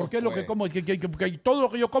barato? mucho, Porque es lo que pues. como, que todo lo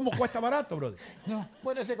que yo como cuesta barato, brother. No.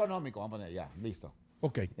 Bueno, es económico. Vamos a poner ya. Listo.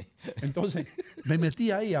 Ok. Entonces, me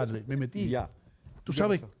metí ahí, Adler. Me metí. Ya. ¿Tú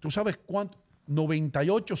sabes cuánto?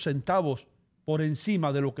 98 centavos por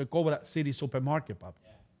encima de lo que cobra City Supermarket, papá.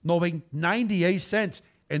 98 cents.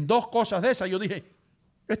 En 2 cosas de esas yo dije,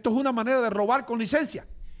 esto es una manera de robar con licencia.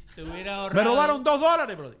 Te hubiera ahorrado, Me robaron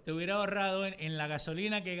 $2, brother. Te hubiera ahorrado en la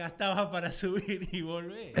gasolina que gastabas para subir y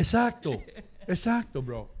volver. Exacto,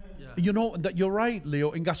 bro. Yeah. You know, you're right,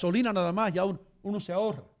 Leo. En gasolina nada más ya uno se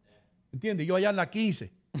ahorra. ¿Entiendes? Yo allá en la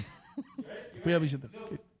 15 fui a visitar.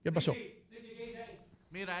 ¿Qué pasó?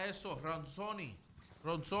 Mira eso,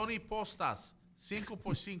 Ronzoni postas, 5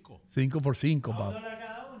 por 5. 5 por 5, papá.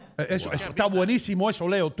 Eso está buenísimo eso,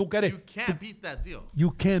 Leo. ¿Tú quieres? You can't beat that deal.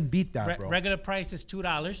 You can't beat that, bro. Regular price es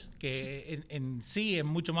 $2, que en sí es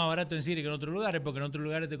mucho más barato en City que en otros lugares, porque en otros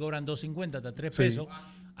lugares te cobran $2.50 hasta $3 pesos.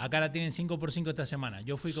 Acá la tienen 5 por 5 esta semana.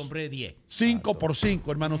 Yo fui y compré 10. 5 por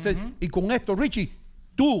 5, hermano. Usted, y con esto, Richie,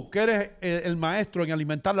 tú que eres el maestro en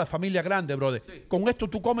alimentar a la familia grande, brother, con esto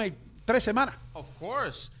tú comes 3 semanas. Of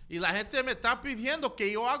course. Y la gente me está pidiendo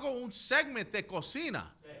que yo haga un segmento de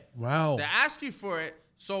cocina. Wow. They're asking for it.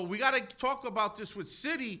 So we got to talk about this with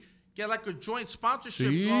City, get like a joint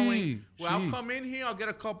sponsorship going. Where I'll come in here, I'll get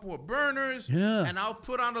a couple of burners, and I'll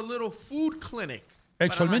put on a little food clinic.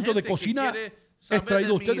 El segmento de cocina es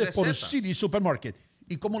traído a ustedes por City Supermarket.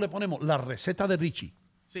 ¿Y cómo le ponemos? La receta de Richie.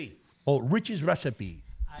 Sí. O Richie's Recipe.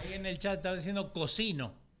 Ahí en el chat está diciendo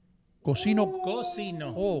cocino. Cocino.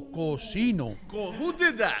 Cocino. Oh, cocino. Who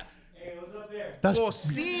did that?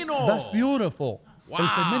 Cocino. That's beautiful. Wow, el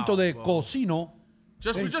segmento de cocino.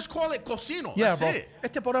 We just call it cocino. Yeah, That's bro. it.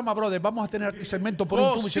 Este programa, brother, vamos a tener el segmento por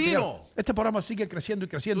Cocino. Este programa sigue creciendo y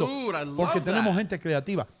creciendo. Dude, I porque love tenemos that. gente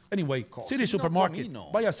creativa. Anyway, Cocino City Supermarket.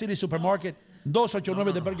 comino. Vaya a City Supermarket,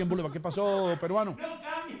 289 de Bergen Boulevard. ¿Qué pasó, peruano?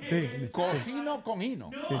 Cocino con hino.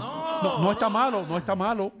 No está malo, no está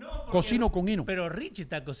malo. Cocino con hino. Pero Richie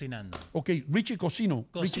está cocinando. Ok, Richie cocino.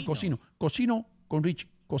 Richie cocino. Cocino con Richie.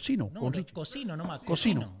 Cocino con Richie. Cocino nomás.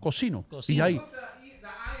 Cocino. Y ahí.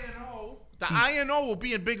 The I&O will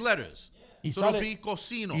be in big letters. Y So sale, it'll be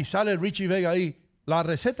cocino. y sale Richie Vega ahí. La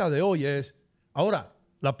receta de hoy es... Ahora,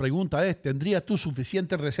 la pregunta es, ¿tendrías tú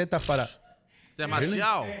suficientes recetas para...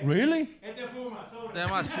 Demasiado. Really?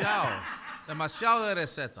 Demasiado de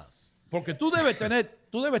recetas. Porque tú debes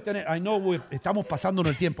tener... I know, estamos pasando en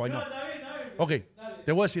el tiempo. I know. Ok,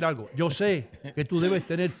 te voy a decir algo. Yo sé que tú debes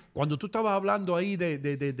tener... Cuando tú estabas hablando ahí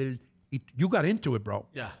del... You got into it, bro.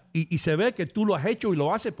 Yeah. Y se ve que tú lo has hecho y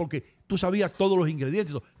lo haces porque tú sabías todos los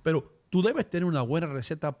ingredientes. Pero tú debes tener una buena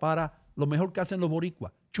receta para lo mejor que hacen los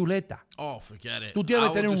boricuas. Chuleta. Oh, forget it. Tú tienes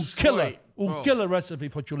que tener un killer recipe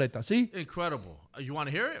for chuleta, ¿sí? Incredible. You want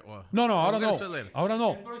to hear it? Or? No, ahora I'm no. gonna say later. Ahora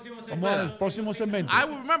no. Vamos al próximo segmento. I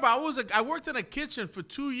remember I worked in a kitchen for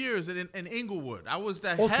 2 years in Inglewood. I was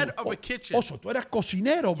the head of a kitchen. Oso, tú eras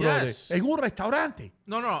cocinero, brother. Yes. En un restaurante.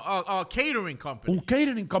 No, a catering company. Un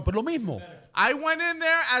catering company, lo mismo. I went in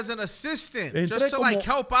there as an assistant Entré just to like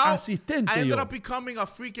como help out. asistente I ended yo. up becoming a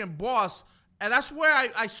freaking boss. And that's where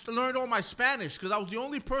I learned all my Spanish because I was the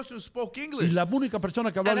only person who spoke English. Y la única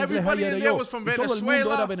persona que And hablaba inglés everybody ahí in era there yo. was from Y todo el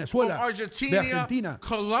mundo era Venezuela, Venezuela, from Argentina, de Argentina,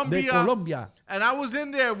 Colombia. de Colombia. And I was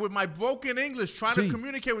in there with my broken English trying to Sí.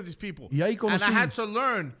 communicate with these people. Y ahí And I conocí- had to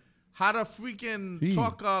learn how to freaking Sí.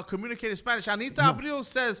 talk, communicate in Spanish. Anita Abril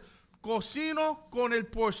says, cocino con el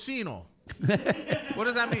porcino. What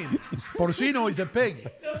does that mean? Porcino is a pig.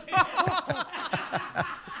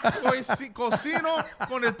 Cocino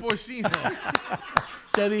con el porcino.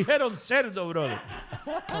 Te dijeron cerdo, brother.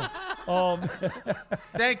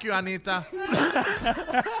 Thank you, Anita.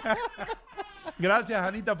 Gracias,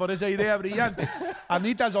 Anita, por esa idea brillante.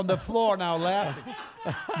 Anita's on the floor now laughing.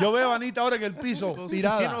 Yo veo a Anita ahora en el piso,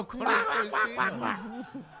 tirada. Cocino con el porcino.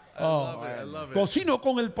 I love it. Cocino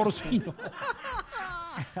con el porcino.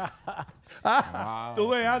 Tú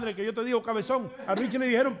ves, André, que yo te digo cabezón. A Richie le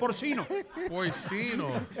dijeron porcino. Porcino.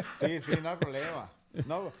 Sí, no hay problema.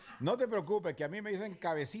 No te preocupes, que a mí me dicen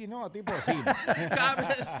cabecino, a ti porcino.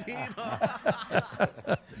 Cabecino.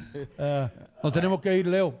 Nos tenemos que ir,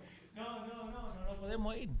 Leo. No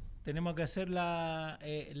podemos ir. tenemos que hacer la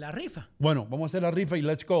rifa. Bueno, vamos a hacer la rifa y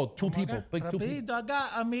let's go. Two people. Acá, Pick two people. rapidito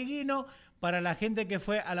acá, amiguino, para la gente que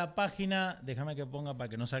fue a la página, déjame que ponga para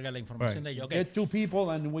que no salga la información de ellos. Okay. Get two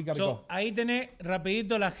people and we gotta go. Ahí tenés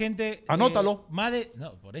rapidito la gente. Anótalo.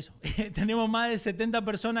 Por eso. Tenemos más de 70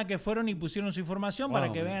 personas que fueron y pusieron su información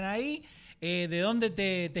para que vean ahí de dónde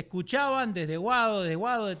te escuchaban, desde Guado,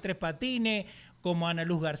 de Tres Patines, como Ana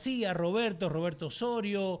Luz García, Roberto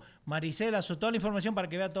Osorio, Marisela, toda la información para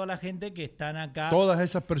que vea toda la gente que están acá. Todas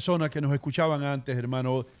esas personas que nos escuchaban antes,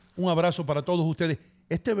 hermano, un abrazo para todos ustedes.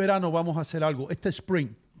 Este verano vamos a hacer algo, este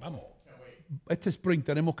spring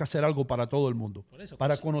tenemos que hacer algo para todo el mundo,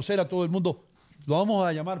 para conocer a todo el mundo. Lo vamos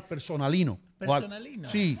a llamar personalino. Personalino.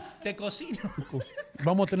 Sí. Te cocino.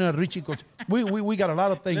 Vamos a tener a Richie. We got a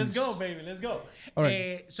lot of things. Let's go, baby. Let's go.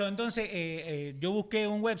 Right. Entonces, yo busqué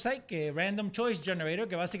un website que es Random Choice Generator,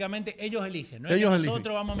 que básicamente ellos eligen. No ellos es que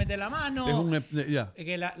nosotros vamos a meter la mano, yeah.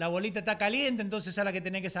 que la bolita está caliente, entonces es la que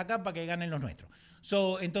tenés que sacar para que ganen los nuestros.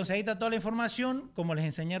 Entonces ahí está toda la información, como les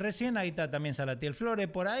enseñé recién. Ahí está también Salatiel Flores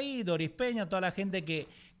por ahí, Doris Peña, toda la gente que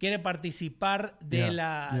quiere participar de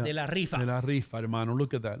la rifa. De la rifa, hermano.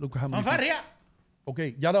 Look at that. Look how many ¡Fanfarria! Ok,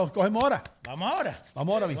 ya lo cogemos ahora. Vamos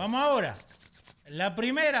ahora. Mijo. Vamos ahora. La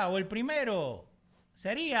primera o el primero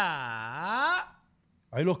sería...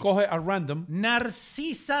 Ahí los coge a random.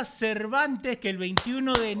 Narcisa Cervantes, que el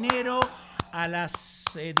 21 de enero a las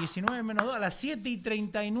 19:02, a las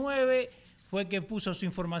 7:39 fue que puso su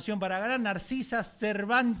información para ganar. Narcisa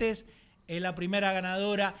Cervantes es la primera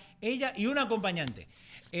ganadora. Ella y una acompañante.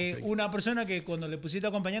 Una persona que cuando le pusiste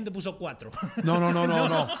acompañante puso 4. No.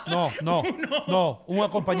 Un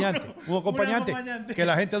acompañante. Un acompañante. Que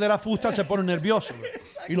la gente de la fusta se pone nervioso.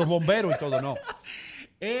 Y los bomberos y todo, no.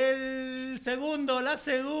 La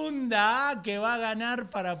segunda que va a ganar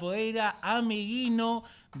para poder ir a Amiguino,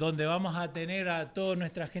 donde vamos a tener a toda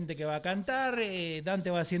nuestra gente que va a cantar. Dante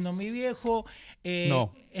va siendo mi viejo.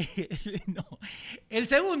 No. El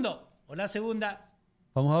segundo, o la segunda.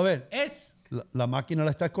 Vamos a ver. Es... La máquina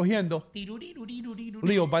la está escogiendo.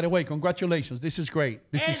 Leo, by the way, congratulations. This is great.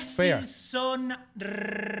 This is fair. Edison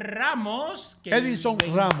Ramos.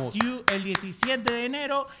 Ramos. El 17 de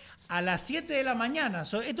enero a las 7 de la mañana.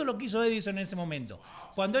 Esto es lo que hizo Edison en ese momento.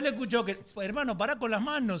 Cuando él escuchó que, hermano, pará con las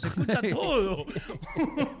manos, se escucha todo.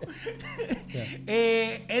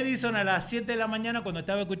 Edison a las 7 de la mañana, cuando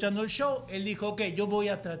estaba escuchando el show, él dijo, ok, yo voy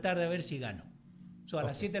a tratar de ver si gano. A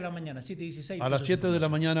las 7 de la mañana, 7:16. A las 7 de la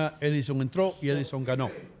mañana Edison entró y Edison ganó.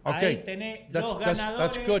 Ahí tenés dos ganadores.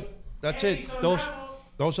 That's good. That's it.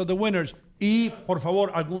 Those are the winners. Y por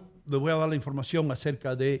favor, les voy a dar la información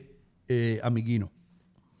acerca de Amiguino.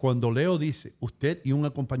 Cuando Leo dice, usted y un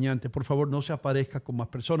acompañante, por favor no se aparezca con más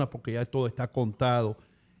personas porque ya todo está contado.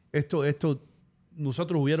 Esto,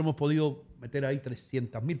 nosotros hubiéramos podido meter ahí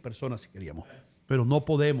 300,000 personas si queríamos, pero no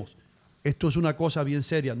podemos. Esto es una cosa bien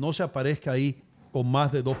seria. No se aparezca ahí con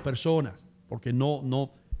más de 2 personas, porque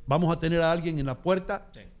no vamos a tener a alguien en la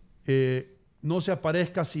puerta. Sí. No se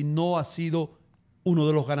aparezca si no ha sido uno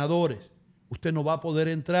de los ganadores. Usted no va a poder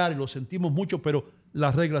entrar y lo sentimos mucho, pero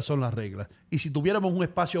las reglas son las reglas. Y si tuviéramos un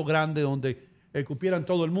espacio grande donde cupieran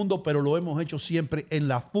todo el mundo, pero lo hemos hecho siempre en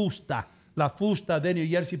la fusta de New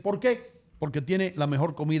Jersey. ¿Por qué? Porque tiene la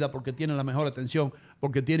mejor comida, porque tiene la mejor atención,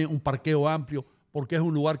 porque tiene un parqueo amplio, porque es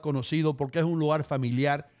un lugar conocido, porque es un lugar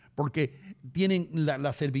familiar, porque tienen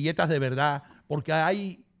las servilletas de verdad, porque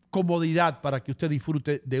hay comodidad para que usted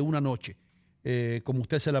disfrute de una noche como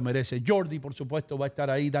usted se la merece. Jordi, por supuesto, va a estar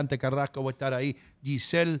ahí, Dante Carrasco va a estar ahí,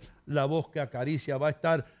 Giselle, la voz que acaricia, va a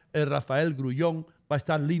estar Rafael Grullón, va a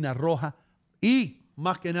estar Lina Roja y,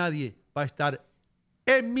 más que nadie, va a estar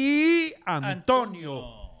Emi Antonio,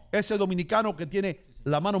 ese dominicano que tiene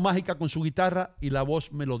la mano mágica con su guitarra y la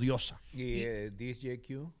voz melodiosa. ¿Y DJ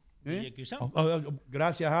Q? DJ Q-Sound.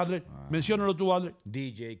 Gracias, Adler. Menciónalo tú, Adler.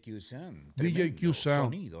 DJ Q-Sound. DJ Q-Sound.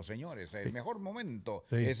 Sonido, señores. El mejor momento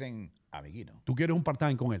es en Amiguino. ¿Tú quieres un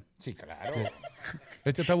part-time con él? Sí, claro.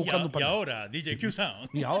 Este está buscando un part-time. Y ahora, DJ Q-Sound.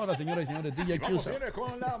 Y ahora, señoras y señores, DJ Q-Sound. Vamos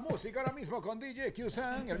con la música ahora mismo con DJ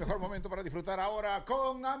Q-Sound. El mejor momento para disfrutar ahora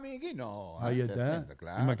con Amiguino. Ahí está.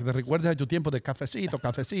 Claro. Que te recuerdes de tu tiempo de cafecito.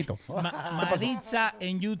 Maritza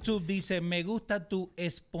en YouTube dice, me gusta tu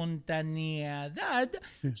espontaneidad.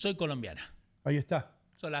 Soy colombiana. Ahí está.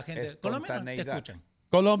 Soy la gente colombiana te escuchan.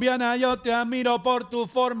 Colombiana, yo te admiro por tu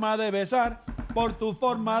forma de besar, por tu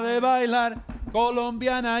forma de bailar.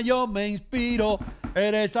 Colombiana, yo me inspiro.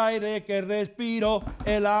 Eres aire que respiro,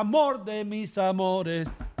 el amor de mis amores.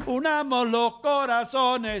 Unamos los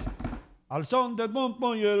corazones al son del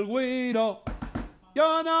bombo y el güiro.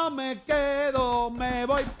 Yo no me quedo, me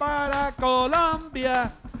voy para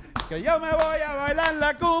Colombia. Que yo me voy a bailar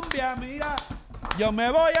la cumbia, mira. Yo me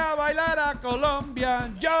voy a bailar a Colombia.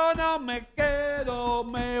 Yo no me quedo,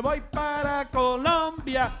 me voy para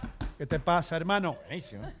Colombia. ¿Qué te pasa, hermano?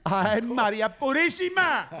 Buenísimo. ¡Ay, María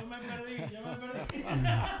Purísima! Yo me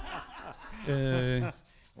perdí.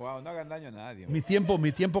 Wow, no hagan daño a nadie. Mi tiempo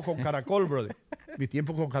con Caracol, brother. Mi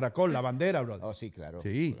tiempo con Caracol, la bandera, brother. Oh, sí, claro.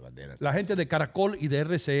 Sí. La bandera. La gente de Caracol y de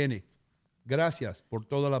RCN. Gracias por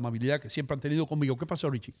toda la amabilidad que siempre han tenido conmigo. ¿Qué pasó,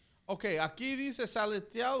 Richie? Ok, aquí dice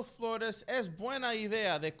Saletiel Flores, es buena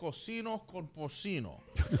idea de cocino con porcino.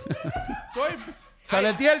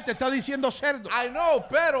 Saletiel te está diciendo cerdo. I know,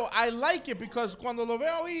 pero I like it because cuando lo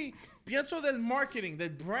veo ahí, pienso del marketing,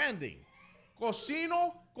 del branding.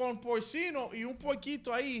 Cocino con porcino y un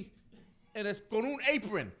poquito ahí con un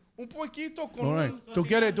apron. Un poquito con un... ¿Tú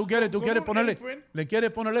quieres ponerle? Apron. ¿Le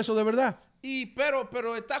quieres ponerle eso de verdad?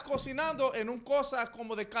 Pero está cocinando en un cosa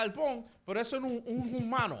como de carbón, pero eso es un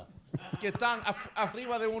humano que está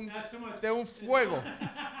arriba de un fuego.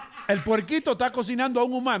 El puerquito está cocinando a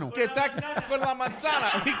un humano. Que está con la manzana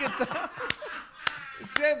y que está...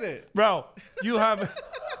 ¿Entiendes? Bro, you're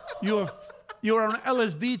on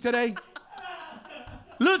LSD today.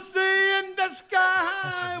 Lucy in the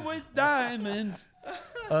sky with diamonds.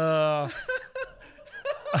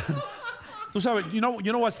 Tú sabes, you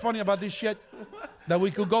know what's funny about this shit? That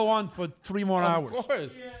we could go on for 3 more hours. Of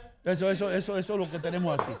course. Eso es lo que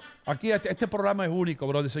tenemos aquí. Aquí este programa es único,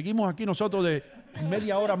 bro. Seguimos aquí nosotros de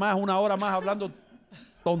media hora más, 1 hora más hablando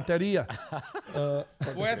tontería.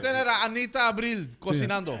 Voy a tener a Anita Abril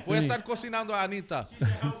cocinando. Voy a Sí. estar cocinando a Anita.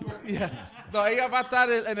 Yeah. No, ella va a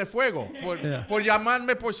estar en el fuego por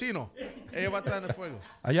llamarme porcino. Ella va a estar en el fuego.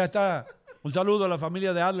 Allá está. Un saludo a la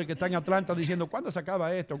familia de Adler que está en Atlanta diciendo, ¿cuándo se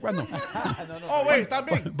acaba esto? ¿Cuándo? Oh, wait,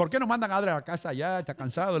 también. ¿Por qué no mandan a Adler a la casa ya? Está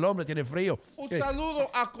cansado el hombre, tiene frío. Un ¿Qué? saludo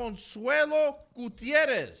a Consuelo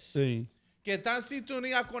Gutiérrez, Sí. que está en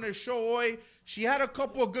sintonía con el show hoy. She had a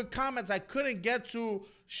couple of good comments I couldn't get to.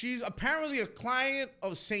 She's apparently a client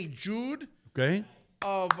of St. Jude, Okay.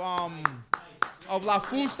 of La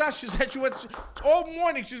Fusta. She said all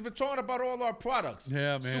morning she's been talking about all our products.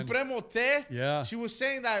 Yeah, man. Supremo Té. Yeah. She was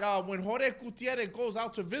saying that when Jorge Gutierrez goes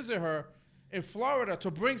out to visit her in Florida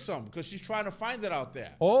to bring some because she's trying to find it out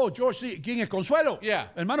there. Oh, George, sí. ¿Quién es? Consuelo. Yeah.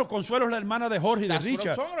 Hermano, Consuelo es la hermana de Jorge y de That's what I'm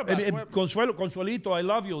Richard. talking about. Consuelito, I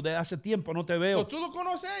love you. De hace tiempo no te veo. So, ¿tú lo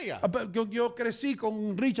conoces a ella? Pero yo crecí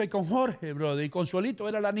con Richard y con Jorge, brother. Y Consuelito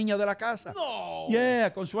era la niña de la casa. No. Yeah,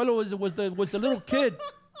 Consuelo was the little kid.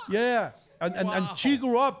 Yeah. And she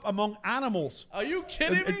grew up among animals. Are you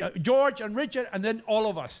kidding me? George and Richard, and then all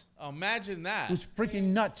of us. Imagine that. It was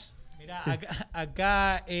freaking nuts. Mira,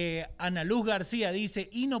 acá Ana Luz García dice,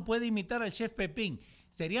 y no puede imitar al chef Pepín.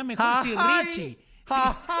 Sería mejor si Richie...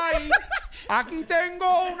 Aquí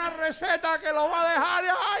tengo una receta que lo va a dejar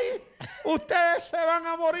ahí. Ustedes se van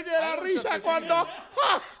a morir de la risa cuando...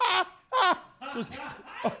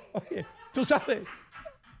 Tú sabes.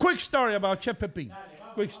 Quick story about Chef Pepín.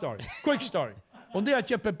 Quick story. Un día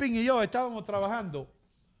Chef Pepín y yo estábamos trabajando.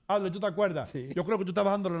 Adler, ¿tú te acuerdas? Sí. Yo creo que tú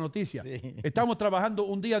estabas dando la noticia. Sí. Estábamos trabajando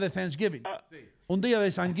un día de Thanksgiving. Sí. Un día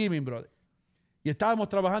de Thanksgiving, brother. Y estábamos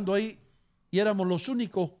trabajando ahí y éramos los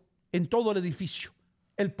únicos en todo el edificio.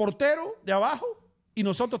 El portero de abajo y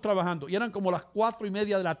nosotros trabajando. Y eran como las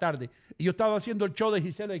 4:30 de la tarde. Y yo estaba haciendo el show de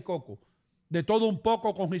Gisela y Coco. De todo un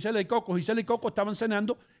poco con Gisela y Coco. Gisela y Coco estaban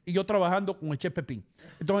cenando y yo trabajando con el Chef Pepín.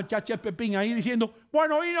 Entonces está Chef Pepín ahí diciendo,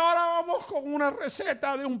 bueno, y ahora vamos con una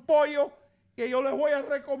receta de un pollo que yo les voy a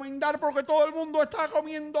recomendar porque todo el mundo está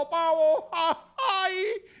comiendo pavo. ¡Ay!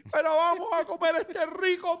 Pero vamos a comer este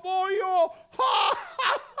rico pollo.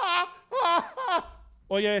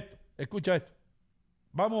 Oye esto, escucha esto.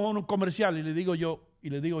 Vamos a un comercial y le digo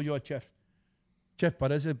yo a Chef,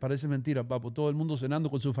 parece mentira, papo. Todo el mundo cenando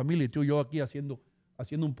con su familia y tú y yo aquí haciendo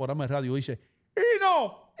un programa de radio. Y dice, y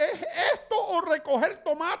no, ¿es esto o recoger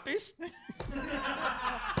tomates?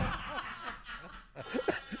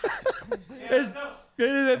 ¿Es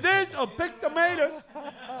this or pick tomatoes?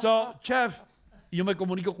 So, Chef, yo me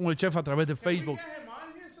comunico con el chef a través de Facebook.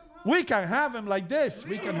 We can have him like this.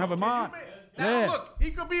 We can have him on. Now, look,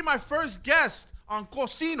 he could be my first guest on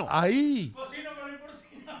Cocino. Ahí. Cocino con el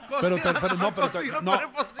porcino.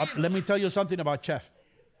 Let me tell you something about Chef.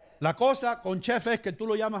 La cosa con Chef es que tú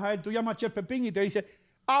lo llamas a él, tú llamas a Chef Pepín y te dice,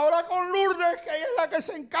 ahora con Lourdes, que ella es la que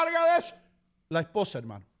se encarga de eso. La esposa,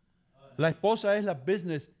 hermano. La esposa es la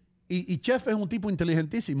business. Y Chef es un tipo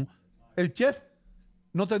inteligentísimo. El chef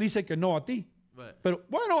no te dice que no a ti. Pero,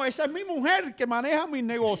 bueno, esa es mi mujer que maneja mis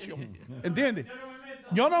negocios. ¿Entiendes?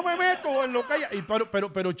 Yo no me meto en lo que ella...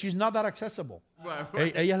 Pero she's not that accessible.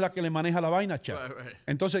 Ella es la que le maneja la vaina, Chef.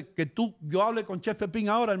 Entonces, yo hable con Chef Pepín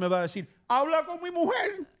ahora, él me va a decir, habla con mi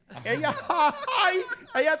mujer. Ella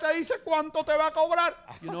te dice cuánto te va a cobrar.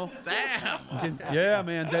 You know? Damn. Yeah,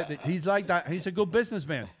 man. He's like that. He's a good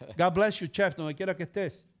businessman. God bless you, Chef, donde quiera que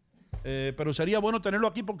estés. Pero sería bueno tenerlo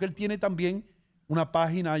aquí porque él tiene también una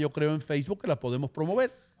página, yo creo, en Facebook que la podemos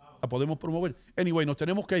promover. Anyway, nos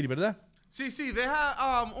tenemos que ir, ¿verdad? Sí,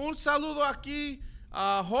 deja un saludo aquí.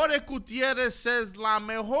 Jorge Gutiérrez es la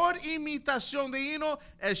mejor imitación de Hino,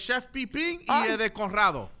 el Chef Pipín y el de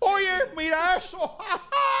Conrado. Oye, mira eso.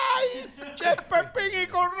 ¡Ay! Chef Pepín y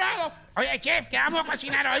Conrado. Oye, Chef, ¿qué vamos a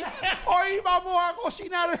cocinar hoy? Hoy vamos a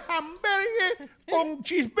cocinar hamburgues con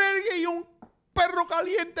cheeseburger y un perro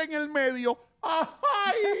caliente en el medio.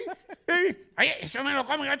 ¡Ay! Oye, eso me lo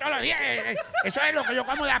como yo todos los días. Eso es lo que yo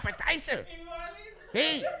como de appetizer.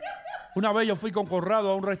 Sí. Una vez yo fui con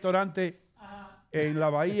Conrado a un restaurante en la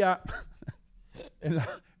bahía,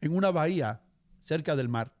 en una bahía cerca del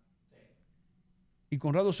mar. Y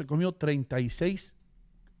Conrado se comió 36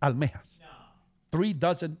 almejas. 3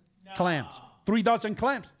 dozen clams. 3 dozen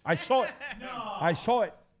clams. I saw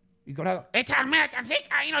it. Y Conrado, esta almeja tan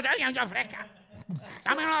rica y no te oigan yo fresca.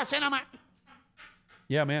 Dame una docena más.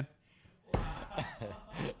 Yeah, man.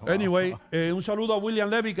 Anyway, un saludo a William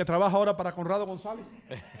Levy, que trabaja ahora para Conrado González.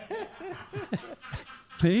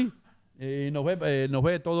 Sí. Nos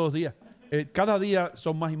ve todos los días. Cada día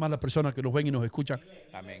son más y más las personas que nos ven y nos escuchan.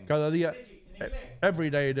 Amén. Cada día, every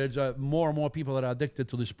day, there's more and more people that are addicted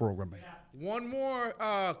to this program. Man. One more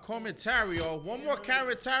comentario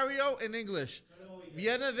in English.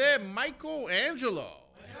 Viene de Michael Angelo.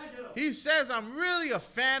 He says, I'm really a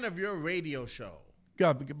fan of your radio show.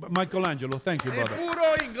 Michelangelo, thank you, brother.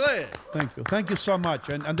 Puro inglés. Thank you so much.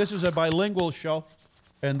 And this is a bilingual show.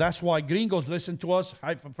 And that's why gringos listen to us.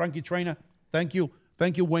 Hi, Frankie Trainer. Thank you.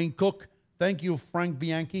 Thank you, Wayne Cook. Thank you, Frank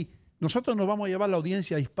Bianchi. Nosotros nos vamos a llevar la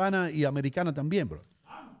audiencia hispana y americana también, bro.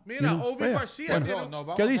 Mira, Ovi García.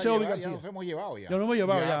 ¿Qué dice Ovi García? Ya nos hemos llevado ya. Ya nos hemos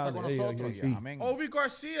llevado ya. Está con nosotros ya. Amén. Ovi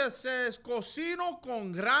García says, cocino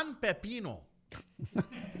con gran pepino. Y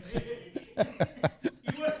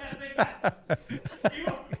vos le haces caso. Y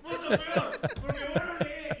vos sos peor, porque vos no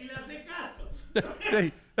lees y le haces caso.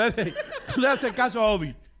 Tú le haces caso a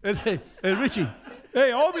Obi. Richie.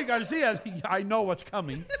 Hey, Obi García. I know what's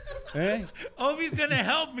coming. Obi's gonna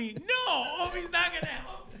help me. No, Obi's not gonna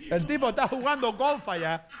help me. El tipo está jugando golf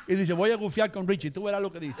allá y dice, voy a gufiar con Richie. Tú verás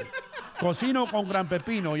lo que dice. Cocino con gran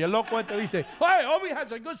pepino. Y el loco este dice, hey, Obi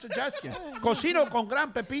has a good suggestion. Cocino con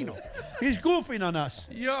gran pepino. He's goofing on us.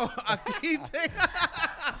 Yo, aquí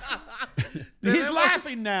He's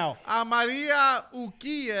laughing now. A María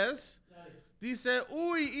Uquíes. Dice,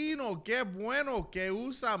 uy, Hino, qué bueno que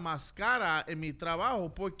usa máscara en mi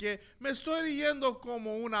trabajo porque me estoy riendo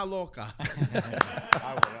como una loca.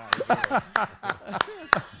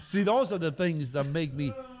 See, those are the things that make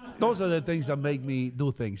me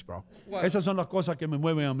do things, bro. What? Esas son las cosas que me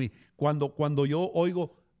mueven a mí. Cuando yo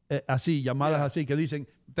oigo así, llamadas así, que dicen,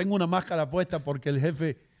 tengo una máscara puesta porque el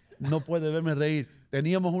jefe no puede verme reír.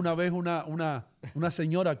 Teníamos una vez una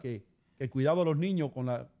señora que cuidaba a los niños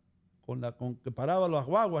que paraba las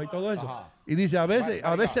guaguas y todo eso. Ajá. Y dice, a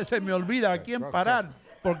veces se me olvida a quién parar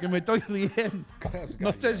porque me estoy riendo.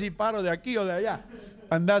 No sé si paro de aquí o de allá.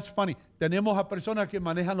 And that's funny. Tenemos a personas que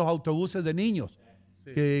manejan los autobuses de niños,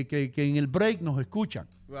 sí, que en el break nos escuchan.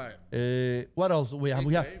 Right. What else we have?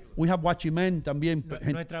 We have Watchmen también.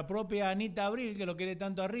 Nuestra propia Anita Abril, que lo quiere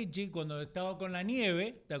tanto a Richie, cuando estaba con la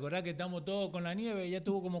nieve, ¿te acordás que estamos todos con la nieve? Ella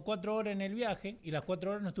tuvo como 4 horas en el viaje y las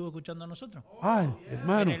 4 horas nos estuvo escuchando a nosotros. Ay,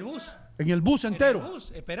 hermano. En el bus. En el bus entero. En el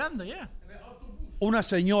bus, esperando ya. Una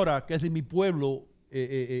señora que es de mi pueblo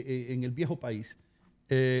en el viejo país,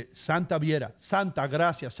 Santa Viera. Santa,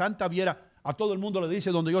 gracias. Santa Viera, a todo el mundo le dice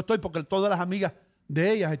donde yo estoy porque todas las amigas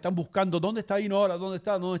de ellas están buscando dónde está Hino ahora, dónde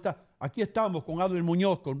está. Aquí estamos con Adler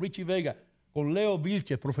Muñoz, con Richie Vega, con Leo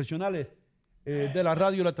Vilches, profesionales de la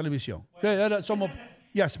radio y la televisión. Somos,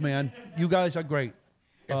 yes, man, you guys are great.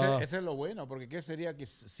 Ese es lo bueno, porque ¿qué sería que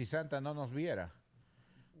si Santa no nos viera?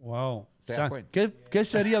 Wow. ¿Te das cuenta? ¿Qué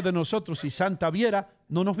sería de nosotros si Santa viera,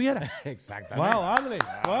 no nos viera? Exactamente. Wow, Adler.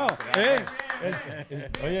 Wow.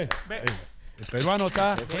 Oye, el peruano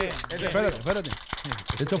está... Espérate.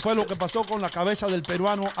 Esto fue lo que pasó con la cabeza del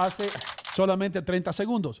peruano hace solamente 30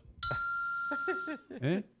 segundos.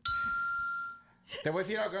 Te voy a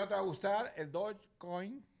decir algo que no te va a gustar, el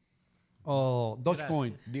Dogecoin. Oh,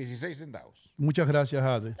 Dogecoin. 16 centavos. Muchas gracias,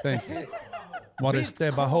 Adler. Thank you.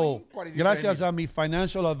 Bajó. Gracias a mi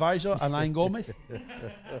financial advisor, Alain Gómez.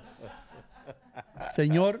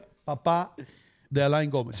 Señor papá de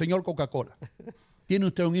Alain Gómez. Señor Coca-Cola. tiene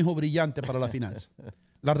usted un hijo brillante para la finanza.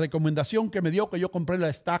 La recomendación que me dio que yo compré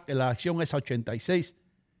la acción es a 86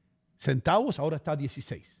 centavos, ahora está a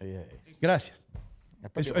 16. Gracias.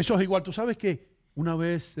 Eso es igual. Tú sabes que una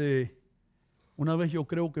vez yo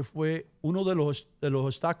creo que fue uno de los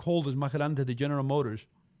stockholders más grandes de General Motors,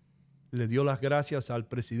 le dio las gracias al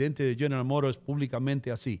presidente de General Motors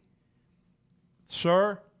públicamente así.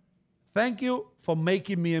 Sir, thank you for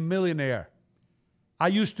making me a millionaire. I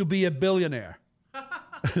used to be a billionaire.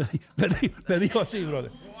 le dijo así,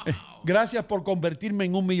 brother. Wow. Gracias por convertirme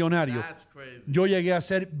en un millonario. Yo llegué a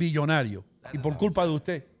ser billonario. Y por culpa de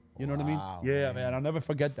usted. You know what I mean? Yeah, man, I'll never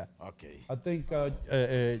forget that. Okay. I think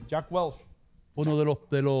Jack Welch, uno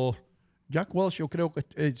de los Jack Welch, yo creo que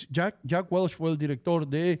Jack Welch fue el director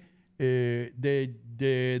de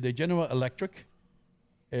General Electric.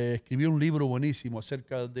 Escribió un libro buenísimo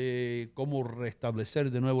acerca de cómo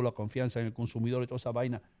restablecer de nuevo la confianza en el consumidor y toda esa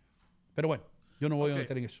vaina. Pero bueno, yo no voy a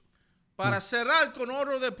meter en eso. Para cerrar con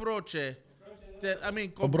oro de broche,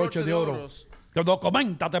 con broche de oro.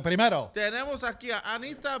 Documentate primero. Tenemos aquí a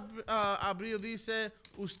Anita Abril, dice,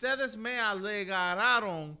 ustedes me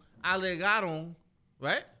alegaron,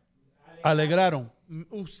 right? Alegraron.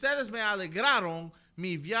 Ustedes me alegraron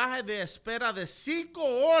mi viaje de espera de 5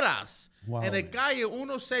 horas en el calle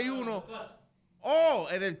 161.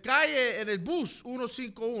 En el bus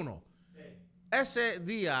 151. Sí. Ese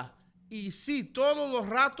día. Y sí, todos los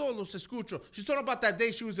ratos los escucho. She's talking about that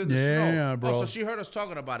day she was in the snow. Bro. So she heard us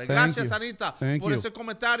talking about it. Thank Gracias, you. Anita, Thank por you. ese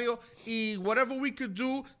comentario. Y whatever we could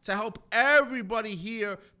do to help everybody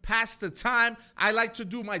here pass the time. I like to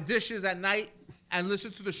do my dishes at night and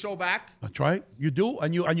listen to the show back. That's right. You do,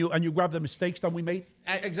 and you grab the mistakes that we made.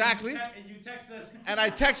 Exactly. And you text us. And I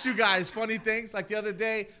text you guys funny things. Like the other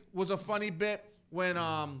day was a funny bit when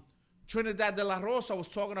Trinidad de la Rosa was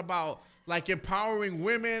talking about like empowering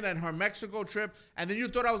women and her Mexico trip. And then you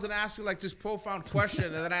thought I was going to ask you like this profound question.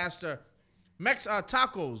 And then I asked her,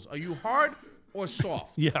 tacos, are you hard or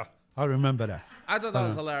soft? Yeah, I remember that. I thought that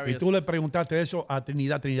was hilarious. Y tú le preguntaste eso a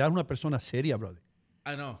Trinidad. Trinidad es una persona seria, brother.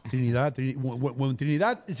 I know. Trinidad, when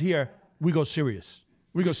Trinidad is here, we go serious.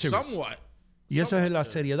 We go serious. Somewhat. Y esa es la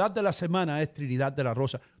seriedad de la semana, es Trinidad de la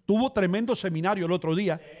Rosa. Tuvo tremendo seminario el otro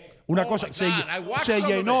día. Una cosa, se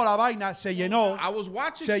llenó la vaina, se llenó.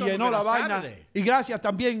 Se llenó la vaina. Y gracias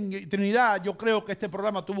también, Trinidad. Yo creo que este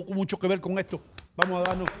programa tuvo mucho que ver con esto. Vamos a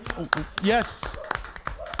darnos. Yes.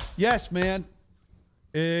 Yes, man.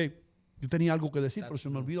 Yo tenía algo que decir, pero se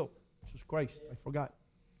me olvidó. Jesus Christ, I forgot.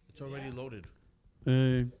 It's already loaded.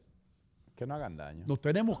 Que no hagan daño. Nos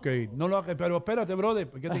tenemos que ir. No lo hagas, pero espérate, brother.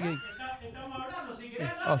 ¿Por qué te quieres? Estamos hablando, si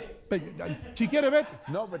querés, dale. Si quieres, vete.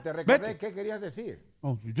 No, pero te recordé Vete. qué querías decir.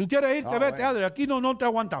 No, si tú quieres irte, vete, bueno. Adri. Aquí no te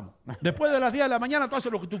aguantamos. Después de las 10 de la mañana tú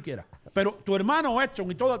haces lo que tú quieras. Pero tu hermano Edson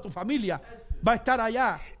y toda tu familia va a estar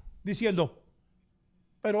allá diciendo,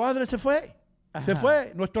 pero Adri se fue. Se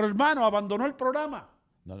fue. Nuestro hermano abandonó el programa.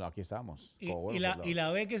 No, aquí estamos. Y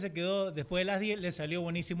la vez que se quedó después de las 10 le salió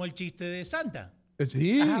buenísimo el chiste de Santa.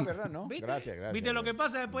 Sí. ¿verdad? ¿No? ¿Viste? Gracias. ¿Viste lo que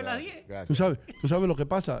pasa después de las 10? Gracias. ¿Tú sabes lo que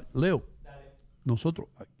pasa, Leo? Nosotros,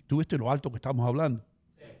 tú viste lo alto que estamos hablando.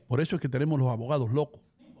 Sí. Por eso es que tenemos los abogados locos.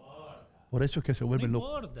 No importa. Por eso es que se vuelven locos.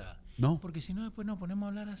 No importa. No. Porque si no, después nos ponemos a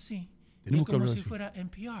hablar así. Tenemos como que hablar si así. fuera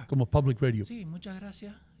NPR. Como public radio. Sí, muchas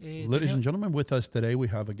gracias. Ladies and gentlemen, with us today we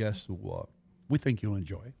have a guest who we think you'll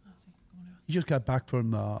enjoy. He just got back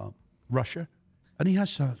from Russia, and he has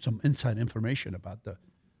some inside information about the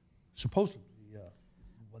supposedly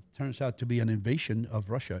what turns out to be an invasion of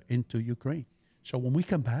Russia into Ukraine. So when we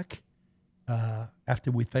come back,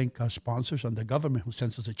 after we thank our sponsors and the government who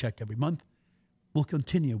sends us a check every month, we'll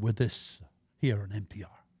continue with this here on NPR.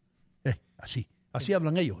 Así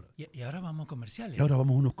hablan ellos. Y ahora vamos a comerciales. Y ahora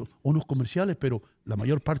vamos a unos comerciales, pero la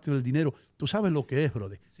mayor parte del dinero, tú sabes lo que es,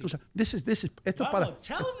 brother. Sí. Tú sabes, esto es para...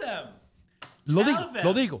 Tell them.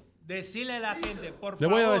 Lo digo. Decirle a la gente, por favor. Le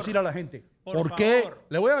voy a decir a la gente,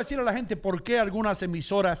 le voy a decir a la gente por qué algunas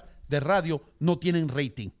emisoras de radio no tienen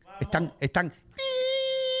rating. Están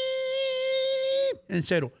en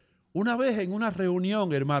cero. Una vez en una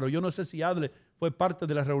reunión, hermano, yo no sé si Adler fue parte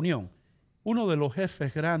de la reunión, uno de los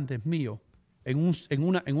jefes grandes míos,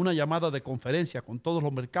 en una llamada de conferencia con todos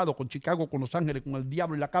los mercados, con Chicago, con Los Ángeles, con el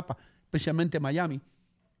diablo y la capa, especialmente Miami,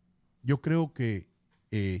 yo creo que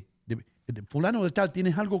fulano de tal,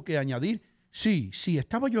 ¿tienes algo que añadir? Sí,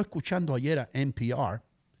 estaba yo escuchando ayer a NPR,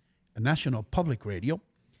 a National Public Radio,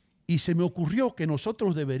 y se me ocurrió que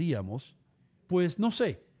nosotros deberíamos, pues no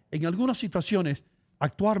sé, en algunas situaciones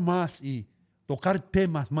actuar más y tocar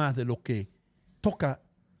temas más de lo que toca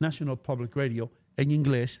National Public Radio en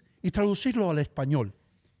inglés y traducirlo al español.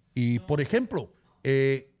 Y, por ejemplo,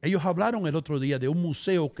 Ellos hablaron el otro día de un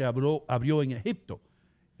museo que abrió en Egipto,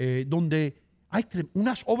 donde hay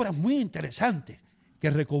unas obras muy interesantes que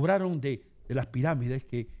recobraron de las pirámides,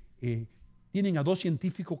 que tienen a 2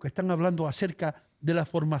 científicos que están hablando acerca de la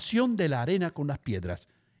formación de la arena con las piedras.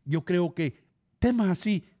 Yo creo que temas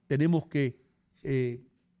así tenemos que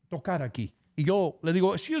tocar aquí. Y yo le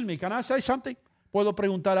digo, excuse me, can I say something? ¿Puedo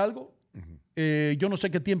preguntar algo? Yo no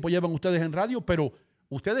sé qué tiempo llevan ustedes en radio, pero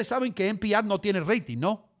ustedes saben que NPR no tiene rating,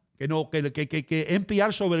 ¿no? Que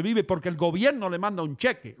NPR sobrevive porque el gobierno le manda un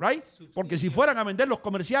cheque, ¿right? Porque si fueran a vender los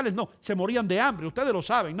comerciales, no, se morían de hambre. Ustedes lo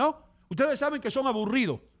saben, ¿no? Ustedes saben que son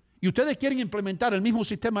aburridos. Y ustedes quieren implementar el mismo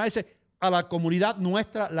sistema ese a la comunidad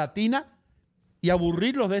nuestra latina y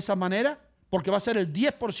aburrirlos de esa manera, porque va a ser el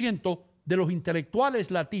 10% de los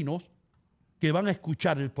intelectuales latinos que van a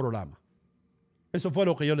escuchar el programa. Eso fue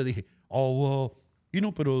lo que yo le dije. Pero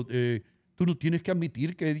tú no tienes que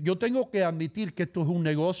admitir que... Yo tengo que admitir que esto es un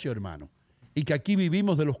negocio, hermano, y que aquí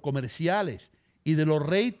vivimos de los comerciales y de los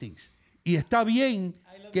ratings. Y está bien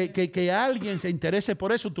que alguien se interese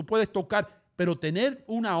por eso. Tú puedes tocar, pero tener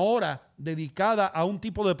una hora dedicada a un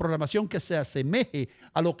tipo de programación que se asemeje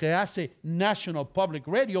a lo que hace National Public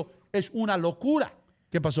Radio es una locura.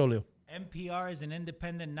 ¿Qué pasó, Leo? NPR is an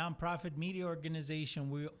independent nonprofit media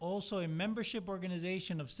organization. We're also a membership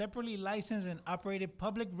organization of separately licensed and operated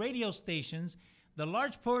public radio stations. The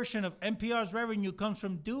large portion of NPR's revenue comes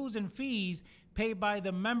from dues and fees paid by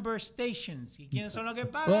the member stations. ¿Y quiénes son los que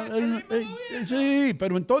pagan? Sí,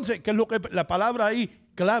 pero entonces, ¿qué es lo que la palabra ahí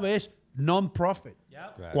clave es non-profit?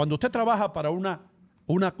 Yep. Claro. Cuando usted trabaja para una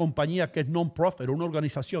compañía que es non-profit, una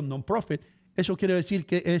organización non-profit, eso quiere decir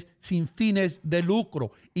que es sin fines de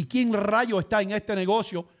lucro. ¿Y quién rayo está en este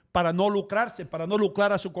negocio para no lucrarse, para no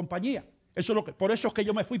lucrar a su compañía? Eso es por eso es que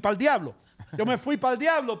yo me fui para el diablo. Yo me fui para el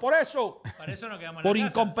diablo, por eso. Para eso nos quedamos en Por la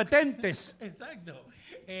casa. Incompetentes. Exacto.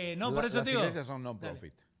 No, por eso, tío. Las iglesias son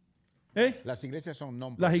non-profit. Las iglesias son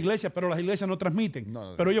non-profit. Las iglesias, pero las iglesias no transmiten.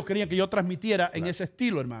 No. Pero ellos querían que yo transmitiera en ese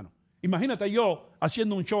estilo, hermano. Imagínate yo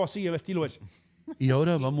haciendo un show así, el estilo ese. Y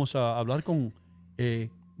ahora vamos a hablar con...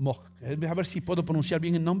 a ver si puedo pronunciar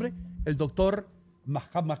bien el nombre. El doctor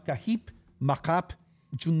Mahab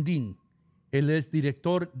Jundin. Él es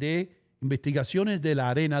director de investigaciones de la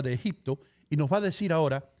arena de Egipto y nos va a decir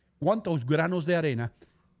ahora cuántos granos de arena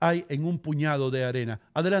hay en un puñado de arena.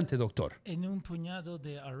 Adelante, doctor. En un puñado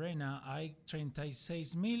de arena hay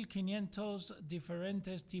 36.500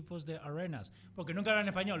 diferentes tipos de arenas. Porque nunca hablan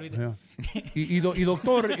español, ¿viste? Y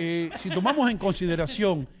doctor, si tomamos en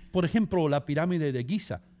consideración, por ejemplo, la pirámide de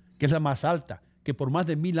Giza, que es la más alta, que por más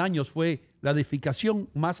de 1000 años fue la edificación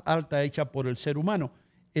más alta hecha por el ser humano.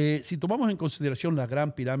 Si tomamos en consideración la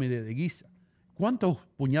gran pirámide de Giza, ¿cuántos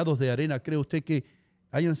puñados de arena cree usted que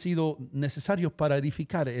hayan sido necesarios para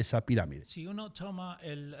edificar esa pirámide? Si uno toma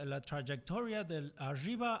la trayectoria de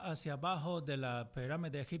arriba hacia abajo de la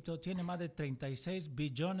pirámide de Egipto, tiene más de 36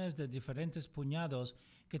 billones de diferentes puñados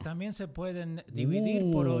que también se pueden dividir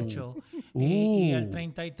por 8. Y el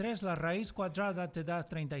 33, la raíz cuadrada, te da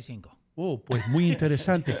 35. Pues muy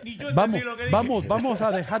interesante. Vamos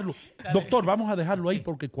a dejarlo. Doctor, vamos a dejarlo ahí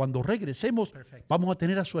porque cuando regresemos vamos a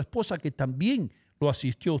tener a su esposa que también lo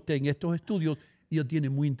asistió a usted en estos estudios y ella tiene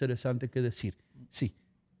muy interesante que decir. Sí.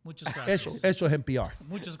 Muchas gracias. Eso es NPR.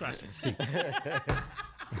 Muchas gracias. Sí.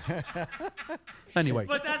 Anyway.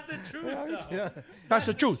 But that's the truth, though. That's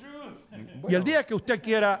the truth. Y el día que usted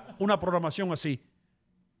quiera una programación así,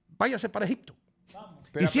 váyase para Egipto.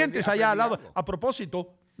 Y siéntese allá al lado. A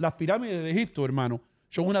propósito, las pirámides de Egipto, hermano,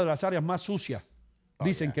 son una de las áreas más sucias.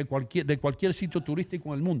 Dicen que de cualquier sitio turístico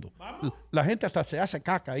en el mundo. ¿Vamos? La gente hasta se hace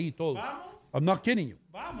caca ahí y todo. ¿Vamos? I'm not kidding you.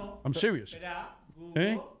 Vamos. I'm serious. Espera,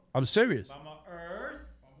 Google. I'm serious. Vamos a Earth.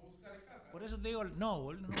 Por eso te digo, no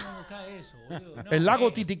busca eso. Boludo. No, El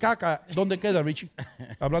lago Titicaca, ¿dónde queda, Richie?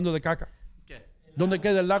 Hablando de caca. ¿Qué? ¿Dónde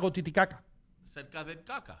queda el lago Titicaca? Cerca del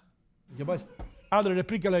caca. ¿Qué pasa? Adler,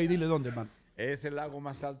 explícale ahí, dile dónde, hermano. Es el lago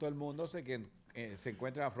más alto del mundo, se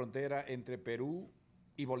encuentra en la frontera entre Perú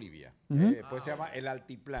y Bolivia. Pues se llama el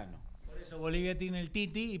altiplano. Por eso Bolivia tiene el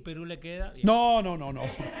Titi y Perú le queda. No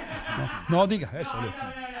digas eso. No,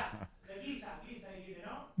 mira. De Giza, dijiste,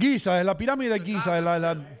 ¿no? Giza, es la pirámide de Giza. Vamos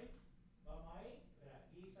ahí. Espera,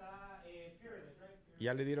 Giza, pyramid, right?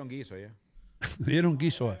 Ya le dieron guiso, ya. Le dieron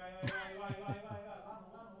guiso.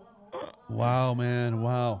 Wow, man,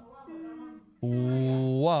 wow.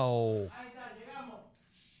 Wow.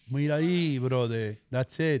 Mira ahí, brother.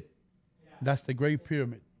 That's it. That's the Great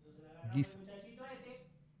Pyramid. Giza.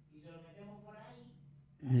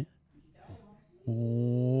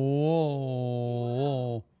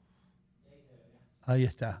 Ahí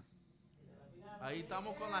está. Ahí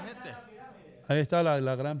estamos con la gente. Ahí está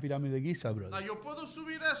la gran pirámide de Giza, brother. No, yo puedo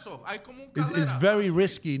subir eso. Hay como un It's cadera. very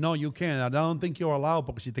risky. No, you can't. I don't think you're allowed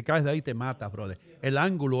porque si te caes de ahí te matas, brother. El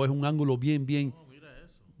ángulo es un ángulo bien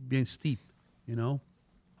steep, you know.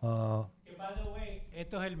 Que, by the way,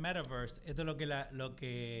 esto es el metaverse. Esto es lo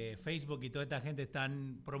que Facebook y toda esta gente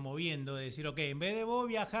están promoviendo. De decir, ok, en vez de vos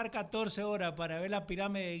viajar 14 horas para ver la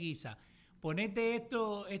pirámide de Giza, ponete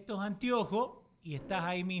estos anteojos y estás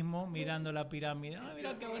ahí mismo mirando la pirámide. Ah,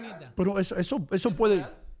 mira qué bonita. Pero eso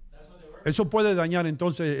puede dañar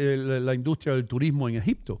entonces la industria del turismo en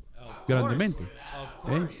Egipto grandemente.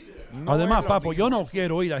 Además, papo, yo no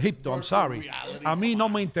quiero ir a Egipto, I'm sorry. A mí no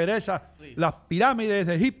me interesa las pirámides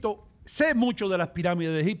de Egipto. Sé mucho de las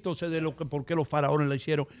pirámides de Egipto, sé de por qué los faraones la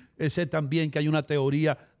hicieron. Sé también que hay una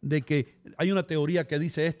teoría que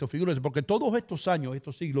dice esto, figúrense, porque todos estos años,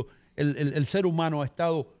 estos siglos, el ser humano ha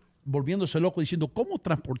estado volviéndose loco diciendo cómo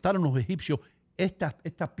transportaron los egipcios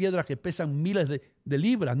estas piedras que pesan miles de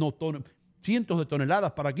libras, no cientos de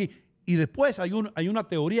toneladas para aquí. Y después hay una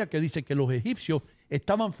teoría que dice que los egipcios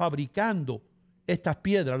estaban fabricando estas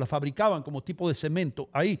piedras, las fabricaban como tipo de cemento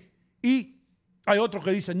ahí. Y hay otros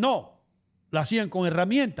que dicen no, la hacían con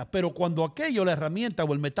herramientas, pero cuando la herramienta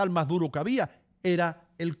o el metal más duro que había era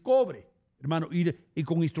el cobre, hermano. Y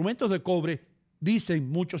con instrumentos de cobre, dicen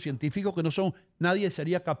muchos científicos que nadie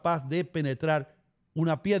sería capaz de penetrar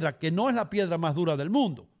una piedra que no es la piedra más dura del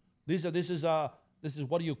mundo. This is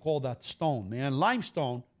what do you call that stone, man?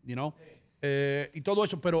 Limestone, you know. Y todo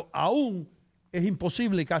eso, pero aún es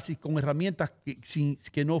imposible casi con herramientas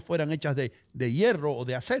que no fueran hechas de hierro o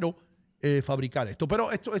de acero fabricar esto.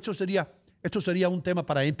 Pero esto sería un tema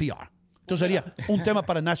para NPR. Esto sería un tema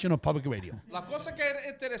para National Public Radio. La cosa que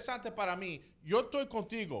es interesante para mí, yo estoy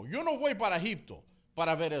contigo. Yo no voy para Egipto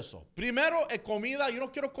para ver eso. Primero, es comida. Yo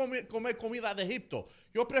no quiero comer comida de Egipto.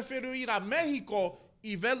 Yo prefiero ir a México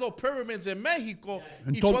y ver los pyramids en México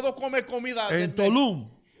puedo comer comida de en Tulum.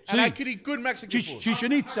 And I can eat good Mexican food.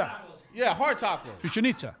 Chichen Itza. Yeah, hard tacos. Chichen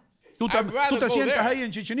Itza. Tú te sientas ahí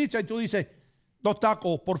en Chichen Itza y tú dices, 2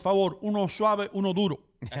 tacos, por favor, uno suave, uno duro.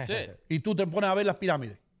 That's it. Y tú te pones a ver las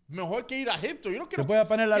pirámides. Mejor que ir a Egipto. Yo no quiero. Te voy a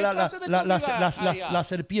poner la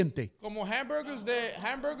serpiente. Como hamburgers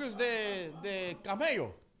de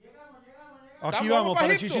camello. Aquí vamos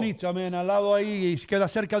para Chichen Itza, al lado ahí, queda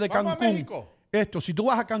cerca de Cancún. Vamos a México. Si tú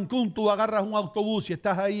vas a Cancún, tú agarras un autobús y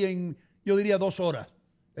estás ahí en, yo diría, 2 horas.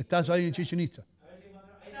 Estás ahí en Chichen Itza.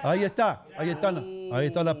 Ahí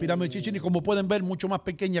están las pirámides de Chichen Itza, como pueden ver, mucho más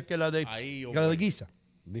pequeñas que la de Giza.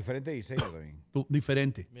 Diferente diseño también.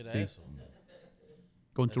 Diferente. Mira sí. eso.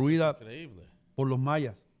 Construida Increíble. por los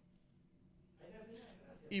mayas.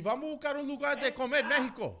 Y vamos a buscar un lugar de comer,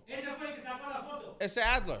 México. Ese fue el que sacó la foto. Ese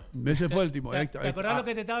Adler. Ese fue el tipo. ¿Te acordás lo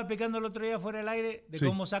que te estaba explicando el otro día fuera del aire? De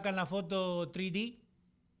cómo sacan la foto 3D.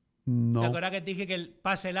 No. ¿Te acordás que te dije que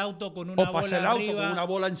pasa el auto con una bola pasa el auto arriba? con una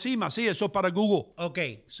bola encima. Sí, eso es para Google. Ok.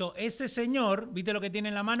 Ese señor, ¿viste lo que tiene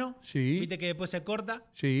en la mano? Sí. ¿Viste que después se corta?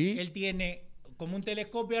 Sí. Él tiene como un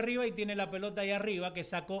telescopio arriba y tiene la pelota ahí arriba que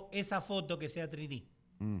sacó esa foto que sea 3D.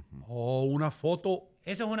 Una foto.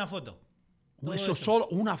 Eso es una foto. Eso solo,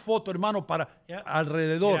 una foto, hermano, para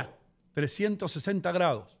alrededor. Mira. 360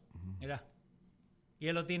 grados. Mira. Y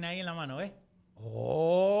él lo tiene ahí en la mano, ¿ves?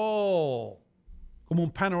 Como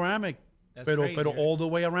un panoramic, pero all the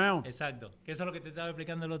way around. Exacto. Que eso es lo que te estaba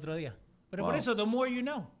explicando el otro día. Pero por eso, the more you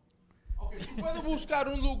know. Okay, tú puedes buscar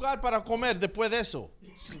un lugar para comer después de eso.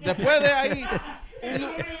 Después de ahí.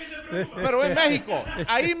 Pero en México,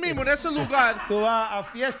 ahí mismo, en ese lugar. Tú vas a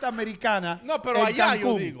Fiesta Americana. No, pero en allá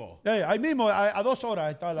Cancún. yo digo. Ahí mismo, a 2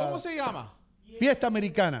 horas está la. ¿Cómo se llama? Fiesta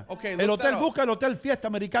Americana. Okay, el hotel, busca el hotel Fiesta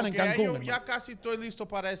Americana en Cancún. Yo ya casi estoy listo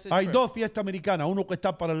para ese Hay trip. 2 fiestas americanas, uno que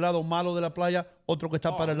está para el lado malo de la playa, otro que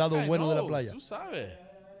está para el lado bueno de la playa. Tú sabes.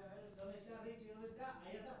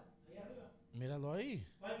 Míralo ahí.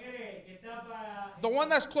 ¿Cuál querés? Que está para... The one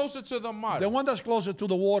that's closer to the mar. The one that's closer to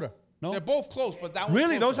the water. No? They're both close, but that one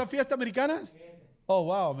Really? closer. Those are fiestas americanas? Oh,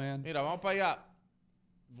 wow, man. Mira, vamos para allá.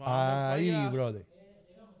 Ahí, brother.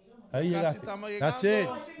 Ahí Casi llegaste. estamos That's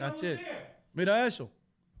llegando. it. That's it. Mira eso.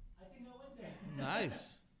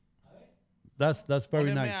 Nice. That's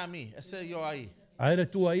very Póneme nice. a mí. Ese yo ahí. Ahí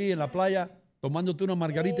eres tú ahí en la playa tomándote una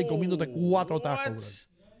margarita y comiéndote 4 tacos,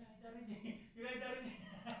 brother.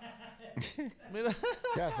 Mira.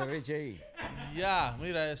 ¿Qué hace Richie ahí? Ya,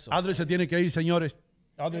 mira eso. Adri se tiene que ir, señores.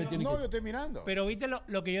 Adri tiene No, que yo estoy mirando. Pero viste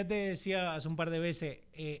lo que yo te decía hace un par de veces.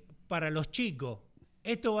 Para los chicos,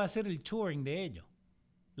 esto va a ser el touring de ellos.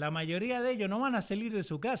 La mayoría de ellos no van a salir de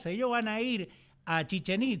su casa. Ellos van a ir a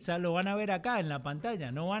Chichen Itza, lo van a ver acá en la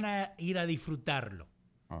pantalla. No van a ir a disfrutarlo.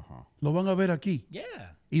 Lo van a ver aquí.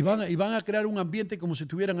 Yeah. Y van a crear un ambiente como si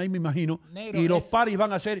estuvieran ahí, me imagino. Negro, y los paris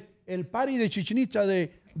van a ser el party de Chichén Itzá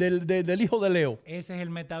del hijo de Leo. Ese es el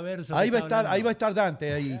metaverso. Ahí que va está a estar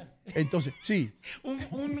Dante ahí. Entonces, sí.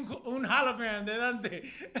 un hologram de Dante.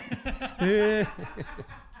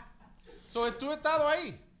 So, ¿tú has estado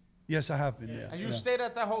ahí? Yes, I have been there. And you Yeah. stayed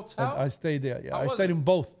at that hotel? I stayed there. Yeah. How I was stayed it? in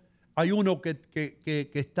both. Hay uno que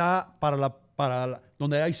está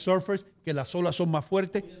donde hay surfers, que las olas son más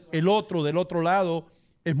fuertes. El otro, del otro lado,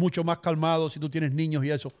 es mucho más calmado si tú tienes niños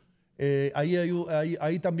y eso.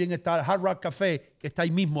 Ahí también está el Hard Rock Café, que está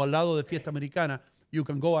ahí mismo al lado de Fiesta Americana. You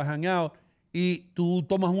can go and hang out. Y tú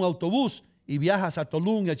tomas un autobús y viajas a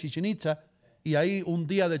Tulum y a Chichén Itzá. Y ahí un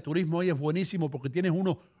día de turismo ahí es buenísimo porque tienes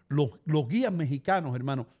los guías mexicanos,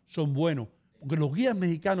 hermano, son buenos. Porque los guías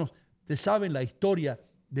mexicanos te saben la historia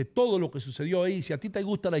de todo lo que sucedió ahí. Si a ti te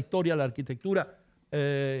gusta la historia, la arquitectura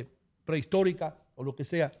prehistórica o lo que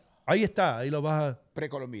sea, ahí está, ahí lo vas a...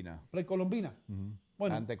 Precolombina. Precolombina.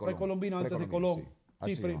 Bueno, precolombina antes de Colón. Sí.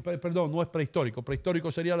 Sí, Así, ¿no? perdón, no es prehistórico.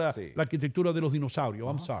 Prehistórico sería la arquitectura de los dinosaurios.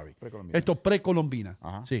 I'm sorry. Precolombina. Esto es precolombina.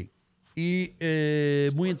 Ajá. Sí. Y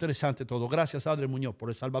muy interesante todo. Gracias, Adler Muñoz, por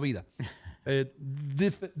el salvavidas.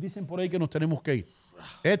 Dicen por ahí que nos tenemos que ir.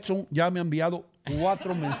 Edson ya me ha enviado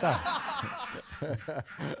 4 mensajes.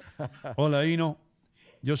 Hola, Hino.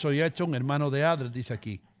 Yo soy Edson, hermano de Adler, dice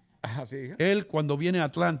aquí. ¿Sí? Él, cuando viene a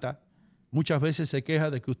Atlanta, muchas veces se queja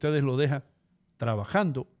de que ustedes lo dejan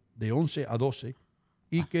trabajando de 11 a 12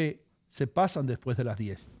 y que se pasan después de las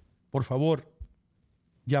 10. Por favor,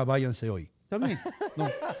 ya váyanse hoy. ¿También? No.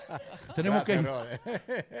 Tenemos Gracias, que... brother.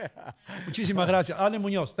 Muchísimas gracias. Ale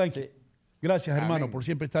Muñoz, thank you. Gracias, hermano, Amén. por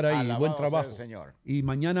siempre estar ahí. Alabado Buen sea el trabajo. Señor. Y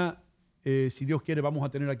mañana, si Dios quiere, vamos a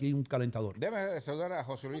tener aquí un calentador. Debe saludar a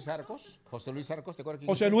José Luis Arcos. José Luis Arcos, ¿te acuerdas quién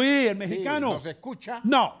José es? Luis, el Sí, mexicano. ¿nos escucha?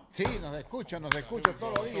 No. Sí, nos escucha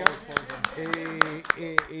todos los días.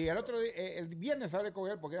 Y el otro día, el viernes hablé con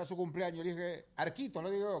él porque era su cumpleaños. Le dije, Arquito, le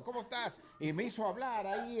digo, ¿cómo estás? Y me hizo hablar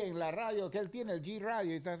ahí en la radio que él tiene, el G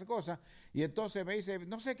Radio y esas cosas. Y entonces me dice,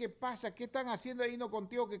 no sé qué pasa, ¿qué están haciendo ahí no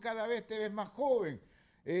contigo que cada vez te ves más joven?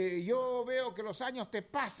 Yo veo que los años te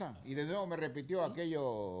pasan. Y de nuevo me repitió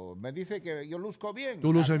aquello. Me dice que yo luzco bien.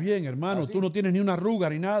 Tú luces bien, hermano. ¿Así? Tú no tienes ni una arruga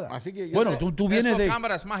ni nada. Así que bueno, tú vienes de...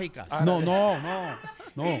 cámaras mágicas. No.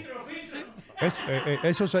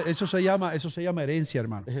 Eso se llama herencia,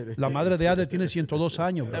 hermano. La madre de Adler tiene 102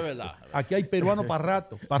 años. Bro. Es verdad. Aquí hay peruanos para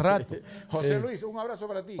rato. José Luis, un abrazo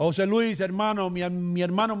para ti. José Luis, hermano, mi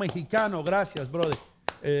hermano mexicano. Gracias, brother.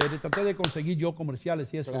 Le traté de conseguir yo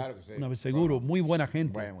comerciales y eso. Claro que sí. Una vez seguro. Muy buena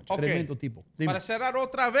gente. Bueno, Tremendo tipo. Dime. Para cerrar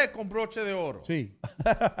otra vez con broche de oro. Sí.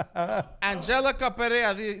 Angélica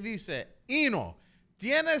Perea dice, Hino,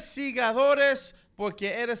 tienes seguidores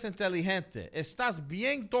porque eres inteligente. Estás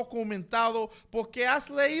bien documentado porque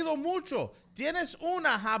has leído mucho. Tienes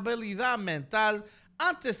una habilidad mental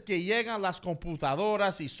antes que llegan las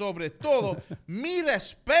computadoras y sobre todo, mi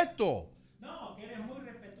respeto. No, que eres muy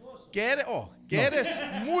respetuoso. Que eres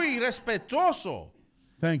muy respetuoso.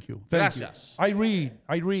 Thank you. Gracias. I read.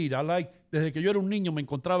 I like, desde que yo era un niño me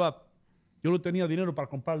encontraba, yo no tenía dinero para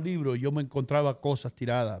comprar libros y yo me encontraba cosas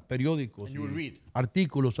tiradas, periódicos, And you would read.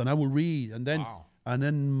 artículos, and I would read. And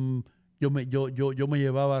then yo me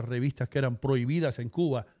llevaba revistas que eran prohibidas en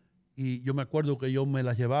Cuba y yo me acuerdo que yo me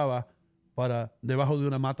las llevaba para debajo de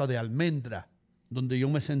una mata de almendra, donde yo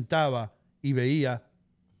me sentaba y veía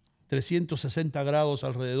 360 grados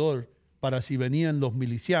alrededor para si venían los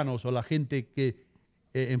milicianos o la gente que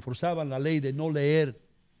enforzaban la ley de no leer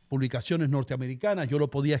publicaciones norteamericanas, yo lo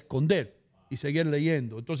podía esconder y seguir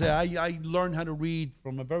leyendo. Entonces, I learned how to read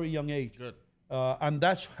from a very young age. Good. And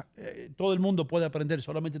that's, todo el mundo puede aprender,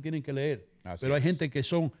 solamente tienen que leer. Así Pero hay es. gente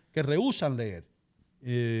que rehúsan leer.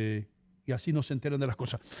 Y así no se enteran de las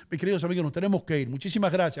cosas. Mis queridos amigos, nos tenemos que ir.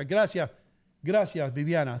 Muchísimas gracias. Gracias,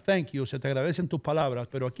 Viviana. Thank you. Se te agradecen tus palabras,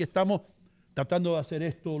 pero aquí estamos tratando de hacer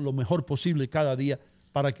esto lo mejor posible cada día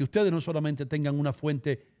para que ustedes no solamente tengan una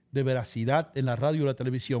fuente de veracidad en la radio y la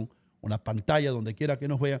televisión, una pantalla donde quiera que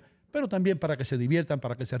nos vean, pero también para que se diviertan,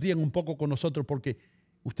 para que se rían un poco con nosotros, porque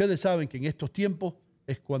ustedes saben que en estos tiempos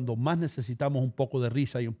es cuando más necesitamos un poco de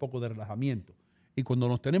risa y un poco de relajamiento. Y cuando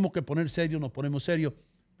nos tenemos que poner serios, nos ponemos serios,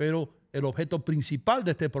 pero el objeto principal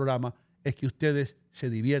de este programa es que ustedes se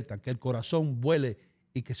diviertan, que el corazón vuele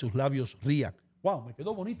y que sus labios rían. ¡Wow! Me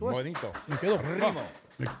quedó bonito eso. Bonito. Me quedó. Rimo.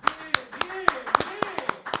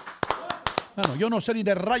 Bueno, yo no sé ni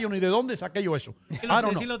de rayo ni de dónde saqué yo eso.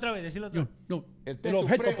 Decilo otra vez. El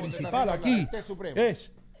objeto principal aquí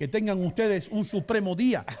es que tengan ustedes un supremo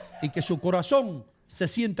día y que su corazón se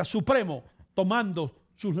sienta supremo tomando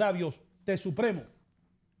sus labios té supremo.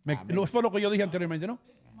 Fue lo que yo dije anteriormente, ¿no?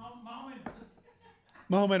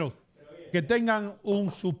 Más o menos. Que tengan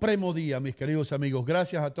un supremo día, mis queridos amigos.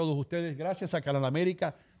 Gracias a todos ustedes. Gracias a Canal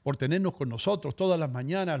América por tenernos con nosotros todas las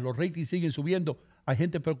mañanas. Los ratings siguen subiendo. Hay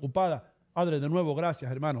gente preocupada. Adre, de nuevo,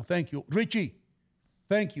 gracias, hermano. Thank you. Richie,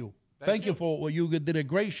 thank you. Thank you for what you did a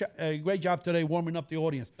great job today warming up the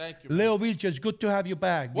audience. Thank you, Leo Vilches, good to have you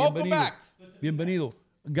back. Welcome back. Bienvenido.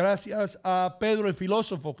 Gracias a Pedro, el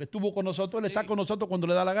filósofo, que estuvo con nosotros. Él está con nosotros cuando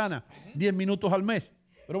le da la gana. 10 minutos al mes.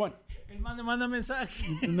 Pero bueno. Él manda mensaje.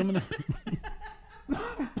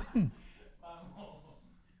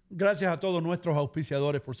 Gracias a todos nuestros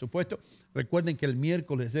auspiciadores, por supuesto. Recuerden que el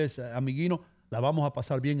miércoles es Amiguino. La vamos a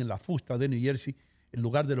pasar bien en la Fusta de New Jersey, en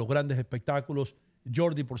lugar de los grandes espectáculos.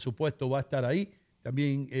 Jordi, por supuesto, va a estar ahí.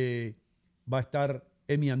 También va a estar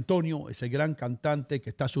Emi Antonio, ese gran cantante que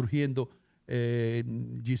está surgiendo.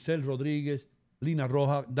 Giselle Rodríguez, Lina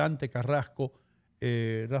Roja, Dante Carrasco,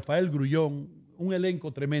 Rafael Grullón. Un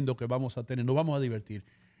elenco tremendo que vamos a tener. Nos vamos a divertir.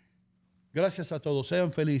 Gracias a todos.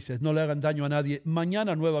 Sean felices. No le hagan daño a nadie.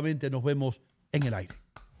 Mañana nuevamente nos vemos en el aire.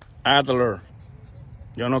 Adler,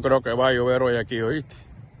 yo no creo que va a llover hoy aquí, ¿oíste?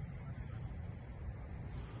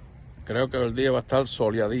 Creo que el día va a estar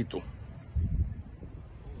soleadito.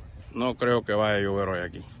 No creo que vaya a llover hoy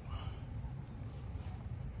aquí.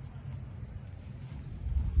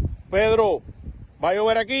 Pedro, ¿va a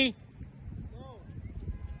llover aquí?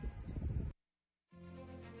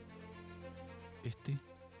 Este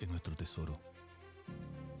es nuestro tesoro.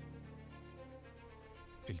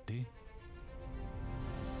 El té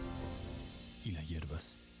y las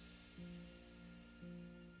hierbas.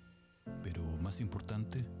 Pero más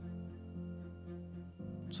importante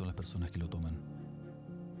son las personas que lo toman.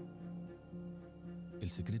 El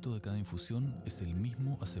secreto de cada infusión es el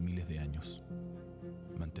mismo hace miles de años: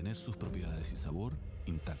 mantener sus propiedades y sabor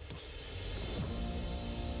intactos.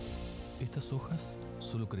 Estas hojas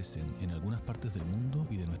solo crecen en algunas partes del mundo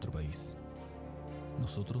y de nuestro país.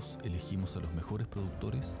 Nosotros elegimos a los mejores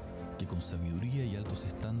productores que con sabiduría y altos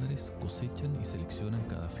estándares cosechan y seleccionan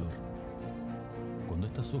cada flor. Cuando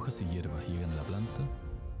estas hojas y hierbas llegan a la planta,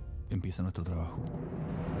 empieza nuestro trabajo.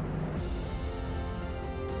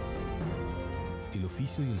 El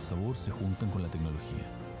oficio y el sabor se juntan con la tecnología,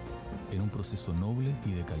 en un proceso noble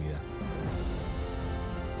y de calidad,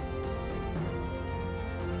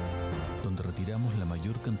 donde retiramos la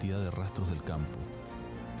mayor cantidad de rastros del campo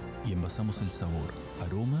y envasamos el sabor,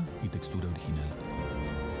 aroma y textura original.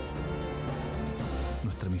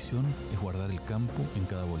 Nuestra misión es guardar el campo en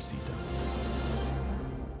cada bolsita,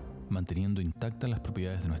 manteniendo intactas las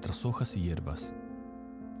propiedades de nuestras hojas y hierbas,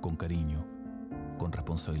 con cariño, con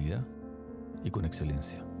responsabilidad y con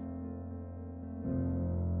excelencia.